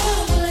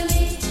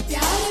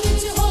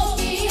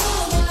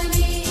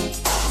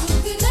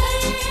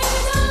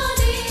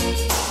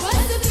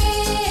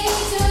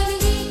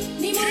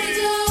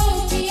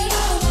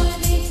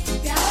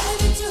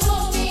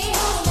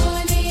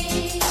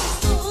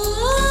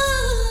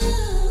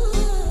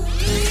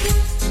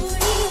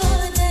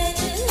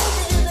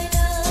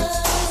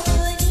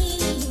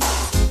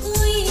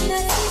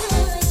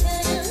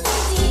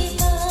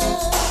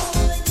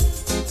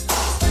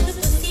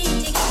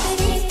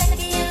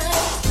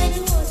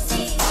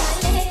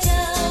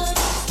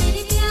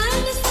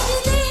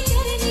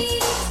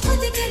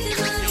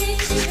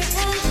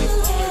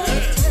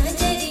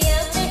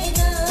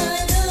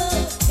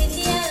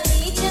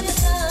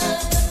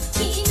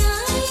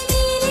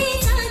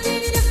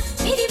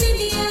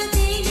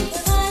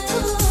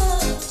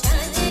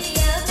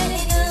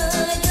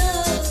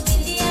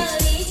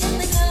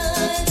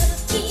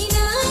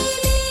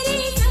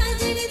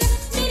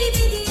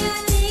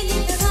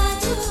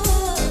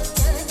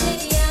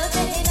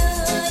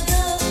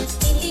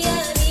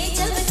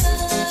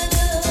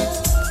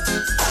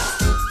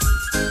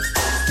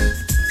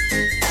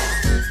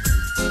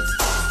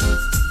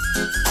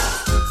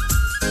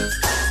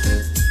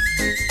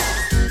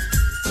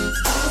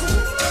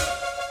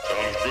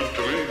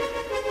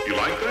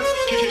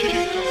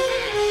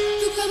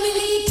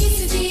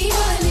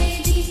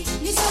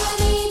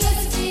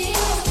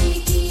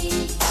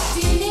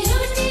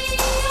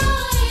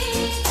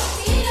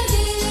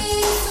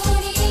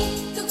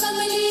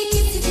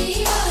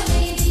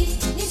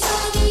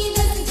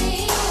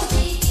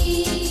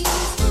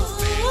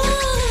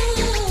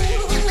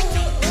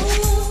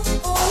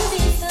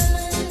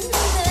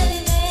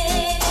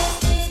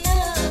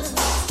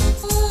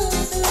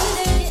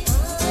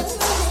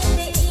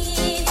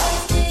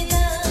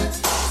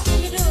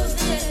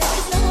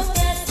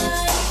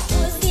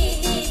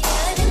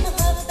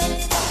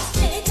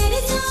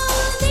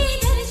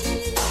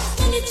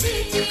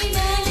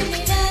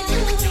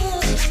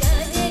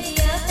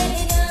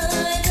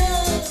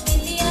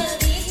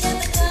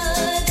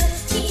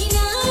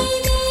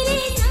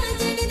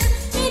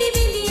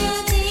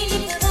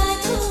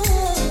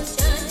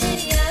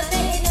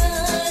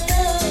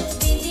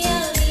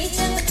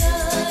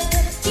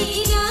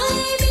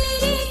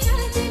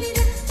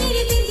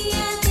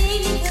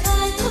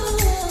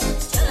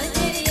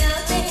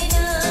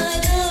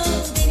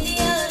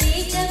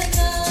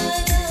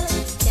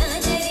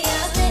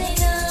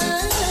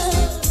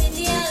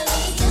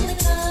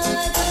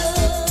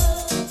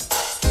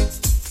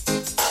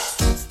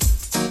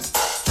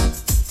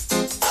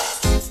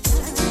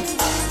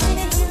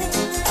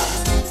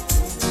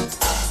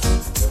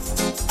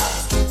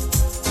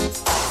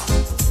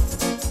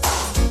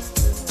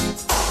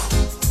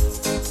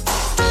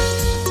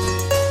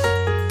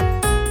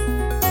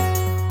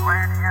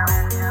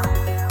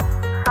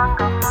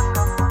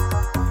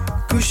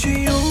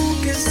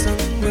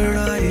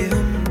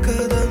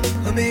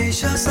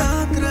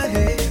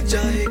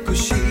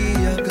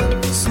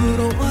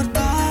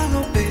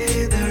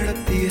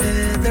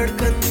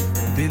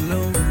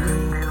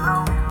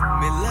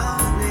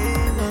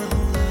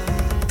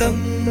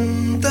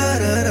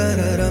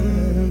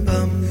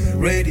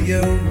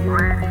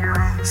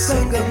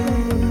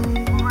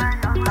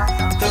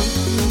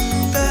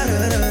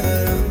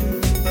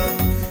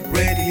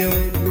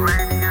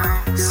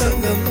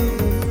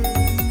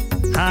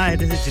 Hi,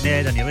 this is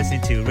Junaid and you're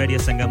listening to Radio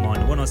Sangam on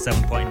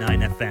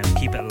 107.9 FM.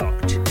 Keep it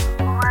locked.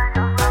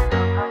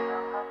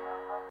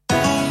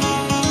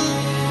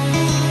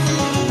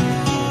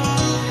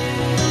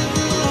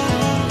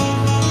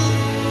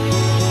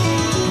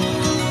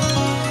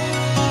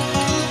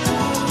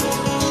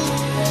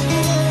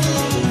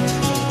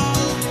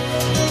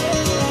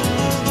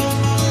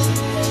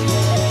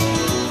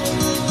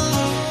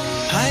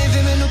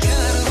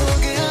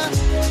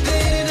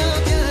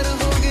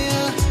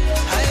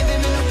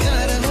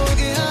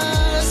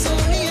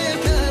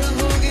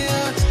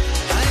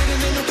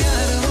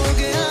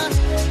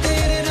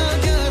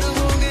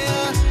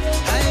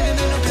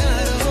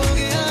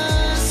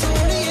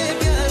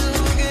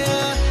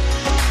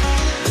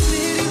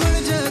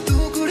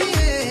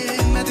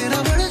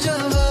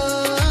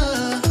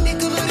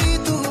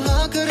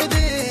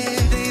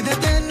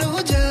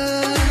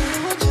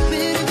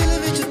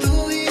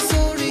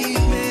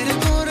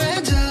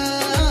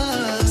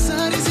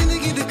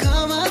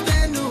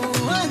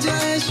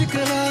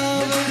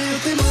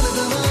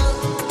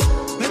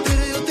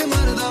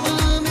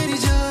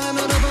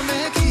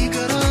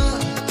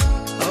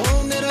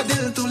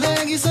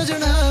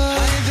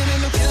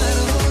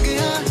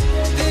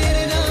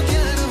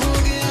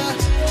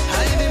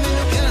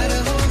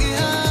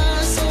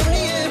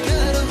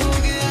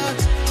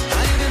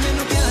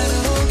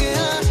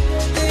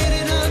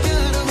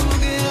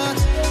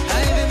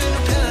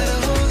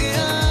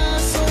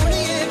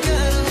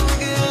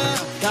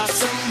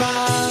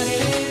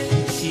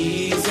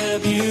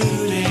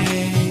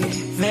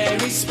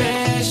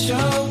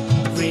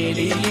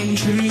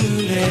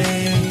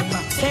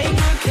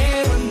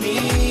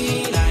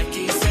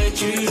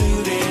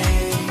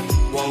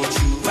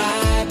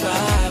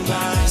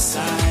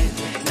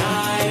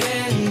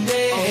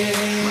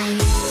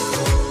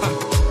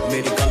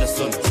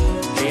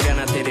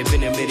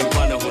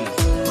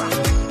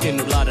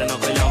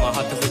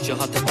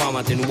 हथ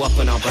पावा तेनु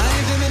अपना बना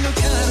हाय वे मेनू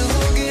प्यार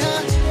हो गया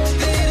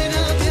तेरे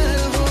नाल प्यार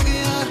हो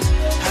गया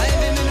हाय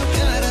वे मेनू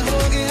प्यार हो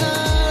गया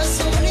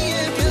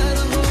सोनिए प्यार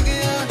हो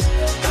गया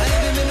हाय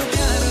वे मेनू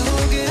प्यार हो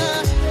गया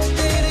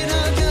तेरे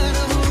नाल प्यार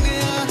हो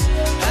गया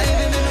हाय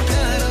वे मेनू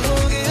प्यार हो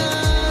गया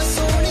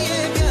सोनिए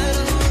प्यार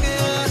हो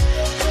गया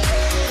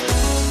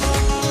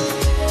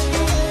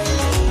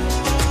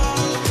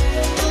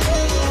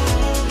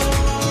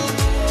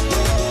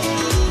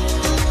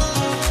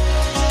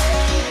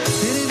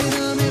तेरे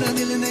बिना मेरा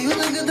दिल नहीं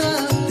लगदा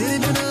तेरे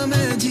बिना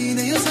मैं जी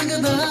नहीं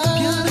सकदा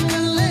प्यार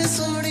कर ले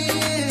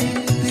सोनिए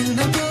दिल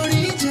ना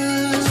तोड़ी जा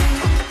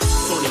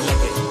सोनी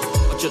लगे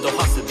जदों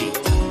हसदी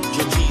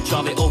जो जी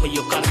चाहे ओह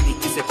यो करदी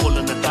किसे कोल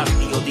न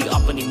डरदी ओदी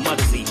अपनी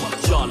मर्जी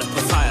जान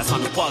फसाया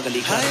सानू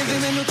पागली हाय वे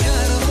मैनू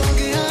प्यार हो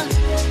गया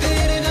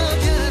तेरे नाल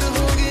प्यार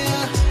हो गया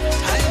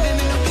हाय वे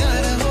मैनू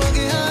प्यार हो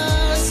गया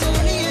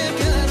सोनिए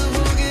प्यार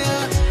हो गया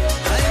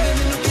हाय वे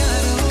मैनू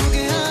प्यार हो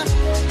गया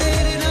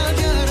तेरे नाल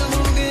प्यार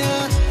हो गया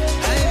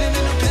हाय वे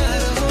मैनू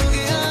प्यार हो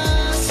गया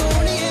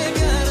सोनिए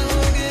प्यार हो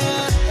गया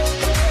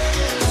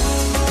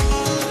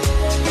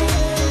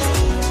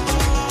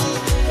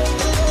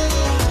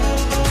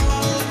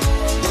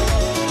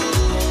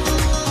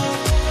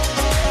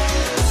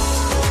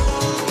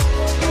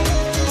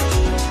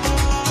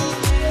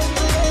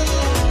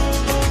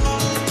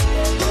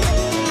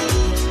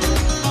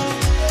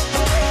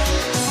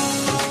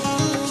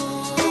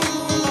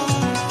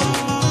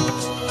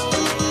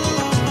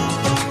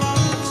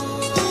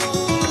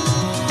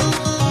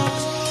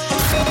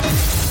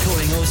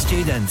Calling all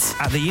students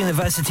at the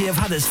University of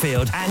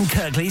Huddersfield and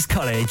Kirklees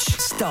College.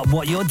 Stop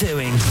what you're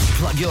doing.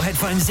 Plug your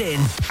headphones in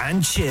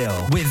and chill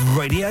with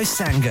Radio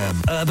Sangam.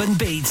 Urban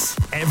beats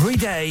every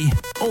day,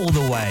 all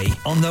the way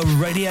on the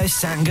Radio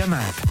Sangam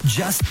app.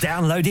 Just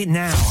download it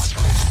now.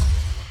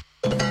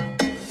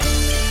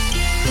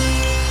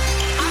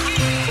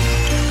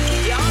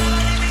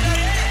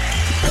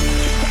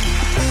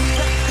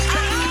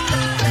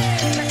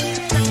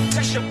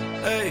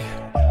 Hey,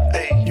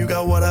 hey, you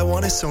got what I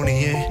want, Sony.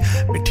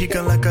 Mithi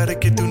galla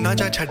karke tu na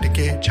ja chhad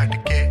ke.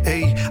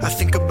 Hey, I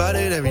think about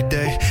it every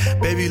day.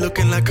 Baby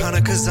looking like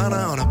Khana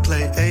Khazana on a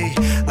plate. Hey,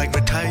 like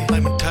mithai,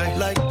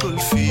 like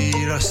kulfi,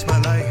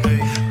 rasmalai. Hey,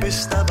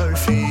 pista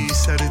barfi,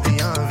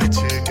 sardiyan vich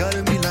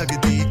garmi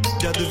lagdi.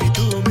 Jad vi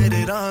tu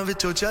mere raah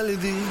vichon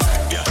chaldi.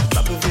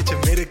 Lab vich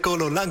mere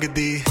kolo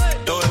langdi.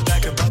 Throw it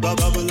back and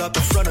bubble up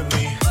in front of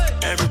me.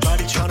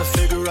 Everybody tryna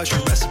figure out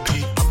your recipe.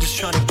 I'm just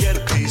tryna get a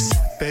piece,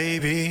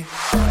 baby.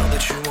 I know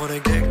that you wanna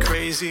get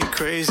crazy,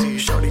 crazy.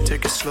 Shorty,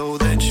 take it slow,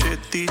 then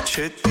chitty.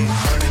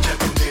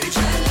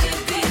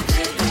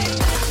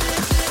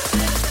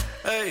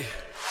 Hey,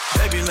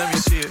 baby, let me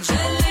see it.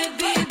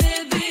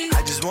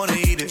 I just wanna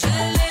eat it.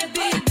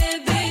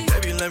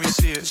 Baby, let me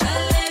see it.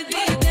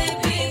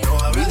 No,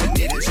 I really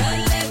need it.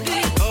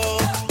 Oh,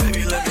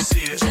 baby, let me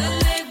see it.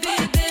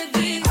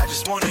 I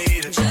just wanna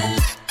eat it.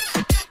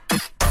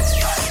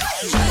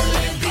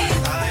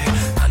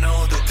 I know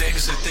the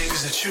things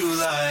that you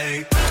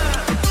like.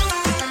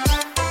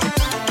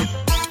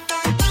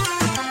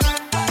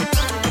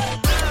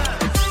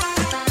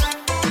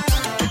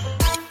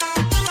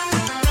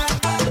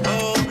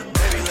 Oh,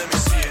 baby, let me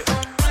see it.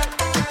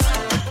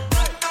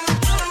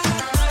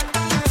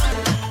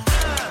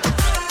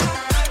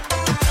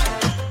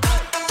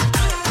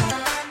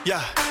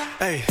 Yeah,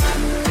 hey,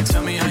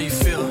 tell me how you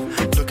feel.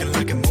 Looking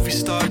like a movie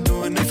star,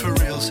 doing it for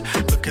reals.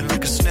 Looking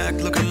like a snack,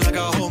 looking like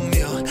a whole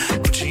meal.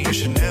 Gucci and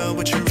Chanel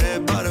with your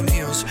red bottom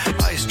heels.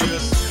 Ice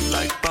drip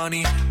like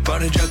Bonnie,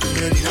 burn it out to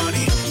Mary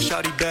Nani.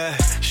 Shawty bad,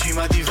 she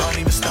my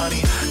divani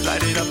Mastani.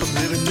 Light it up, I'm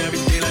living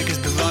every day like it's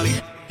Diwali.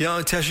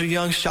 Young Tesha,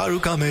 young Shah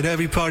Rukh, I'm at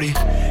every party.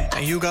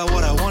 And you got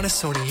what I want,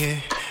 it's Sony, yeah.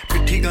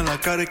 Pithi galla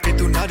karke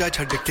tu na ja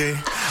chhad ke.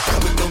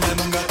 Ab to main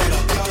manga tera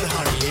pyar,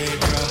 honey, yeah,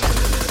 girl.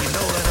 You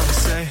know what I'ma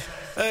say?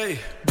 Hey,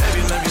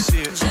 baby, let me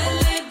see it.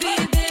 Jalebi,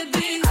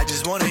 baby. I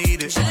just wanna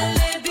eat it.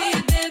 Jalebi,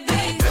 baby.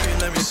 Baby,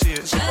 let me see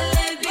it.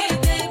 Jalebi,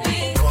 baby.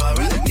 No, I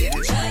really need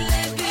it.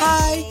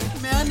 Hi,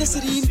 मैं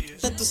नसरीन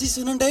ते तुसी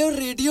सुनन दे हो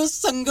radio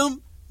संगम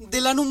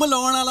दिलां नु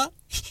मलाउण वाला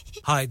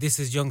Hi, this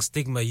is Young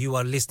Stigma. You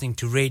are listening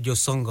to Radio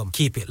Sangam.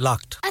 Keep it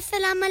locked.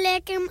 Assalamu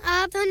alaikum.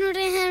 आप सुन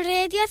रहे हैं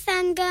रेडियो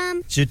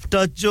संगम.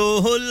 चिट्टा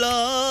चोला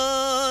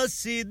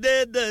सीधे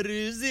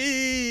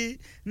दर्जी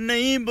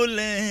नहीं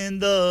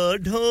बुलेंदा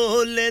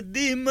ढोले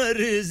दी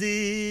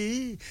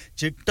मर्जी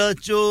चिट्टा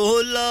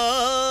चोला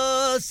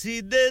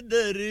सीधे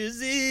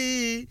दर्जी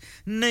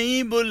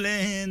नहीं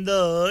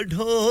बुलेंदा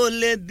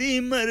ढोले दी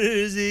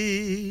मर्जी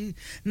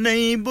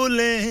नहीं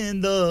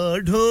बुलेंदा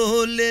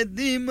ढोले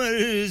दी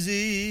मर्जी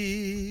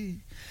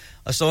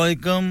अस्सलाम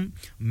वालेकुम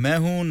मैं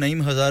हूं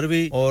नईम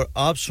हजारवी और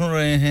आप सुन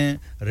रहे हैं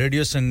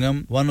रेडियो संगम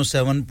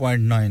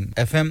 107.9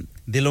 एफएम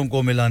दिलों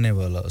को मिलाने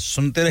वाला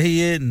सुनते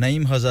रहिए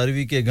नईम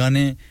हजारवी के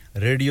गाने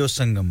रेडियो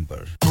संगम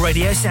पर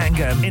Radio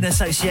Sangam in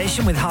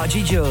association with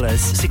Haji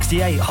Jewellers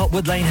 68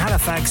 Hotwood Lane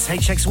Halifax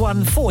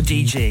HX1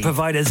 4DG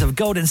providers of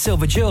gold and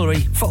silver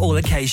jewellery for all occasions